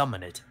would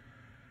summon it?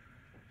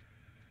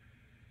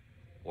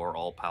 Or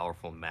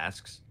all-powerful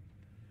masks.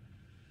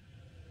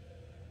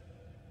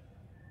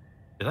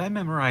 Did I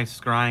memorize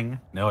scrying?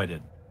 No, I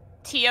didn't.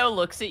 Tio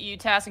looks at you,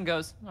 Tass, and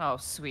goes, "Oh,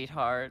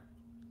 sweetheart."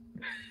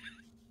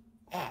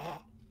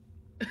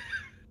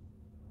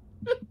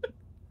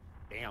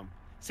 Damn.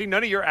 See,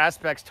 none of your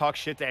aspects talk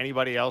shit to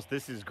anybody else.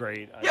 This is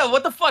great. Yeah,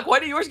 what the fuck? Why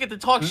do yours get to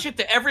talk shit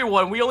to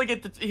everyone? We only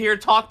get to hear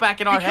talk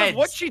back in our heads.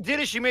 What she did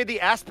is she made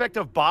the aspect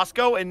of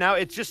Bosco, and now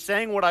it's just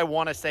saying what I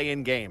want to say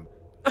in game.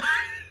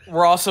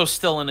 We're also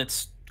still in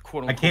its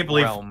quote-unquote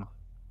realm.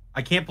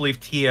 I can't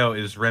believe Tio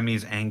is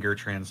Remy's anger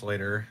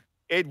translator.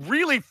 It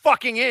really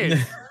fucking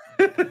is.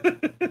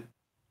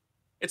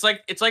 It's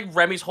like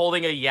Remy's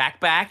holding a yak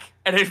back,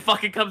 and it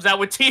fucking comes out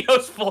with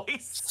Tio's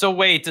voice. So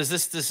wait, does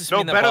this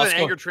mean that better Bosco...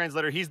 than anger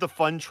translator? He's the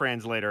fun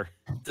translator.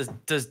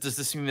 Does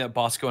this mean that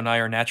Bosco and I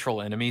are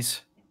natural enemies?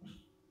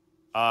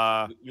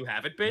 You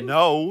haven't been?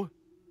 No.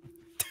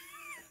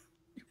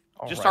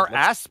 Just our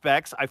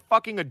aspects. I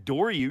fucking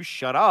adore you.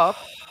 Shut up.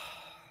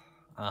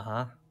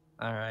 Uh-huh.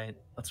 All right.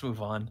 Let's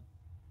move on.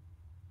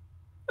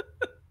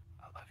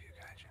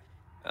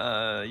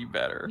 You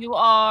better. You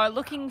are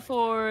looking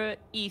for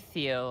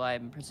Ethio,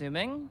 I'm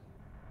presuming.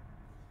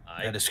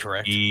 That is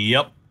correct.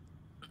 Yep.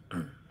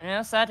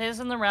 Yes, that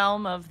is in the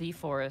realm of the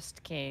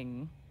Forest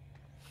King.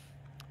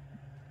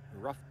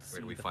 Rough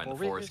Where do we find the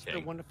Forest King?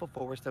 The wonderful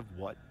forest of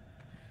what?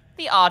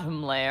 The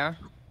Autumn Lair.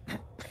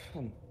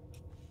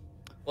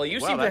 Well, you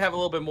seem to have a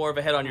little bit more of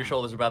a head on your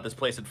shoulders about this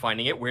place and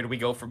finding it. Where do we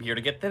go from here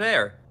to get to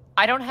there?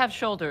 I don't have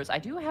shoulders. I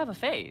do have a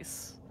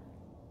face.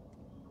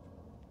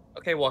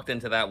 Okay, walked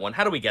into that one.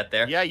 How do we get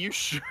there? Yeah, you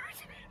sure.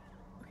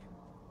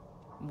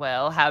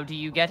 Well, how do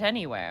you get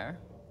anywhere?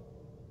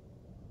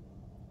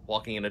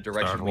 Walking in a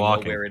direction we know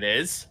where it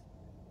is.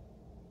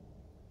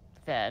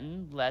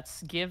 Then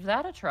let's give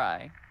that a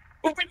try.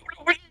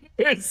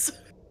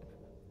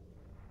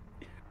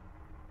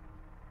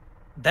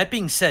 That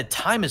being said,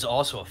 time is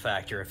also a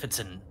factor if it's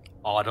an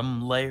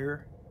autumn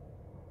layer.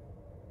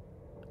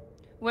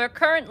 We're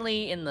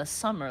currently in the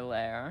summer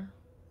lair.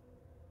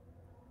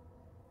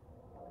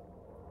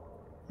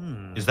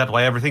 Is that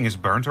why everything is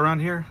burnt around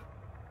here?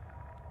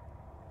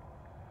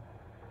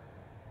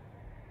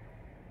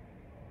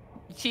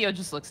 Tio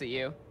just looks at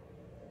you.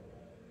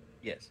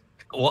 Yes.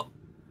 Well,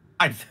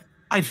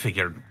 I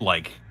figured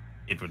like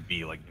it would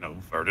be like, you know,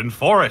 verdant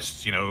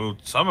forests, you know,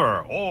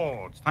 summer.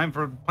 Oh, it's time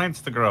for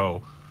plants to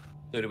grow.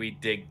 So do we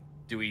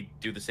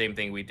do the same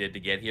thing we did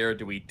to get here?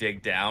 Do we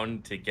dig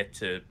down to get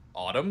to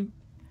autumn?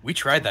 We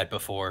tried that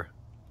before.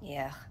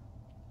 Yeah.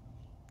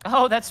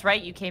 Oh, that's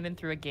right. You came in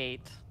through a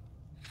gate.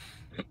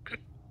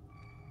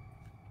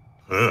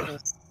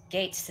 Those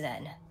gates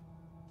then.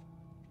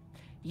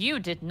 You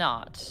did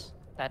not.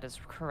 That is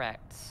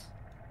correct.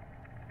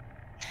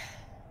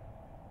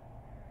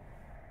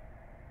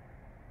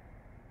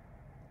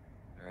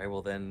 All right,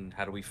 well then,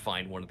 how do we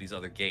find one of these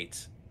other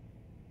gates?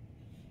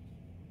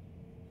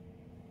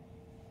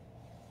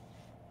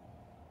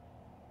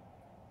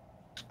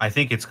 I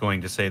think it's going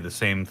to say the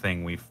same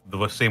thing.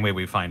 The same way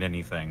we find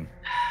anything.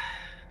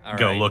 All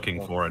go right,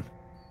 looking for it.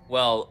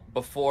 Well,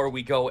 before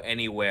we go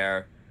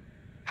anywhere,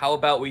 how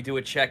about we do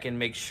a check and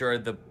make sure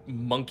the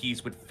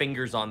monkeys with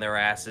fingers on their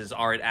asses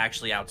aren't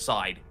actually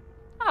outside?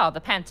 Oh,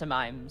 the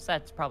pantomimes.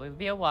 That'd probably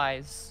be a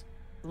wise,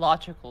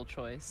 logical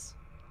choice.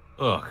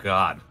 Oh,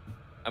 God.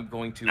 I'm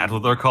going to... That's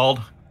what they're called?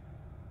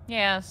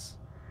 Yes.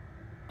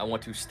 I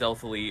want to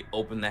stealthily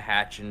open the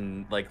hatch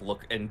and, like,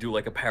 look and do,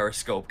 like, a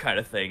periscope kind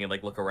of thing and,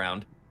 like, look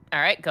around. All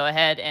right, go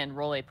ahead and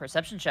roll a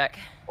perception check.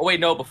 Oh, wait,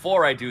 no,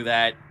 before I do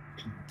that,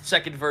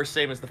 second verse,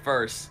 same as the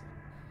first.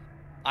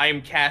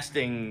 I'm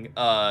casting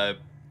Pass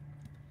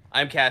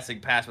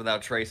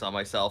Without Trace on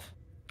myself.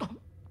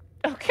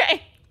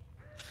 Okay.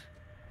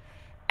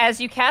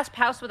 As you cast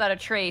Pass Without a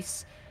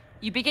Trace,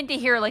 you begin to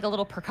hear like a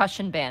little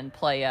percussion band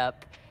play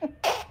up.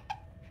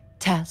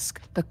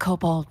 Task the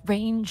Kobold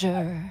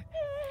Ranger.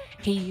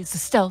 He's a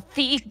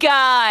stealthy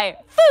guy.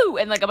 Foo!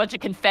 And like a bunch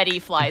of confetti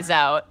flies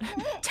out.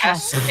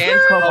 Task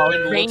And Kobold Cohen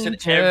looks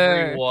at Ranger.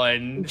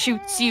 everyone.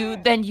 Shoots you,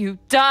 then you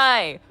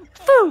die.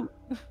 Foo!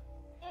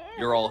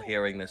 You're all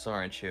hearing this,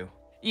 aren't you?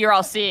 You're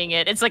all seeing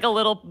it. It's like a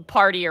little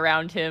party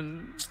around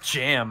him. It's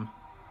jam.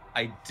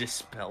 I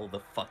dispel the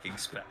fucking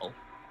spell.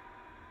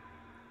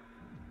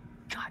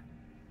 God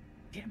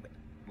damn it.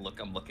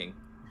 Look, I'm looking.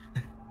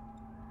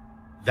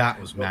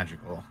 That was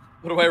magical.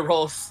 What do I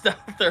roll?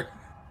 Stealth or...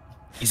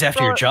 He's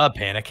after your job,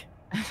 Panic.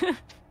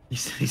 He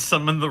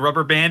summoned the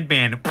rubber band.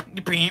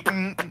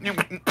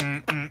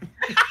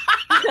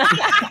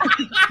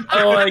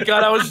 Oh my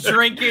god, I was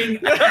drinking.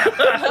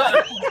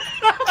 Oh,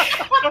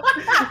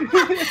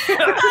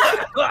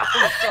 God.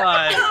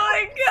 Oh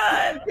my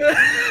god.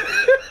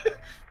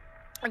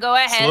 Go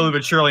ahead. Slowly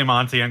but surely,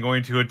 Monty, I'm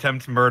going to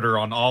attempt murder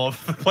on all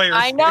of the players.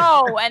 I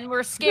know, and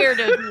we're scared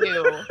of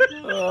you.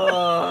 You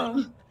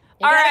All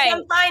gotta right.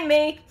 come find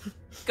me.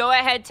 Go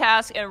ahead,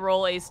 Task, and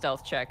roll a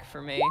stealth check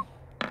for me.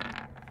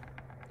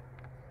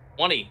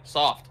 20,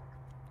 soft.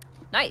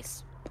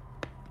 Nice.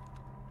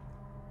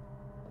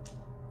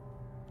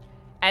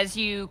 As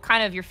you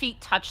your feet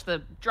touch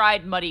the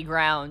dried, muddy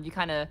ground, you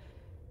kind of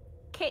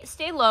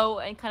stay low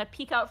and kind of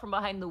peek out from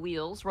behind the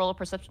wheels. Roll a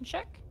perception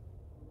check.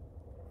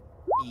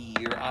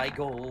 Here I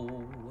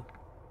go.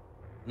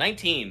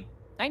 19.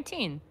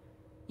 19.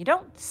 You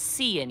don't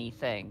see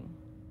anything.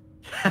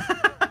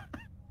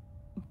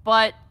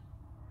 But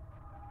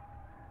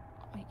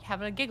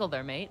having a giggle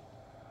there, mate.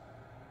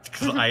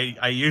 Because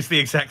I use the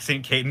exact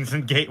same cadence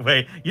in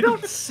Gateway. You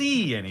don't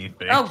see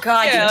anything. Oh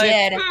God,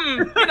 Yeah, you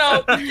like, did. you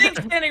know, the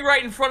thing's standing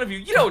right in front of you.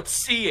 You don't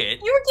see it.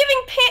 You were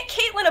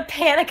giving Caitlin a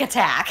panic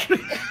attack.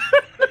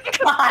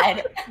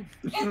 God.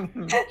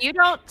 You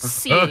don't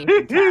see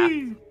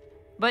anything, Tap,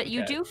 but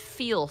you Okay. do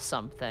feel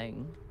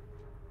something.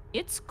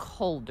 It's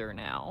colder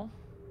now.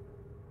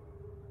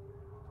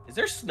 Is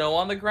there snow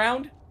on the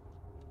ground?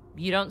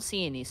 You don't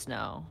see any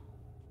snow.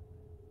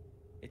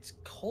 It's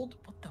cold.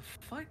 What the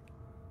fuck?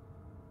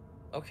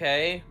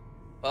 Okay.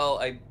 Well,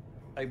 I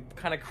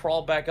kind of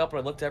crawled back up and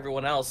I looked at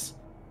everyone else.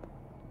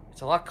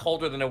 It's a lot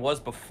colder than it was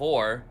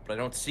before, but I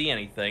don't see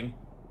anything.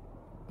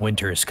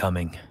 Winter is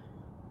coming.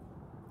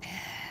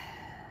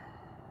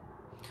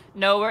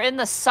 No, we're in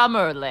the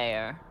summer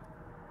layer.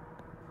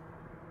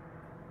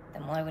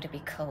 Then why would it be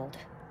cold?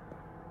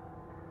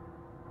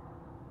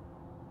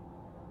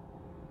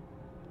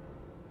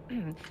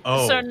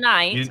 Oh, Sir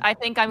Knight, you- I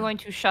think I'm going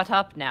to shut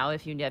up now.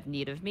 If you have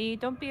need of me,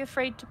 don't be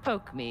afraid to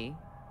poke me.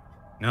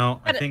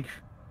 No, I think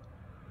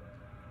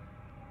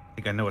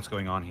I know what's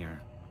going on here.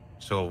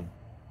 So,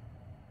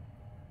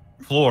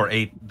 Floor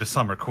ate the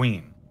Summer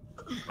Queen,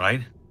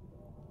 right?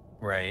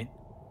 Right.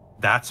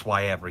 That's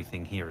why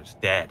everything here is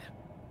dead.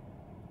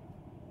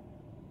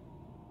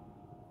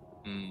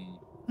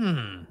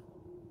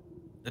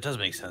 That does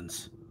make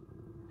sense.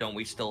 Don't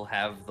we still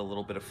have the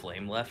little bit of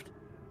flame left?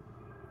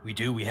 We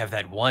do. We have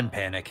that one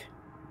panic.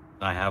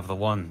 I have the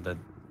one that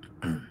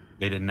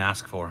they didn't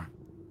ask for.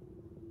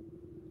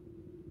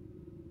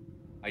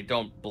 I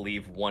don't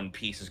believe one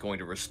piece is going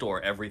to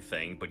restore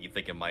everything, but you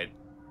think it might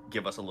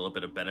give us a little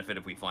bit of benefit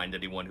if we find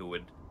anyone who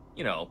would,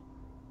 you know,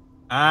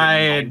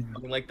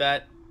 something like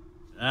that.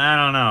 I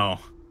don't know.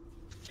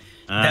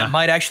 That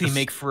might actually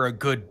make for a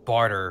good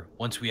barter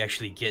once we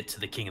actually get to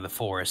the King of the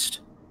Forest.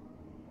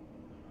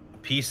 A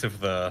piece of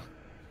the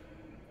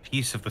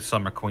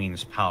Summer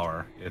Queen's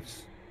power.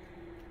 It's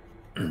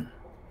I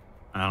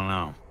don't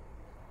know.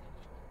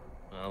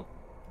 Well,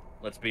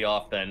 let's be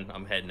off then.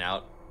 I'm heading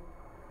out.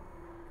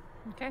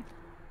 Okay.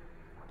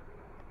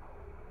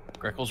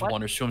 Greckles What?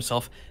 wonders to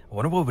himself, I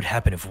wonder what would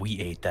happen if we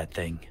ate that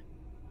thing.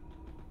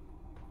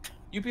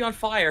 You'd be on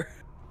fire.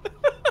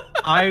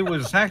 I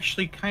was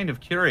actually kind of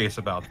curious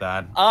about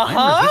that.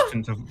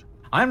 Uh-huh.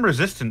 I'm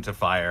resistant to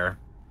fire,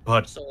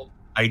 but So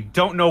I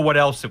don't know what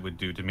else it would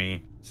do to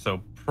me,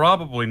 so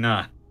probably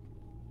not.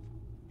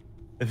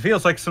 It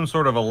feels like some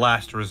sort of a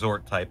last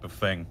resort type of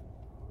thing.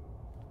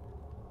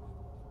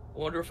 I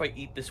wonder if I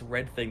eat this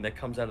red thing that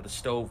comes out of the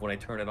stove when I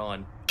turn it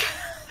on.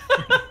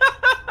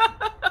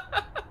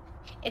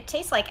 It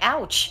tastes like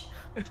ouch.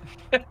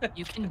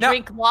 You can Now-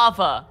 drink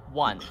lava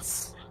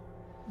once.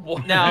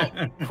 Now,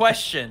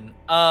 question.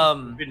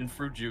 Forbidden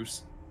fruit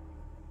juice.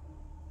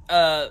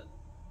 Not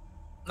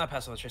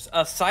pass on the trace.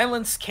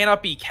 Silence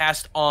cannot be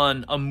cast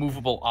on a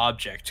movable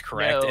object,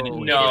 correct? No, And it is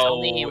No,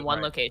 only in one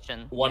right.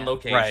 location. One Yeah.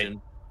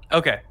 location.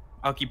 Okay,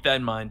 I'll keep that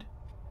in mind.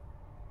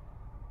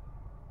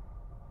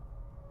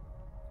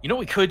 You know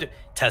what we could,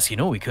 Tess, you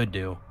know what we could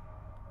do?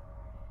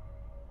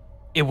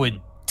 It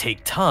would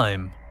take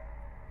time,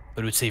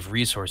 but it would save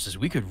resources.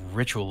 We could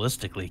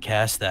ritualistically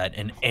cast that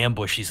and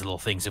ambush these little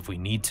things if we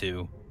need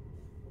to.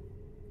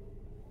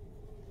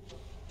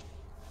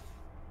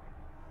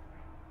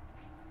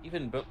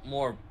 Even bit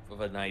more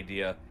of an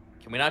idea.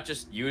 Can we not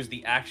just use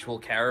the actual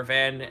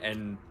caravan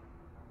and,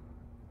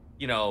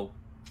 you know,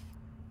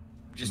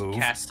 just Move.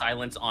 cast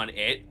silence on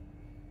it?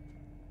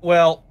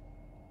 Well,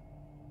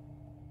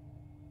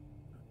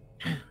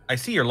 I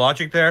see your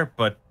logic there,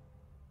 but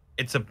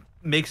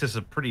makes us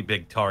a pretty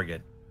big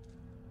target.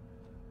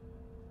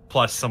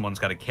 Plus, someone's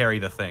got to carry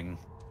the thing.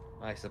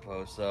 I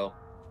suppose so.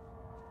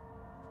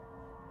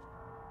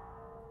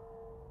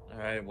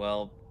 Alright,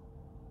 well,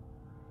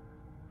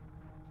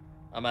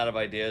 I'm out of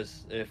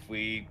ideas. If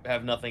we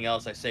have nothing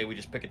else, I say we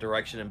just pick a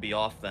direction and be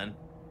off then.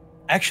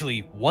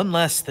 Actually, one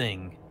last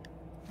thing.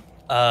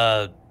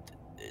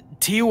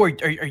 Tio,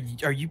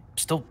 are you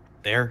still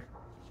there?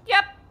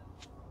 Yep.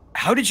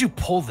 How did you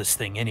pull this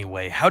thing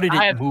anyway? How did I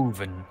it have- move?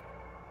 And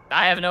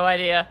I have no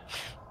idea.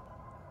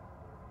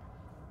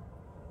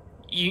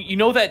 you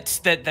know that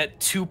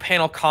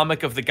 2-panel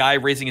comic of the guy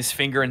raising his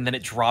finger and then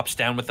it drops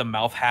down with the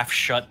mouth half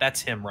shut?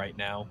 That's him right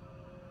now.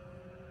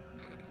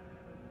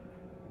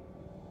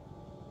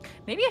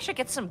 Maybe I should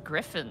get some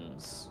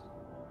griffins.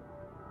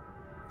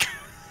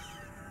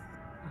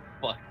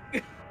 Fuck.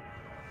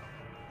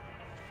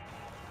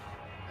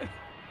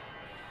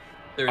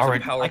 There's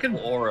Alright, a I powerful can-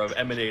 aura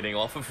emanating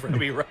off of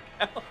Remy right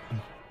now.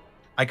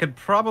 I could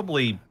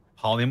probably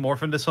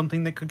polymorph into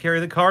something that could carry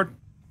the cart,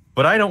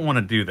 but I don't want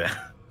to do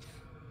that.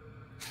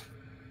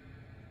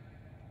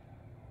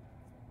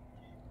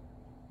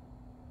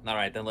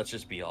 Alright, then let's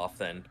just be off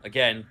then.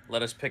 Again,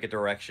 let us pick a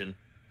direction.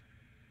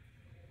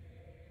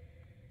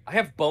 I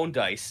have bone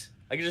dice.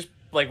 I can just,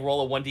 like,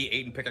 roll a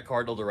 1d8 and pick a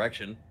cardinal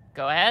direction.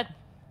 Go ahead.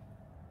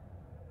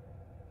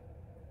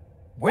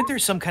 Weren't there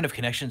some kind of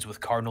connections with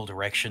cardinal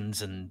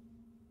directions and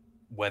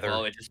weather?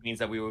 Well, it just means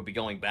that we would be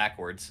going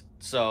backwards.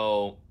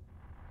 So,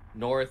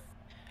 north,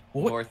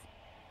 North.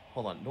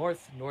 Hold on.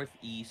 North,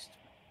 northeast,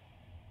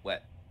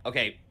 west.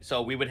 Okay,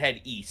 so we would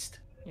head east.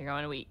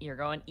 You're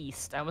going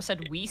east. I almost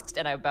said west,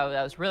 and I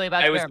was really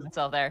about to bury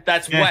myself there.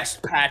 That's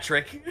west,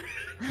 Patrick.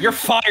 You're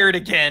fired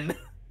again.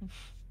 All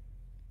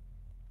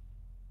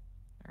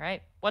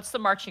right. What's the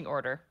marching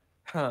order?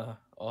 Huh.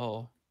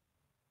 Oh.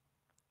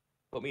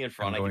 Put me in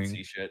front. I can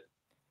see shit.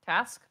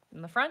 Task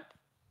in the front.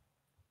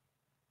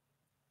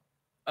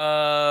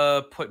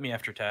 Put me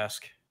after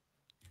Task.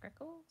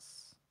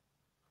 Freckles.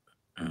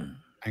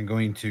 I'm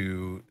going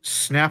to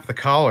snap the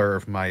collar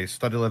of my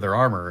studded leather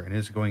armor, and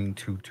it's going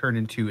to turn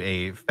into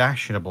a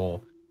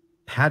fashionable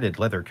padded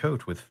leather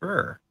coat with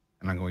fur.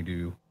 And I'm going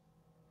to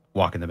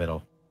walk in the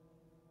middle.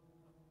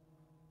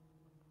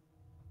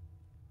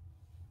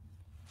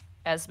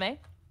 Esme.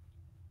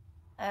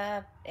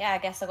 Yeah, I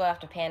guess I'll go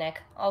after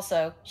Panic.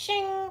 Also,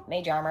 shing,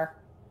 mage armor.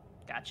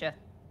 Gotcha.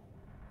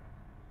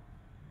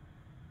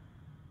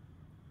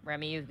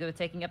 Remy, you good with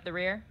taking up the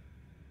rear?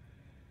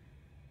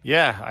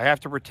 Yeah, I have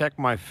to protect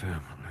my family.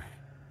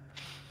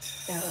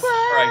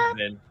 Right,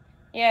 then.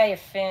 Yeah, you're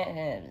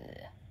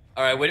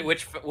All right,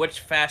 which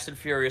Fast and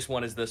Furious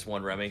one is this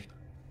one, Remy?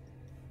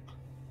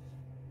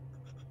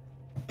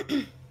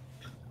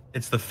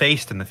 It's the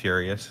Feyst and the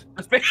Furious.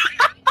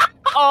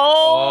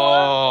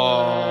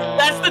 Oh!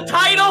 That's the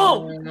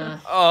title!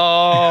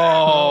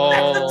 Oh!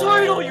 That's the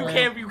title!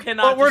 You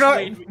cannot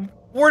But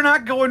we're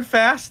not going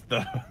fast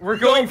though. We're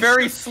going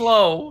very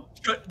slow.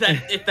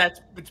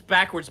 It's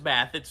backwards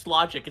math. It's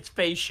logic. It's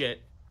phase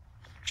shit.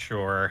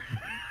 Sure.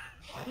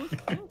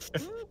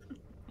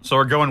 So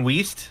we're going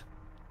west?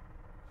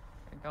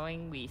 We're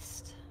going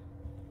west.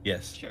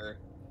 Yes. Sure.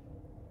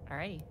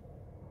 Alrighty.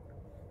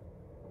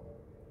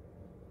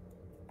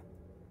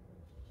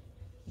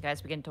 You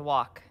guys begin to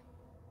walk.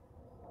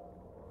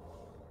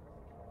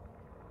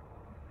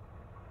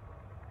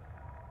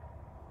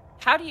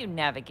 How do you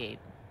navigate?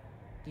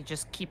 You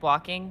just keep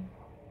walking?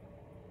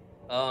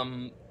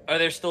 Are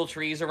there still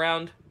trees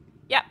around?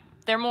 Yeah,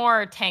 they're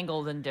more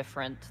tangled and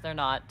different. They're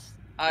not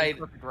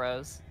perfect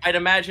rows. I'd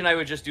imagine I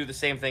would just do the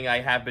same thing I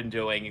have been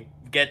doing.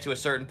 Get to a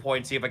certain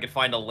point, see if I could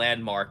find a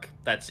landmark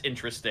that's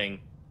interesting.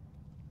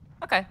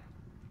 Okay.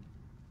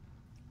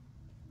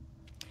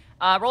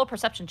 Roll a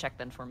perception check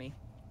then for me.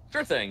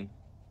 Sure thing.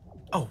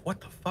 Oh, what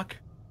the fuck?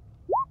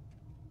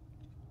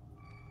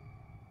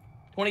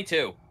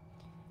 22.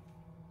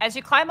 As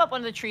you climb up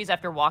one of the trees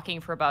after walking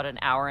for about an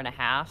hour and a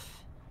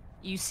half,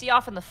 you see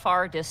off in the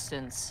far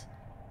distance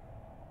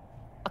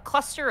a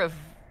cluster of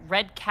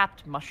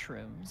red-capped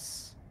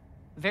mushrooms,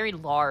 very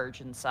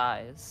large in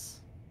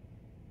size.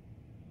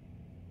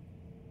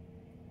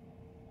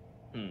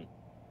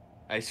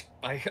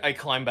 I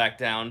climb back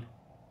down.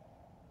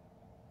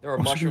 There are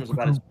mushrooms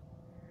about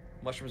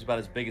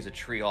as big as a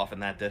tree off in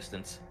that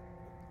distance.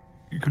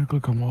 You can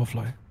click on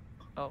wildfly.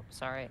 Oh,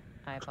 sorry.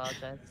 I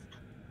apologize.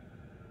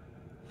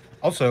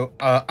 Also,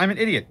 I'm an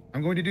idiot.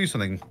 I'm going to do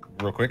something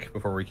real quick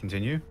before we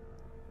continue.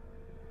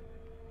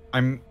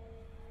 I'm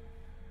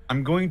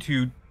going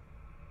to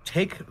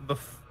take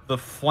the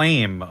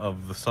flame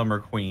of the Summer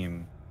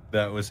Queen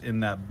that was in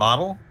that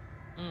bottle,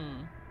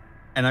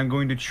 and I'm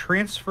going to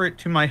transfer it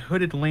to my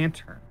hooded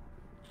lantern.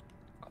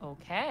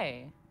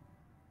 Okay.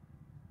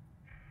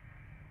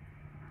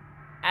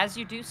 As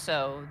you do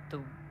so,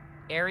 the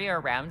area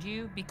around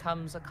you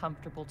becomes a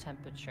comfortable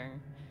temperature.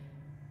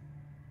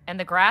 And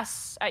the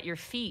grass at your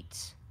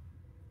feet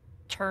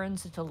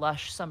turns into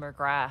lush summer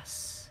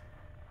grass.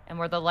 And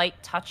where the light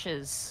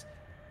touches,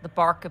 the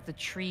bark of the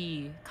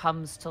tree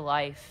comes to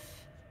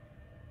life.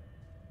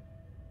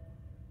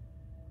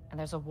 And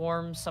there's a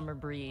warm summer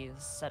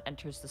breeze that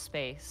enters the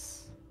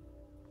space.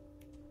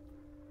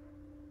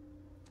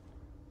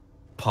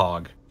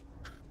 Pog.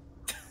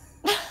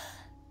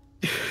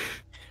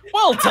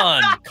 Well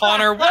done,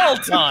 Connor. Well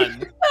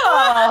done.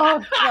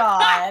 Oh,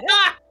 God.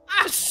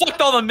 Just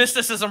sucked all the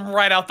mysticism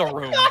right out the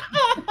room.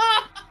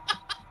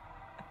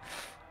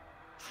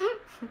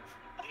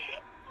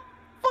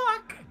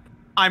 Fuck.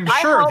 I'm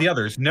sure the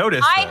others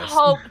noticed I this.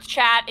 hope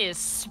chat is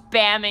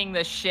spamming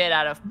the shit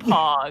out of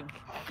Pog.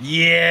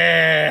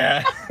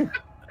 Yeah.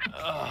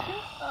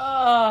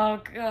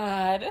 Oh,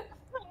 God.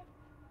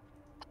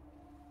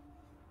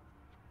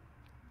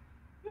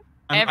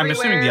 I'm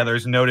assuming the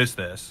others noticed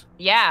this.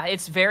 Yeah,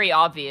 it's very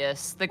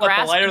obvious. The What,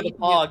 grass the light or the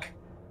Pog?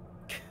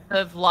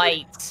 of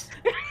light.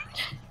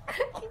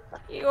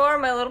 You are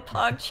my little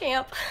Pog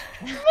champ.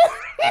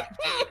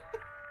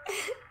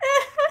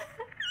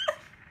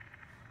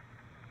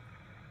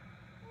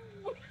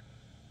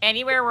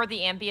 Anywhere where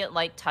the ambient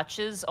light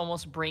touches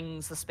almost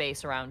brings the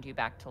space around you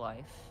back to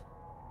life.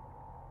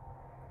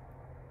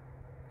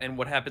 And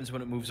what happens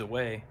when it moves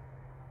away?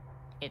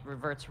 It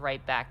reverts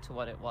right back to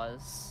what it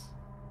was.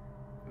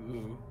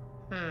 Ooh.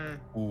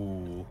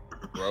 Ooh.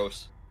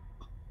 Gross.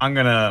 I'm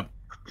gonna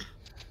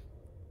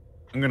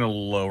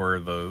lower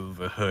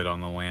the hood on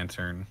the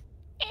lantern.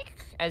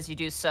 As you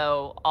do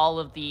so, all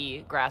of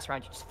the grass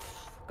around you just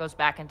goes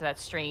back into that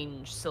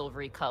strange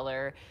silvery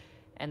color,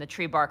 and the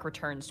tree bark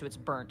returns to its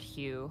burnt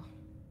hue.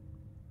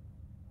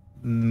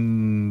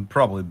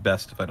 Probably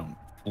best if I don't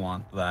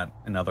flaunt that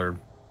in other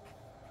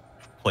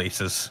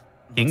places.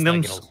 Let's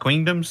not get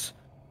Queendom?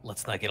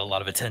 Let's not get a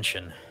lot of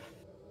attention.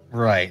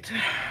 Right.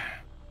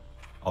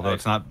 Although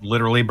it's not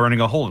literally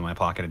burning a hole in my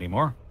pocket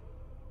anymore.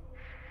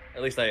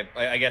 At least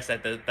I guess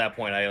at that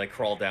point I like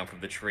crawl down from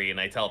the tree and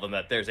I tell them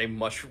that there's a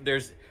mushroom.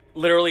 There's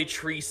literally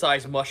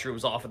tree-sized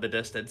mushrooms off in the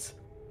distance.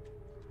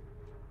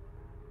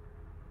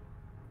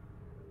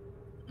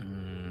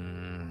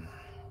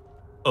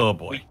 Oh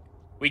boy.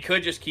 We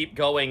could just keep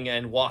going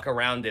and walk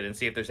around it and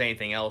see if there's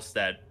anything else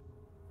that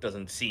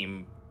doesn't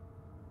seem,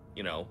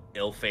 you know,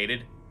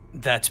 ill-fated.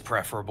 That's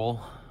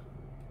preferable.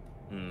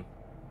 Then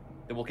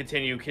we'll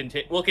continue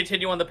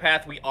on the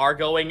path we are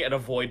going and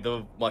avoid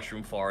the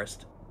mushroom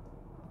forest.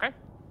 Okay.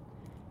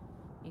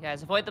 You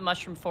guys avoid the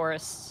mushroom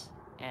forest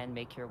and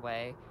make your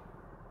way.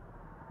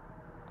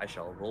 I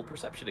shall roll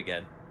perception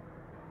again.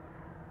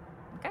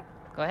 Okay,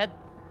 go ahead.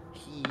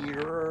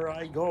 Here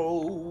I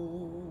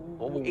go.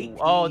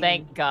 Oh,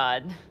 thank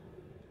God.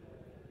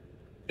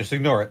 Just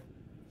ignore it.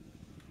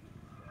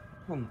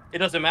 It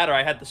doesn't matter.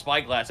 I had the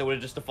spyglass. I would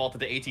have just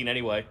defaulted to 18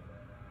 anyway.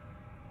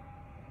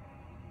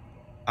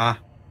 Ah,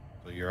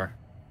 so you're.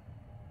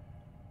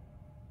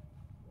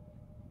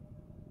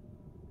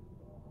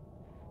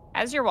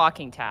 As you're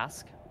walking,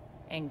 Task,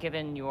 and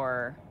given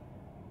your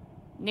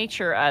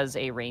nature as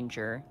a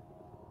ranger,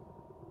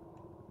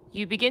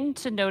 you begin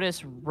to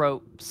notice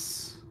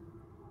ropes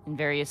in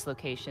various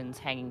locations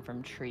hanging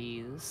from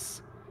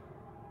trees.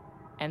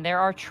 And there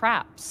are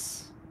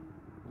traps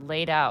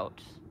laid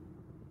out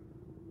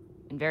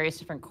in various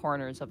different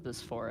corners of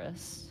this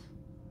forest.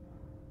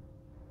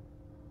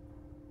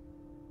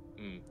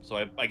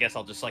 So I guess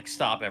I'll just like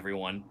stop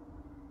everyone,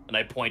 and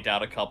I point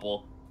out a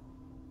couple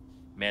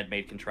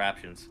man-made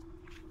contraptions.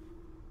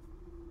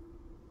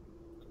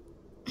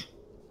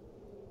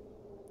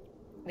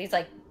 These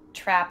like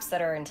traps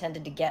that are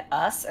intended to get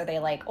us? Or are they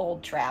like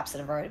old traps that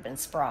have already been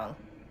sprung?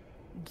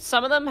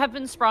 Some of them have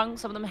been sprung,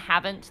 some of them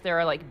haven't. There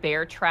are like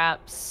bear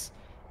traps.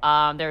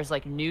 There's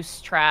like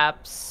noose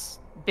traps,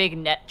 big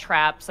net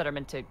traps that are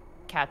meant to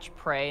catch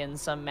prey in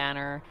some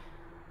manner.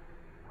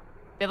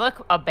 They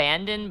look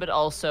abandoned, but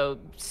also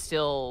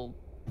still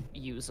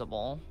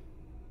usable.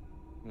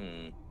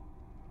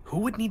 Who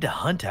would need to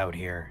hunt out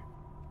here?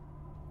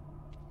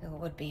 Who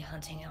would be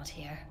hunting out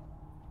here?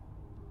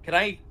 Can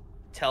I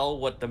tell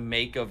what the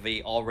make of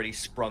a already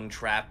sprung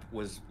trap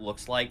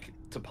looks like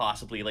to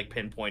possibly like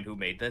pinpoint who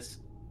made this?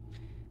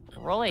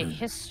 Roll a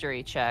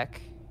history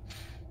check.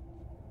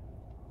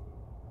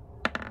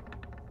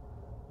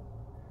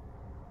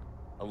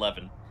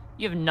 $11.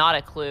 You have not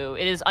a clue.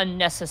 It is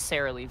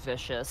unnecessarily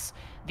vicious.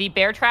 The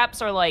bear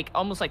traps are like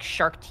almost like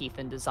shark teeth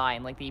in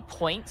design. Like the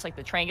points, like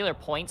the triangular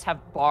points, have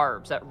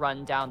barbs that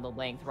run down the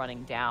length,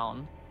 running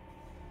down.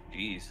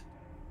 Jeez.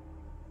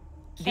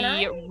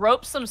 The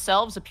ropes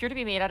themselves appear to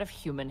be made out of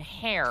human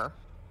hair.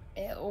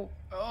 Ew.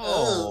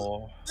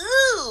 Oh.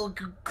 Ooh,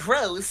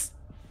 gross.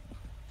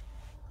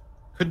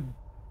 Could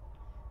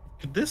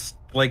this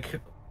like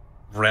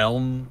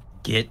realm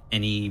get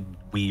any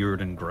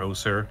weird and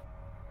grosser?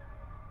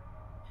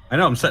 I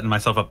know I'm setting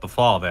myself up to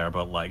fall there,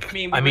 but like,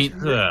 we were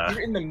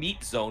in the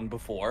meat zone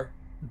before.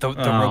 The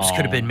ropes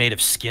could have been made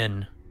of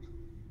skin.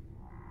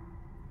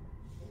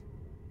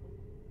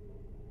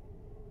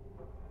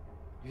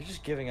 You're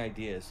just giving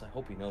ideas. I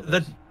hope you know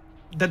this.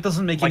 That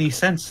doesn't make any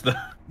sense, though.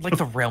 Like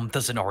the realm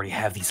doesn't already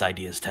have these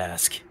ideas,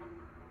 Task.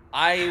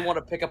 I want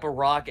to pick up a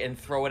rock and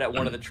throw it at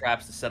one of the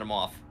traps to set them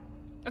off.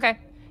 Okay.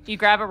 You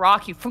grab a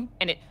rock,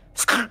 and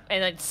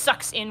it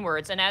sucks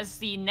inwards. And as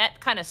the net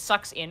kind of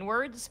sucks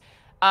inwards,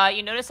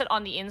 you notice that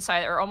on the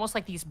inside are almost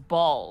like these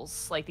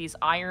balls, like these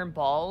iron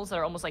balls that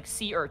are almost like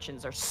sea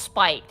urchins. They're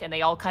spiked, and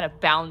they all kind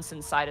of bounce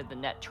inside of the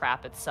net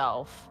trap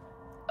itself.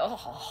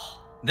 Oh.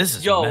 This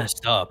is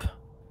messed up.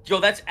 Yo,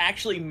 that's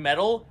actually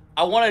metal.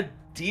 I want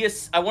to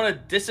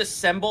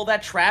disassemble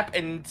that trap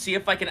and see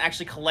if I can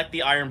actually collect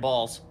the iron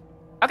balls.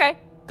 Okay.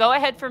 Go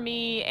ahead for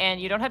me,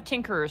 and you don't have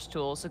Tinkerer's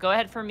tools, so go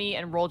ahead for me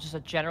and roll just a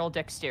general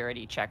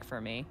dexterity check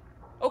for me.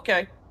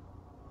 Okay.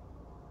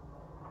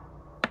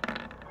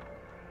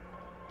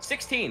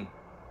 16.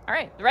 All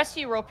right. The rest of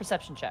you roll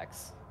perception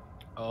checks.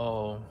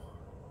 Oh.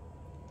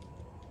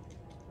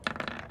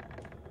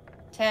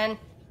 10.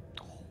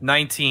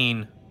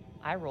 19.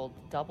 I rolled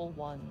double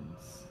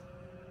ones.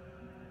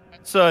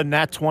 It's a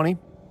nat 20.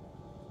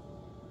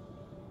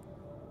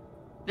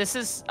 This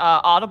is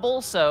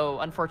audible, so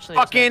unfortunately...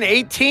 Fucking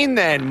 18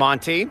 then,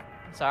 Monty.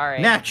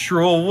 Sorry.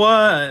 Natural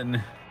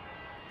one.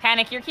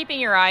 Panic, you're keeping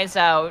your eyes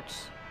out.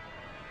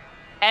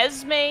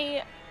 Esme,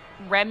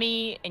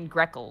 Remy, and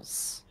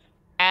Greckles.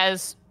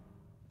 As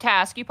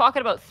Task, you pocket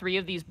about 3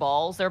 of these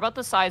balls. They're about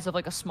the size of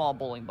like a small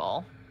bowling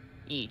ball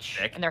each.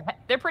 Sick. And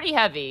they're pretty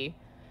heavy.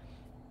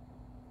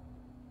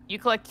 You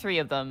collect 3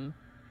 of them.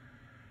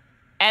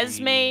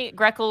 Esme,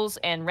 Greckles,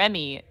 and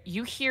Remy,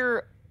 you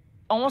hear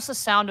almost the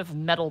sound of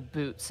metal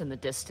boots in the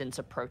distance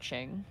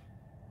approaching.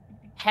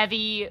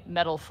 Heavy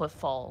metal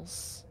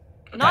footfalls.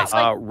 Not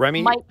like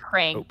Remy, might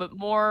crank, but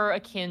more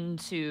akin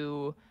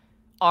to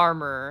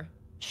armor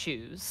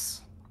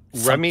shoes.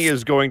 Remy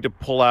is going to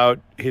pull out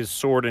his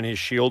sword and his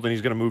shield, and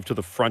he's going to move to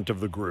the front of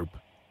the group.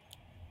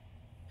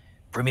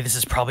 Remy, this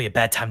is probably a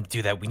bad time to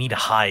do that. We need to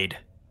hide.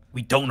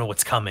 We don't know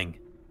what's coming.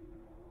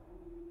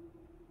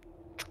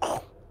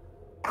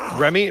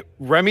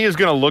 Remy is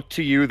going to look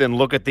to you, then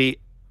look at the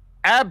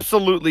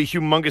absolutely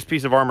humongous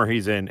piece of armor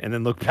he's in, and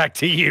then look back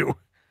to you.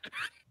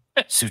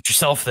 Suit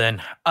yourself,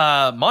 then.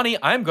 Monty,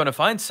 I'm going to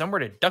find somewhere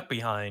to duck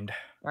behind.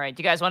 All right,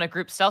 do you guys want a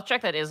group stealth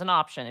check? That is an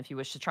option if you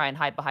wish to try and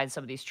hide behind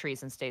some of these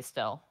trees and stay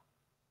still.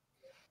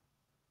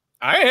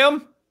 I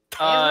am.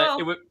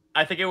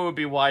 I think it would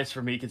be wise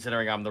for me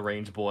considering I'm the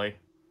range boy.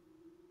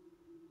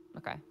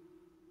 Okay.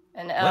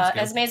 And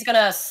Esme's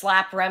gonna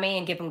slap Remy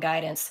and give him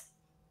guidance.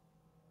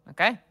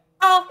 Okay.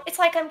 Oh, it's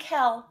like I'm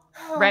Kel.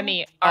 Oh.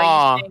 Remy,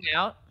 are you staying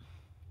out?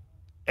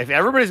 If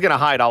everybody's going to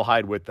hide, I'll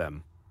hide with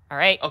them. All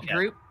right, Okay.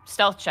 group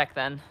stealth check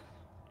then.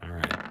 All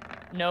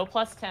right. No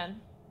plus 10.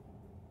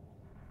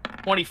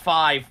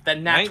 25.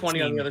 Then nat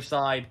 20 on 19. the other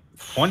side.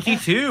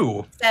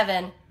 22.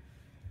 7.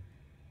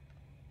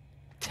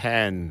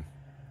 10.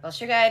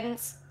 Plus your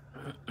guidance.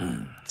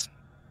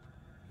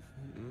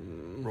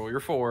 Roll your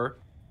 4.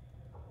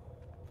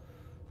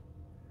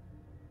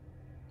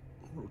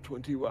 Roll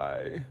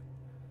 20Y.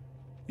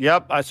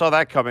 Yep, I saw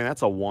that coming.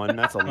 That's a 1.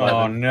 That's 11.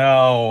 Oh,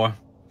 no.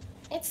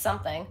 It's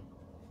something.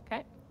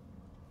 Okay.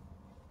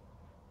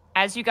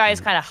 As you guys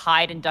kind of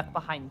hide and duck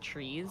behind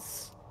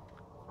trees,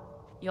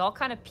 you all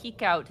kind of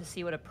peek out to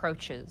see what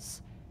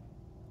approaches.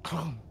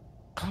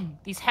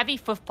 These heavy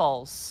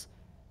footfalls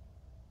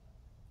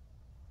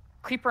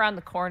creep around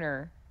the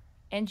corner,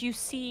 and you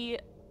see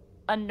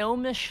a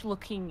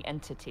gnomish-looking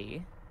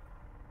entity.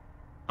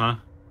 Huh?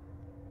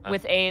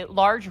 With a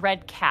large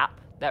red cap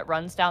that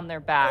runs down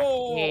their back,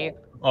 a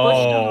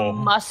Oh.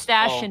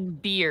 mustache and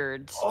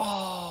beard.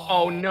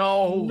 Oh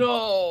no.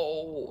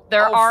 No.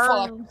 Their Oh,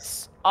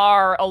 arms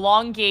are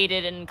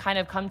elongated and kind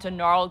of come to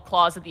gnarled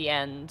claws at the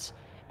end,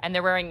 and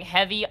they're wearing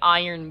heavy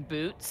iron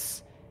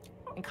boots.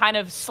 And kind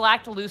of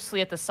slacked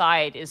loosely at the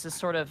side is this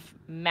sort of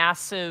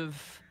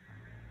massive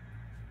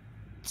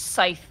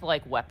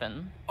scythe-like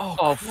weapon.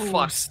 Oh,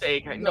 fuck's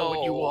sake. I know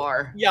what you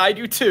are. Yeah, I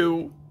do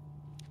too.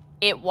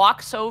 It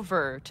walks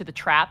over to the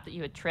trap that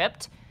you had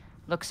tripped,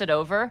 looks it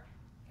over.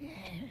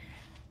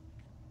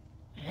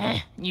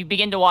 You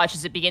begin to watch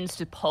as it begins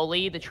to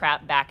pulley the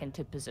trap back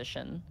into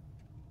position.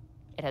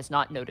 It has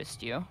not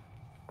noticed you.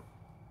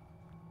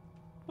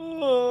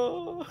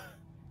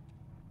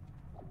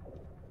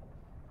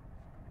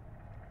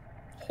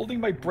 Holding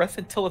my breath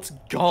until it's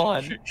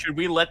gone. Should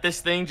we let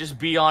this thing just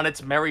be on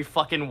its merry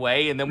fucking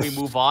way and then we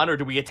move on, or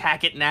do we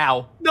attack it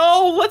now?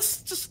 No,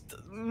 let's just...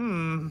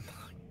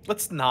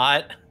 let's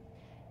not.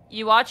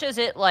 You watch as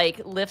it, like,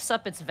 lifts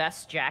up its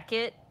vest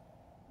jacket,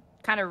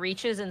 kind of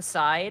reaches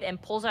inside,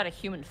 and pulls out a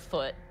human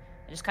foot,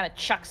 and just kind of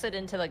chucks it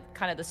into, like,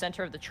 kind of the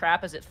center of the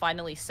trap as it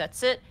finally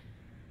sets it.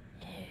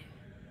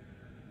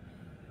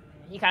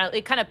 It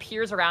kind of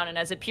peers around, and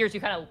as it peers,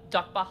 you kind of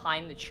duck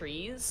behind the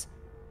trees.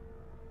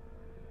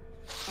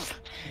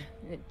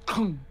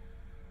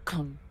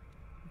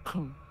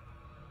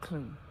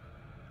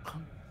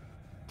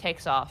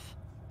 Takes off.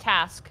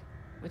 Task,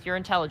 with your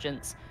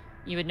intelligence,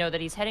 you would know that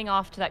he's heading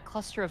off to that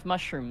cluster of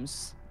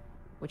mushrooms,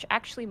 which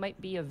actually might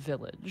be a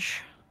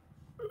village.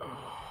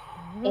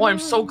 Oh, I'm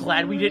so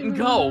glad we didn't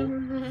go.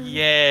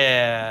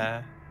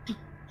 Yeah.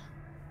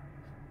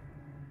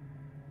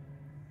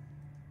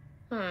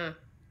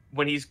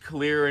 When he's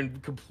clear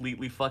and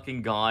completely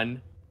fucking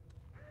gone,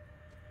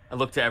 I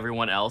look to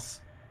everyone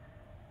else.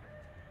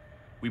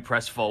 We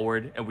press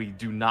forward, and we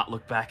do not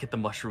look back at the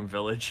mushroom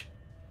village.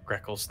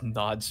 Greckles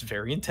nods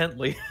very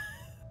intently.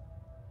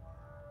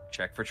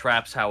 Check for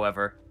traps,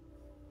 however.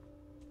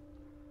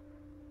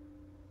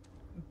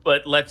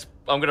 But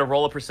I'm gonna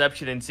roll a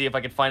perception and see if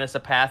I can find us a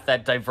path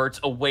that diverts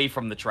away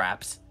from the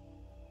traps.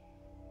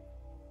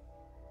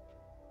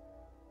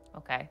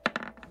 Okay.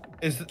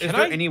 Is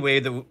there any way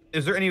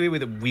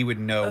that we would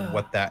know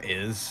what that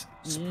is?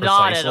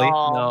 Not at precisely?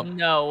 all.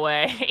 No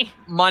way.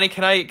 Monty,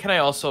 can I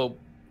also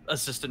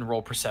assist and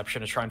roll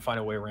perception to try and find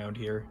a way around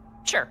here?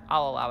 Sure,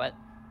 I'll allow it.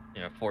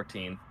 Yeah,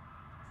 14.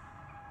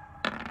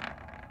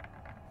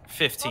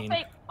 15.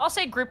 I'll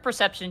say group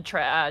perception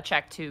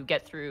check to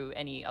get through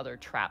any other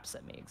traps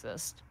that may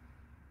exist.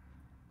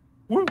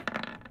 Woo.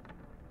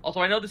 Also,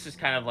 I know this is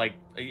kind of like,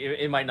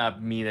 it might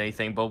not mean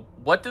anything, but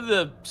what do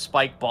the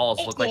spike balls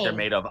look like they're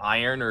made of?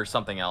 Iron or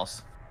something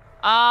else?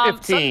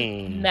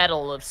 15. Some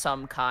metal of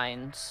some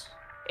kind.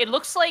 It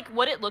looks like,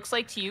 what it looks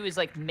like to you is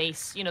like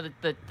mace, you know,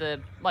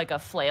 the like a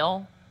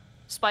flail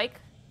spike.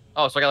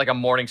 Oh, so I got like a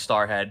morning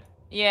star head.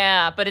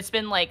 Yeah, but it's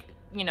been like,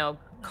 you know,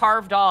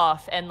 carved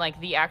off, and like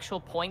the actual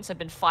points have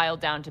been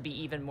filed down to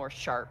be even more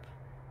sharp.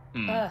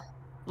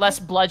 Less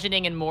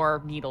bludgeoning and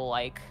more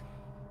needle-like.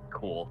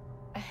 Cool.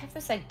 I have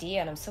this idea,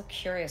 and I'm so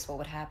curious what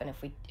would happen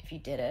if you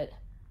did it.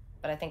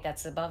 But I think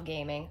that's above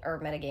gaming or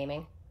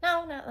metagaming.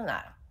 No.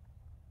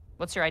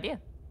 What's your idea?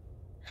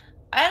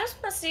 I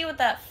just want to see what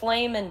that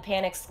flame and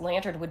Panic's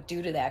lantern would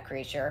do to that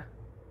creature.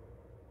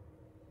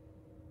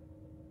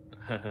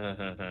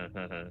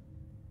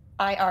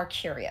 I are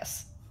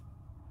curious.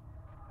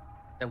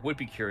 I would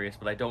be curious,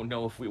 but I don't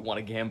know if we want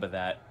to gamba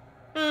that.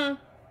 Hmm.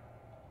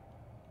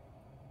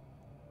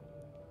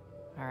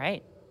 All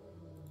right.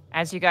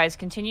 As you guys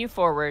continue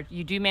forward,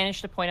 you do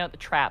manage to point out the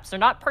traps. They're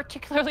not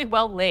particularly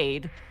well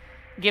laid,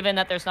 given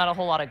that there's not a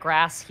whole lot of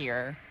grass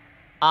here.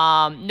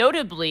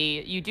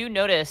 Notably, you do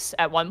notice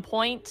at one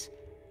point,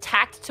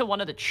 tacked to one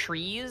of the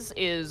trees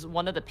is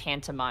one of the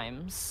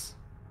pantomimes.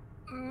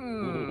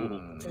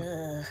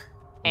 Ugh.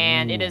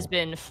 And it has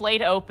been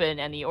flayed open,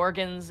 and the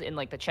organs in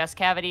like the chest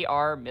cavity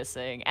are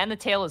missing, and the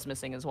tail is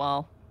missing as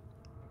well.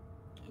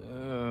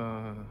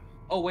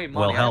 Oh wait,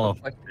 Well, Monty, I have hell. a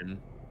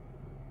question.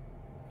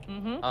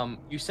 Mm-hmm.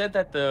 You said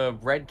that the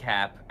red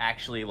cap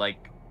actually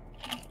like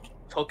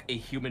took a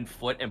human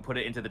foot and put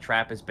it into the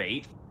trap as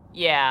bait.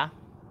 Yeah.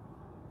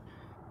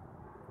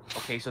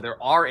 Okay, so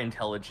there are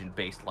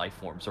intelligent-based life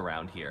forms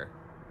around here.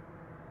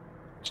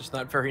 Just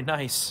not very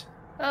nice.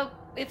 Well,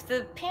 if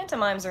the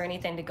pantomimes are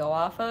anything to go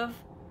off of,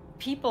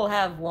 people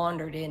have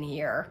wandered in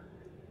here.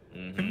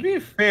 To be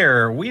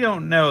fair, we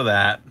don't know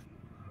that.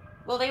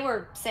 Well, they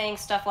were saying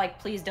stuff like,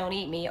 please don't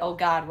eat me, oh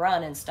god,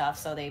 run, and stuff,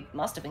 so they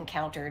must have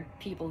encountered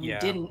people who Yeah.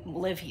 didn't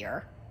live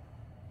here.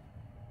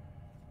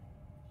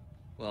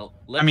 Well,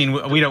 I mean,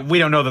 we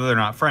don't know that they're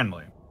not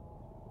friendly.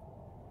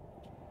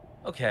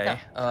 Okay.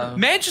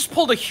 Man just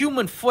pulled a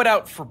human foot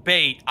out for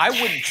bait. I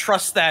wouldn't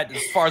trust that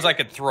as far as I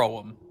could throw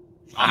him.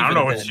 I don't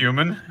know it's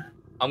human.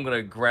 I'm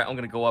gonna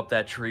go up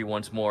that tree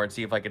once more and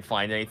see if I can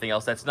find anything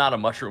else that's not a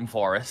mushroom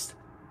forest.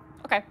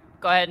 Okay.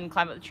 Go ahead and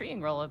climb up the tree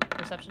and roll a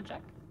perception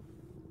check.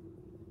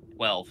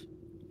 12.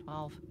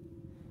 12.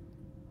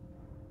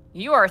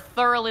 You are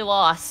thoroughly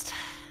lost.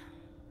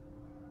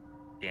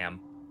 Damn.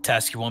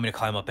 Task, you want me to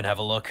climb up and have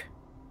a look?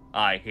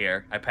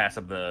 Here. I pass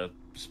up the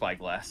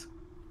spyglass.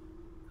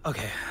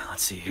 Okay,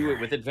 let's see Do here.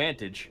 it with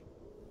advantage.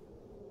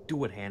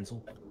 Do it,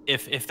 Hansel.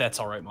 If that's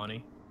all right,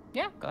 Monty.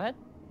 Yeah, go ahead.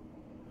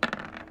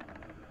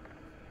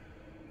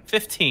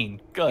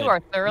 15. Good. You are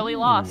thoroughly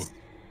lost.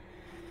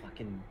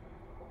 Fucking.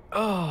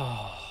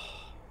 Oh.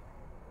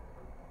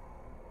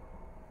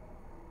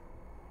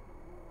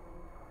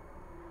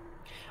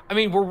 I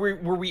mean, were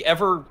we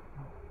ever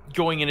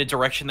going in a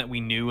direction that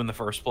we knew in the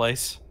first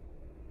place?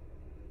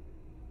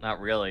 Not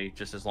really.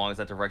 Just as long as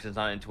that direction's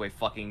not into a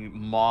fucking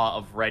maw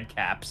of red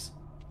caps.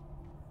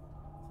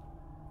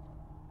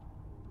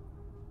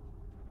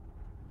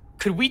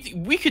 Could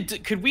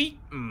we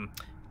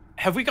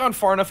have we gone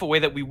far enough away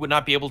that we would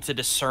not be able to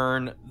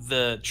discern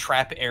the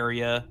trap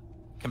area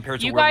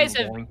compared to You where guys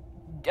we were have going?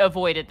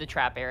 avoided the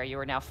trap area. You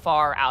are now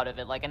far out of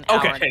it, like an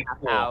hour and a half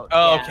cool. out.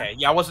 Oh, Yeah. okay.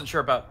 Yeah, I wasn't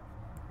sure about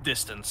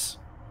distance.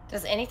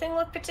 Does anything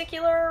look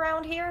particular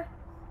around here?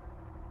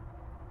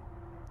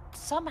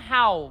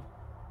 Somehow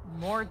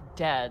more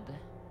dead.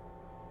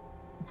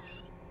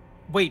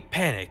 Wait,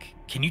 Panic.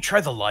 Can you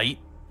try the light?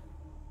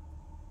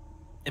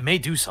 It may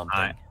do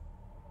something.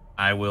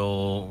 I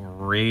will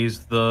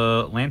raise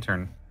the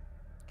lantern.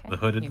 Okay.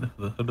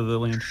 The hood of the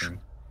lantern.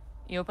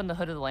 You open the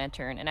hood of the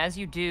lantern, and as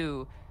you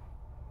do,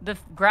 the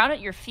ground at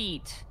your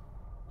feet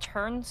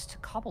turns to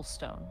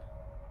cobblestone.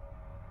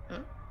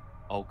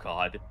 Oh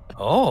god.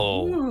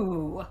 Oh.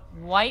 Ooh.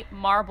 White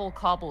marble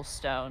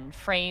cobblestone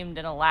framed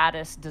in a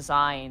lattice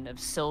design of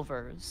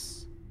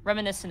silvers,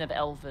 reminiscent of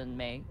elven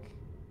make.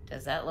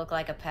 Does that look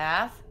like a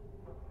path?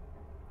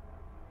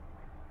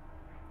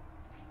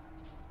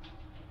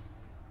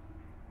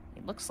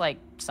 It looks like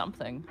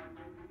something.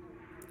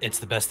 It's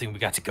the best thing we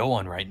got to go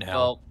on right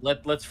now.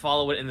 Well, let's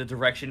follow it in the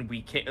direction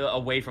we came,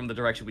 away from the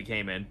direction we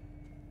came in.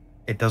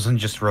 It doesn't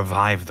just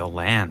revive the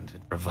land;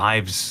 it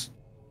revives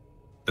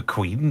the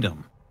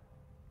queendom.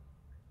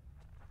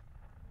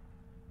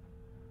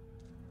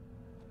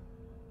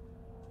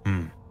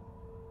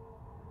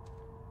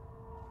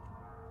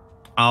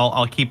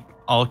 I'll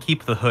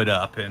keep the hood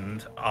up,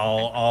 and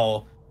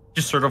I'll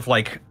just sort of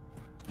like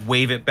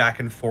wave it back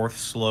and forth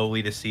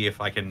slowly to see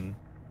if I can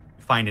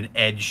find an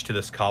edge to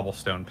this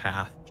cobblestone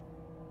path.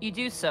 You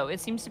do so. It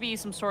seems to be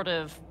some sort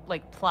of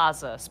like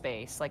plaza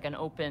space, like an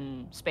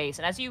open space.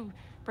 And as you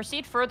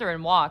proceed further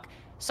and walk,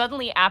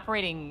 suddenly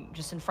apparating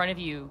just in front of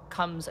you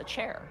comes a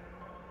chair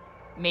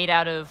made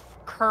out of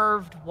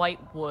curved white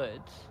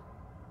wood,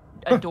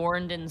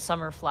 adorned in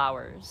summer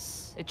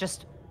flowers. It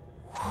just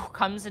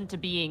comes into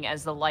being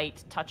as the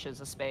light touches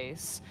a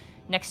space.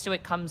 Next to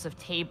it comes a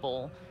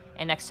table,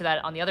 and next to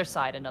that on the other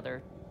side,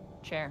 another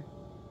chair.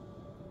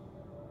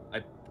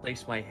 I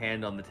place my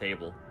hand on the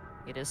table.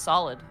 It is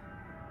solid.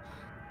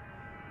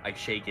 I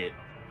shake it,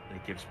 and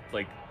it gives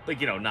like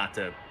you know, not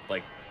to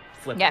like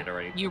flip Yeah, it or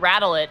anything. you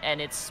rattle it, and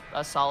it's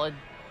a solid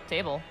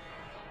table.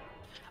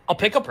 I'll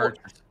pick up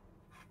Purchased.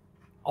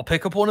 I'll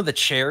pick up one of the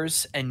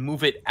chairs and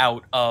move it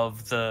out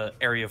of the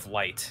area of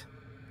light.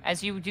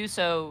 As you do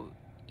so,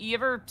 you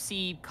ever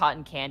see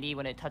cotton candy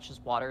when it touches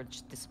water, it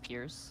just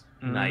disappears?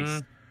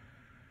 Nice.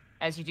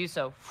 As you do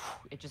so,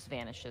 it just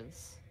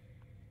vanishes.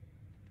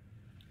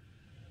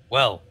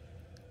 Well,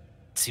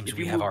 it seems If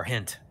we you have move- our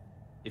hint.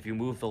 If you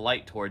move the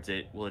light towards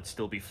it, will it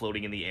still be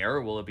floating in the air,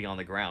 or will it be on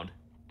the ground?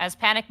 As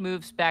Panic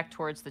moves back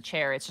towards the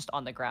chair, it's just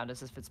on the ground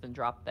as if it's been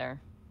dropped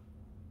there.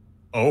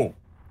 Oh.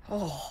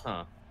 Oh.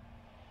 Huh.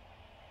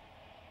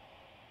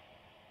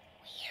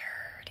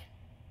 Weird.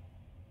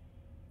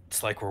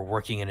 It's like we're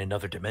working in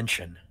another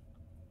dimension.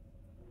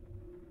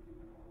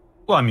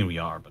 Well, I mean, we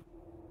are, but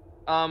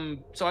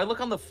So I look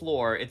on the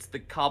floor. It's the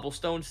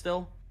cobblestone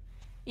still.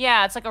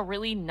 Yeah, it's like a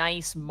really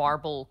nice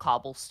marble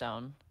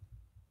cobblestone.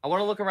 I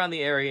want to look around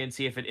the area and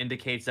see if it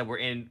indicates that we're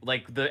in,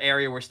 like, the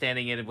area we're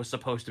standing in was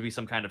supposed to be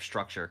some kind of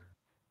structure.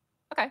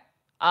 Okay.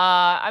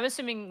 I'm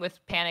assuming with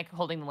Panic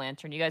holding the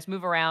lantern, you guys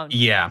move around.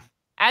 yeah.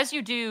 As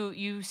you do,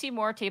 you see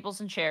more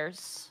tables and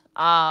chairs.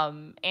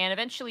 And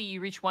eventually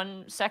you reach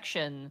one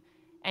section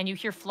and you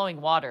hear flowing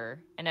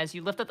water. And as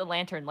you lift up the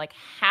lantern, like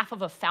half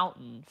of a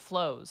fountain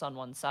flows on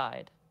one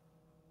side.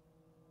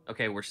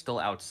 Okay, we're still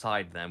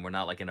outside then. We're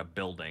not, like, in a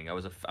building. I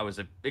was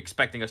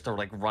expecting us to,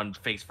 like, run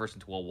face first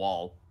into a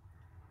wall.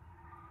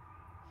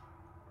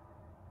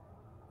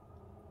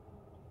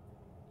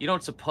 You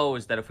don't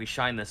suppose that if we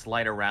shine this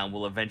light around,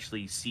 we'll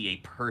eventually see a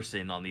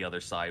person on the other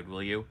side,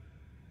 will you?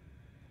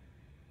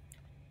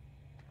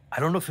 I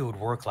don't know if it would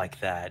work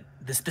like that.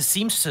 This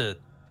seems to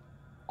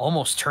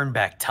almost turn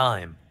back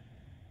time.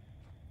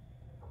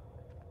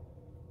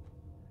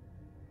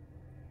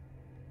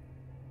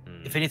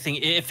 If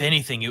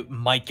anything, it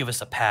might give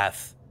us a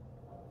path.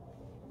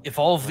 If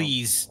all of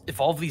these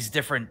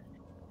different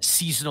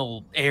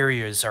seasonal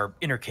areas are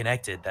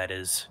interconnected, that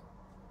is.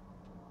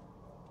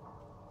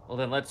 Well,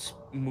 then let's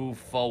move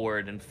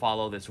forward and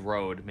follow this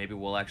road. Maybe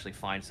we'll actually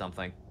find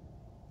something.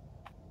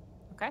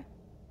 Okay.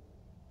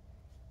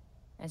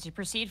 As you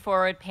proceed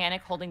forward,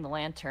 Panic holding the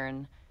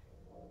lantern,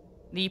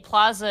 the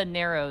plaza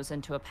narrows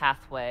into a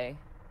pathway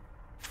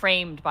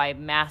framed by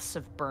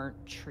massive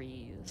burnt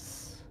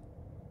trees.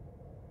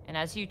 And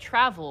as you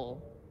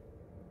travel,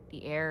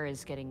 the air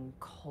is getting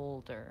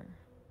colder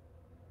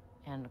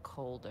and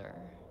colder.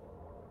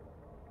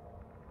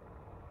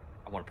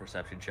 I want a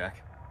perception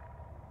check.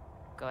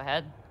 Go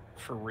ahead.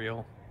 For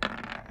real.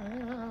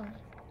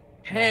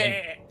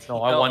 Hey!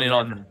 No, I want in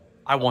on.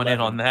 I want in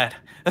on that.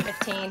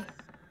 15.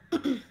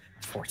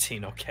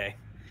 14. Okay.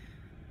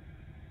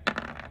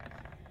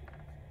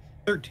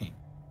 13.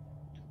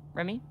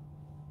 Remy?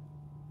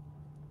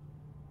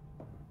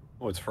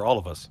 Oh, it's for all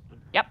of us.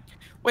 Yep.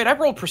 Wait, I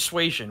rolled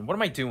persuasion. What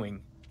am I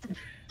doing?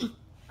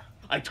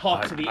 I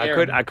talked to the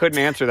air. I couldn't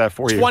answer that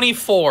for you.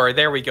 24.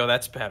 There we go.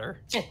 That's better.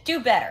 Do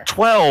better.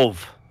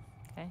 12.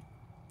 Okay.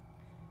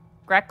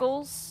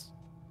 Greckles,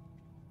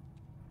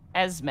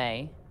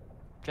 Esme,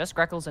 just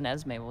Greckles and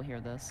Esme will hear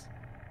this.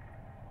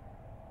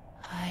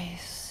 I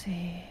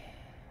see.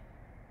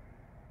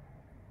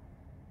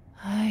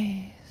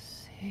 I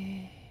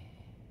see.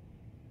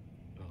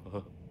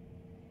 I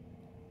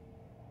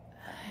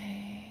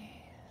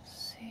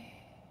see.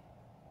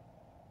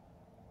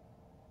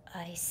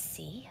 I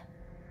see.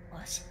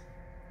 What?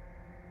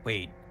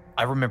 Wait,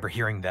 I remember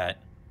hearing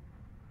that.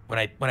 When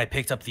I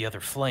picked up the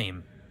other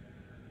flame,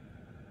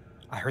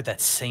 I heard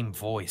that same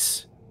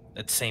voice,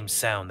 that same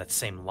sound, that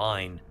same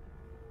line.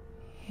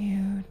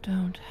 You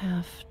don't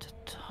have to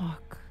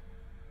talk.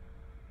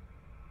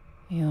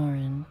 Your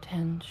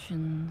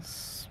intentions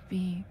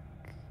speak.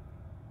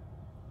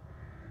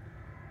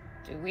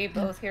 Do we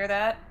both hear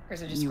that? Or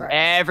is it just Bryce?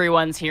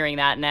 Everyone's hearing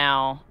that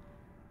now.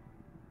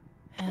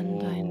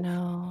 And I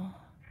know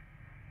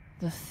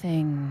the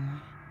thing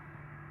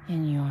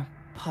in your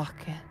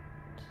pocket.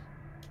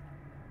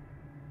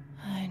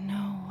 I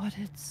know what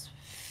it's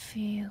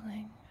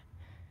feeling.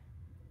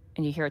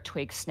 And you hear a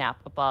twig snap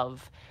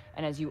above,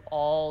 and as you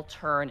all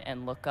turn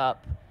and look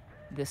up,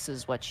 this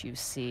is what you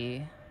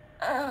see.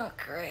 Oh,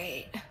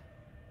 great.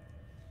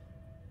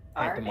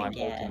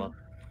 Armageddon.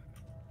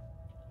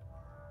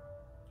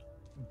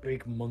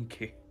 Big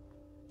monkey.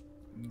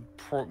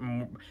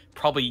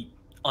 Probably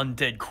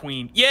undead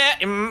queen. Yeah.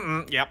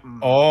 Yep.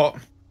 Oh,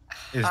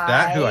 is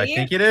that who I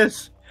think it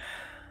is?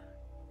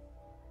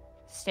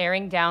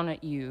 Staring down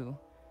at you,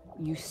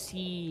 you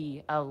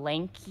see a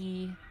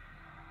lanky,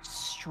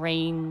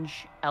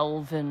 strange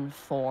elven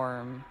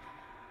form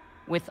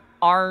with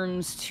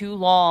arms too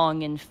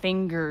long and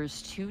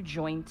fingers too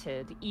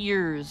jointed,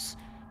 ears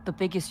the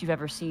biggest you've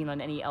ever seen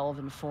on any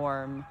elven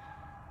form,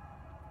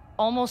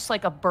 almost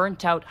like a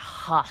burnt out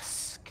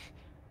husk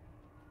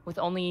with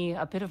only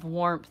a bit of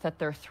warmth at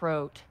their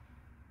throat.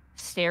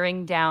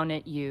 Staring down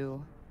at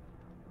you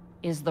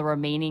is the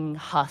remaining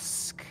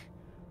husk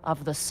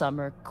of the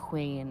Summer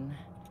Queen.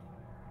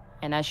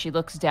 And as she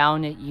looks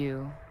down at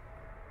you,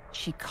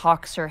 she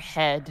cocks her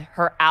head,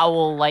 her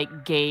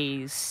owl-like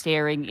gaze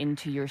staring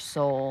into your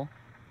soul.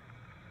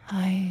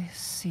 I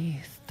see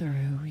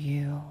through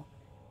you.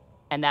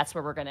 And that's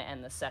where we're going to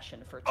end the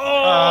session for today.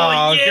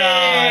 Oh,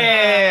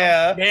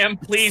 yeah! Damn,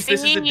 please,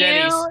 this is See the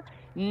Denny's. you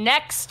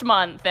next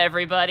month,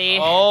 everybody.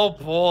 Oh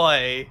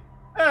boy.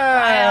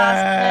 Bye,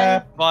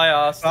 Austin. Bye,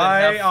 Austin. Bye,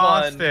 Have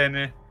fun.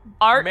 Austin.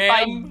 Art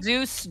by Ma'am.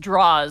 Zeus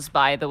Draws,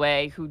 by the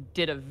way, who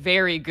did a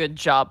very good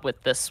job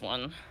with this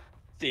one.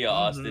 See ya,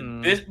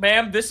 Austin. This,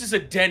 ma'am, this is a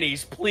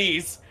Denny's,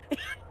 please.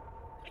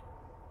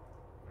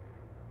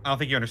 I don't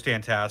think you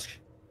understand, Task.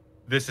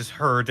 This is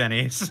her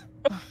Denny's.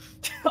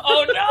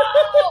 Oh no!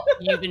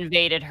 You've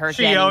invaded her.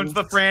 She owns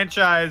the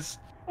franchise.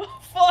 Oh,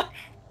 fuck!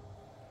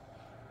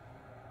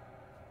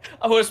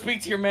 I want to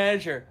speak to your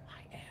manager.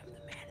 I am the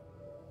manager.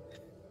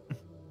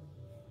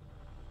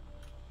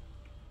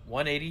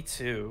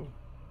 182.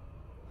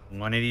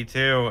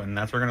 182, and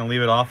that's where we're gonna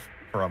leave it off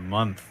for a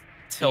month.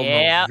 Till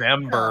Yeah.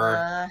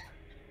 November.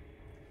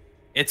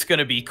 It's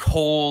gonna be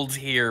cold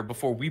here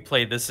before we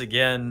play this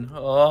again.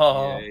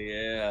 Oh.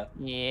 Yeah.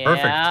 Yeah.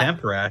 Perfect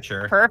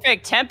temperature.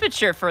 Perfect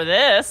temperature for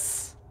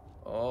this.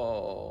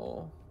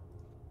 Oh.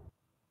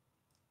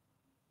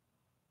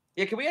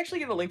 Yeah, can we actually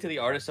get a link to the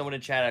artist? Someone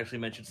in chat actually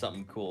mentioned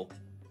something cool.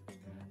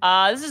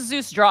 This is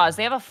Zeus Draws.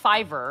 They have a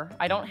Fiverr.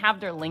 I don't have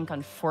their link,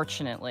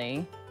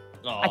 unfortunately.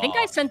 I think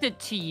I sent it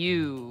to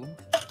you,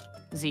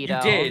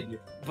 Zito. You did,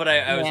 but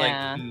I was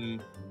Yeah.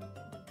 like,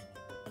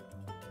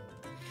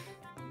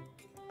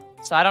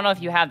 So I don't know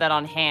if you have that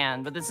on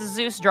hand, but this is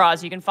Zeus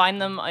Draws. You can find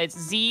them. It's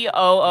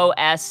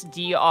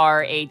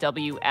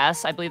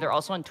ZOOSDRAWS. I believe they're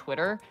also on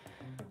Twitter.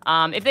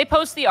 If they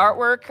post the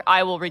artwork,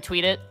 I will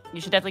retweet it.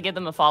 You should definitely give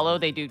them a follow.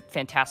 They do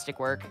fantastic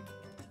work.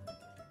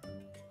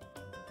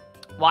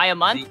 Why a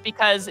month?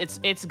 Because it's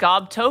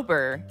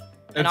Gobtober.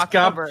 In It's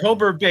October.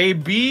 Gobtober,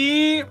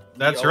 baby.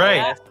 That's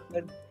right.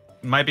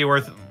 Might be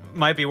worth. Do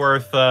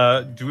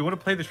we want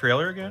to play the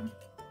trailer again?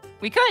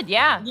 We could,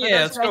 yeah. For Yeah,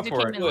 those let's go guys who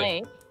for came it. in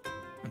late.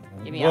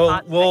 Give me a We'll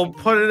hot second.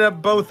 put it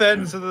at both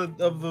ends of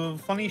the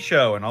funny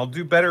show, and I'll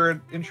do better at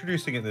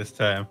introducing it this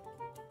time.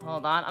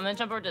 Hold on. I'm gonna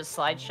jump over to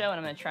slideshow and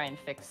I'm gonna try and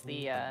fix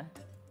the.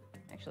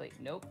 Actually,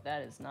 nope,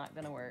 that is not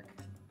gonna work.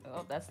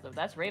 Oh, that's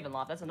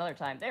Ravenloft. That's another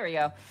time. There we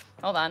go.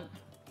 Hold on.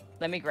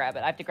 Let me grab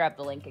it. I have to grab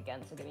the link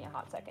again, so give me a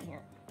hot second here.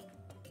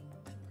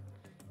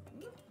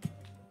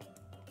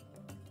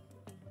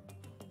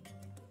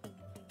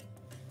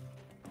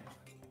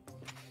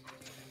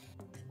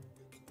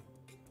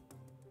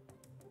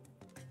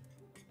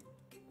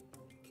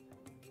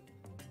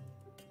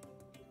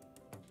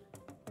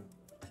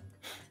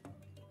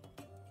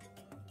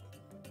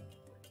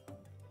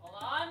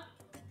 Hold on.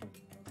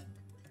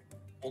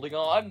 holding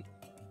on.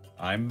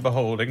 I'm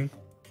beholding.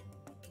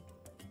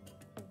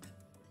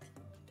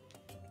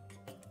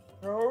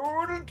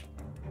 Alright.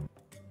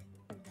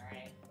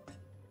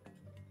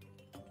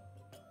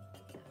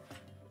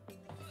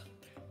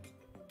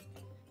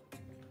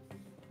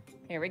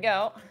 Here we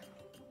go.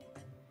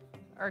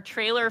 Our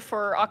trailer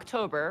for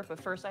October, but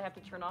first I have to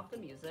turn off the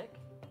music.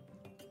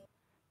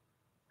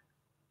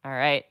 All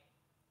right.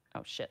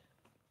 Oh shit.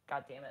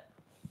 God damn it.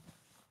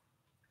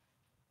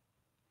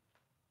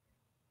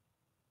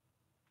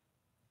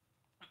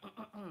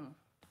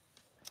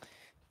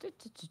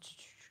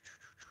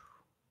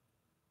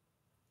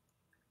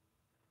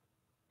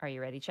 Are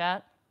you ready,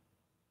 chat?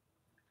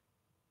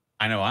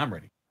 I know I'm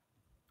ready.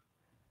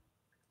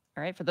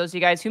 All right, for those of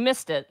you guys who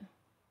missed it.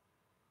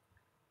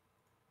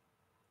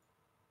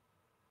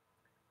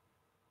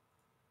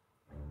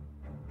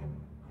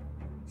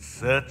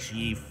 Search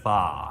ye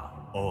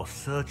far, or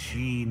search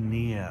ye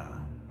near,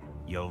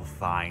 you'll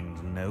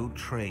find no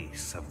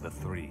trace of the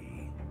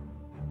three,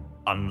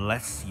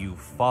 unless you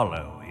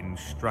follow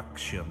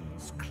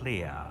instructions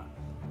clear,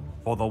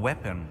 for the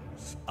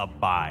weapons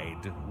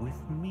abide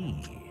with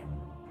me.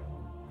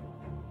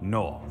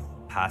 North,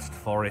 past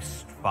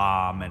forest,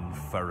 farm, and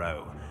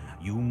furrow,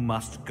 you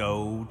must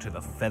go to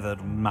the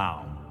feathered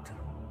mound,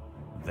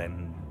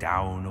 then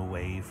down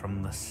away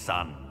from the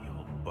sun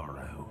you'll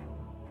burrow.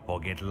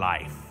 Forget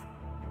life,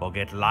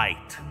 forget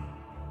light,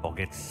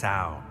 forget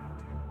sound.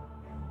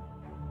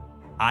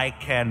 I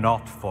care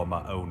not for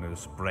my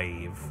owners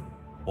brave,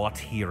 what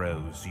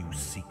heroes you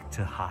seek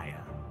to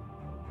hire.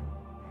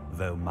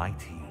 Though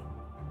mighty,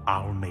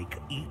 I'll make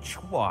each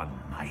one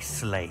my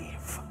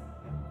slave,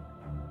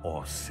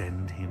 or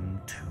send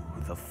him to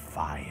the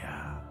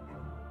fire.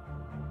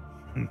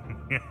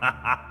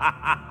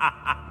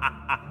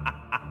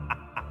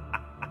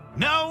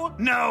 No,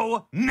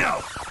 no,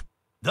 no!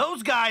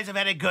 Those guys have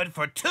had it good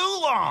for too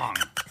long!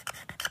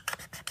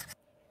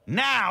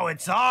 Now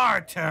it's our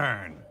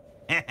turn!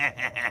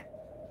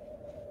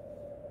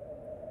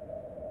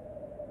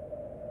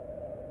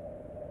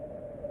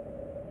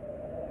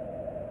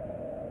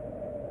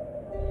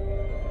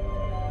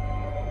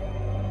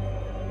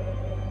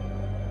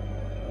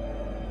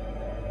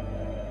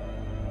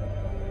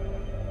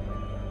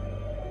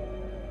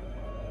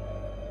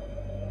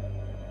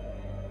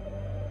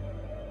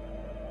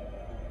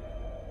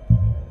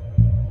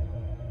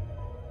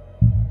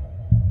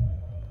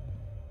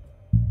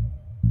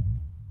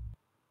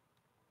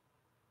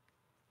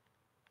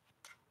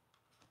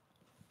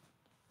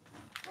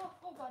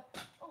 Oh god.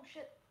 Oh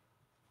shit.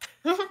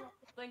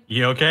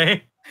 You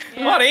okay?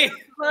 Monty!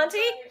 Monty?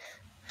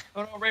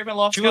 Oh no,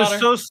 Ravenloft She got was her.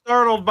 so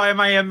startled by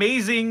my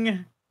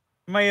amazing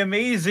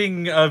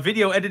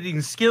video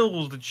editing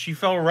skills that she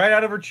fell right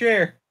out of her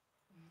chair.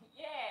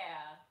 Yeah.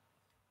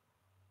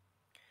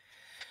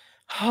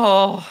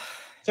 Oh.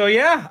 So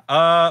yeah,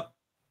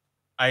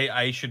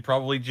 I should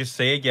probably just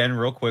say again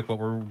real quick what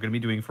we're going to be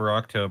doing for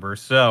October.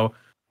 So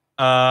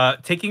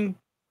taking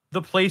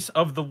the place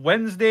of the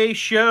Wednesday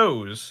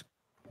shows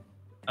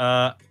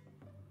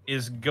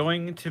is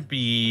going to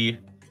be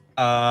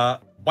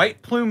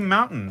White Plume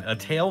Mountain, A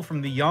Tale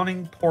from the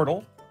Yawning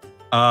Portal,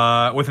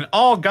 with an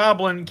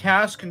all-goblin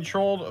cast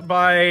controlled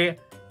by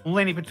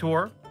Laney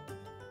Pator,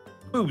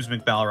 Boobs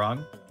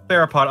McBalrog,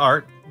 Therapod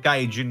Art,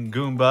 Gaijin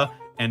Goomba,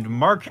 and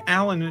Mark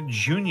Allen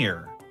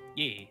Jr.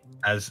 Yeah.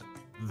 as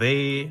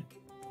they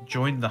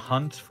join the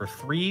hunt for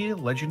 3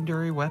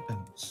 legendary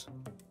weapons.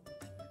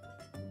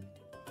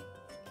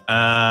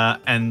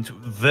 And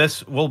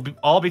this will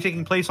all be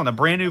taking place on a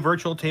brand new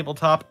virtual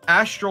tabletop,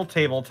 Astral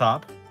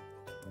Tabletop.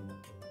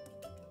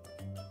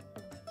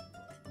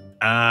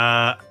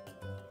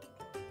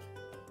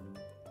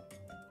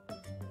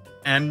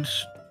 And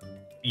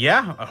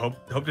yeah, I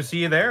hope to see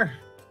you there.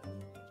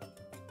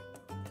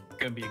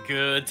 Gonna be a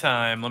good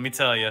time, let me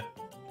tell you.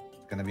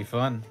 It's gonna be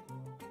fun.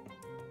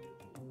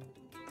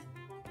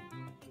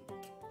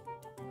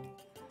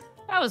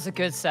 That was a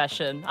good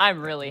session.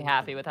 I'm really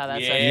happy with how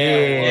that session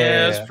Yeah,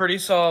 went. it's pretty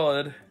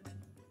solid.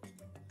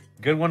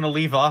 Good one to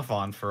leave off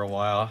on for a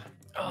while.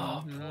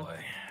 Oh boy.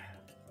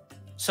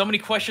 So many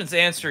questions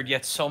answered,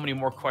 yet so many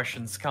more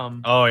questions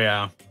come. Oh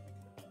yeah.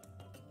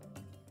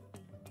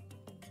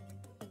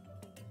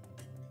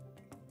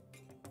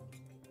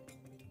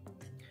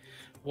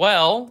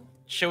 Well,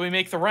 shall we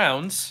make the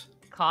rounds?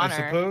 Connor. I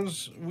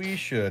suppose we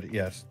should,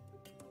 yes.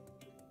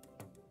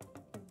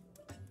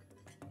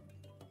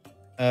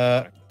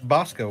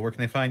 Bosco, where can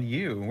they find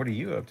you? And what are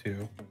you up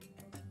to?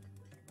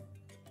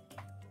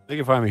 They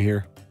can find me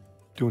here,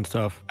 doing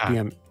stuff. Ah.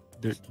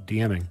 They're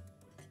DMing.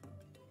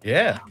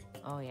 Yeah.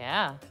 Oh,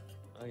 yeah.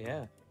 Oh,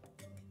 yeah.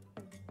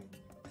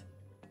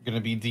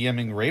 Gonna be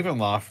DMing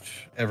Ravenloft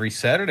every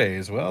Saturday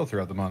as well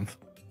throughout the month.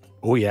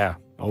 Oh yeah.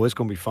 Oh, it's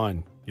gonna be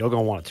fun. Y'all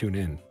gonna want to tune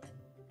in.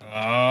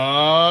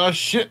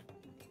 Shit.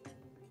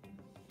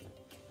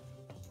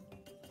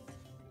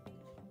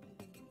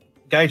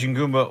 Gaijin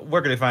Goomba,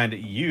 where can they find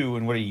you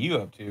and what are you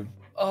up to?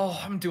 Oh,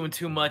 I'm doing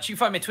too much. You can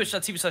find me at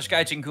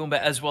twitch.tv/GaijinGoomba,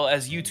 as well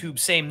as YouTube,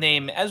 same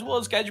name, as well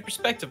as Gaijin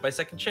Perspective, my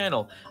second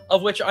channel,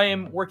 of which I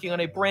am working on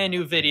a brand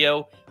new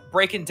video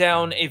breaking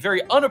down a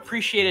very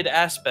unappreciated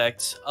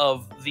aspect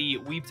of the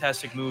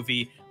weebtastic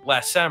movie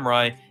Last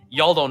Samurai.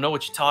 Y'all don't know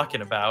what you're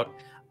talking about.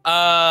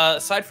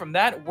 Aside from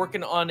that,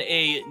 working on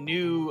a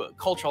new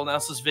cultural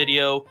analysis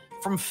video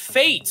from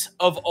Fate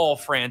of all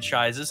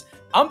franchises.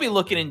 I'm be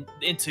looking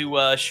into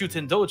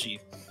Shuten Doji.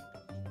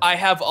 I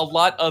have a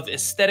lot of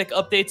aesthetic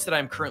updates that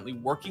I'm currently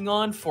working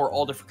on for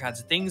all different kinds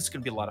of things. It's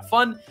going to be a lot of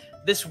fun.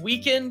 This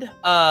weekend,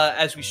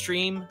 as we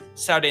stream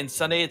Saturday and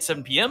Sunday at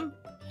 7 p.m.,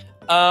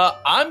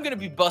 I'm going to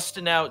be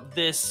busting out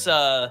this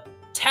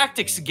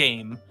tactics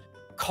game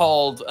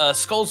called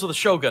Skulls of the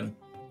Shogun.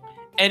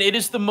 And it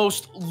is the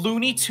most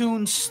Looney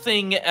Tunes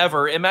thing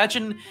ever.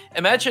 Imagine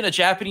a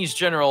Japanese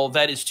general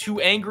that is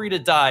too angry to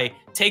die,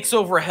 takes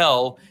over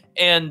hell,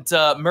 and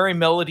Merry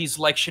Melodies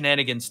like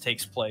shenanigans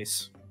takes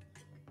place.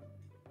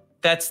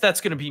 That's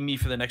going to be me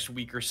for the next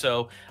week or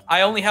so.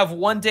 I only have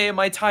 1 day of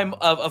my time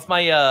of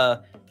my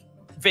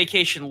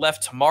vacation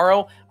left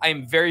tomorrow. I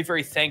am very,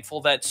 very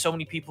thankful that so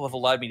many people have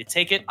allowed me to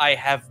take it. I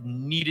have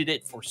needed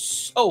it for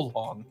so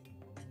long.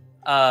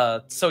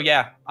 So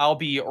yeah, I'll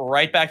be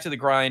right back to the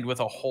grind with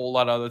a whole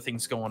lot of other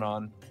things going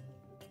on.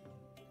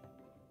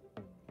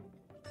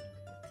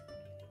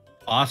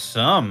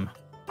 Awesome.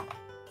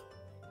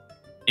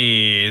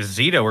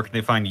 Zito, where can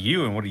they find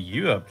you and what are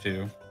you up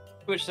to?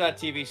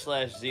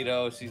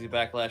 Twitch.tv/Zito,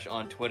 CZ /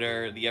 on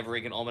Twitter, the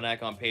Everregan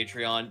Almanac on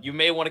Patreon. You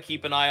may want to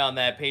keep an eye on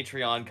that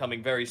Patreon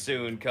coming very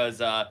soon, because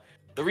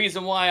the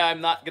reason why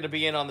I'm not going to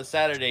be in on the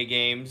Saturday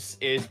games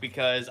is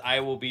because I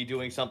will be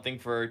doing something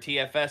for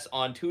TFS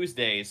on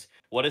Tuesdays.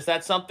 What is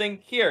that something?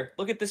 Here,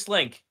 look at this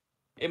link.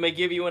 It may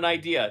give you an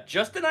idea.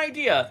 Just an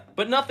idea,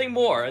 but nothing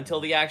more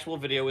until the actual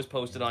video is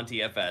posted on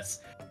TFS.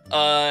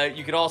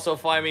 You can also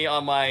find me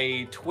on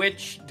my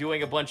Twitch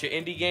doing a bunch of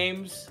indie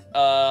games,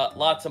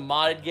 lots of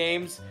modded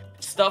games,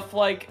 stuff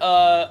like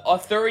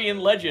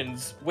Arthurian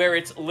Legends, where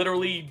it's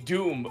literally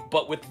Doom,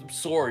 but with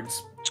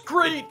swords. It's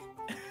great!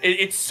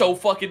 It's so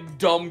fucking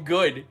dumb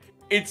good.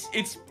 It's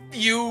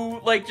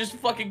you, like, just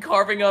fucking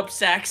carving up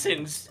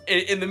Saxons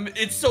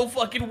it's so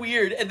fucking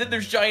weird, and then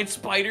there's giant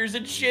spiders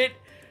and shit.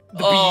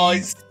 The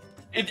bees.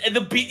 And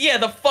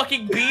the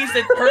fucking bees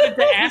that turn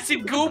into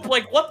acid goop,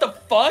 like, what the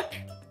fuck?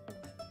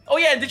 Oh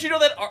yeah, did you know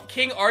that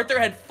King Arthur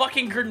had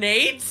fucking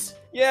grenades?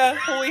 Yeah,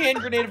 Holy Hand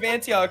Grenade of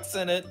Antioch's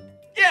in it.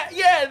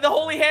 Yeah, the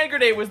Holy Hand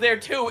Grenade was there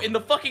too, in the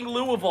fucking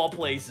loo of all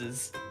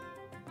places.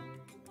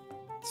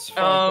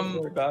 Don't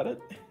worry about it.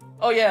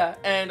 Oh yeah,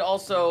 and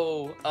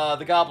also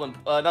the Goblin,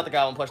 not the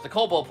Goblin plush, the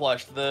Kobold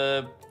plush,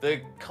 the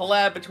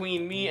collab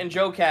between me and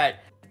Joe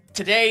Cat.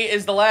 Today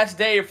is the last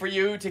day for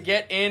you to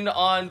get in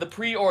on the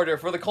pre-order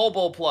for the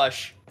Kobold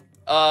plush.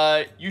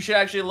 You should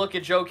actually look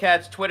at Joe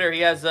Cat's Twitter. He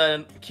has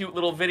a cute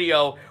little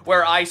video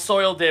where I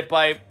soiled it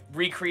by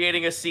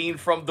recreating a scene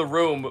from The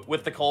Room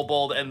with the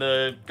Kobold and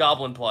the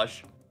Goblin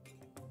plush.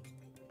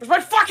 Where's my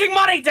fucking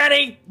money,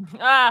 Denny?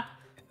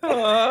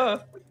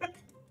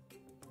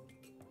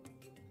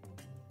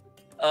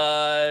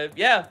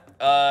 Yeah.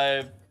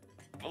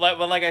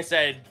 Like I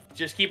said,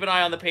 just keep an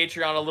eye on the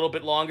Patreon a little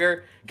bit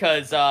longer,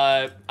 because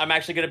I'm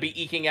actually going to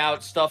be eking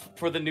out stuff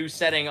for the new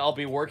setting I'll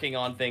be working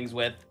on things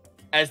with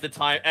as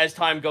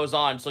time goes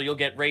on. So you'll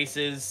get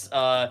races,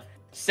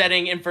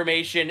 setting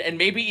information, and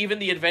maybe even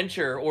the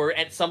adventure or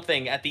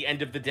something at the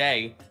end of the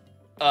day.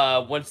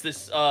 Once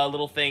this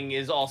little thing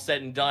is all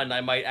said and done,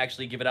 I might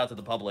actually give it out to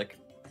the public.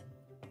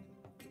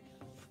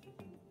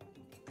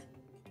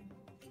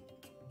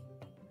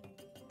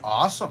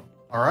 Awesome.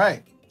 All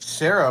right.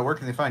 Sarah, where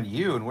can they find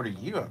you, and what are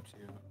you up to?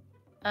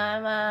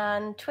 I'm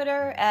on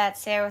Twitter at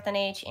Sarah with an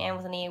H and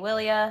with an E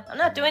Willia. I'm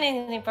not doing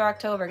anything for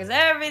October because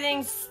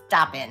everything's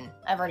stopping.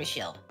 I've already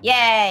shilled.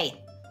 Yay!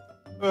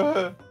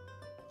 Indeed.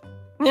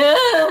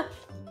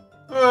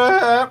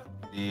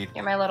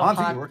 You're my little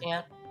Monty, pog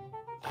pant.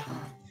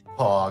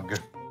 Pog.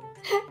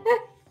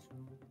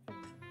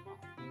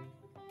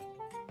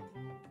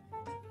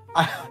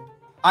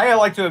 I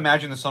like to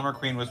imagine the Summer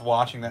Queen was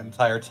watching that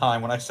entire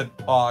time. When I said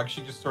pog,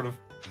 she just sort of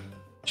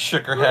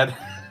shook her head.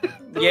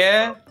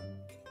 Yeah.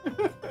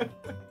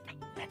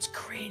 That's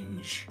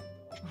cringe.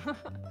 You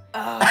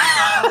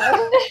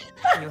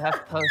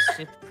have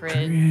posted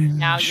cringe.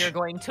 Now you're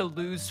going to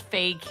lose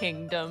Fey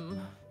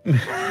Kingdom.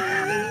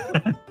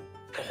 The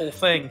whole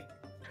thing.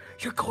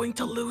 You're going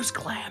to lose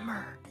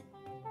glamour.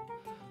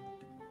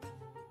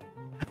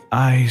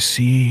 I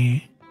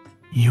see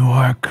you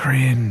are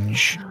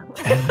cringe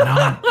and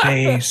not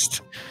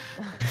based.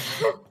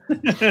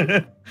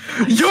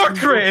 You're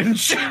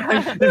cringe.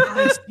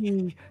 I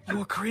see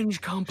your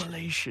cringe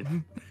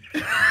compilation.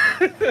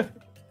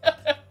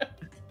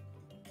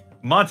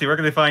 Monty, where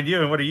can they find you,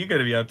 and what are you going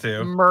to be up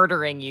to?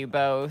 Murdering you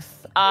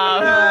both.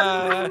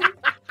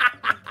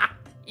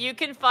 You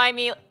can find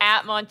me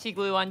at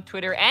Montyglue on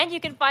Twitter, and you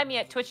can find me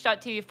at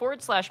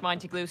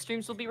twitch.tv/Montyglue.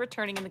 Streams will be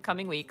returning in the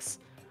coming weeks.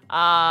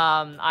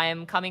 I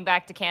am coming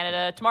back to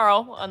Canada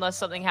tomorrow, unless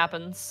something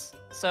happens.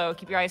 So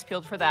keep your eyes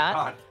peeled for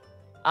that.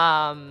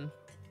 God.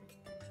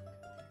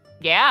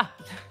 Yeah.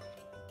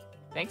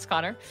 Thanks,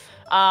 Connor.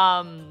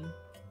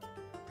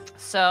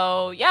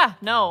 So yeah,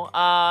 no.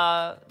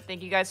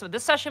 Thank you guys. So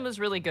this session was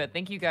really good.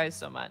 Thank you guys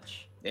so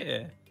much.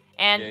 Yeah.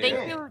 And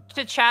thank you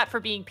to chat for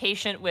being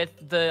patient with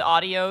the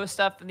audio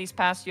stuff in these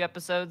past few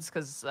episodes,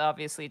 because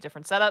obviously a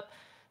different setup.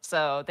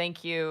 So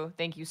thank you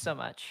so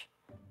much.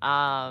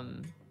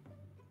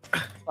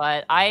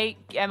 But I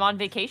am on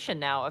vacation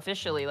now,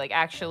 officially, like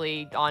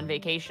actually on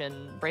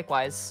vacation,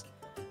 break-wise,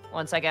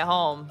 once I get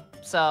home.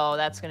 So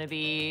that's going to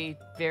be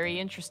very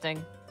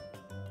interesting.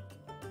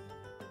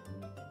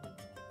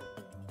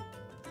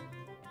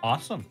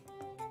 Awesome.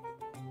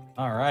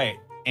 All right.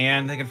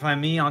 And they can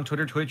find me on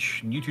Twitter,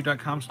 Twitch, and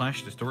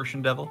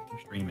youtube.com/DistortionDevil. I'm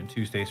streaming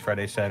Tuesdays,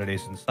 Fridays,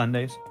 Saturdays, and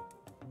Sundays.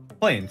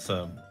 Playing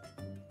some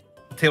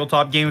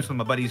tabletop games with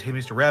my buddies Hey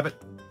Mr. Rabbit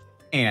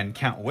and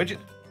Count Widget.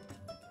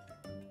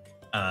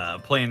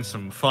 Playing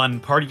some fun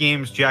party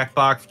games,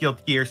 Jackbox,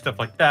 Guilty Gear, stuff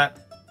like that.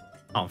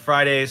 On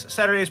Fridays.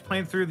 Saturdays,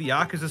 playing through the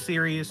Yakuza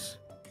series.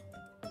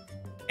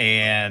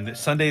 And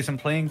Sundays, I'm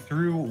playing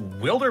through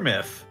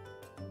Wildermyth.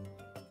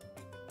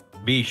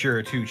 Be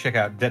sure to check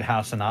out Dead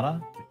House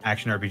Sonata,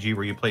 action RPG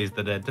where you play as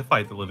the dead to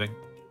fight the living.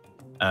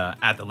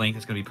 At the link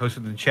that's going to be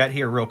posted in the chat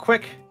here real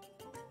quick.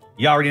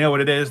 You already know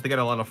what it is. They got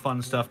a lot of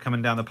fun stuff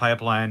coming down the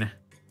pipeline.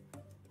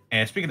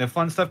 And speaking of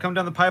fun stuff coming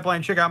down the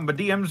pipeline, check out my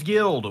DM's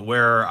Guild,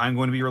 where I'm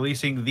going to be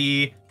releasing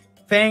the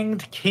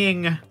Fanged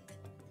King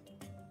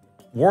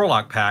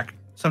Warlock Pack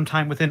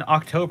sometime within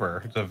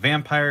October. It's a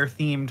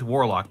vampire-themed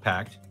Warlock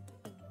Pact.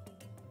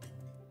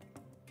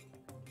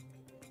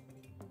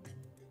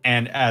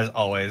 And as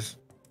always,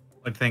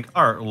 I'd like to thank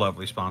our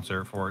lovely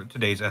sponsor for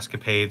today's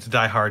escapades,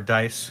 Die Hard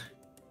Dice.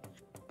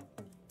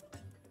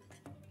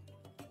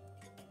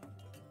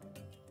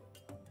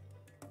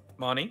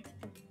 Monty?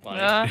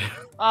 Oh,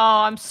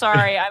 I'm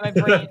sorry. My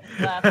brain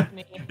left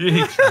me.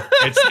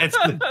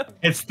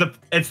 it's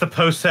the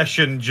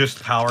post-session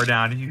just power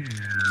down.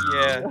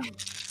 Yeah.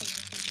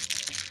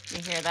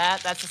 You hear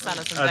that? That's the sound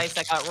of some dice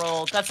that got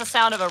rolled. That's the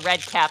sound of a red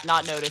cap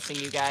not noticing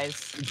you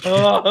guys.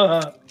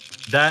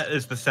 That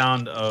is the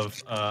sound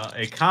of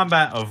a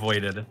combat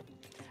avoided.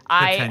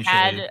 I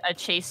had a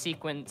chase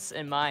sequence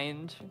in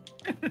mind.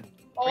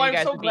 Oh, I'm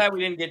so glad we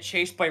didn't get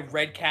chased by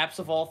red caps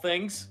of all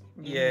things.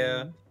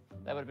 Yeah.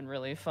 That would have been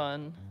really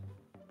fun.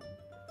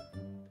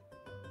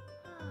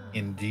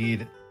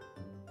 Indeed.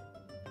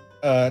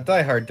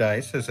 Die Hard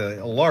Dice has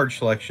a large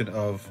selection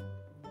of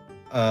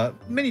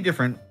many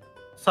different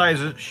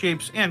sizes,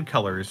 shapes, and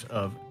colors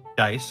of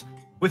dice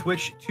with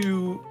which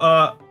to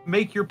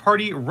make your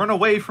party run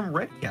away from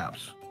red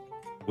caps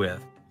with.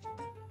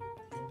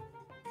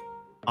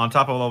 On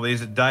top of all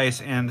these dice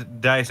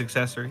and dice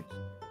accessories,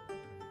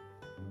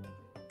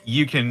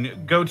 you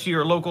can go to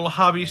your local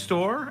hobby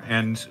store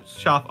and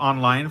shop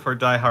online for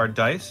Die Hard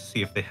Dice,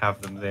 see if they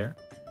have them there.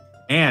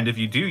 And if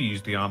you do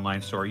use the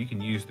online store, you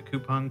can use the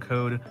coupon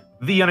code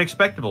The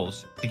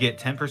Unexpectables to get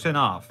 10%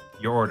 off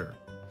your order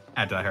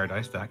at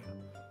dieharddice.com.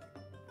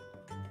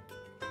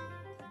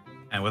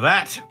 And with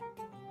that,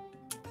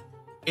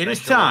 it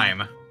is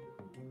time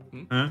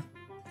Huh?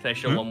 Can I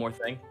show one more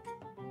thing?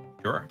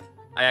 Sure.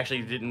 I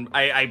actually didn't.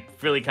 I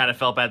really kind of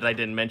felt bad that I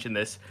didn't mention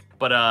this.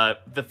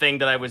 But the thing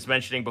that I was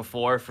mentioning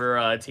before for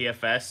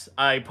TFS,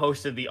 I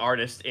posted the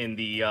artist in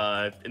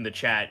the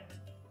chat.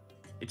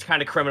 It's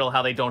kind of criminal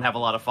how they don't have a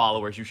lot of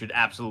followers. You should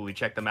absolutely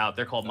check them out.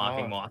 They're called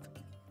Mocking Moth.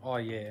 Oh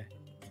yeah.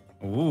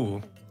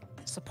 Ooh.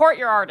 Support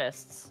your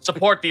artists.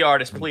 Support the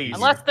artist, please.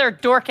 Unless they're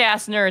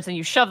dork-ass nerds and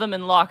you shove them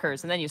in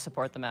lockers and then you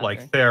support them after.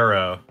 Like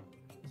Thero.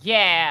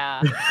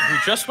 Yeah. We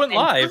just went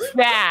live.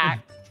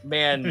 Back.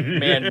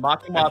 Man,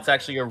 Mocking Moth's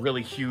actually a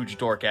really huge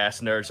dork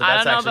ass nerd, so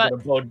I that's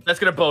don't know actually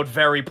gonna bode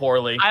very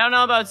poorly. I don't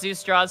know about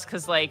Zoostraws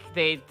because like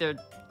they're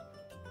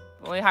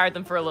only hired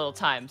them for a little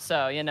time,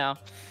 so you know.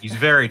 He's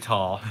very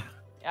tall.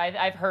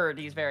 I've heard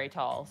he's very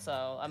tall,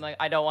 so I'm like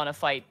I don't want to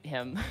fight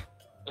him.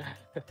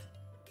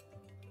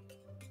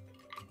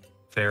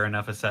 Fair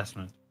enough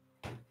assessment.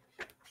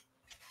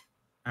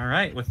 All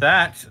right, with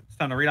that, it's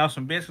time to read off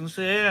some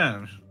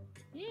businesses.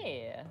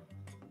 Yeah.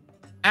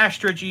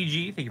 Astra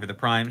GG, thank you for the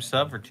Prime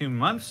sub for 2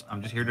 months.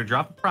 I'm just here to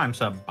drop a Prime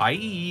sub.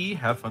 Bye.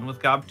 Have fun with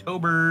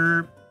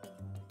Gobtober.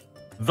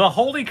 The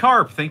Holy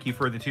Carp, thank you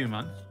for the 2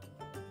 months.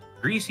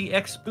 Greasy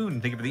X Spoon,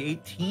 thank you for the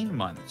 18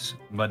 months.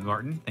 Mud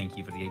Martin, thank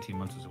you for the 18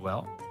 months as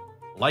well.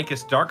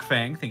 Lycus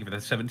Darkfang, thank you for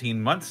the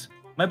 17 months.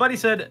 My buddy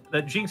said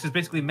that Jinx is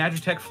basically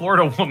Magitech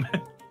Florida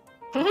woman.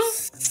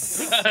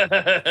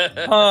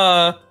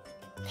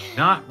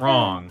 Not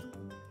wrong.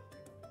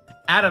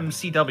 Adam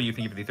CW,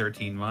 thank you for the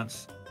 13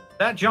 months.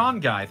 That John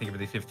guy, thank you for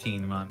the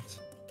 15 months.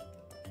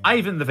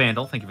 Ivan the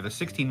Vandal, thank you for the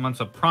 16 months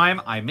of Prime.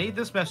 I made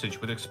this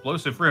message with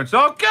explosive runes.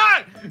 Oh,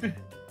 God!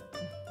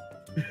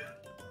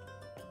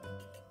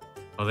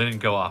 Oh, they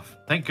didn't go off.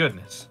 Thank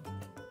goodness.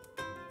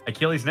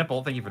 Achilles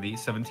Nipple, thank you for the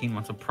 17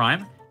 months of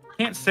Prime.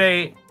 Can't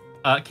stay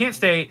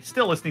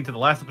still listening to the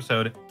last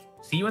episode.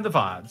 See you in the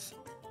VODs.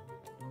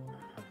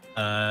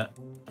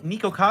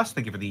 Nico Kost,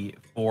 thank you for the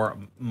 4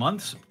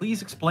 months.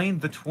 Please explain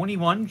the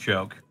 21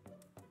 joke.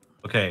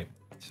 Okay,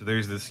 so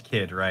there's this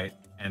kid, right?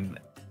 And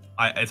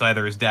it's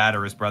either his dad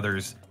or his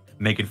brother's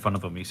making fun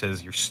of him. He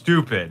says, "You're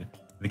stupid."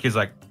 And the kid's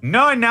like,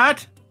 "No, I'm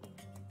not."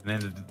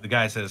 And then the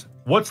guy says,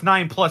 "What's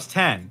 9 plus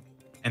 10?"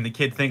 And the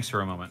kid thinks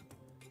for a moment.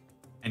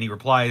 And he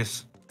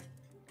replies,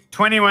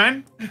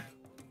 21. And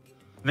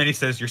then he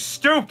says, "You're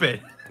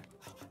stupid."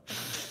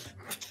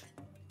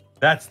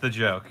 That's the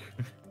joke.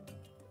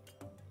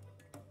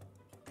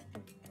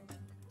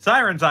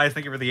 Siren's Eyes,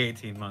 thank you for the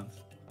 18 months.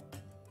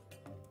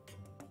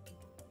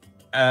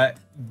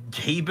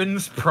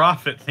 Gaben's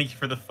Prophet, thank you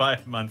for the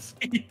 5 months.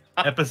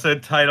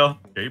 Episode title,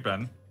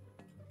 Gaben.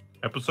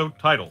 Episode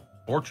title,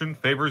 Fortune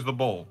Favors the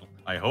Bold.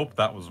 I hope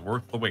that was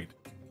worth the wait.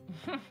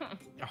 Oh,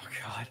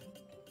 God.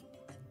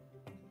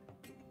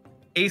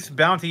 Ace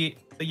Bounty,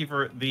 thank you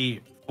for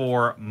the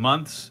 4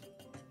 months.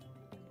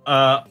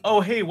 Oh,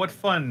 hey, what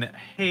fun.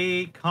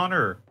 Hey,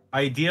 Connor,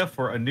 idea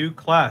for a new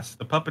class,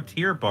 the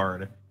Puppeteer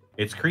Bard.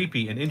 It's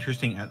creepy and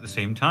interesting at the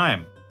same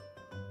time.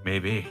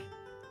 Maybe.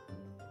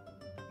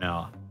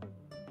 No.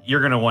 You're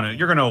gonna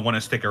want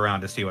to stick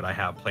around to see what I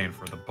have planned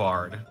for the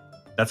Bard.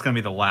 That's gonna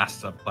be the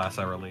last subclass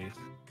I release.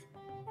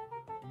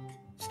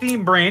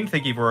 Steam Brain,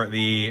 thank you for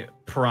the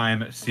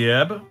Prime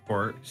Sib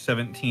for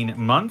 17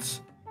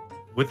 months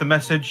with the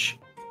message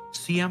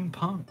CM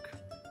Punk.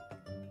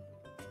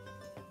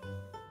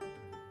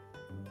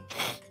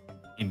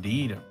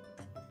 Indeed.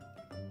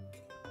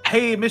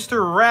 Hey,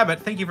 Mr.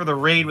 Rabbit, thank you for the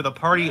raid with a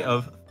party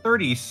of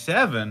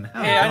 37.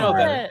 Hey, I know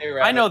that. Hey,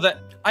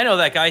 I know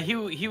that guy.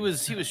 He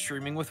was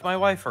streaming with my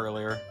wife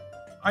earlier.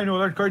 I know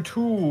that guy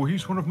too.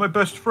 He's one of my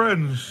best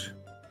friends.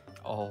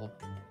 Oh.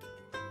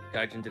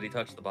 Gaijin, did he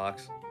touch the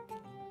box?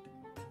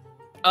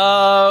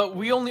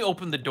 We only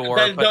opened the door.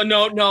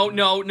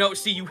 No.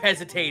 See, you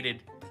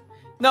hesitated.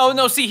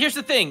 No. See, here's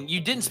the thing.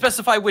 You didn't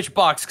specify which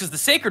box because the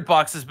sacred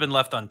box has been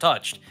left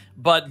untouched.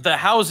 But the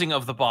housing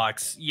of the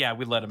box, yeah,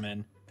 we let him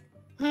in.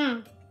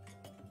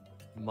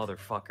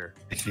 Motherfucker.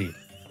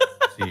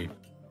 See.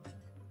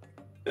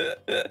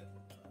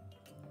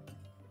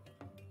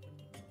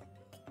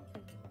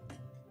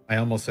 I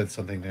almost said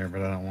something there,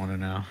 but I don't want to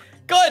now.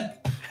 Good.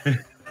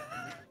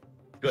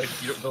 Good.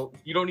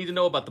 You don't need to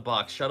know about the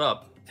box. Shut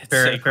up.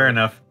 Fair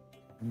enough.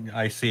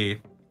 I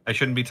see. I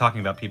shouldn't be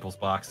talking about people's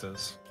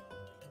boxes.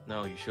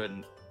 No, you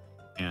shouldn't.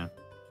 Yeah. You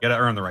gotta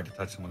earn the right to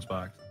touch someone's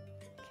box.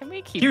 Can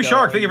we keep Q going?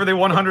 Shark, thank you for the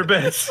 100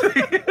 bits.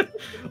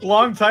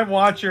 Long time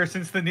watcher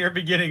since the near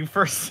beginning.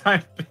 First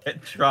time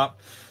bit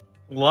drop.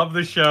 Love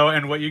the show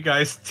and what you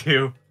guys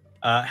do.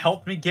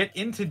 Helped me get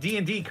into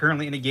D&D,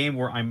 currently in a game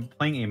where I'm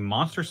playing a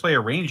Monster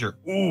Slayer Ranger.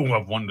 Ooh,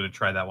 I've wanted to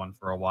try that one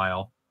for a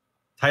while.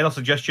 Title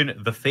suggestion,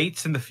 The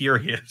Fates and the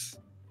Furious.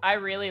 I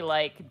really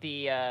like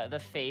the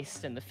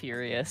Feyst and the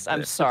Furious.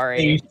 I'm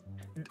sorry.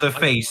 The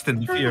Feyst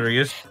and the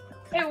Furious.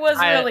 It was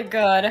really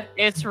good.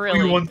 It's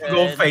really We want good. to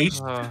go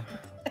Feyst.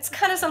 It's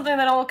kind of something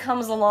that all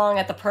comes along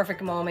at the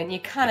perfect moment. You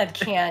kind of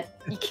can't.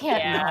 You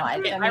can't Yeah. not. I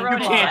mean, I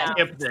wrote it can't down,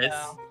 skip this.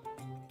 so.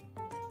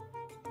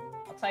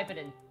 I'll type it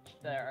in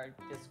our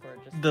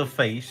Discord. Just The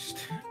Feyst.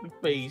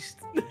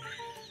 Faced.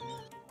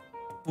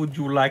 Would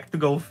you like to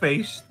go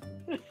Feyst?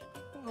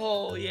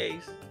 Oh,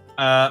 yes.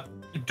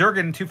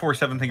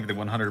 Durgan247, thank you for the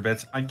 100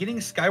 bits. I'm getting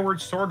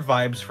Skyward Sword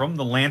vibes from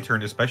the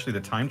lantern, especially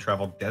the time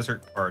travel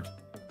desert part.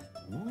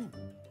 Ooh.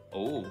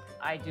 Oh.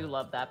 I do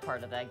love that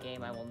part of that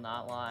game, I will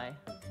not lie.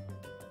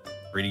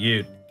 Pretty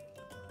good.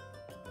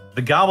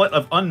 The Goblet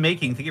of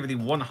Unmaking, thank you for the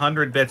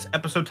 100 bits.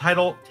 Episode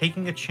title,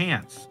 Taking a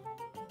Chance.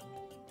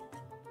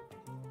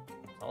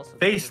 Also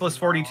Faceless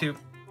 42.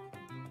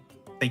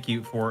 Thank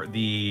you for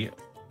the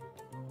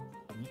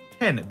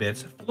 10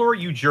 bits. Floor,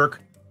 you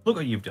jerk. Look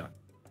what you've done.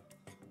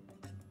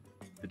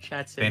 The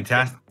chat's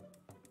Fantastic.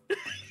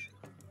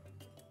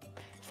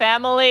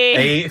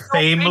 Family.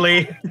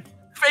 Family.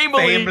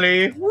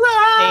 Family. Family.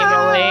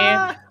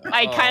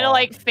 I kind of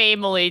like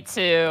family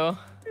too.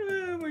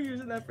 We're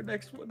using that for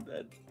next one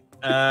then.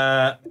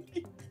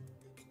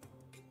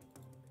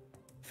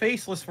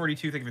 Faceless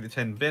 42, thank you for the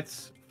 10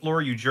 bits.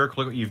 Floor, you jerk,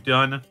 look what you've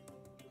done.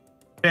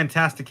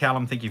 Fantastic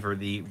Callum, thank you for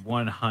the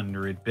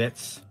 100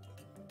 bits.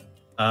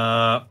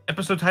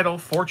 Episode title,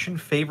 Fortune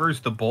Favors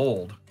the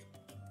Bold.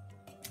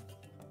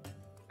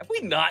 Have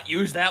we not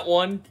used that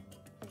one?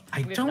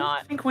 I We've don't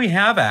not. think we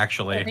have,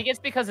 actually. I think it's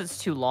because it's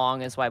too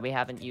long is why we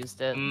haven't used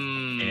it.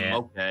 Yeah.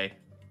 Okay.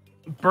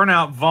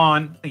 Burnout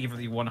Vaughn, thank you for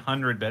the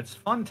 100 bits.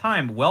 Fun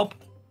time, Welp.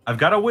 I've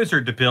got a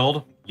wizard to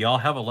build. Y'all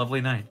have a lovely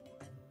night.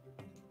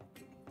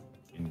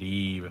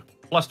 Indeed.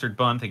 Flustered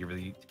Bun, thank you for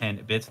the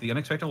 10 bits. The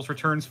Unexpectables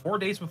returns 4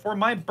 days before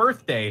my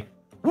birthday.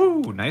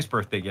 Woo, nice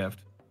birthday gift.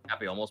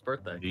 Happy almost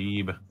birthday.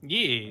 Indeed.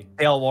 Yeah.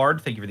 Dale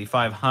Ward, thank you for the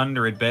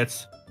 500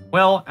 bits.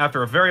 Well,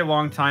 after a very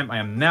long time, I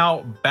am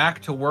now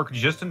back to work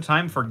just in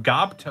time for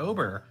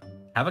Gobtober.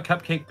 Have a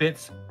cupcake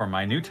bits for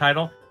my new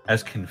title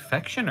as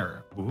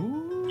confectioner.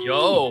 Ooh.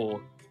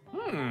 Yo.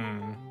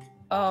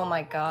 Oh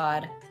my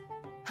god.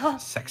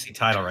 Sexy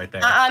title right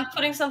there. I'm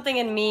putting something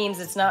in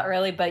memes. It's not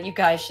really, but you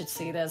guys should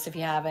see this if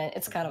you haven't.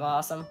 It's kind of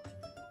awesome.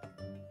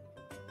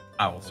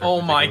 I will certainly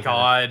Oh my take a look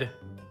at it.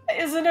 god.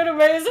 Isn't it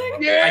amazing?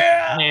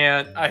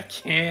 Yeah. I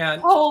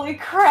can't. Holy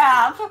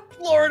crap.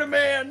 Florida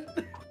man.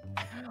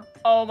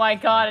 Oh my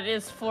god, it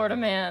is Florida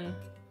Man.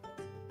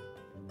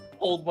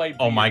 Hold my beer.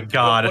 Oh my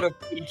god. What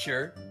a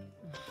feature.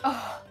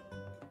 Oh.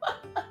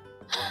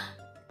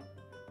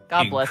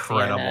 God bless the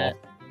Incredible. internet.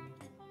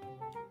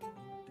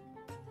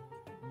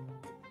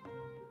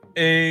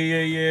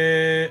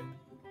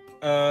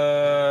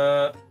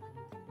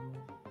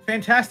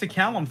 Fantastic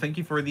Callum, thank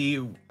you for the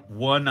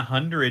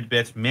 100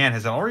 bits. Man,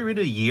 has it already been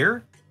a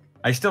year?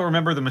 I still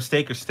remember the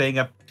mistake of staying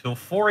up till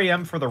 4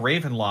 a.m. for the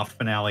Ravenloft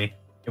finale.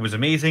 It was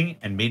amazing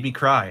and made me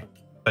cry,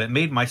 but it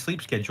made my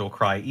sleep schedule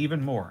cry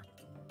even more.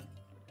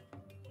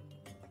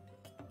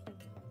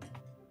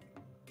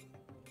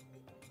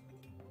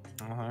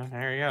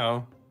 There you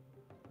go.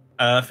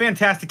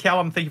 Fantastic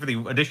Callum, thank you for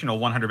the additional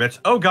 100 bits.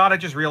 Oh god, I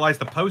just realized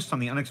the posts on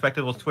the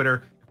Unexpectables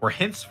Twitter were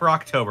hints for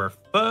October.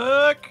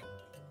 Fuck!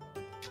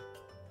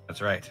 That's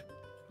right.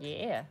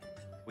 Yeah.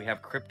 We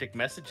have cryptic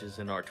messages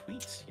in our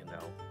tweets, you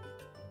know.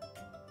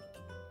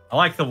 I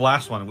like the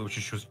last one,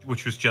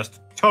 which was just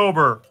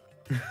Tober.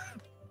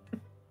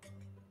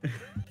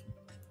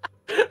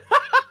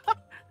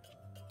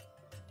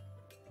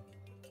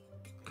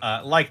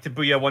 Like to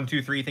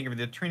Booyah123, thank you for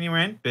the Trini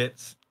Rant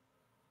bits.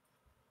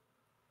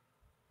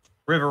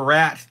 River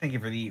Rat, thank you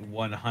for the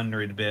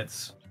 100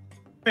 bits.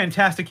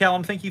 Fantastic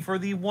Callum, thank you for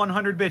the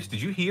 100 bits.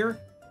 Did you hear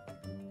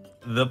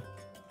the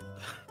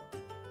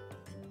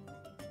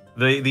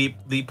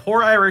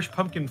poor Irish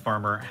pumpkin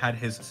farmer had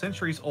his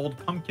centuries-old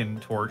pumpkin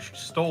torch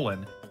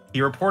stolen?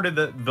 He reported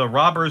that the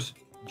robbers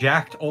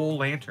jacked old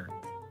lantern.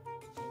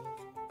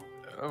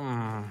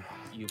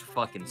 You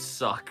fucking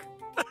suck.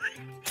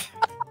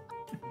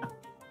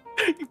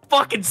 You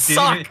fucking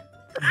suck.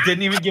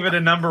 Didn't even give it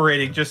a number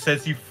rating. Just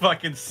says you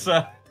fucking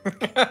suck.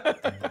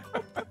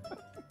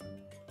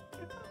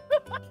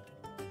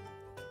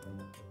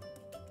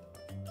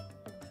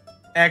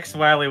 X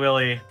Wiley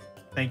Willy,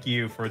 thank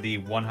you for the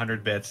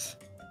 100 bits.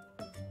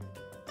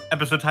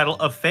 Episode title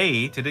of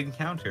Fated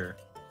Encounter.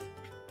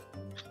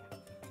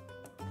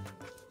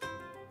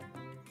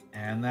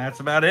 And that's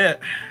about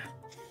it.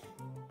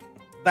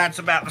 That's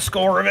about the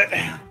score of it.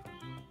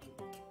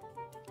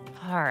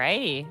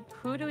 Alrighty.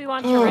 Who do we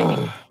want to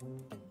rate?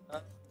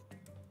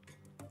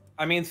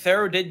 I mean,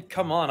 Thero did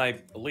come on, I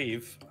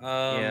believe.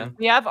 Yeah.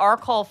 We have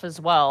Arkolf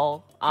as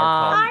well.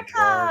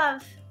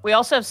 Markov! We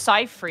also have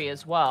Cyfree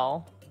as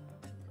well.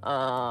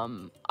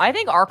 I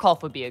think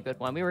Arkolf would be a good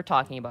one. We were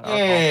talking about Arkolf.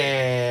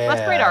 Yeah.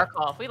 Let's rate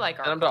Arkolf. We like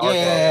Send him to Arkolf.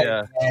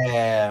 Arkolf, yeah.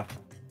 Yeah.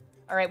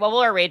 All right, what will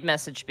our raid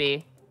message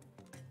be?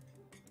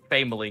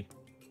 Family.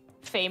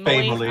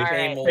 Family? Family. All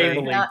right.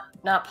 Family.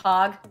 Not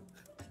Pog.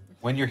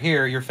 When you're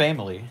here, you're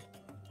family.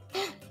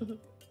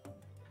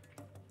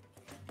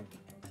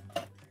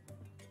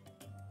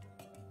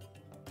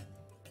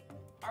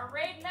 Our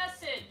raid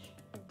message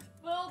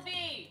will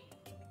be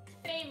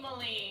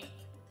family.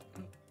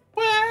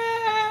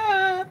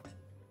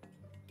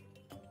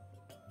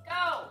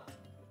 Go!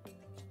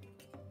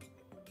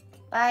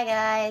 Bye,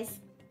 guys.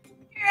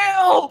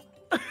 Ew!